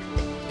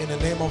in the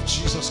name of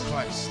Jesus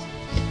Christ.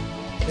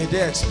 May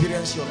they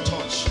experience your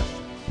touch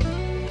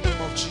in the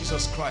name of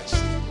Jesus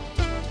Christ.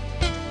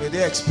 May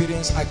they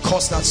experience, I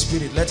curse that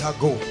spirit. Let her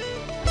go.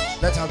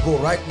 Let her go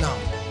right now.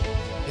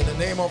 In the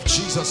name of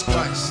Jesus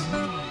Christ.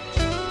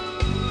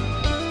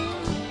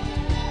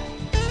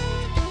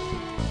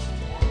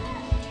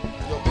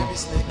 Your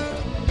baby's name.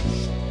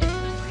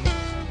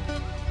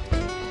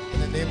 In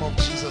the name of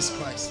Jesus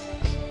Christ.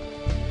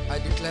 I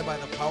declare by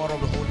the power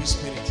of the Holy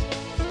Spirit.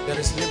 There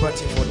is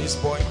liberty for this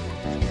boy.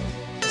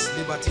 There's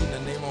liberty in the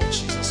name of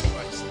Jesus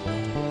Christ.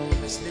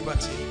 There's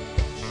liberty.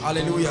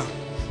 Hallelujah.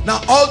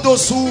 Now all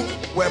those who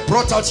were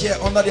brought out here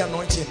under the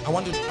anointing, I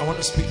want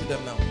to speak to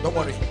them now. Don't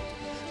worry.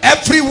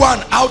 Everyone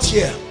out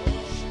here,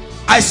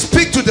 I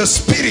speak to the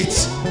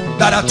spirits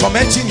that are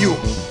tormenting you.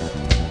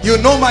 You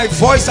know my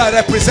voice. I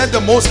represent the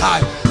Most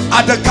High.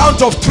 At the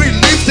count of 3,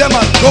 leave them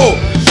and go.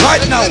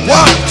 Right now, 1,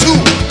 2,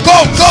 go,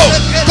 go,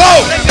 go.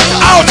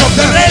 Out of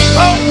them.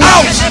 Out.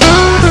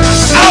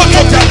 Out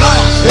of their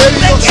life.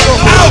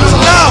 Out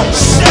now.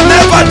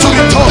 Never to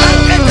return.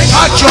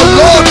 At your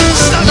Lord,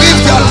 live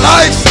their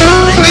life,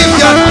 live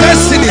their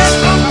destinies.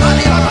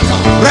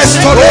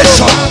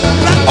 Restoration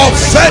of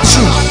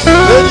virtue,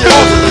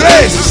 of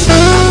grace.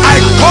 I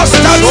curse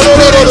that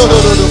spirit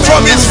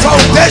from its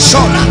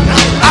foundation.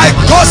 I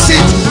curse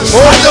it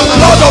by the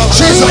blood of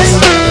Jesus.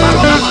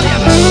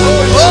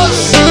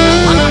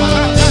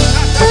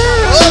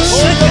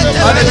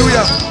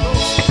 Hallelujah.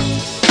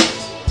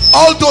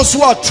 All those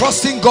who are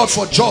trusting God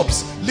for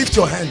jobs, lift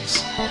your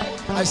hands.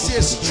 I see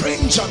a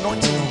strange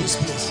anointing in this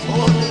place.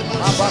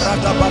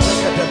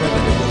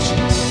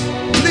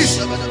 Please,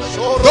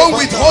 don't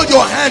withhold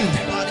your hand.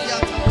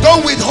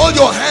 Don't withhold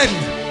your hand.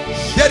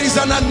 There is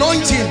an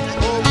anointing.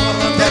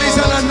 There is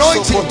an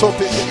anointing.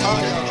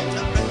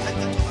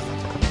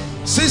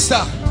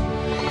 Sister,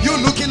 you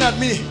looking at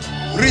me,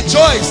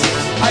 rejoice.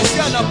 I see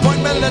an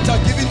appointment letter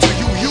given to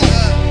you. You,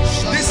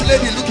 this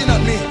lady looking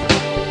at me.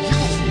 You,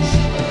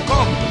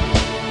 come.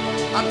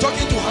 I'm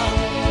talking to her.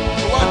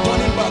 You are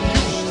turning back.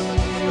 You.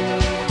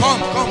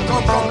 Come, come,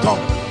 come, come, come.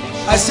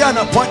 I see an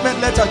appointment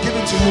letter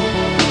given to you.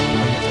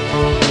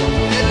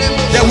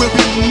 There will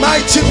be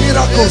mighty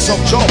miracles of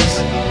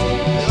jobs.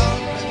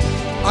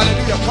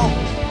 Hallelujah, come.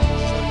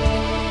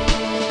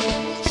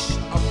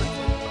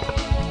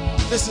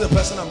 This is the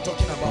person I'm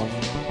talking about.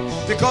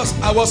 Because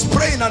I was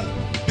praying, and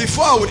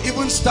before I would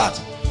even start,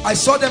 I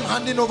saw them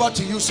handing over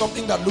to you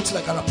something that looks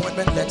like an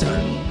appointment letter.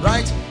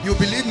 Right? You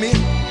believe me?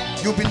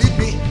 You believe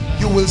me?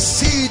 You will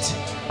see it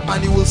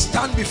and you will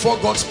stand before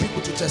God's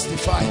people to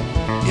testify.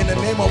 In the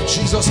name of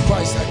Jesus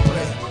Christ, I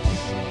pray.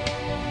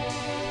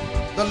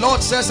 The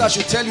Lord says I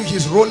should tell you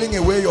He's rolling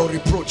away your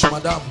reproach,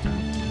 madam.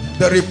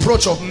 The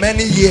reproach of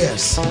many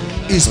years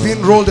is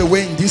being rolled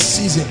away in this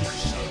season.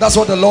 That's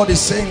what the Lord is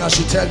saying I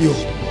should tell you.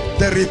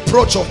 The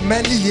reproach of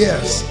many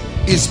years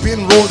is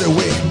being rolled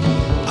away.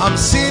 I'm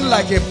seeing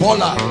like a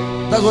baller.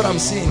 That's what I'm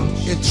seeing.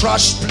 A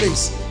trash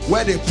place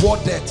where they pour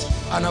dirt,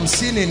 and I'm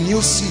seeing a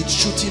new seed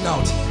shooting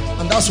out.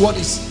 And that's what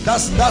is,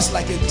 that's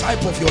like a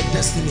type of your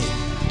destiny.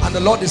 And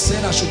the Lord is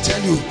saying I should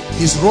tell you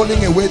He's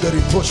rolling away the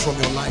reproach from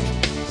your life.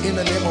 In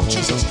the name of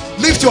Jesus,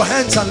 lift your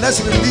hands and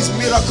let's release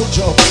miracle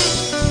job.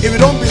 If you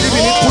don't believe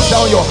in it, put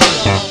down your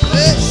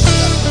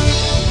hand.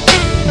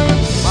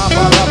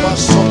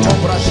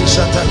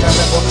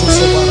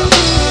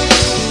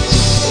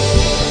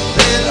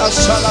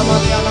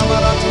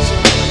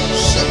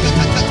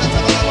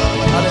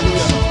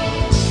 Hallelujah.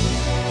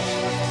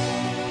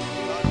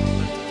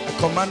 I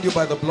command you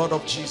by the blood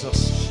of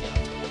Jesus,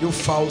 you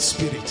foul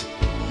spirit,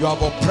 you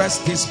have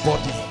oppressed this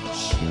body.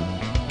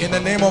 In the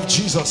name of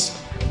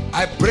Jesus,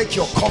 I break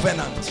your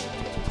covenant.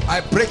 I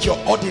break your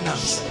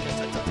ordinance.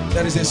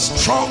 There is a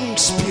strong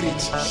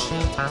spirit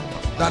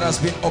that has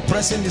been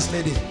oppressing this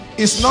lady.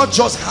 It's not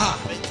just her.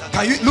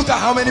 Can you look at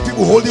how many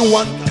people holding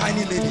one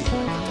tiny lady?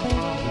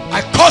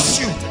 I curse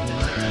you.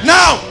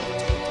 Now,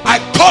 I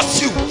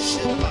curse you.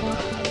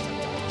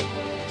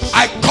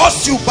 I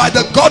curse you by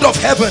the God of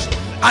heaven,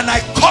 and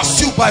I curse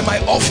you by my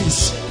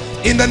office.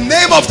 In the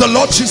name of the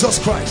Lord Jesus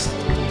Christ.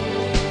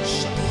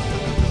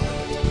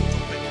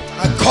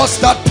 I curse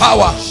that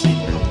power.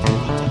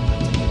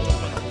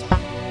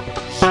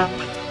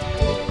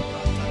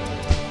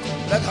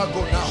 Let her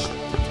go now.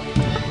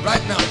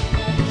 Right now.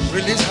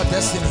 Release her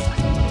destiny.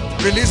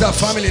 Release her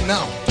family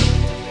now.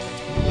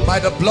 By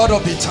the blood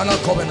of the eternal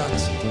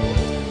covenant.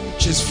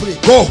 She's free.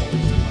 Go.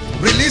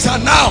 Release her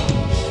now.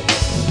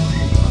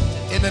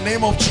 In the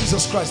name of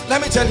Jesus Christ.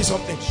 Let me tell you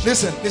something.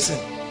 Listen, listen.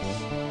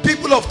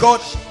 People of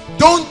God,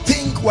 don't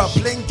think we're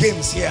playing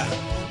games here.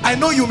 I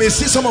know you may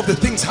see some of the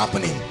things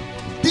happening.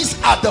 These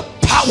are the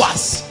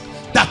powers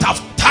that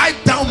have tied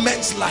down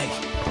men's life.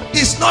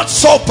 It's not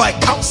solved by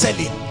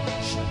counseling.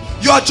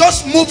 You are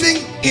just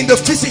moving in the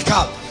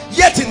physical,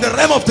 yet in the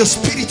realm of the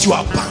spirit you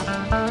are bound.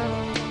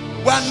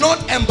 We are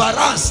not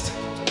embarrassed.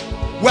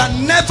 We are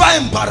never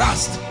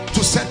embarrassed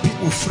to set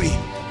people free,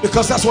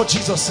 because that's what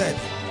Jesus said.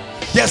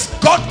 There's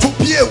got to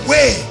be a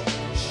way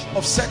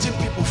of setting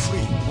people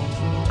free.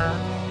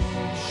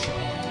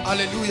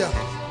 Hallelujah.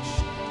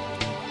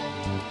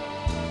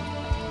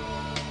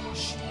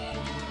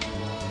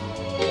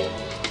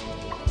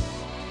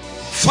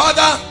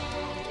 Father,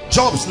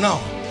 jobs now.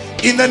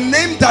 In the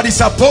name that is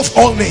above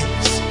all names,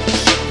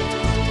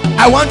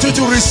 I want you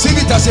to receive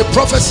it as a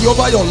prophecy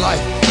over your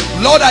life.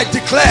 Lord, I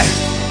declare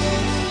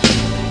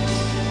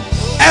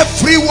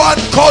everyone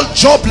called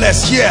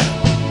jobless here,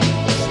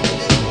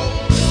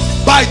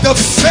 by the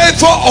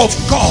favor of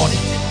God,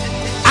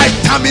 I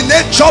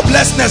terminate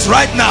joblessness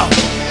right now.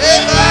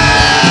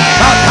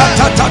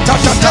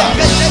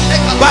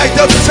 By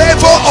the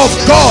favor of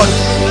God,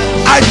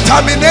 I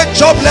terminate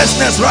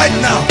joblessness right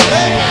now.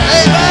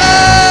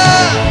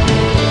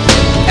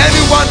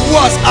 Anyone who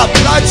has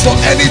applied for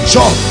any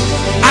job,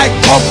 I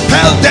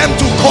compel them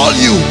to call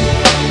you.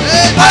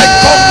 I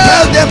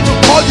compel them to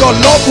call your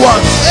loved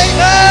ones.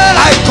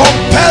 I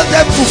compel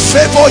them to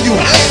favor you.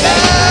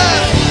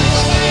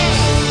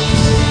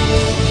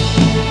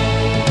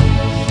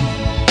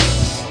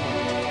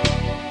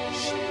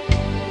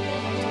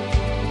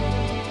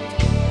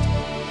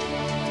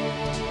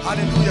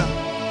 Hallelujah.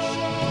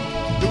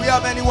 Do we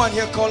have anyone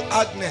here called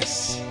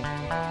Agnes?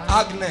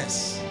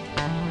 Agnes.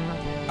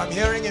 I'm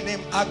hearing a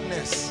name,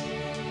 Agnes.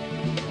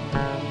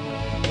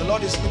 The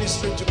Lord is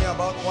ministering to me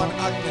about one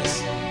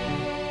Agnes.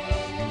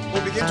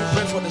 We'll begin to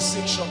pray for the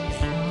sick shortly.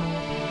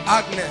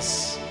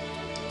 Agnes.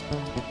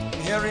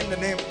 I'm hearing the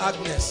name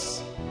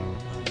Agnes.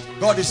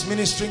 God is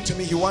ministering to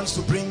me. He wants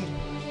to bring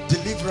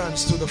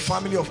deliverance to the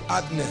family of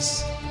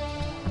Agnes.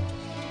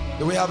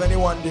 Do we have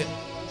anyone there?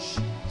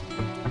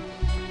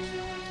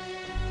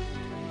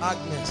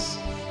 Agnes.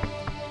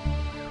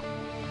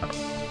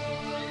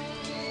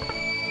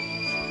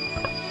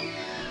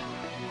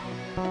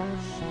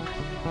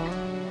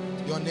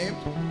 Your name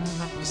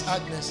is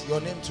Agnes.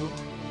 Your name too?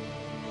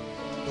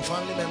 Your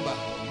family member?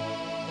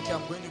 Okay,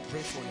 I'm going to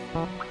pray for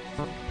you.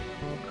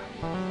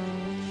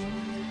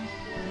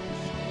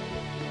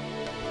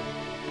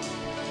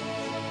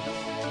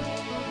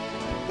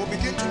 We'll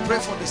begin to pray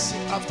for the sick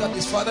after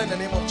this. Father, in the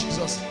name of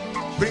Jesus,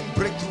 bring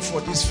breakthrough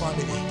for this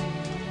family.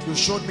 You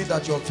showed me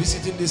that you're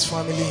visiting this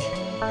family.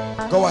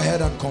 Go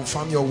ahead and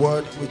confirm your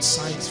word with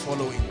signs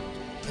following.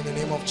 In the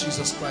name of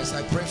Jesus Christ,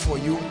 I pray for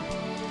you.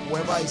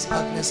 Whoever is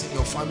Agnes in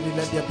your family,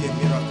 let there be a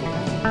miracle.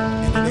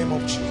 In the name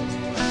of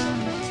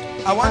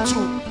Jesus. I want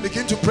to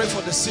begin to pray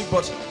for the sick,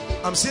 but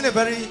I'm seeing a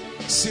very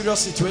serious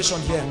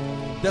situation here.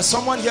 There's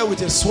someone here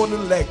with a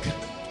swollen leg.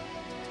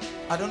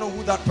 I don't know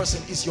who that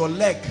person is. Your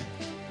leg,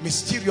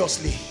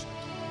 mysteriously,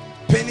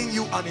 pain paining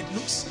you and it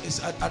looks,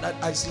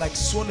 it's like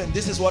swollen.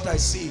 This is what I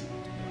see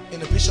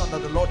in a vision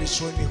that the Lord is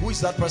showing me. Who is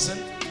that person?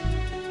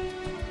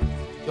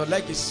 Your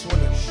leg is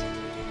swollen.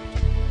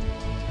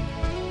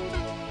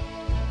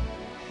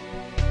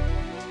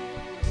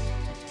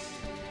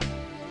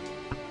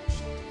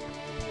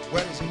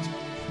 Where is it?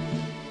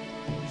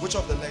 Which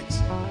of the legs?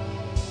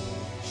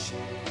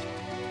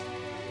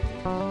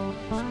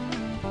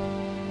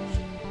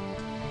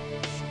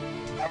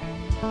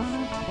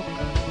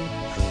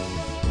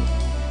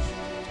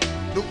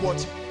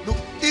 Look,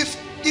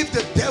 if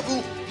the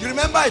devil, you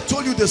remember I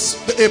told you this,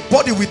 a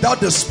body without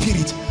the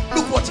spirit.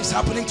 Look what is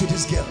happening to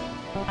this girl.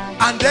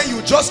 And then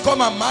you just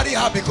come and marry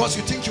her because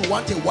you think you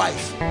want a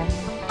wife.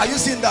 Are you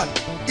seeing that?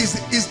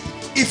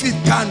 If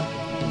it can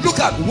look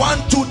at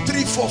 1, 2,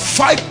 3, 4,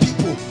 5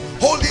 people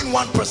holding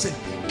one person,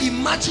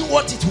 imagine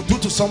what it will do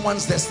to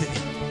someone's destiny.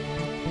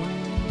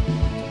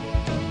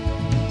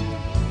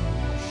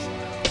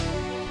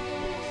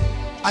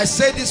 I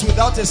say this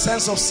without a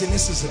sense of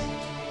cynicism.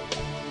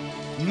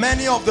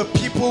 Many of the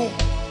people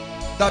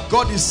that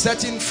God is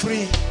setting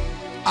free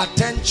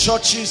attend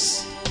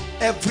churches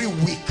every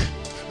week.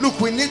 Look,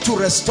 we need to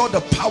restore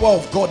the power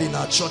of God in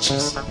our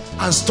churches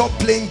and stop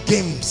playing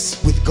games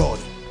with God.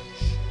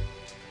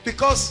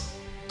 Because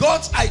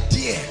God's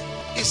idea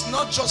is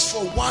not just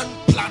for one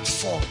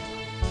platform.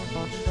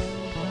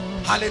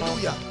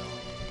 Hallelujah.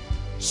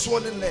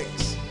 Swollen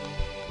legs.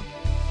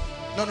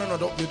 No,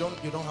 you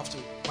don't have to.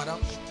 Madam,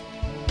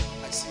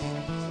 I see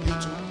you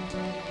too.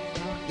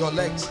 Your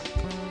legs.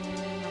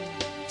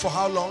 For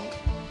how long?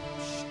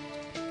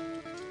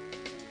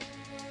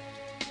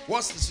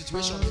 What's the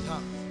situation with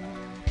her?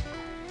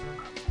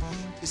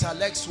 Is her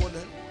leg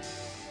swollen?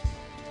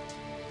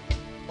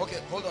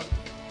 Okay, hold on.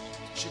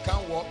 She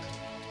can't walk.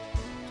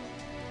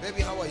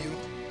 Baby, how are you?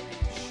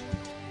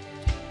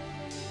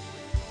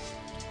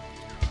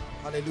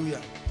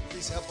 Hallelujah.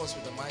 Please help us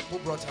with the mic. Who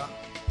brought her?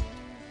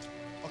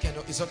 Okay,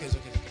 no, it's okay, it's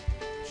okay.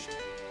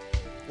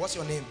 What's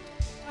your name?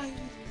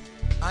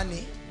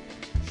 Annie.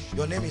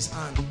 Your name is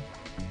Anne.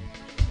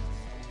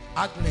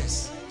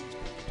 Agnes.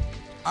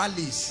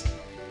 Alice.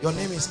 Your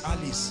name is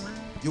Alice.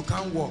 You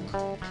can't walk.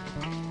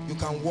 You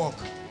can walk,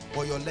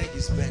 but your leg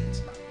is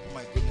bent. Oh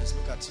my goodness,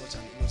 look at such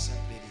an innocent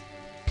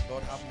lady.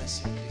 Lord, have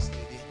mercy on this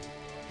lady.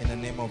 In the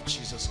name of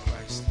Jesus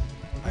Christ,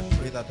 I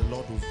pray that the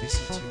Lord will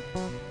visit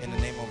you. In the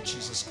name of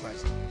Jesus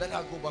Christ. Let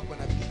her go back. When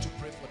I begin to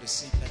pray for the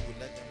sick, then we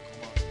let them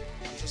come out.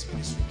 I'm just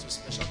ministering to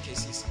special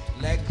cases.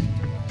 Leg,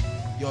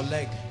 your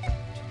leg.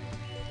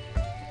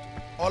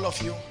 All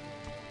of you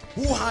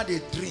who had a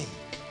dream.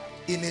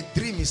 In a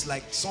dream, it's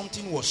like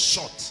something was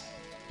shot.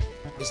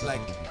 It's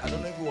like, I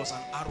don't know if it was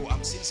an arrow.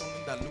 I'm seeing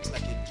something that looks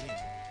like a dream.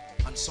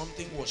 And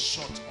something was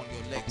shot on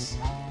your legs.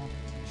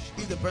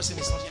 If the person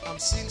is not here, I'm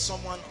seeing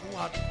someone who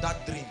had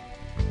that dream.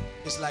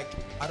 It's like,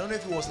 I don't know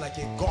if it was like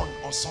a gun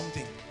or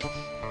something.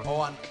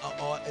 Or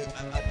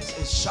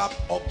a sharp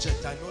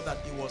object. I know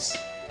that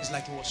it's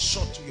like it was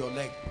shot to your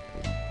leg.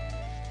 Last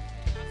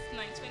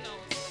night when I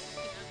was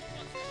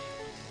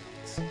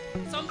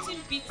sleeping, something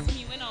beat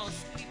me when I was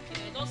sleeping.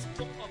 I just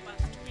woke up and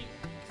screamed.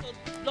 So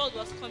blood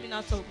was coming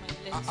out of my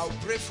legs. I'll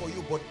pray for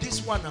you, but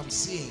this one I'm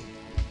seeing,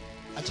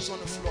 I just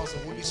want to flow as the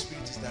Holy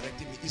Spirit is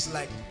directing me. It's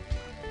like,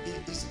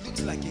 it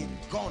looks like a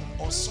gun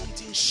or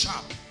something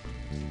sharp.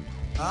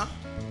 Huh?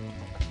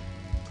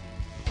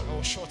 I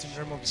was shot in the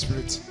realm of the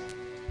spirit.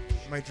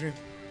 My dream.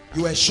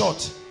 You were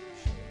shot.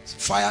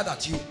 Fired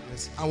at you.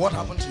 Yes. And what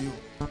happened to you?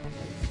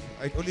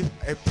 I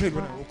prayed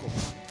when I woke up.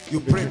 You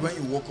prayed when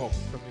you woke up.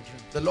 From the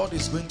dream. The Lord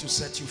is going to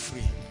set you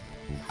free.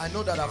 I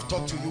know that I've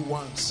talked to you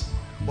once,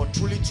 but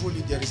truly,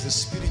 there is the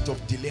spirit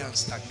of delay and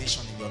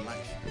stagnation in your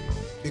life.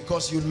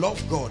 Because you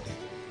love God,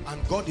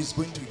 and God is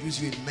going to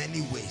use you in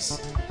many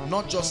ways.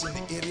 Not just in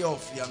the area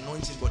of the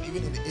anointing, but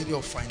even in the area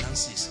of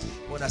finances.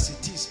 But as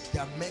it is,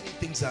 there are many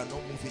things that are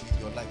not moving in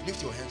your life.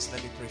 Lift your hands,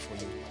 let me pray for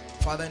you.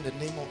 Father, in the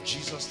name of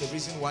Jesus, the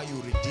reason why you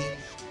redeem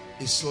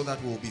is so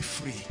that we will be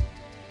free.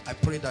 I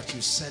pray that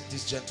you set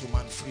this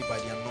gentleman free by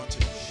the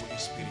anointing of the Holy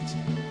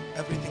Spirit.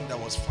 Everything that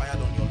was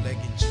fired on your leg,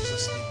 in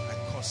Jesus' name,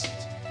 I curse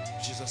it.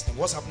 In Jesus' name.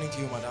 What's happening to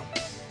you, madam?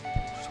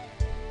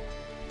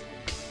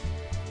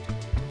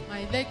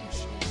 My leg is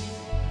swollen.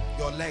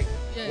 Your leg?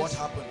 Yes. What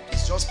happened?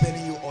 It's just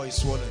paining you or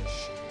it's swollen?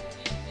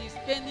 It's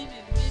paining me.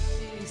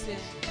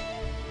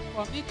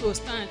 For me to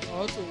stand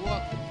or to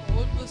walk for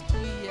almost 2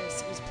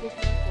 years is problem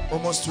for me.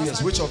 Almost 2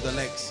 years. Which of the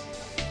legs?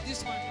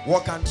 This one.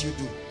 What can't you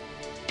do?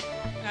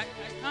 I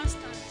can't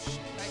stand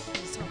like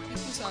some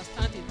people are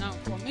standing now.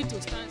 For me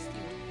to stand still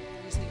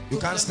is a problem. You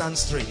can't stand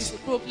straight. It's a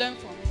problem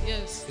for me,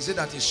 yes. Is it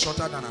that it's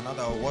shorter than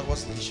another, or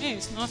what's the issue? No,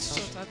 it's not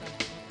shorter than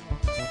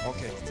another.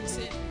 Okay. It's the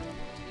same.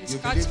 It's You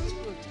catch believe-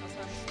 cockroach. As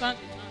I'm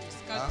standing now, it's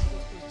catch Huh?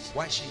 cockroach.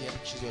 Why is she here?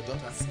 She's your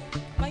daughter.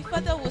 My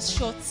father was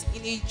shot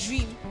in a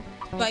dream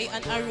by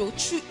an arrow.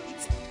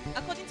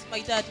 According to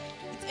my dad,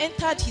 it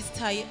entered his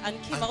thigh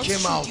and came out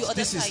through the other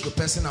This thigh. is the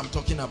person I'm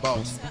talking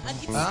about.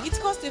 And it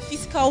caused a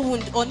physical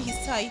wound on his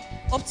thigh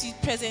up to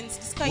present.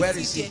 This guy Where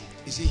is he?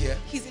 Is he here?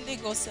 He's in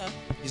Lagos, sir.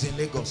 He's in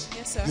Lagos.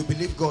 Yes, sir. You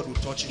believe God will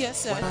touch him?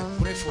 Yes, sir. When I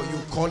pray for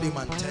you, call him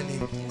and tell him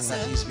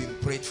that he's been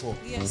prayed for.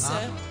 Yes,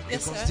 sir.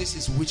 Yes, because sir. this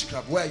is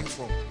witchcraft. Where are you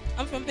from?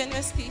 I'm from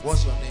Benue State.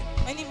 What's your name?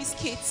 My name is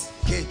Kate.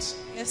 Kate.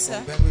 Yes,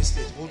 sir. From Benue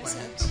State. Hold Yes,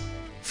 my sir. hands.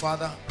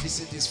 Father,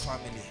 visit this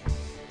family.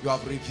 You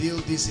have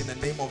revealed this in the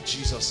name of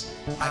Jesus.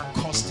 I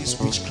curse this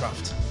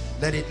witchcraft.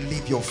 Let it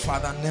leave your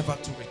father never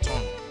to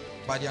return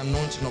by the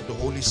anointing of the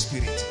Holy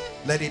Spirit.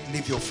 Let it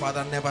leave your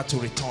father never to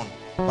return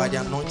by the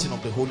anointing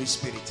of the Holy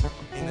Spirit.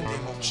 In the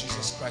name of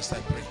Jesus Christ,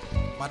 I pray.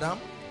 Madam,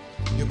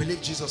 you believe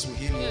Jesus will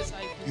heal you? Yes,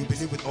 I do. You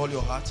believe with all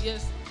your heart?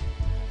 Yes.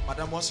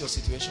 Madam, what's your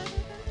situation?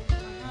 I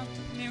have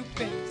new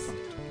pains.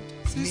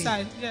 Since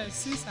I feel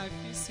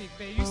sick,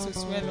 they used to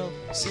swell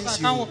up.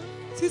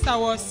 Since I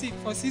was sick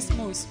for 6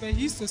 months, they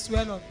used to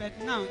swell up. But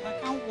now I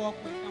can't walk.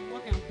 I can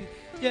walk and be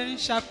hearing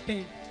sharp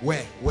pain.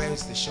 Where? Where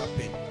is the sharp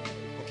pain?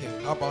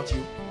 Okay, how about you?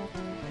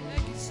 My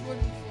leg is swollen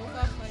for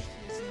over 5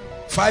 years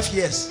now. 5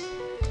 years. I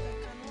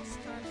cannot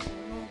stand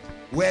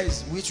for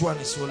long. Which one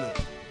is swollen?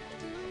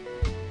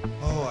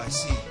 Oh, I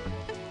see.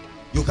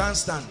 You can't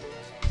stand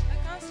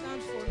I can't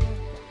stand for long.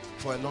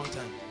 for a long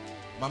time.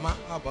 Mama,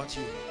 how about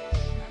you?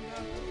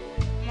 About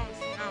 2 months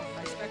now,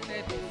 I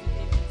started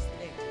feeling this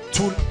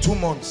leg. 2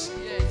 months.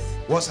 Yes.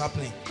 What's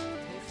happening? They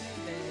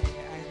said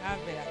I have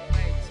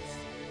arthritis.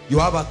 You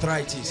have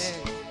arthritis.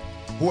 Yes.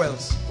 Who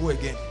else? Who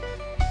again? I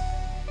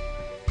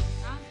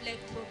have leg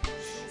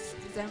problems since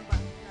December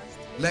last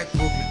year. Leg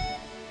problem.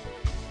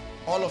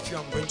 All of you,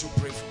 I'm going to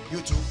pray for.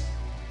 You too.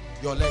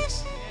 Your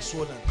legs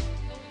swollen.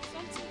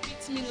 Something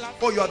beat me last.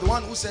 Oh, you are the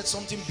one who said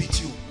something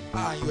beat you.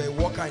 You are a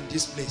worker in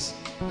this place.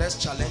 Let's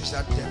challenge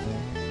that devil.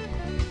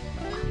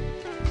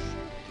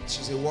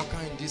 She's a worker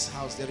in this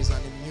house. There is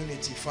an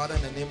immunity. Father,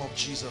 in the name of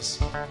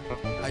Jesus,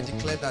 I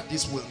declare that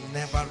this will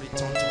never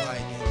return to her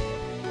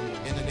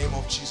again. In the name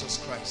of Jesus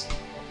Christ.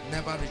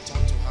 Never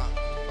return to her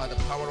by the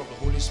power of the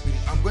Holy Spirit.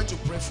 I'm going to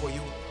pray for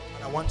you,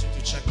 and I want you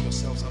to check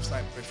yourselves after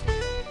I pray for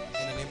you.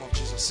 In the name of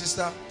Jesus.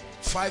 Sister,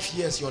 5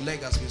 years your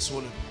leg has been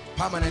swollen.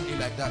 Permanently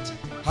like that.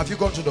 Have you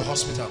gone to the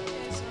hospital?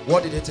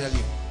 What did they tell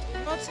you?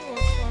 Nothing was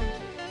found.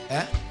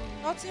 Eh?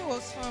 Nothing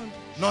was found.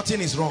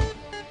 Nothing is wrong.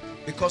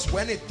 Because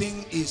when a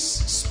thing is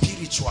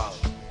spiritual,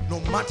 no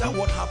matter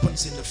what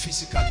happens in the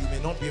physical, you may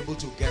not be able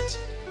to get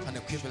an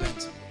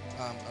equivalent,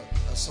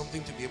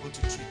 something to be able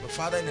to treat. But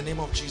Father, in the name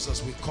of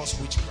Jesus, we curse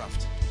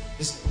witchcraft.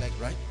 This is the leg,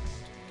 right?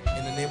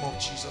 In the name of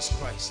Jesus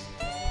Christ,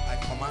 I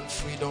command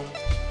freedom,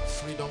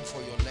 freedom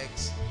for your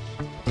legs.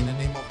 In the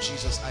name of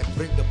Jesus, I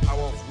break the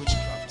power of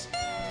witchcraft.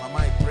 Mama,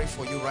 I pray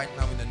for you right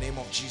now in the name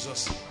of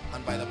Jesus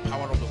and by the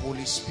power of the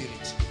Holy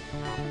Spirit.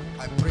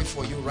 I pray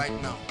for you right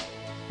now.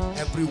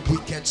 Every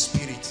wicked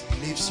spirit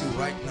leaves you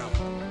right now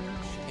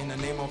in the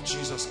name of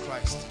Jesus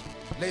Christ.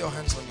 Lay your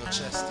hands on your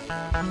chest.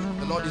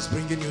 The Lord is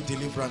bringing you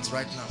deliverance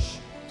right now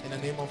in the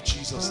name of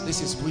Jesus.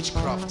 This is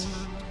witchcraft.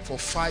 For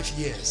 5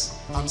 years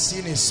I'm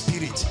seeing a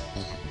spirit.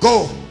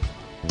 Go,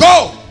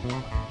 go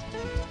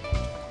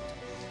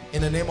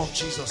in the name of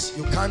Jesus.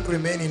 You can't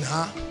remain in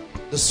her.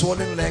 The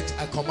swollen legs,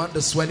 I command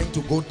the swelling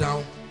to go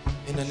down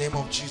in the name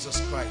of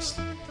Jesus Christ.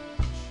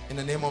 In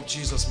the name of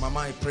Jesus. Mama,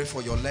 I pray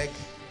for your leg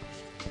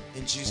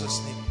in Jesus'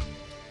 name.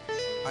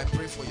 I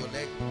pray for your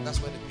leg. That's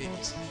where the pain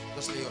is.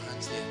 Just lay your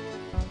hands there.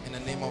 In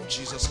the name of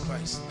Jesus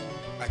Christ,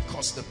 I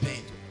cause the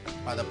pain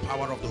by the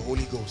power of the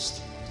Holy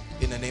Ghost.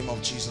 In the name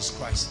of Jesus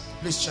Christ.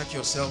 Please check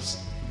yourselves.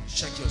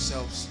 Check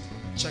yourselves.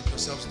 Check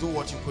yourselves. Do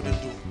what you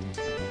couldn't do.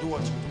 Do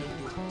what you couldn't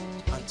do.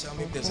 And tell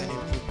me if there's any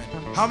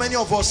improvement. How many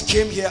of us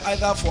came here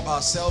either for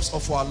ourselves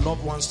or for our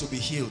loved ones to be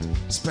healed?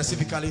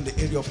 Specifically in the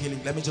area of healing.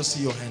 Let me just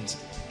see your hands.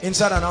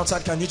 Inside and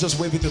outside, can you just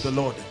wave it to the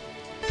Lord?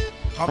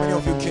 How many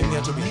of you came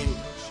here to be healed?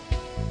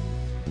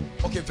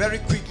 Okay, very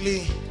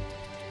quickly,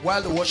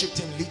 while the worship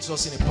team leads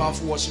us in a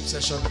powerful worship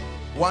session,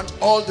 want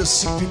all the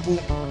sick people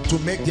to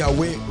make their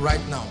way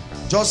right now.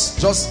 Just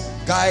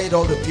guide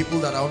all the people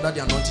that are under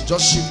the anointing.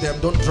 Just shift them,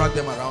 don't drag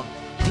them around.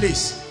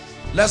 Please,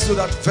 let's do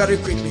that very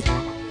quickly.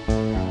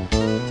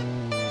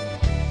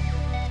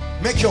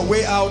 Make your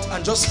way out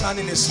and just stand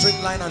in a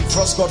straight line and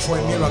trust God for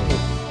a miracle.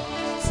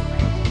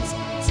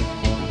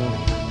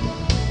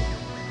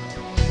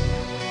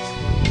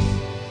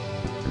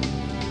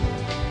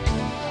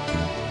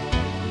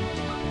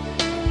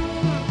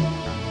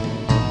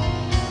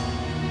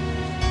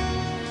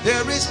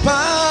 There is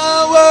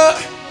power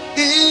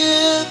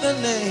in the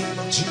name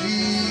of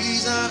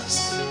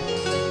Jesus.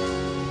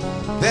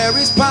 There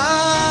is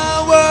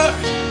power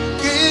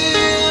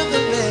in the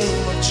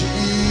name of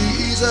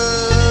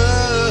Jesus.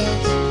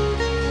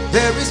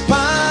 There is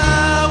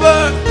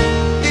power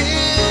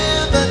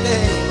in the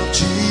name of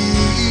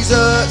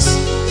Jesus.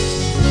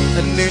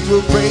 And it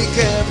will break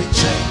every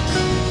chain.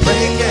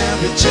 Break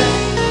every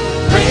chain.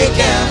 Break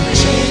every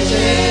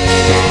chain.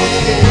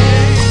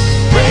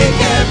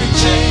 Break every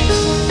chain.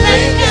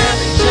 Break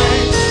every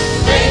chain.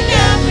 Break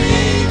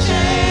every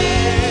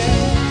chain.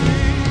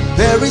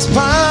 There is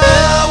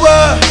power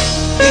power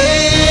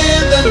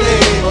in the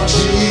name of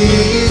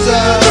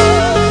Jesus.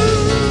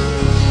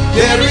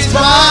 There is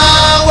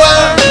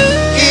power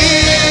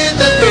in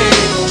the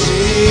name of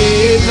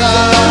Jesus.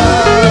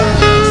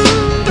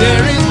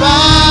 There is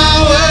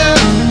power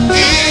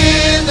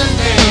in the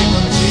name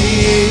of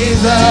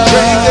Jesus.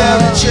 Break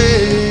every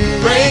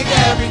chain. Break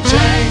every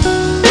chain.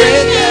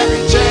 Break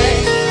every chain.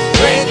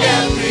 Break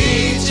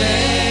every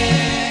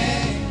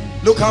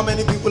chain. Look how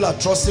many people are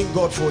trusting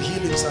God for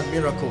healings and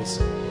miracles.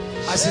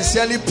 I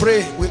sincerely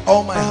pray with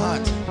all my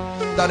heart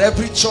that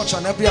every church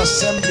and every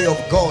assembly of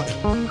God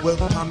will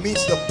permit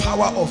the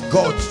power of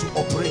God to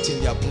operate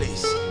in their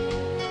place.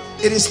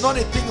 It is not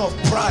a thing of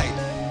pride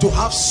to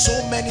have so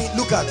many,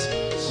 look at,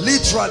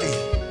 literally,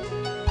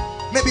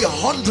 maybe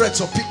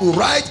hundreds of people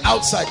right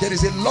outside. There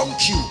is a long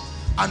queue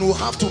and we'll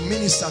have to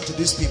minister to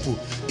these people.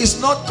 It's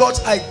not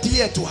God's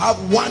idea to have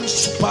one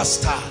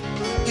superstar.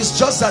 It's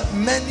just that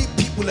many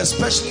people,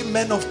 especially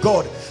men of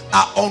God,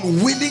 are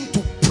unwilling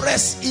to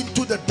press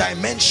into the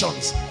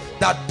dimensions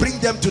that bring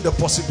them to the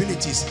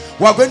possibilities.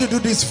 We are going to do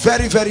this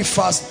very, very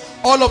fast.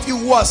 All of you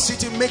who are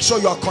sitting, make sure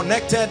you are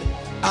connected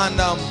and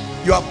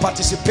you are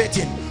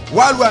participating.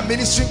 While we are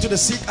ministering to the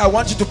sick, I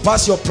want you to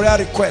pass your prayer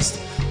request.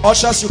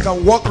 Ushers, you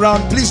can walk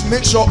around. Please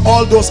make sure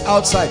all those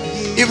outside,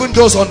 even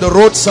those on the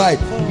roadside,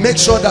 make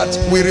sure that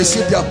we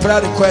receive their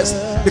prayer request,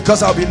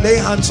 because I'll be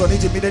laying hands on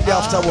it immediately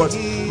afterwards.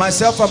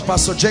 Myself and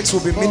Pastor Jakes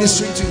will be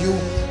ministering to you.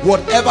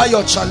 Whatever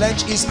your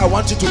challenge is, I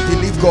want you to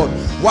believe God.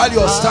 While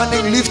you're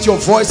standing, lift your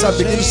voice and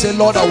begin to say,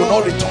 Lord, I will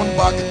not return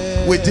back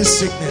with this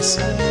sickness.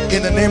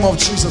 In the name of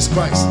Jesus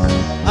Christ.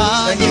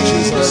 Thank you,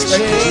 Jesus.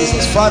 Thank you,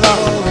 Jesus. Father,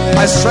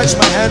 I stretch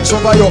my hands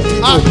over your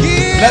people.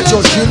 Let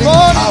your healing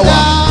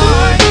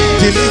power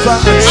deliver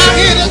and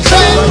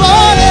save.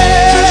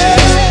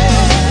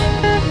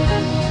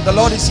 The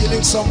Lord is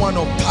healing someone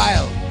of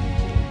pile.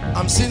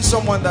 I'm seeing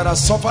someone that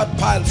has suffered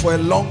pile for a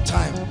long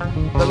time.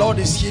 The Lord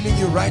is healing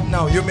you right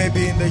now. You may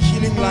be in the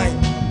healing line,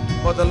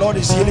 but the Lord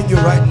is healing you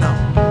right now.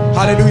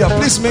 Hallelujah.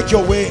 Please make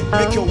your way.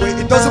 Make your way.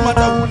 It doesn't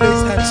matter who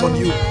lays hands on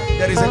you.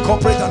 There is a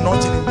corporate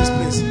anointing in this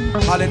place.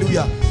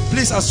 Hallelujah.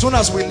 Please, as soon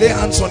as we lay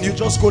hands on you,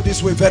 just go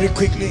this way very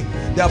quickly.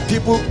 There are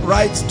people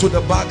right to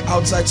the back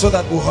outside, so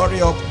that we'll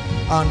hurry up.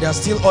 And there are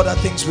still other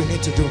things we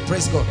need to do.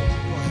 Praise God.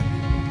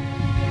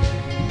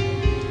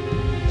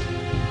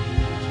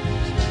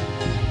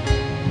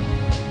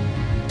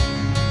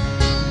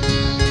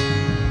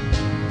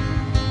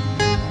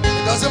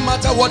 It doesn't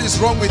matter what is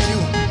wrong with you.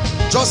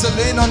 Just the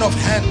laying on of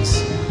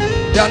hands.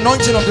 The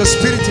anointing of the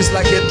Spirit is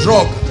like a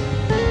drug.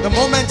 The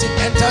moment it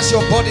enters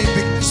your body, it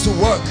begins to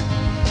work.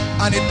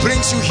 And it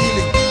brings you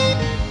healing.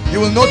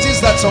 You will notice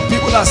that some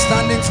people are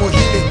standing for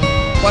healing,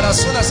 but as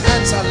soon as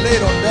hands are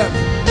laid on them,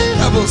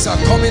 devils are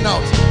coming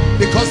out,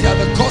 because they are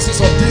the causes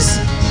of these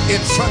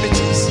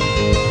infirmities.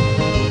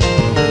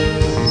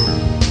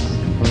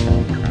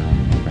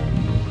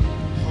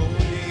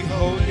 Holy,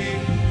 holy,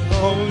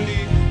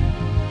 holy.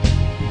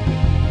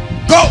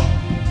 Go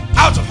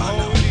out of her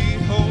now.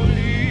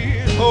 Holy,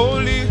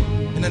 holy.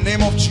 In the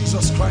name of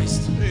Jesus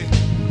Christ.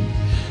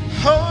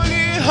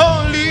 Holy,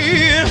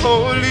 holy,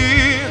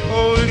 holy,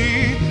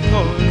 holy,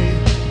 holy,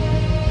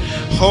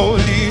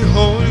 holy,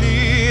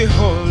 holy,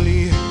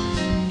 holy, holy,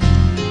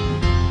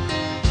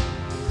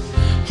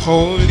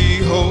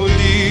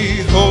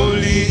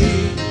 holy,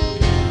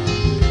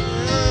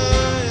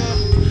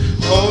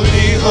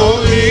 holy,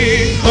 holy,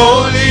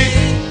 holy,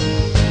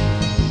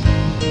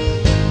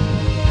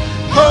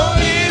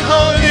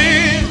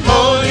 holy,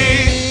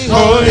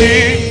 holy,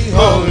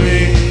 holy,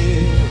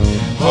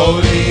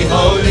 holy,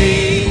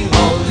 holy,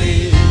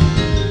 holy.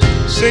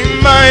 Sing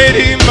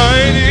mighty,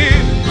 mighty,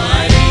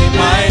 mighty,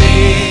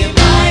 mighty,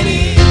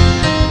 mighty.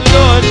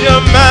 Lord,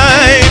 you're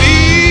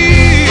mighty.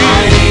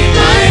 Mighty,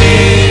 mighty,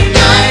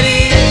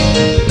 mighty.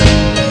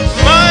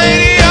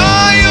 Mighty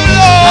are you,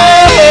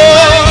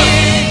 Lord.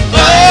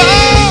 Mighty,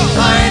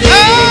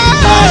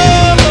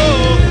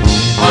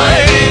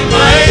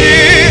 mighty,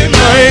 mighty,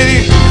 mighty,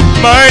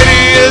 mighty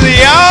is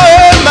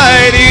Yahweh,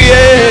 mighty,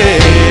 yeah.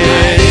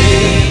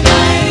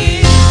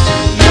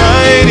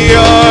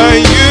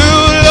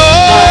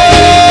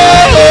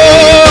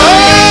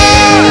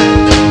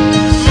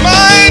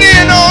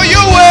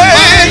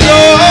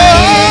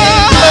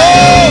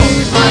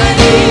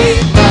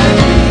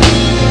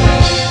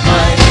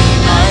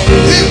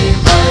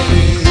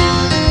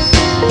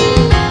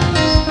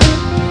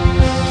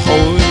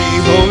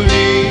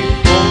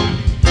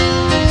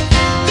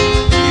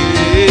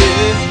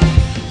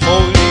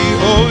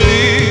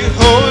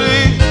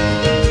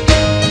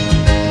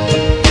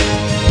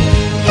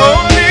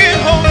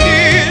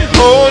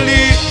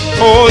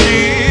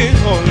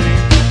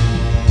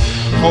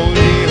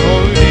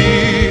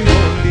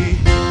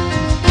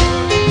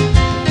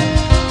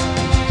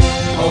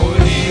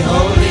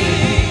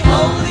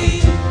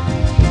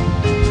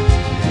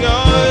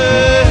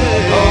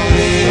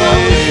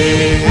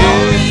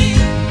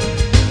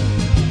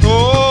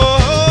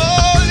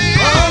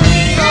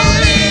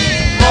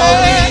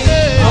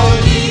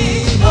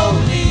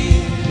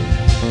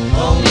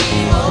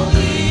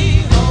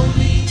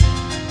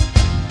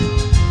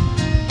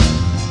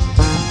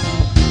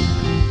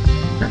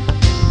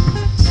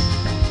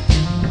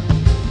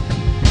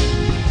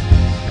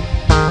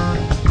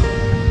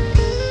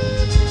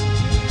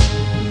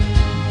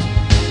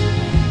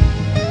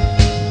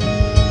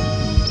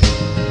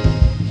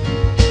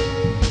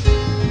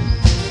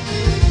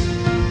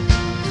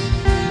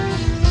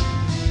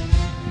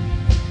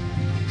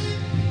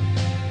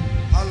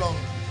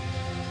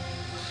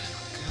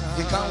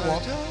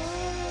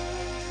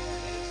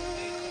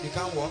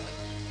 can't walk?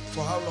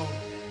 For how long?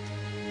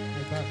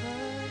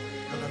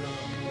 No.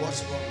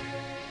 What's wrong?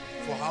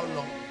 For how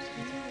long?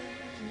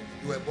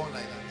 You were born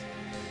like that.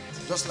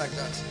 Just like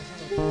that.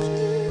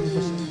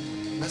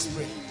 Let's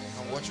pray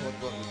and watch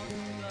what God will do.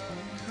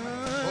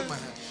 Hold my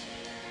hands.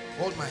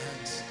 Hold my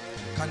hands.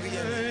 Can we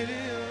hear me?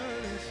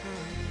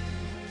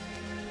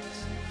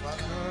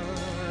 Father,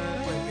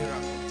 for a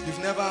miracle.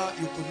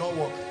 You could not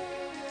walk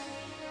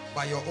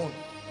by your own.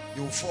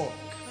 You will fall.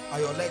 Are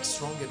your legs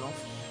strong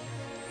enough?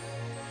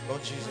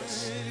 Lord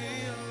Jesus,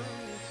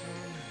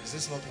 is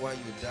this not why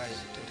you died?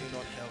 Did he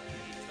not help you?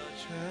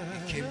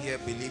 We came here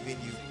believing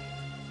you.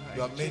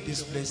 You have made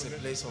this place a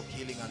place of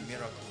healing and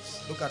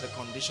miracles. Look at the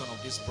condition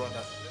of this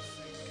brother.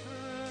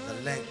 The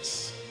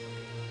legs.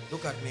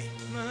 Look at me.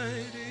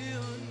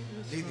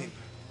 Leave him.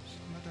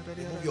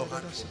 Remove your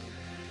hand from him.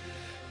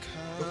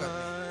 Look at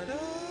me.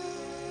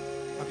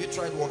 Have you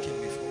tried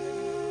walking before?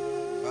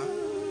 Huh?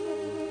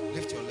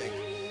 Lift your leg.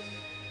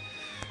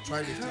 Try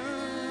lifting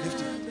it.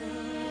 Lift it.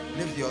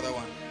 Lift the other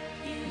one.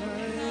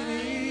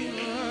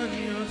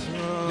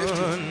 Lift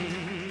it.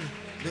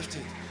 Lift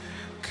it.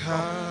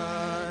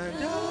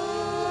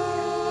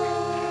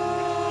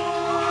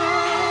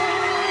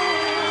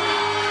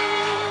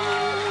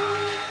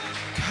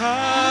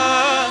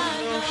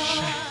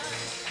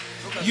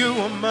 You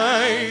are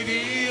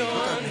mighty.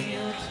 Look at me.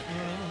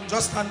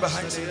 Just stand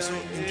behind him so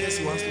in case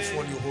he wants to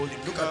fall, you hold him.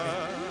 Look at me.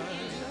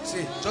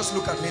 See, just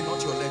look at me,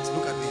 not your legs.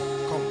 Look at me.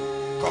 Come.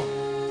 Come.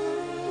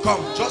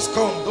 Come. Just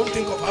come. Don't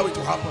think of how it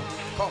will happen.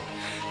 Come.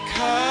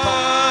 Come.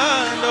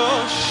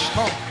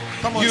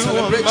 Come on, you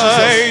celebrate are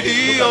mighty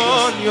Jesus.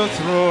 on your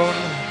throne.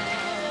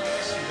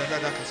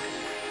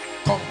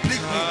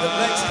 Completely, the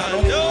legs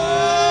cannot move.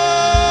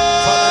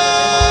 Father, in the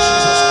name of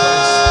Jesus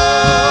Christ.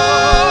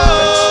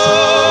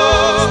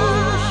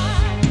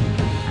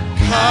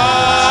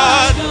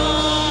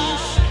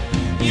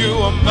 You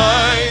are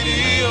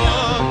mighty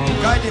on.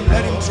 Guide him,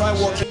 let him try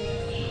walking.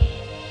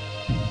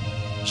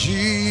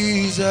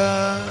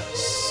 Jesus.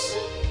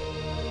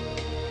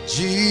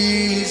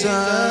 Jesus.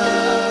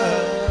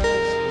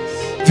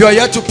 If you are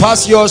yet to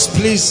pass yours,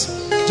 please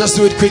just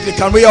do it quickly.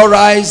 Can we all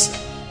rise?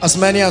 As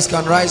many as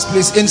can rise,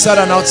 please, inside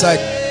and outside.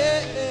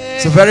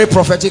 It's a very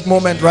prophetic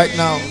moment right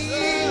now.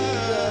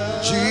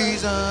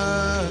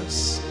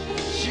 Jesus,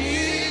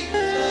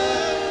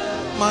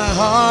 my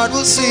heart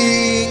will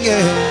sing,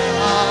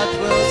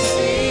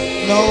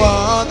 no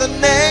other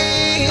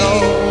name,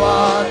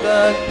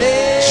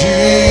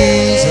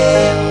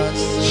 Jesus,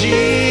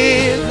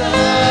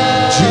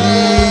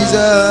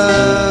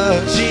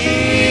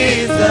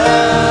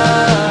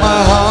 my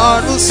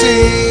heart will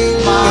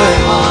sing,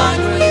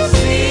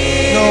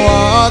 no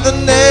other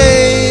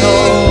name,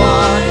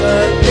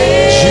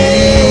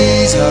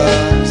 Jesus,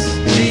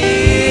 my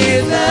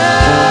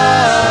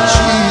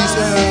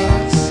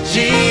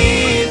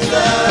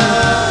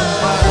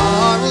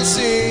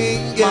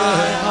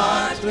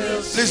heart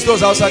will sing, Please,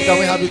 those outside, can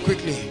we have it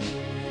quickly?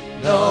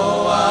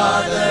 No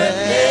other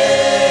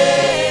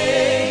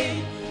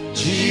name,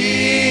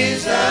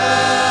 Jesus.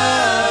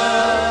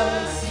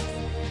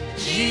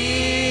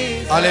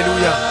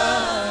 Hallelujah.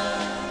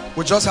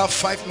 We just have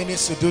 5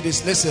 minutes to do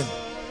this. Listen,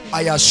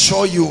 I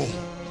assure you,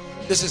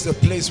 this is the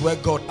place where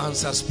God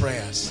answers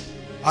prayers.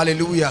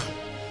 Hallelujah.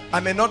 I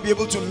may not be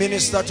able to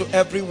minister to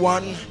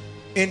everyone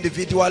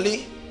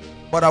individually,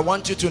 but I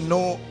want you to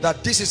know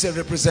that this is a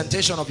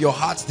representation of your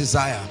heart's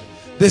desire.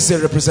 This is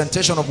a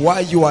representation of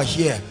why you are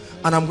here.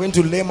 And I'm going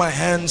to lay my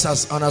hands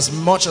on as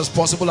much as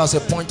possible as a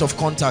point of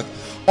contact.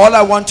 All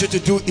I want you to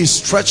do is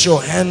stretch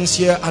your hands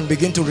here and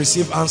begin to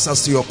receive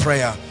answers to your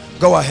prayer.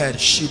 Go ahead.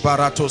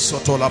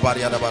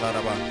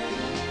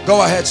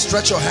 Go ahead,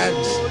 stretch your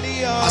hands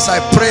as I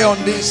pray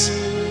on this.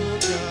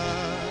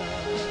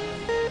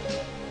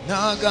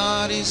 Our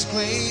God is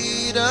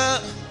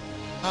greater,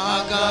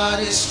 our God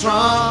is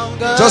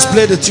stronger. Just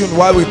play the tune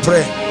while we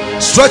pray.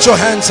 Stretch your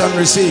hands and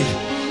receive.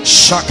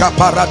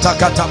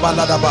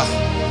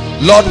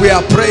 Lord, we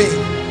are praying.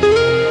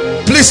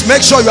 Please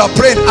make sure you are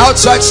praying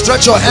outside.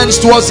 Stretch your hands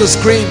towards the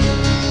screen.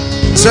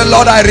 Say,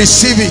 Lord, I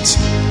receive it.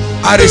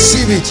 I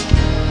receive it.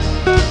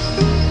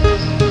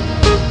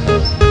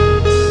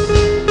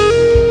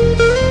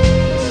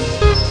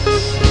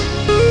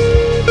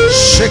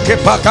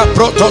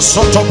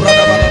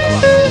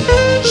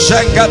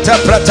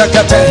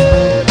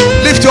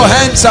 Lift your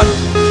hands and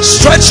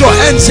stretch your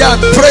hands here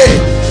and pray.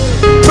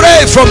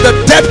 Pray from the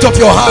depth of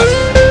your heart.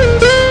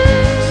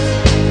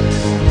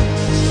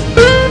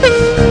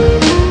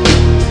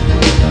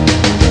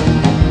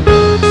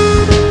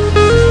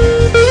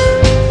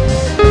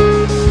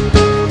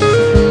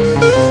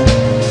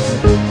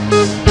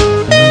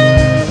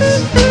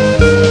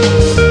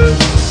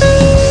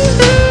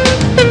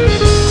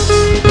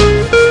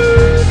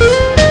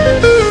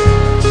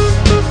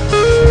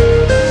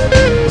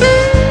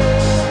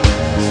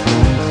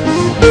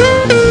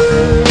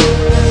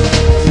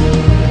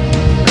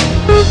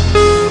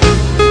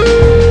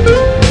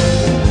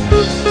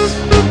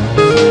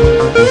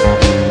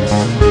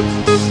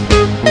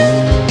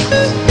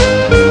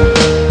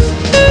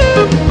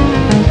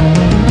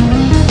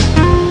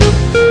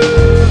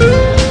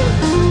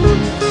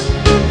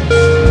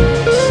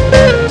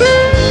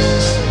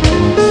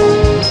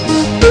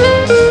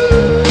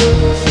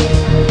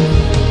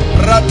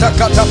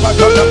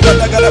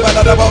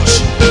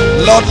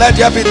 Lord, let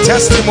there be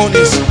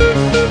testimonies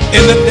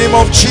in the name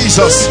of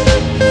Jesus.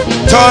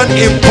 Turn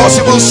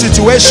impossible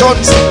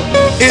situations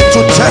into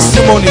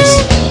testimonies.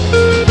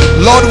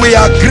 Lord, we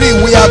agree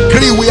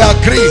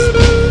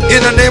in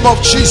the name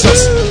of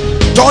Jesus.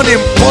 Turn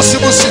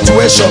impossible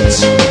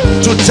situations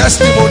to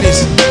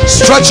testimonies.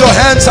 Stretch your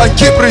hands and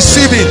keep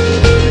receiving.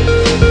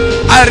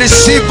 I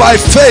receive by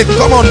faith.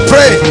 Come on,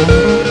 pray.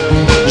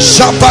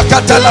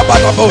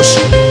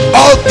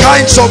 All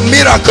kinds of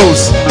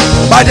miracles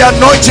by the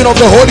anointing of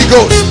the Holy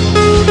Ghost.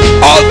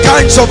 All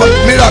kinds of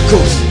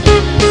miracles.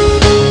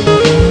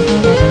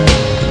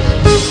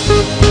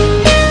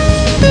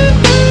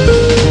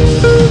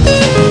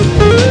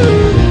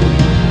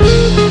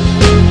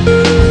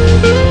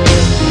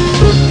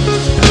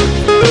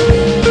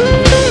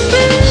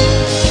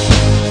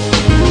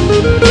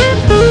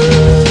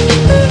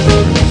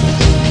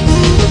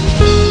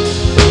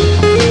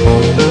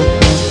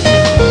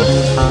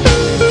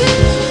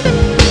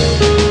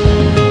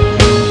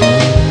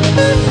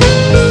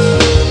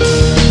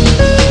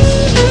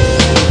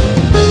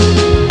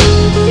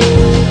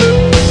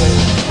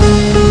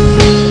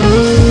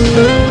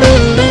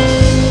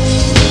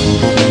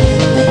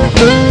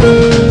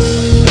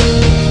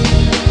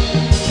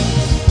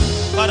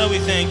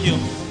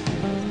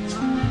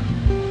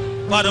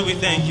 Father, we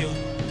thank you.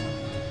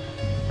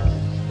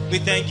 We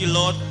thank you,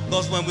 Lord,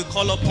 because when we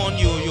call upon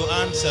you, you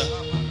answer.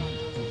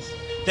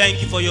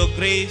 Thank you for your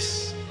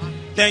grace.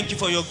 Thank you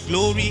for your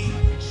glory.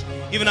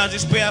 Even as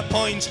these prayer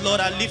points,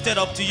 Lord, are lifted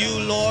up to you,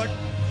 Lord.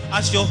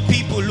 As your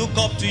people look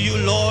up to you,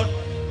 Lord,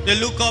 they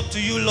look up to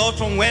you, Lord,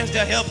 from whence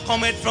their help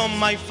cometh from,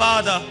 my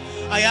Father.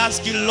 I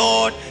ask you,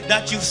 Lord,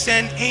 that you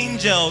send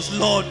angels,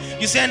 Lord.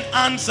 You send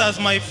answers,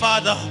 my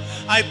Father.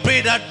 I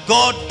pray that,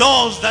 God,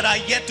 doors that are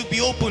yet to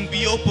be opened,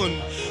 be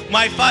opened.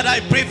 My Father,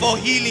 I pray for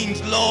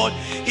healings, Lord.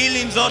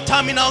 Healings or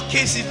terminal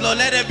cases, Lord,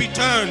 let it be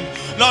turned.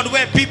 Lord,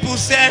 where people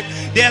said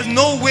there's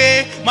no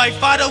way, my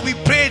Father, we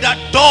pray that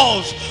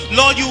doors,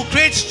 Lord, you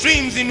create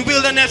streams in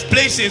wilderness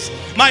places.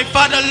 My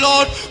Father,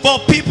 Lord, for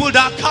people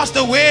that cast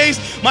aways,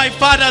 my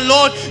Father,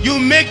 Lord, you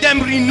make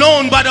them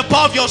renowned by the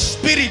power of your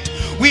Spirit.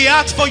 We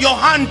ask for your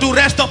hand to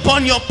rest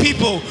upon your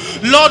people.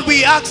 Lord,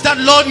 we ask that,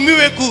 Lord,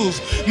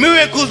 miracles,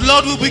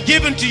 Lord, will be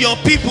given to your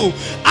people.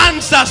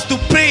 Answers to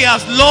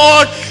prayers,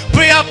 Lord,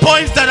 prayer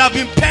points that have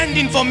been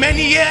pending for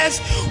many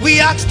years. We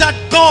ask that,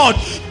 God,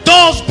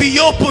 doors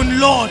be open,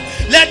 Lord.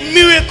 Let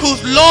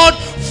miracles, Lord,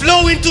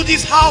 flow into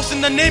this house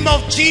in the name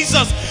of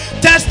Jesus.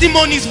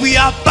 Testimonies, we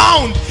are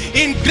bound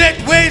in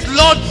great ways,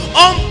 Lord.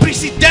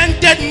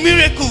 Unprecedented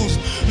miracles,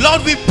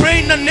 Lord, we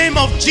pray in the name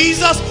of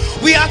Jesus.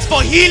 We ask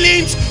for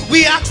healings.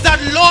 We ask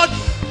that, Lord,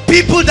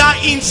 people that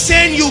are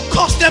insane, you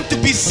cause them to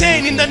be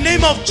sane in the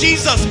name of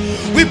Jesus.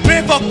 We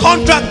pray for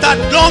contracts that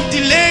long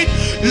delayed,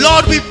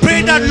 Lord. We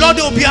pray that, Lord,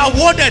 they will be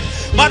awarded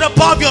by the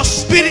power of your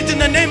Spirit in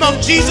the name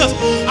of Jesus.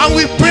 And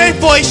we pray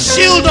for a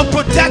shield of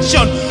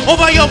protection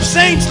over your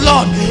saints,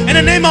 Lord, in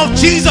the name of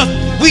Jesus.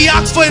 We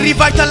ask for a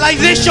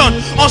revitalization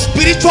of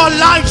spiritual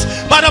lives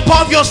by the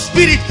power of your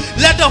Spirit.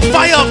 Let the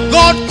fire of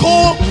God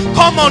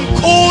come on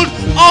cold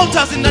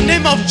altars in the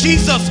name of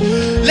Jesus.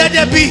 Let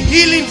there be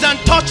healings and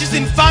touches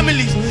in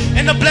families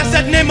in the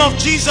blessed name of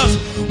Jesus.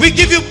 We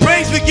give you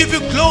praise, we give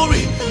you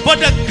glory for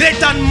the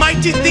great and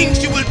mighty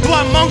things you will do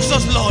amongst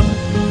us, Lord.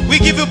 We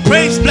give you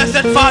praise,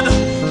 blessed Father,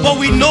 for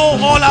we know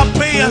all our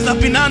prayers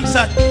have been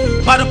answered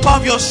by the power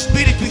of your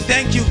Spirit. We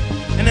thank you.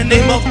 In the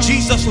name of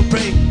Jesus we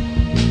pray.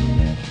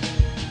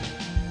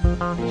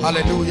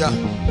 Hallelujah.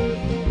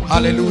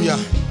 Hallelujah.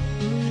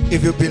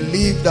 If you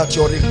believe that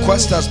your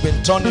request has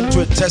been turned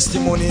into a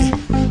testimony,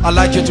 I'd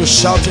like you to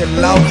shout a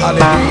loud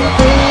hallelujah.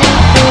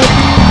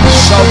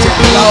 Shout a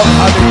loud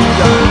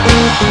hallelujah.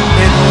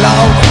 A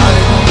loud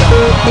hallelujah.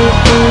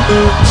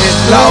 A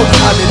loud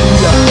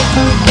hallelujah.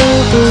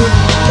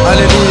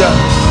 Hallelujah.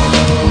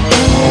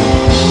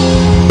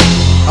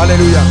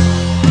 Hallelujah.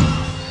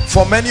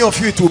 For many of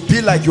you, it will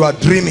be like you are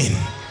dreaming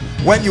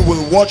when you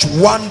will watch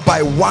one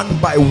by one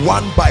by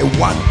one by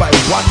one by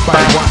one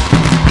by one.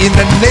 In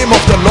the name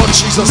of the Lord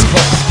Jesus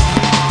Christ.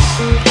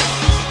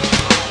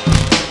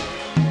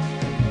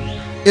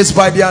 It's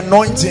by the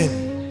anointing.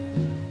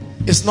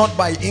 It's not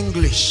by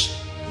English.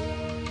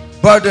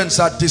 Burdens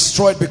are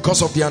destroyed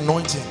because of the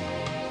anointing.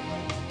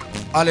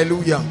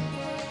 Hallelujah.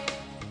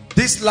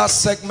 This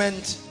last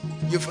segment,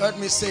 you've heard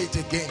me say it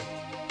again.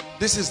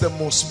 This is the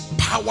most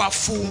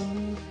powerful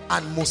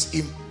and most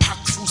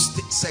impactful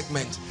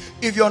segment.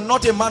 If you're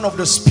not a man of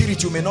the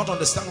Spirit, you may not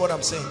understand what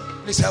I'm saying.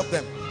 Please help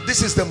them.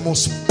 This is the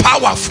most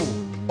powerful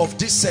of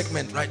this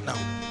segment right now.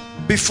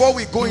 Before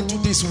we go into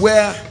this,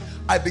 where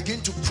I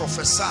begin to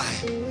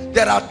prophesy,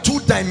 there are two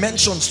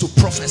dimensions to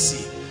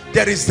prophecy.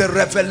 There is the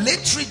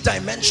revelatory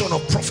dimension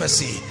of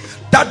prophecy.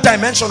 That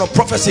dimension of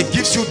prophecy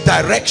gives you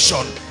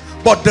direction.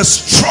 But the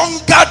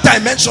stronger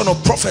dimension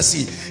of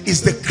prophecy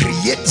is the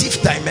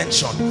creative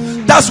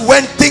dimension. That's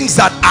when things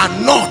that are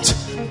not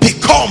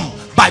become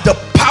by the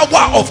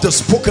power of the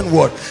spoken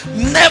word.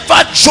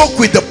 Never joke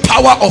with the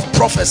power of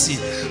prophecy.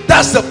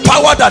 That's the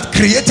power that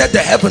created the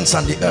heavens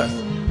and the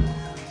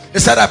earth. He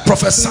said, I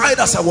prophesied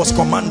as I was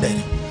commanded.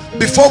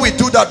 Before we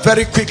do that,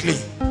 very quickly,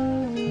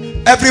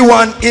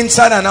 everyone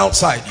inside and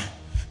outside,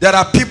 there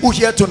are people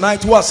here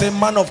tonight who are saying,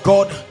 man of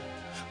God,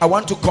 I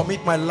want to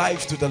commit my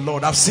life to the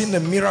Lord. I've seen the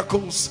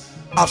miracles,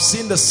 I've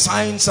seen the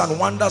signs and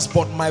wonders,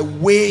 but my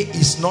way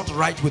is not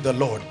right with the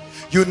Lord.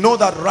 You know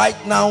that right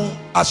now,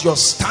 as you're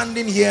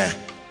standing here,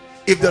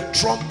 if the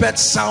trumpet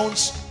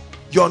sounds,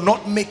 you're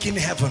not making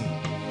heaven.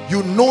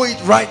 You know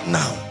it right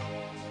now.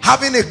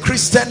 Having a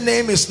Christian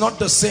name is not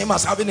the same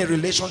as having a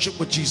relationship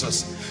with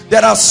Jesus.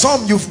 There are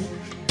some, you've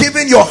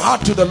given your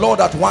heart to the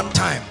Lord at one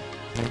time.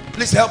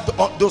 Please help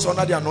those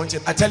under the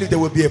anointing. I tell you, there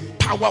will be a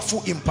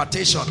powerful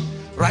impartation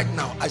right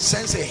now. I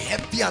sense a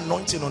heavy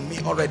anointing on me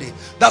already.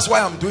 That's why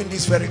I'm doing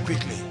this very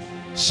quickly.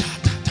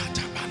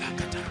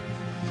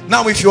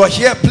 Now, if you are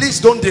here,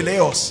 please don't delay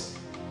us.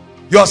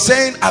 You are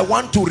saying, I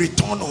want to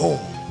return home.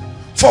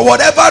 For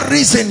whatever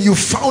reason, you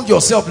found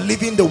yourself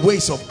living the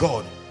ways of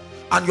God.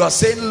 And you are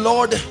saying,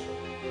 Lord,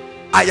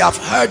 I have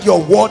heard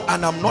your word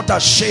and I'm not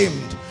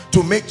ashamed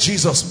to make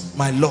Jesus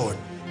my Lord.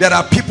 There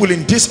are people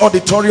in this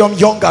auditorium,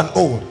 young and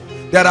old.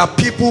 There are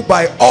people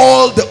by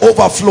all the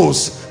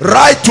overflows,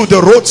 right to the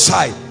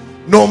roadside.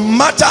 No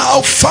matter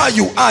how far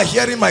you are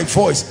hearing my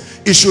voice,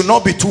 it should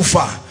not be too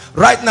far.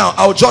 Right now,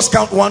 I'll just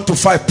count 1 to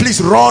 5.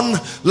 Please run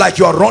like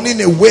you are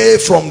running away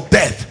from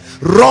death.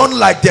 Run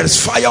like there's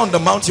fire on the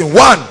mountain.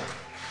 1,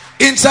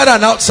 inside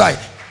and outside.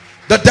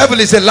 The devil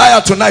is a liar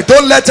tonight.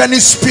 Don't let any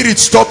spirit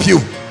stop you.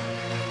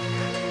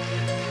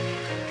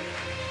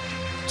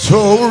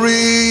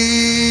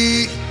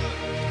 Tori.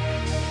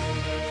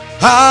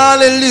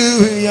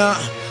 Hallelujah.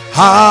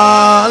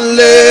 Hallelujah.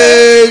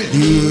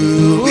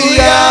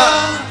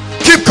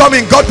 Keep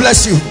coming. God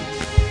bless you.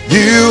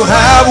 You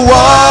have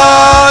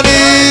won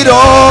it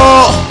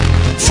all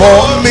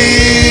for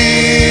me.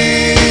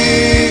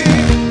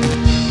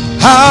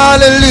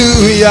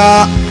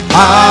 Hallelujah.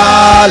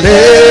 Hallelujah.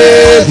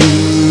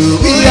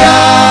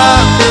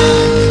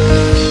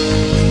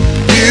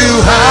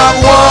 You have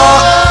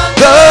won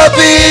the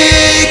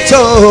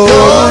victory.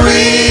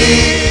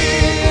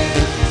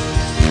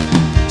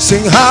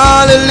 Sing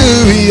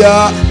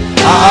hallelujah.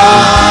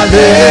 Hallelujah.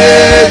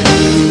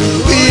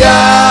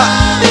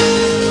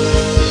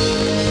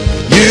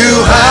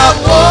 You have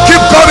won.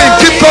 Keep coming,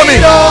 keep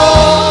coming.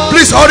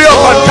 Please hurry up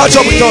and catch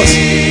up with us.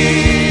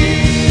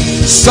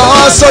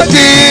 Sasa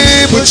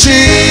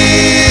Kibuchi.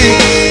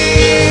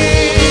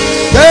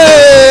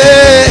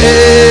 Hey,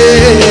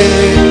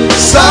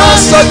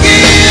 Sasa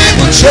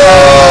Kibuchi.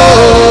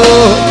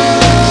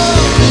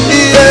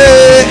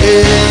 Yeah,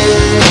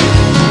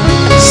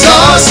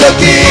 Sasa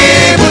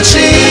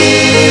Kibuchi.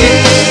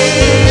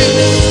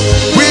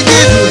 We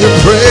give you the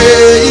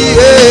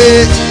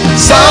praise.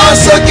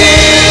 Sasa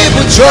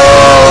Kibuchi.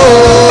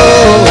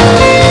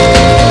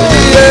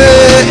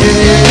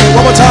 Yeah,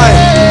 one more time.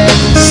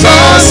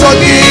 Sasa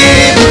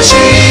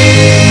Kibuchi.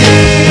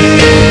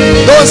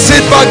 Don't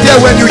sit back there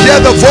when you hear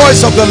the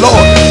voice of the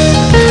Lord.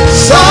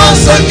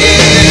 Sasa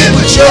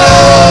Kibuchi.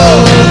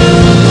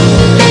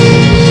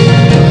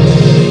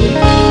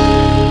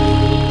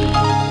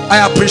 I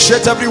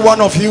appreciate every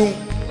one of you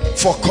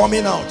for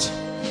coming out.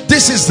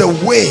 This is the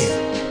way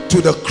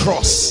to the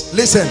cross.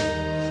 Listen,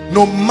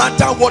 no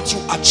matter what you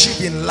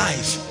achieve in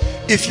life,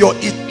 if your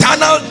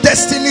eternal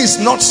destiny is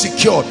not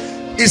secured,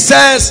 it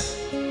says,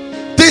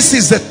 this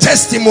is the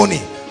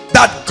testimony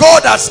that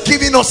God has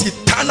given us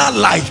eternal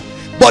life.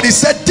 But he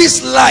said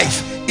this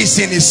life is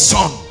in his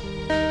Son.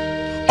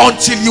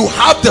 Until you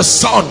have the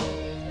Son,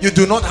 you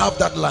do not have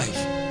that life.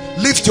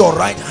 Lift your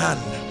right hand.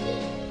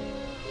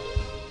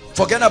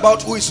 Forget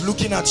about who is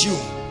looking at you.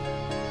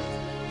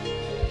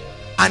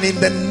 And in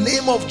the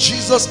name of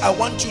Jesus, I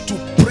want you to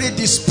pray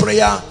this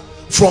prayer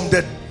from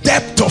the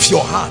depth of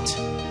your heart.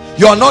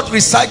 You are not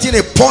reciting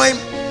a poem.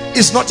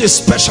 It's not a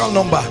special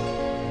number.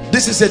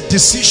 This is a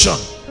decision.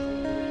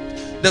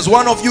 There's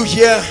one of you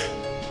here,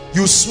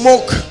 you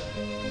smoke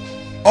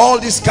all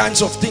these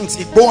kinds of things,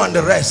 Igbo and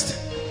the rest.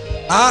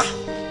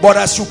 But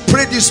as you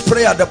pray this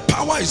prayer, the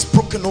power is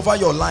broken over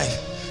your life.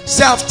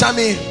 Say after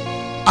me,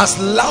 as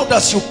loud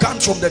as you can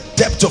from the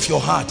depth of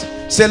your heart.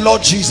 Say,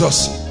 Lord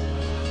Jesus,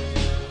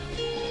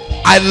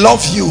 I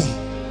love you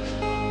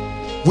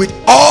with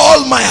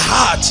all my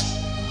heart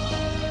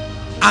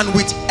and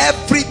with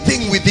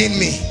everything within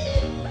me.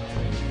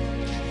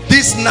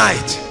 This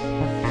night,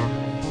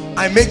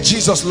 I make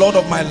Jesus Lord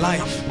of my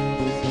life.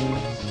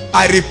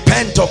 I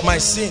repent of my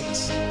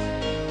sins.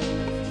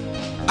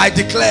 I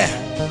declare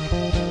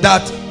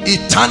that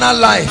eternal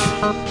life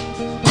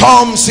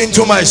comes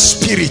into my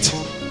spirit.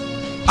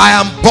 I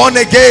am born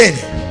again.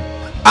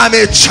 I'm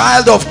a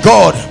child of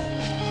God.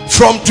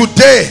 From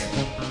today,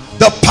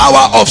 the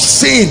power of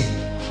sin,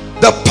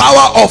 the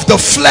power of the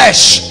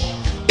flesh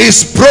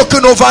is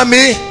broken over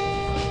me.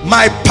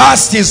 My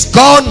past is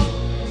gone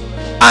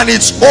and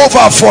it's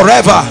over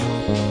forever.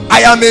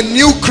 I am a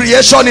new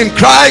creation in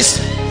Christ.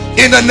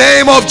 In the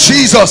name of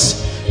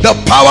Jesus, the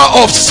power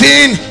of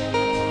sin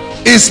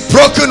is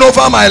broken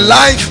over my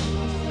life.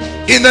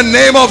 In the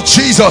name of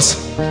Jesus,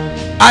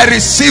 I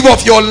receive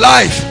of your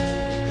life.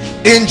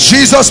 In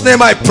Jesus'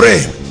 name I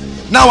pray.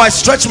 Now I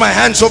stretch my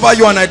hands over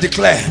you and I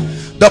declare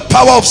the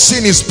power of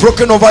sin is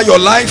broken over your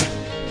life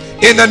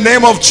in the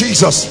name of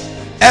Jesus.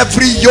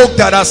 Every yoke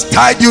that has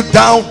tied you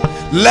down,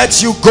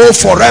 let you go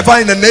forever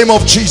in the name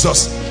of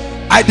Jesus.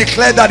 I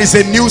declare that is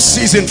a new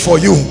season for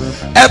you.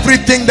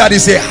 Everything that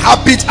is a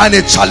habit and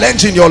a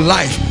challenge in your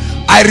life,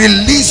 I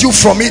release you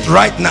from it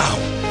right now.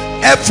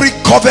 Every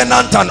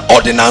covenant and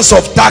ordinance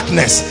of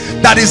darkness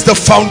that is the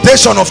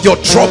foundation of your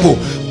trouble,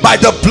 by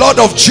the blood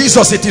of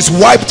Jesus it is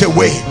wiped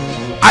away.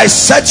 I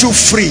set you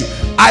free.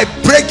 I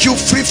break you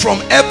free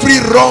from every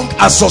wrong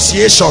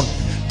association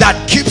that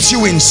keeps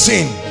you in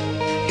sin.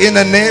 In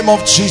the name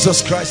of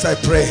Jesus Christ I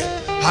pray.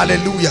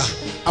 Hallelujah.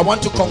 I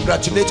want to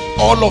congratulate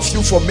all of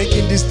you for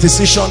making this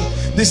decision.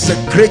 This is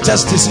the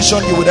greatest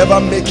decision you would ever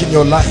make in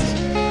your life.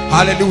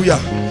 Hallelujah.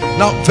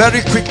 Now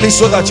very quickly,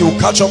 so that you will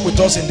catch up with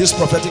us in this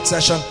prophetic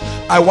session,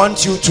 I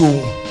want you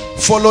to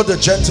follow the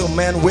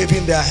gentlemen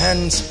waving their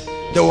hands.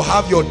 They will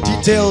have your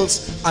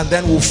details and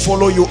then we'll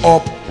follow you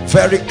up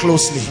very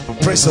closely.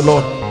 Praise the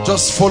Lord.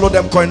 Just follow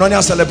them.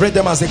 Koinonia, celebrate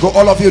them as they go.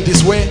 All of you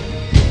this way.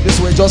 This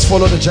way. Just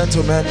follow the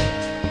gentlemen.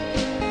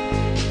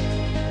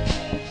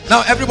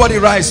 Now everybody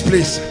rise,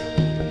 please.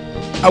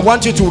 I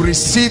want you to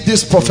receive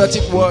this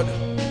prophetic word.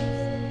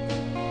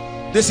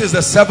 This is the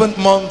 7th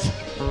month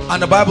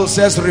and the Bible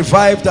says,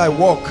 revive thy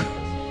walk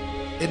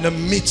in the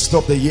midst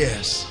of the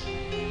years.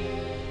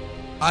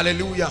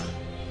 Hallelujah.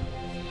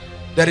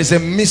 There is a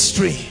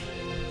mystery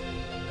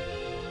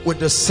with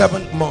the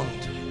 7th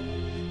month.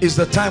 Is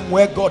the time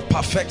where God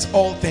perfects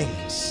all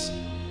things.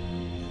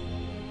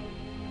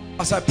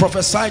 As I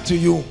prophesy to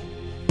you,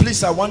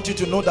 please, I want you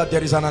to know that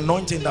there is an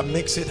anointing that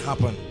makes it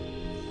happen.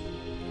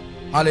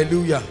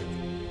 Hallelujah.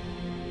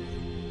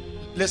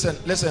 Listen,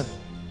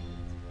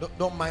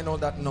 don't mind all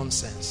that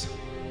nonsense.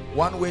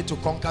 One way to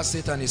conquer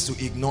Satan is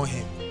to ignore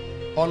him.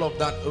 All of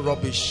that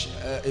rubbish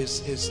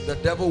is the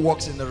devil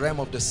works in the realm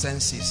of the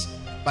senses.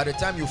 By the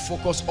time you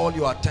focus all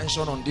your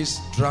attention on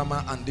this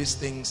drama and these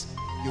things,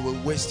 you will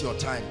waste your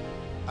time.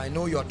 I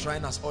know you are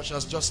trying as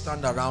ushers, just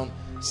stand around.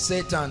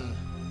 Satan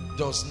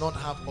does not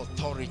have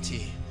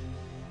authority.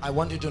 I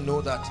want you to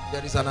know that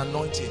there is an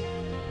anointing.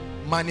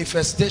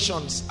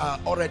 Manifestations are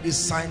already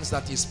signs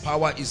that his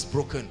power is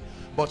broken.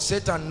 But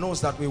Satan knows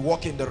that we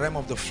walk in the realm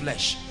of the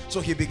flesh. So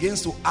he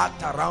begins to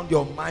act around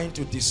your mind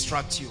to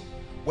distract you.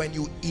 When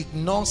you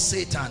ignore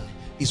Satan,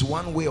 is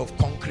one way of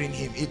conquering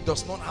him. It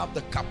does not have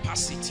the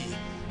capacity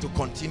to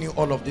continue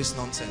all of this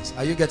nonsense.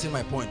 Are you getting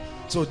my point?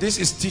 So this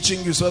is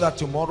teaching you so that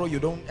tomorrow you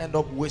don't end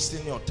up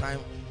wasting your time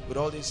with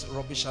all this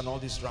rubbish and all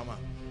this drama.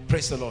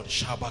 Praise the Lord.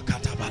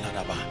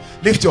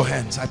 Lift your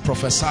hands. I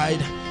prophesied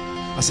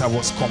as I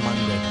was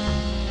commanded.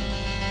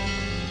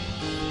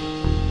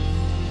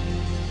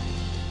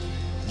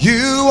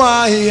 You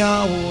are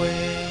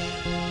Yahweh.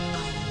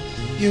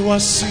 You are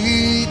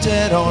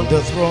seated on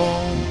the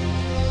throne.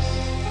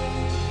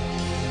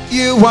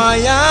 You are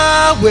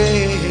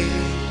Yahweh,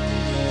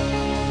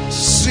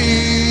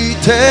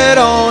 seated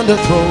on the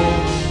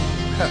throne.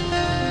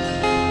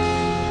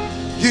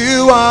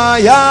 You are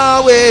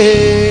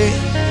Yahweh,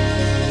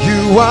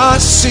 you are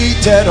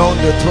seated on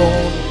the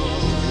throne.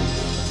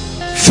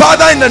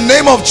 Father, in the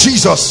name of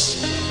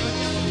Jesus,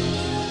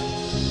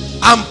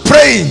 I'm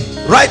praying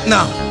right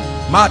now,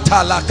 by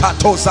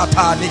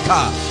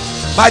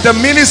the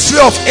ministry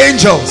of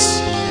angels,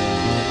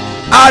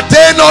 are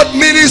they not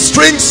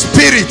ministering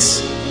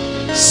spirits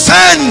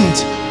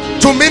sent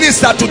to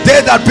minister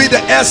today that be the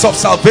heirs of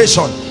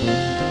salvation?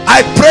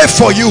 I pray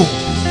for you,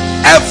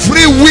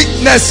 every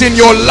weakness in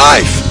your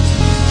life,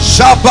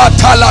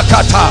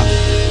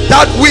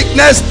 that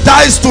weakness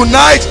dies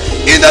tonight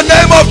in the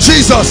name of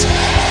Jesus.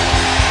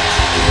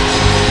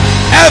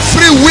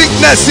 Every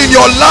weakness in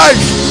your life,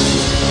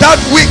 that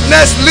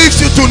weakness leaves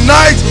you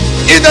tonight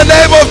in the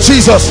name of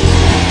Jesus.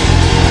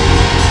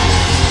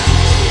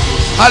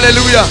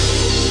 Hallelujah.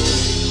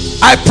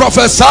 I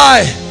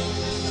prophesy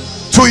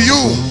to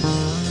you,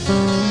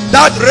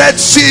 that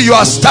Red Sea you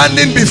are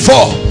standing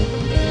before,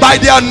 by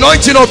the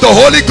anointing of the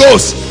Holy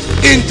Ghost,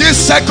 in this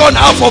second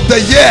half of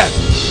the year,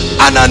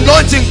 an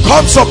anointing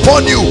comes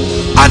upon you,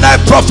 and I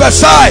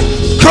prophesy,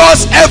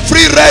 cross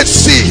every Red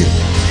Sea,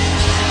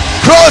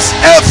 cross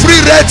every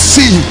Red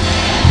Sea,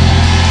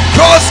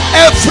 cross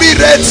every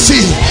Red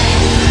Sea,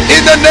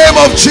 in the name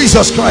of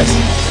Jesus Christ.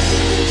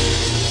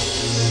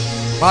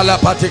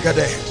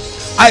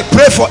 I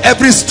pray for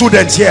every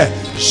student here.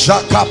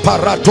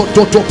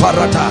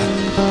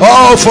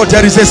 Oh, for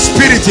there is a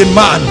spirit in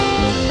man,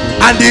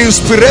 and the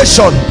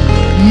inspiration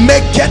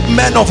maketh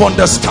men of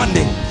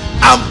understanding.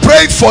 I'm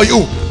praying for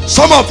you.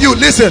 Some of you,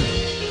 listen,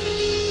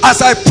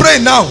 as I pray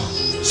now,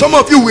 some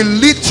of you will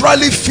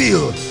literally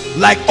feel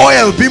like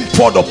oil being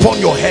poured upon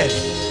your head.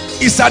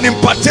 It's an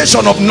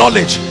impartation of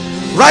knowledge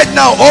right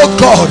now. Oh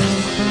God,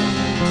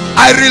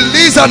 I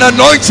release an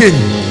anointing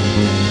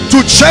to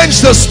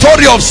change the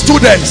story of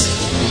students.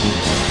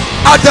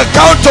 At the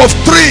count of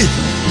 3,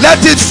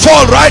 let it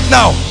fall right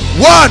now.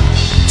 1,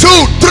 2,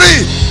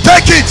 3.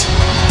 Take it,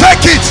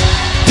 take it,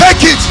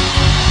 take it,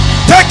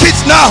 take it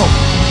now.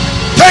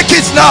 Take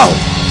it now.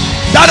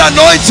 That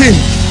anointing,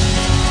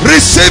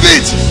 receive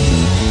it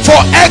for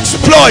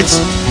exploits.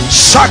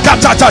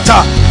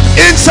 Shakatatata,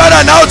 inside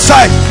and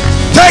outside.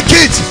 Take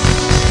it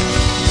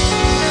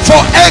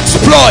for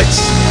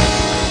exploits.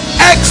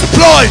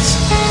 Exploits.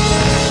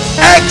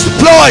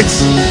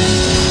 Exploits.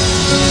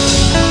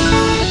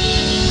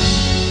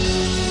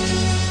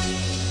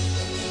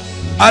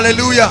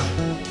 Hallelujah.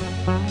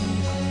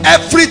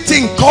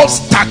 Everything called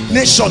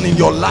stagnation in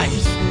your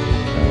life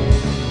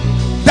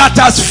that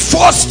has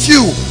forced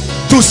you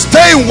to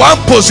stay in one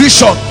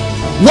position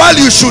while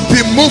you should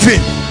be moving,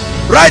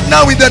 right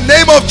now, in the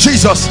name of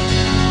Jesus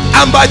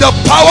and by the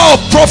power of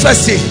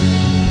prophecy,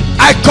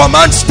 I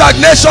command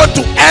stagnation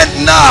to end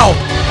now.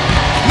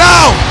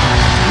 Now,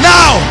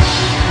 now,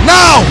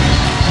 now,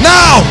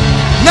 now,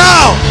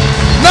 now,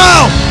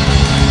 now.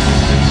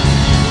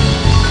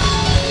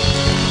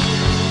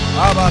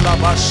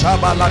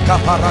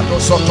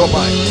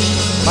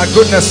 My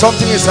goodness,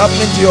 something is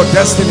happening to your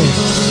destiny.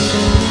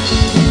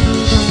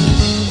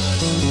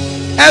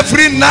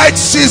 Every night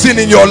season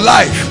in your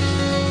life,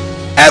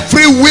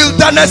 every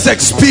wilderness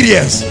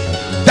experience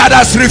that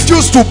has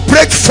refused to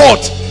break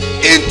forth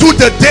into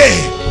the day,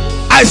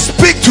 I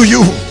speak to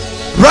you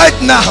right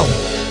now.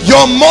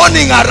 Your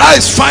morning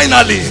arrives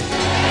finally.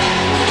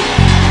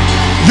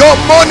 Your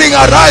morning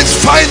arrives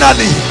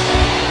finally.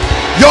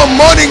 Your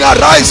morning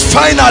arrives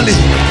finally.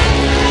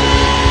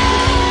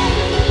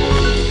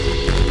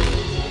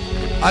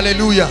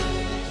 Hallelujah.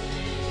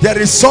 There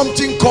is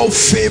something called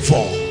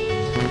favor.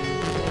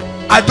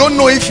 I don't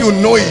know if you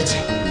know it,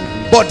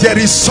 but there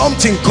is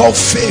something called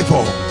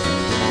favor.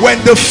 When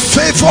the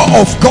favor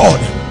of God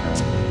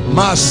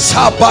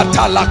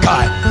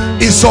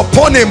is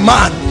upon a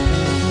man,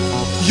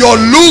 your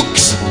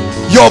looks,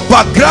 your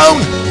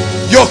background,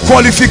 your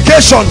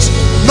qualifications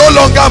no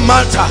longer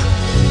matter.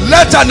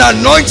 Let an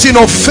anointing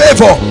of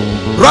favor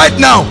right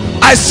now.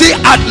 I see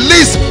at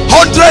least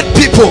 100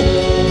 people,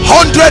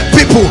 100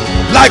 people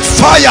like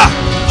fire,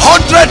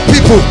 100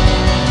 people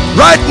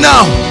right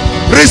now.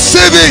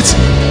 Receive it,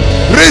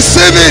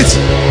 receive it.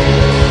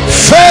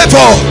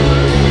 Favor,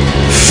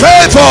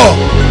 favor,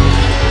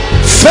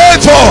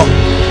 favor,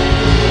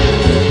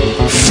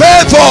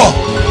 favor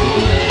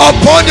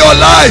upon your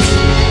life.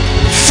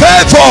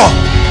 Favor.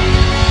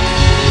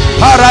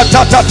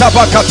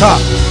 Paratatatabakata,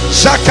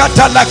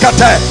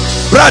 shakatalakate,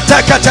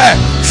 bratakate.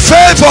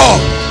 Favor,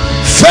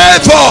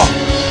 favor,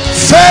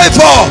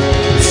 favor,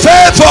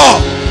 favor,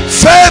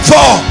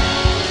 favor.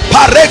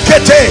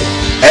 Parekete,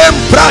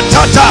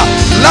 embratata,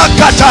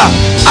 lakata.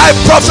 I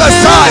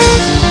prophesy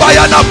by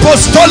an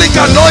apostolic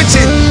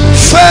anointing.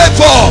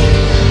 Favor,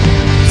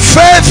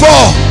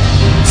 favor,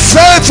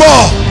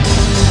 favor.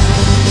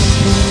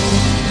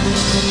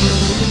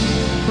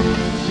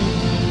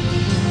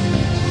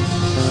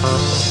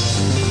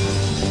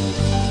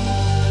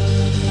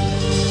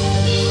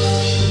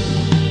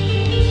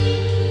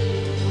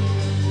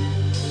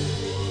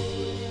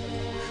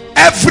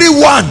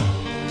 Everyone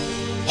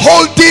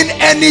holding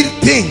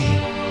anything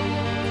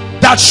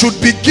that should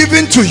be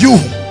given to you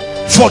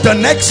for the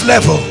next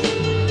level,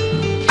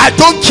 I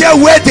don't care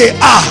where they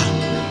are,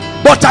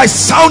 but I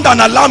sound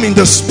an alarm in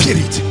the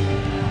spirit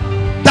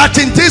that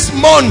in this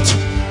month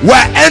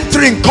we're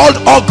entering, called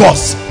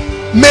August,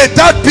 may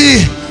that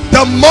be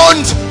the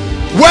month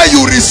where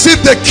you receive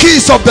the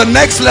keys of the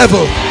next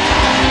level.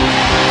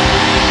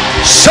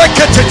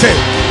 Sheketete,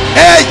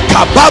 hey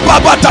kababa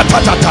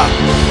tatatata,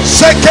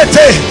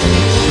 shekete.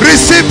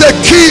 Receive the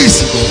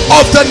keys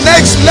of the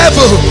next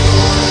level,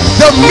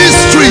 the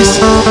mysteries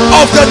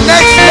of the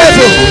next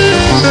level.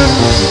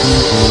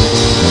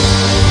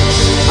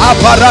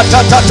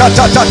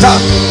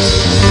 Aparatatatata.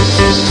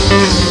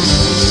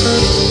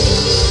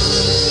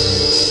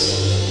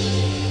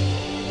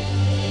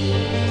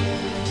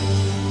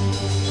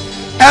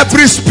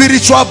 Every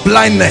spiritual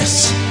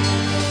blindness,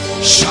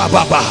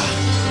 shababa,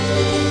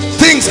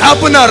 things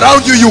happen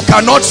around you you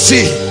cannot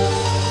see.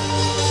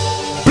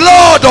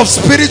 Blood of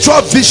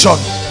spiritual vision,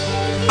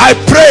 I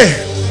pray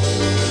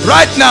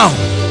right now,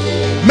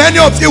 many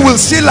of you will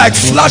see like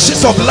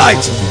flashes of light.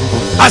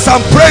 As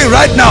I'm praying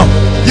right now,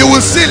 you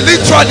will see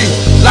literally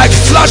like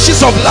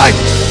flashes of light.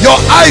 Your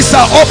eyes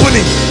are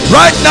opening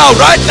right now,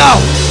 right now,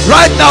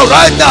 right now,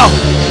 right now,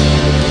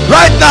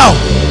 right now,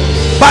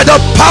 by the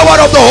power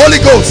of the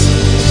Holy Ghost.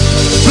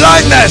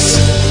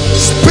 Blindness,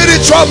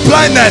 spiritual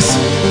blindness,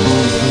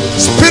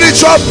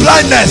 spiritual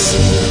blindness,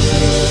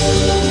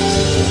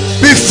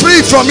 be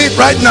free from it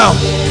right now.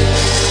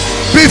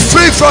 Be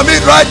free from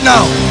it right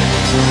now.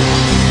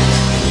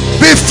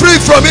 Be free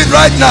from it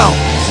right now.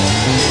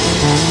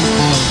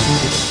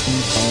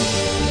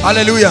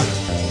 Hallelujah.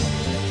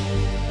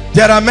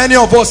 There are many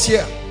of us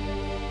here.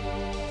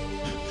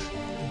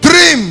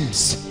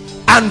 Dreams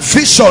and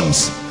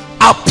visions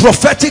are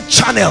prophetic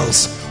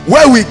channels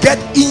where we get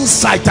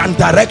insight and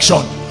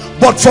direction.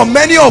 But for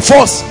many of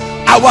us,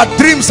 our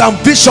dreams and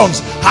visions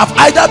have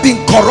either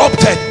been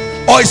corrupted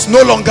or it's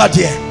no longer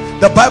there.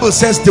 The Bible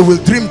says they will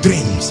dream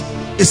dreams.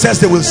 It says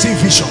they will see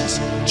visions.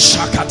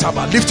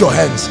 Shakataba. Lift your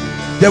hands.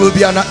 There will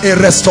be a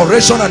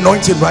restoration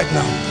anointing right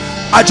now.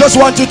 I just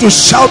want you to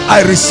shout,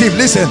 I receive.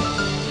 Listen,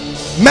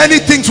 many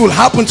things will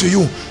happen to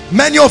you.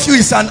 Many of you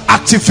is an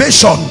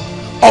activation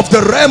of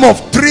the realm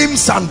of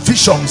dreams and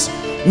visions,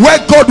 where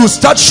God will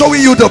start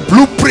showing you the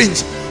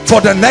blueprint for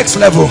the next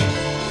level.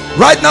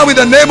 Right now, in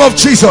the name of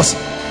Jesus,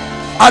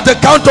 at the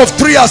count of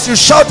 3, as you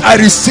shout, I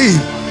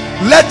receive,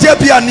 let there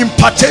be an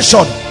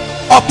impartation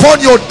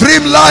upon your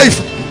dream life,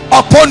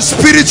 upon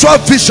spiritual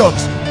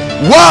visions.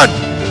 1,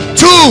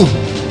 2,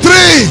 3.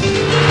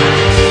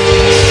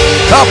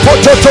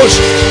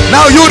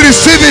 Now you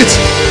receive it.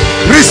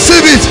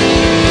 Receive it.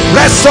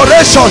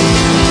 Restoration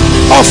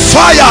of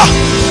fire.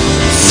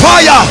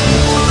 Fire.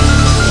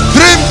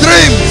 Dream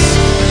dreams.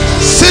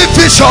 See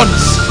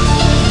visions.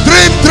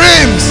 Dream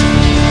dreams.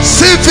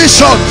 See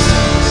visions.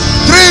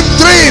 Dream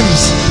dreams.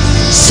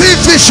 See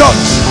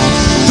visions.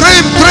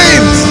 Dream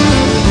dreams.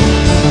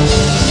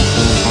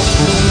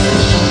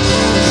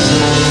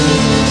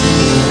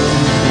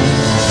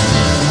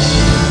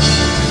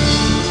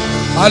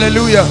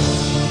 Hallelujah.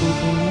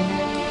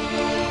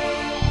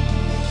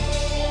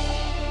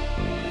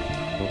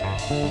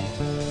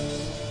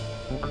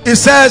 It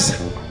says,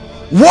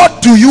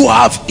 what do you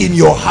have in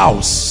your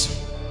house?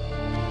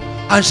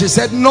 And she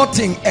said,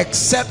 nothing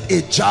except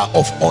a jar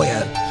of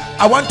oil.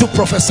 I want to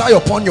prophesy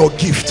upon your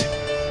gift.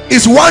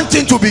 It's one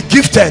thing to be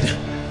gifted,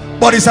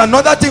 but it's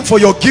another thing for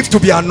your gift to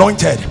be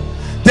anointed.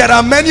 There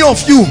are many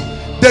of you,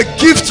 the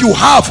gift you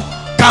have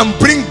can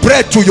bring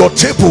bread to your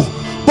table,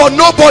 but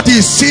nobody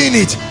is seeing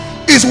it.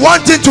 It's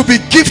one thing to be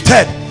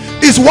gifted,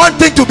 it's one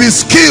thing to be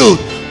skilled,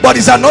 but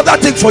it's another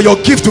thing for your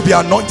gift to be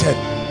anointed.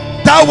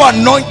 Thou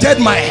anointed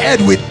my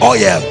head with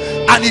oil,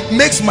 and it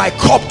makes my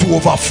cup to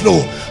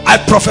overflow. I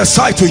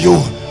prophesy to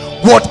you,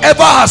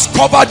 whatever has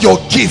covered your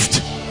gift,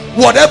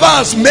 whatever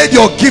has made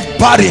your gift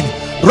barren,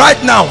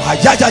 right now,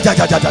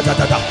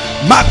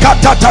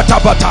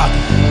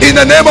 in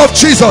the name of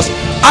Jesus,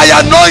 I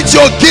anoint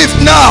your gift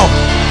now.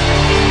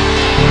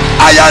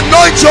 I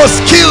anoint your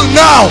skill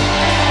now.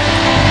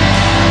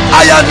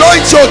 I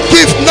anoint your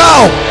gift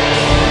now.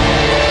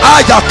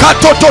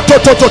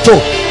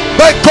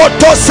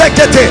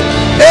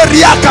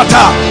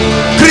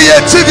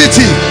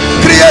 Creativity,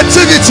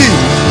 creativity,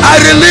 I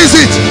release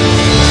it.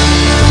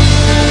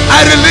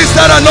 I release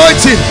that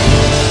anointing.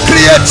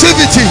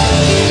 Creativity,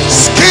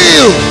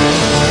 skill,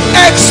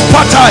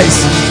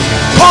 expertise,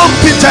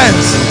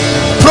 competence,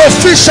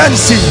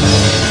 proficiency,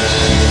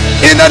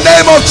 in the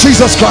name of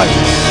Jesus Christ.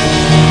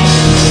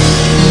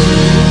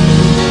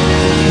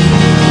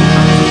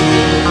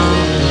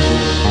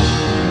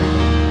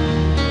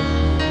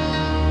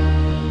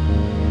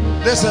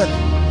 Listen,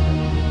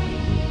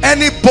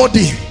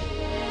 anybody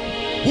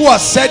who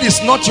has said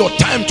it's not your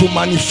time to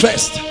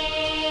manifest,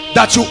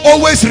 that you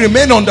always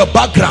remain on the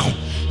background,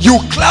 you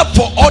clap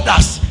for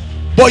others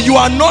but you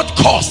are not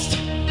caused,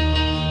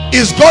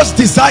 is God's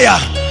desire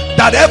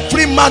that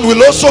every man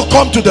will also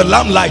come to the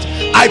lamplight.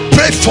 I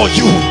pray for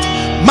you,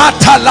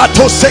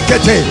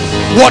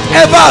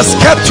 whatever has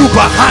kept you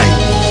behind,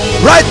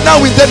 right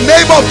now in the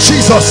name of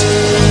Jesus,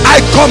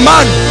 I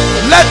command,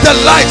 let the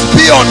light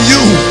be on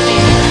you.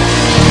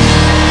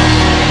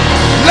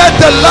 Let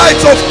the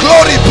light of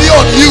glory be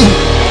on you.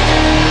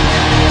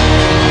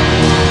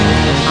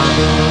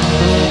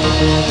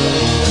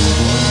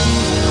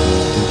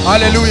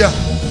 Hallelujah.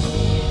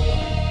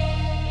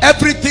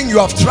 Everything you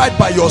have tried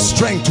by your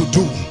strength to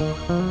do,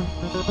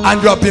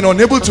 and you have been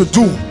unable to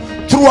do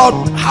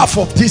throughout half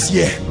of this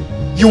year,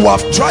 you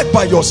have tried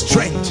by your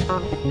strength.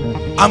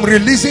 I'm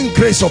releasing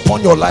grace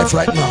upon your life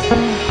right now.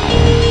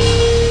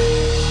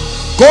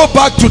 Go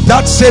back to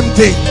that same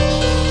thing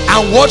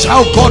and watch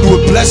how God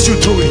will bless you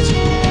through it.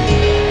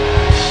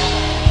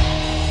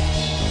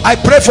 I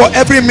pray for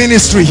every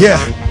ministry here,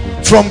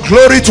 from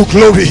glory to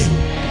glory,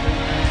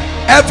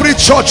 every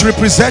church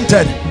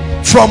represented,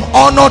 from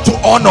honor to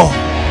honor,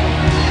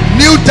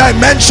 new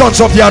dimensions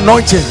of the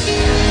anointing,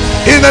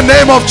 in the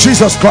name of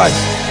Jesus Christ.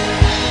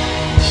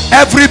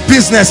 Every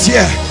business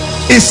here,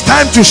 it's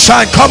time to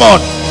shine. Come on,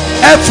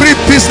 every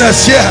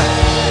business here,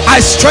 I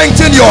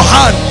strengthen your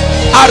hand.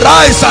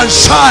 Arise and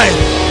shine.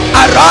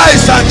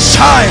 Arise and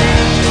shine.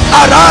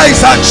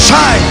 Arise and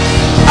shine.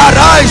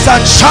 Arise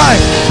and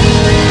shine.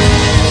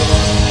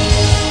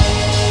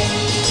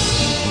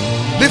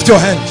 Lift your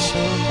hands.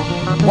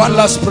 One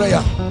last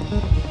prayer.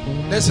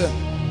 Listen,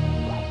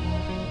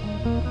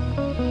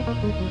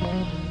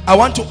 I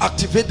want to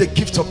activate the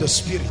gift of the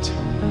Spirit.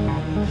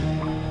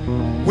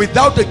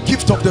 Without the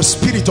gift of the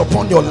Spirit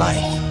upon your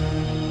life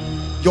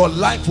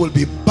will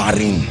be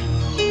barren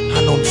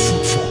and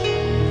unfruitful.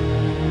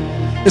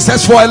 It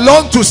says, for I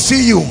long to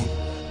see you,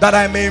 that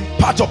I may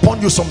impart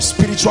upon you some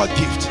spiritual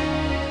gift,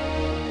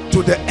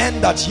 to the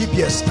end that ye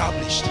be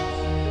established.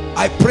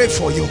 I pray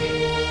for you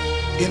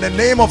in the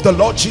name of the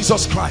Lord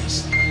Jesus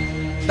Christ,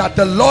 that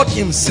the Lord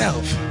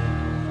himself,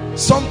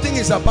 something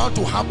is about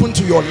to happen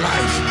to your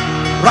life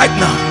right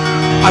now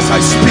as I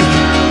speak.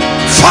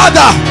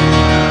 Father,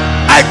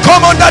 I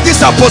come under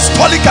this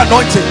apostolic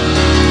anointing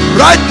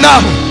right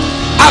now,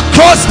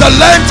 across the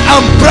length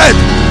and breadth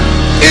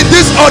in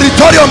this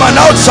auditorium and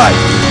outside.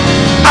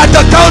 At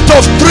the count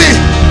of 3,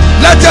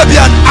 let there be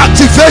an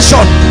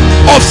activation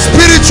of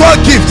spiritual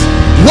gifts.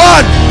 1,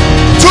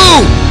 2,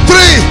 3.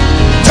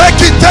 Take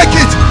it, take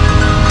it.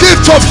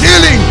 Gift of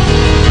healing,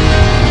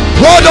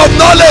 word of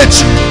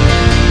knowledge,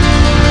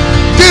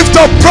 gift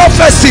of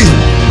prophecy,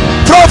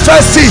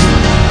 prophecy,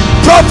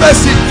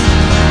 prophecy,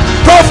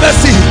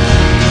 prophecy,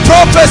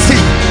 prophecy,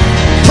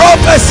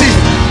 prophecy,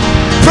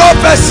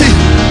 prophecy,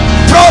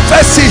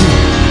 prophecy.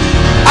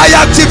 I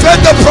activate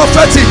the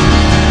prophetic.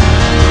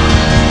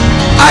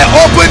 I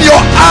open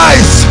your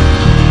eyes.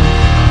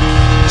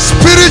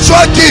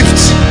 Spiritual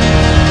gifts,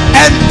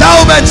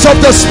 endowments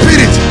of the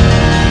Spirit.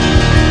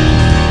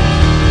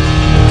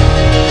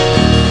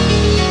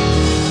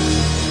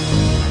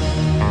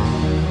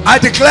 I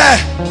declare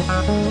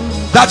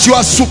that you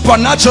are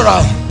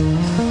supernatural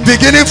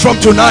beginning from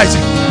tonight.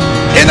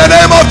 In the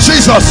name of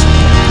Jesus,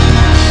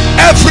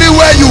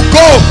 everywhere you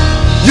go,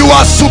 you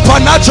are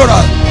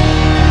supernatural.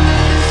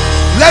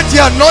 Let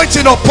the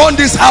anointing upon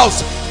this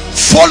house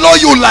follow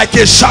you like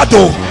a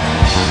shadow.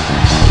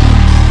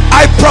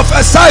 I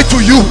prophesy to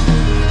you,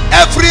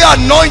 every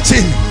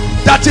anointing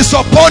that is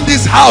upon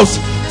this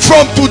house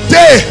from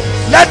today,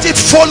 let it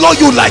follow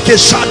you like a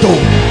shadow.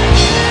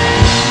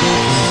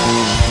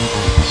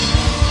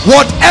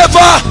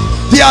 Whatever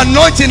the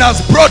anointing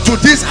has brought to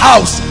this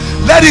house,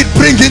 let it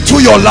bring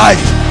into your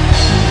life.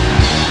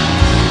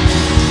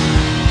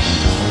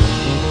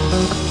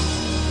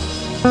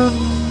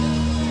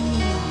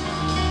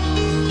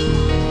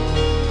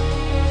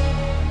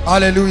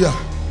 Hallelujah.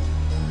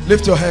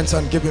 Lift your hands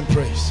and give him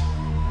praise.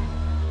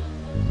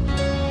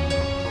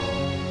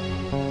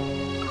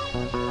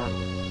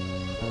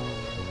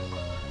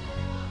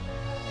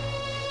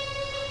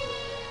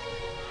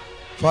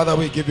 Father,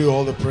 we give you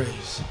all the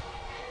praise.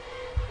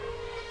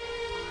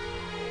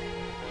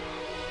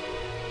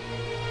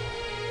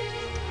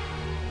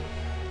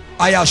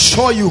 I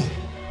assure you,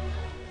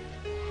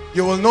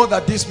 you will know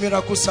that this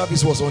miracle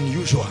service was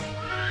unusual.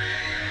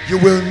 You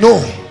will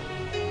know.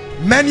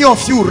 Many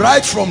of you,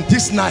 right from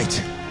this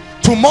night,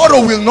 tomorrow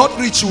will not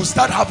reach, you will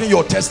start having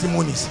your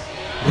testimonies.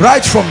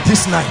 Right from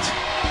this night.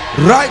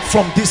 Right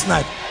from this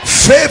night.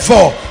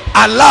 Favor,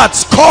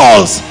 alerts,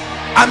 calls,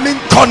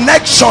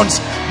 connections,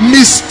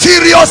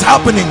 mysterious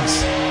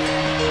happenings.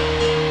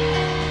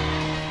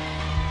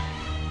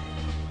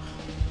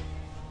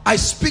 I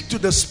speak to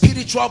the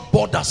spiritual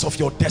borders of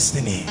your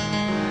destiny,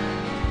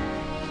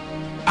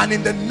 and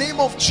in the name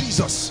of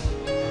Jesus,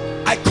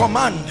 I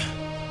command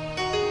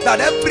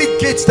that every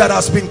gate that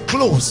has been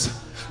closed,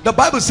 the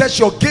Bible says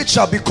your gate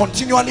shall be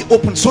continually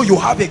open. So you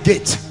have a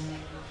gate.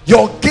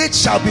 Your gate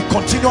shall be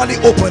continually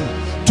open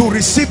to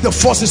receive the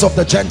forces of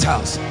the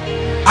Gentiles.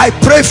 I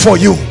pray for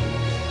you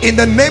in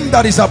the name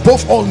that is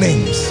above all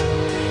names.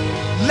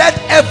 Let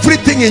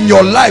everything in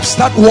your life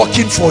start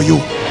working for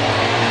you.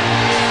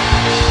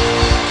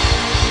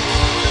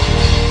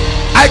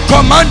 I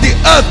command the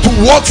earth to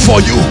work for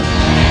you.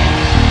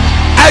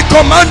 I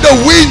command the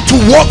wind to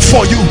work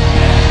for you.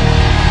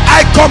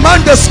 I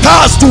command the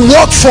stars to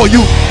work for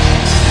you.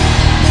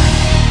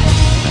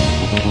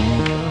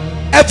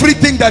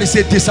 Everything that is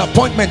a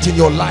disappointment in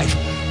your life,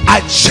 I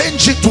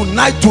change it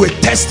tonight to a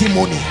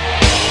testimony.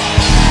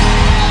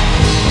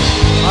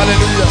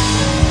 Hallelujah.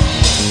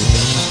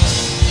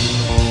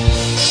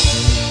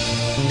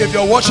 If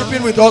you're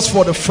worshiping with us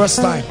for the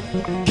first time,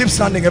 keep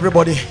standing,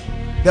 everybody.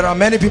 There are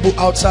many people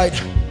outside.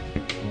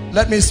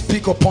 Let me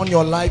speak upon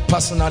your life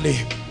personally.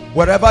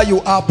 Wherever you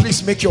are,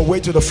 please make your way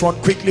to the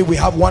front quickly. We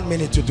have 1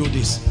 minute to do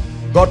this.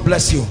 God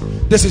bless you.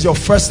 This is your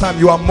first time.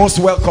 You are most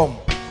welcome.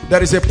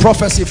 There is a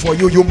prophecy for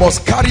you. You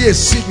must carry a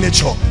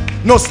signature.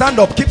 No, stand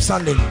up. Keep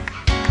standing.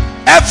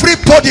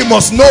 Everybody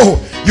must know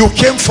you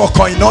came for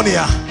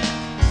koinonia.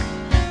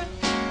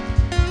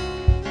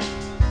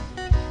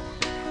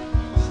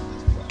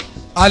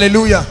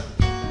 Hallelujah.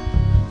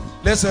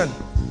 Listen,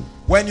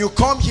 when you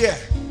come here,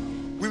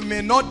 we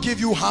may not give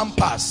you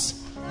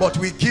hampers, but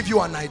we give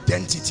you an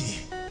identity.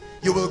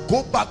 You will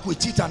go back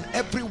with it and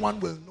everyone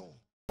will know.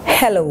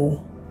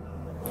 Hello.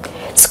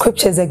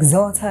 Scriptures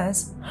exhort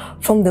us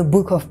from the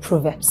book of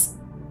Proverbs.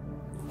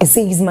 It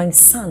says, my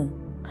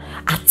son,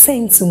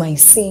 attend to my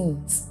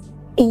sayings.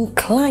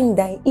 Incline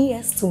thy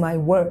ears to my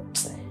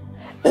words.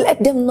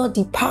 Let them not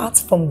depart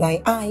from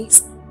thy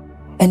eyes,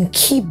 and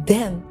keep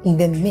them in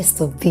the midst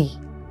of thee.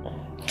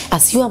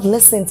 As you have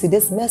listened to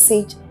this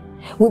message,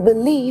 we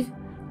believe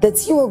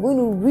that you are going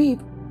to reap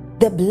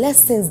the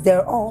blessings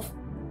thereof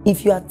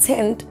if you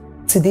attend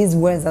to these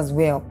words as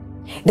well.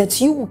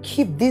 That you will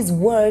keep these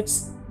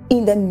words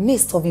in the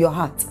midst of your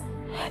heart.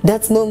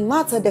 That no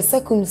matter the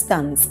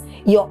circumstance,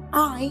 your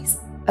eyes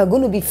are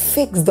going to be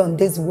fixed on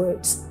these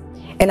words.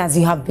 And as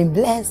you have been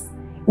blessed,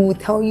 we will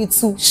tell you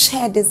to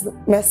share this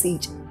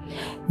message.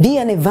 Be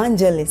an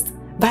evangelist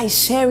by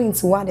sharing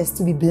to others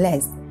to be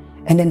blessed.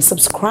 And then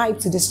subscribe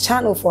to this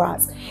channel for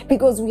us,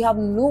 because we have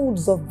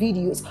loads of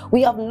videos,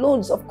 we have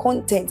loads of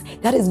content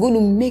that is going to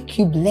make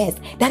you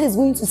blessed, that is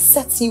going to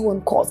set you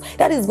on course,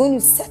 that is going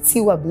to set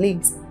you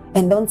ablaze.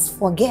 And don't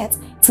forget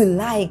to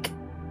like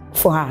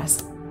for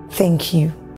us. Thank you.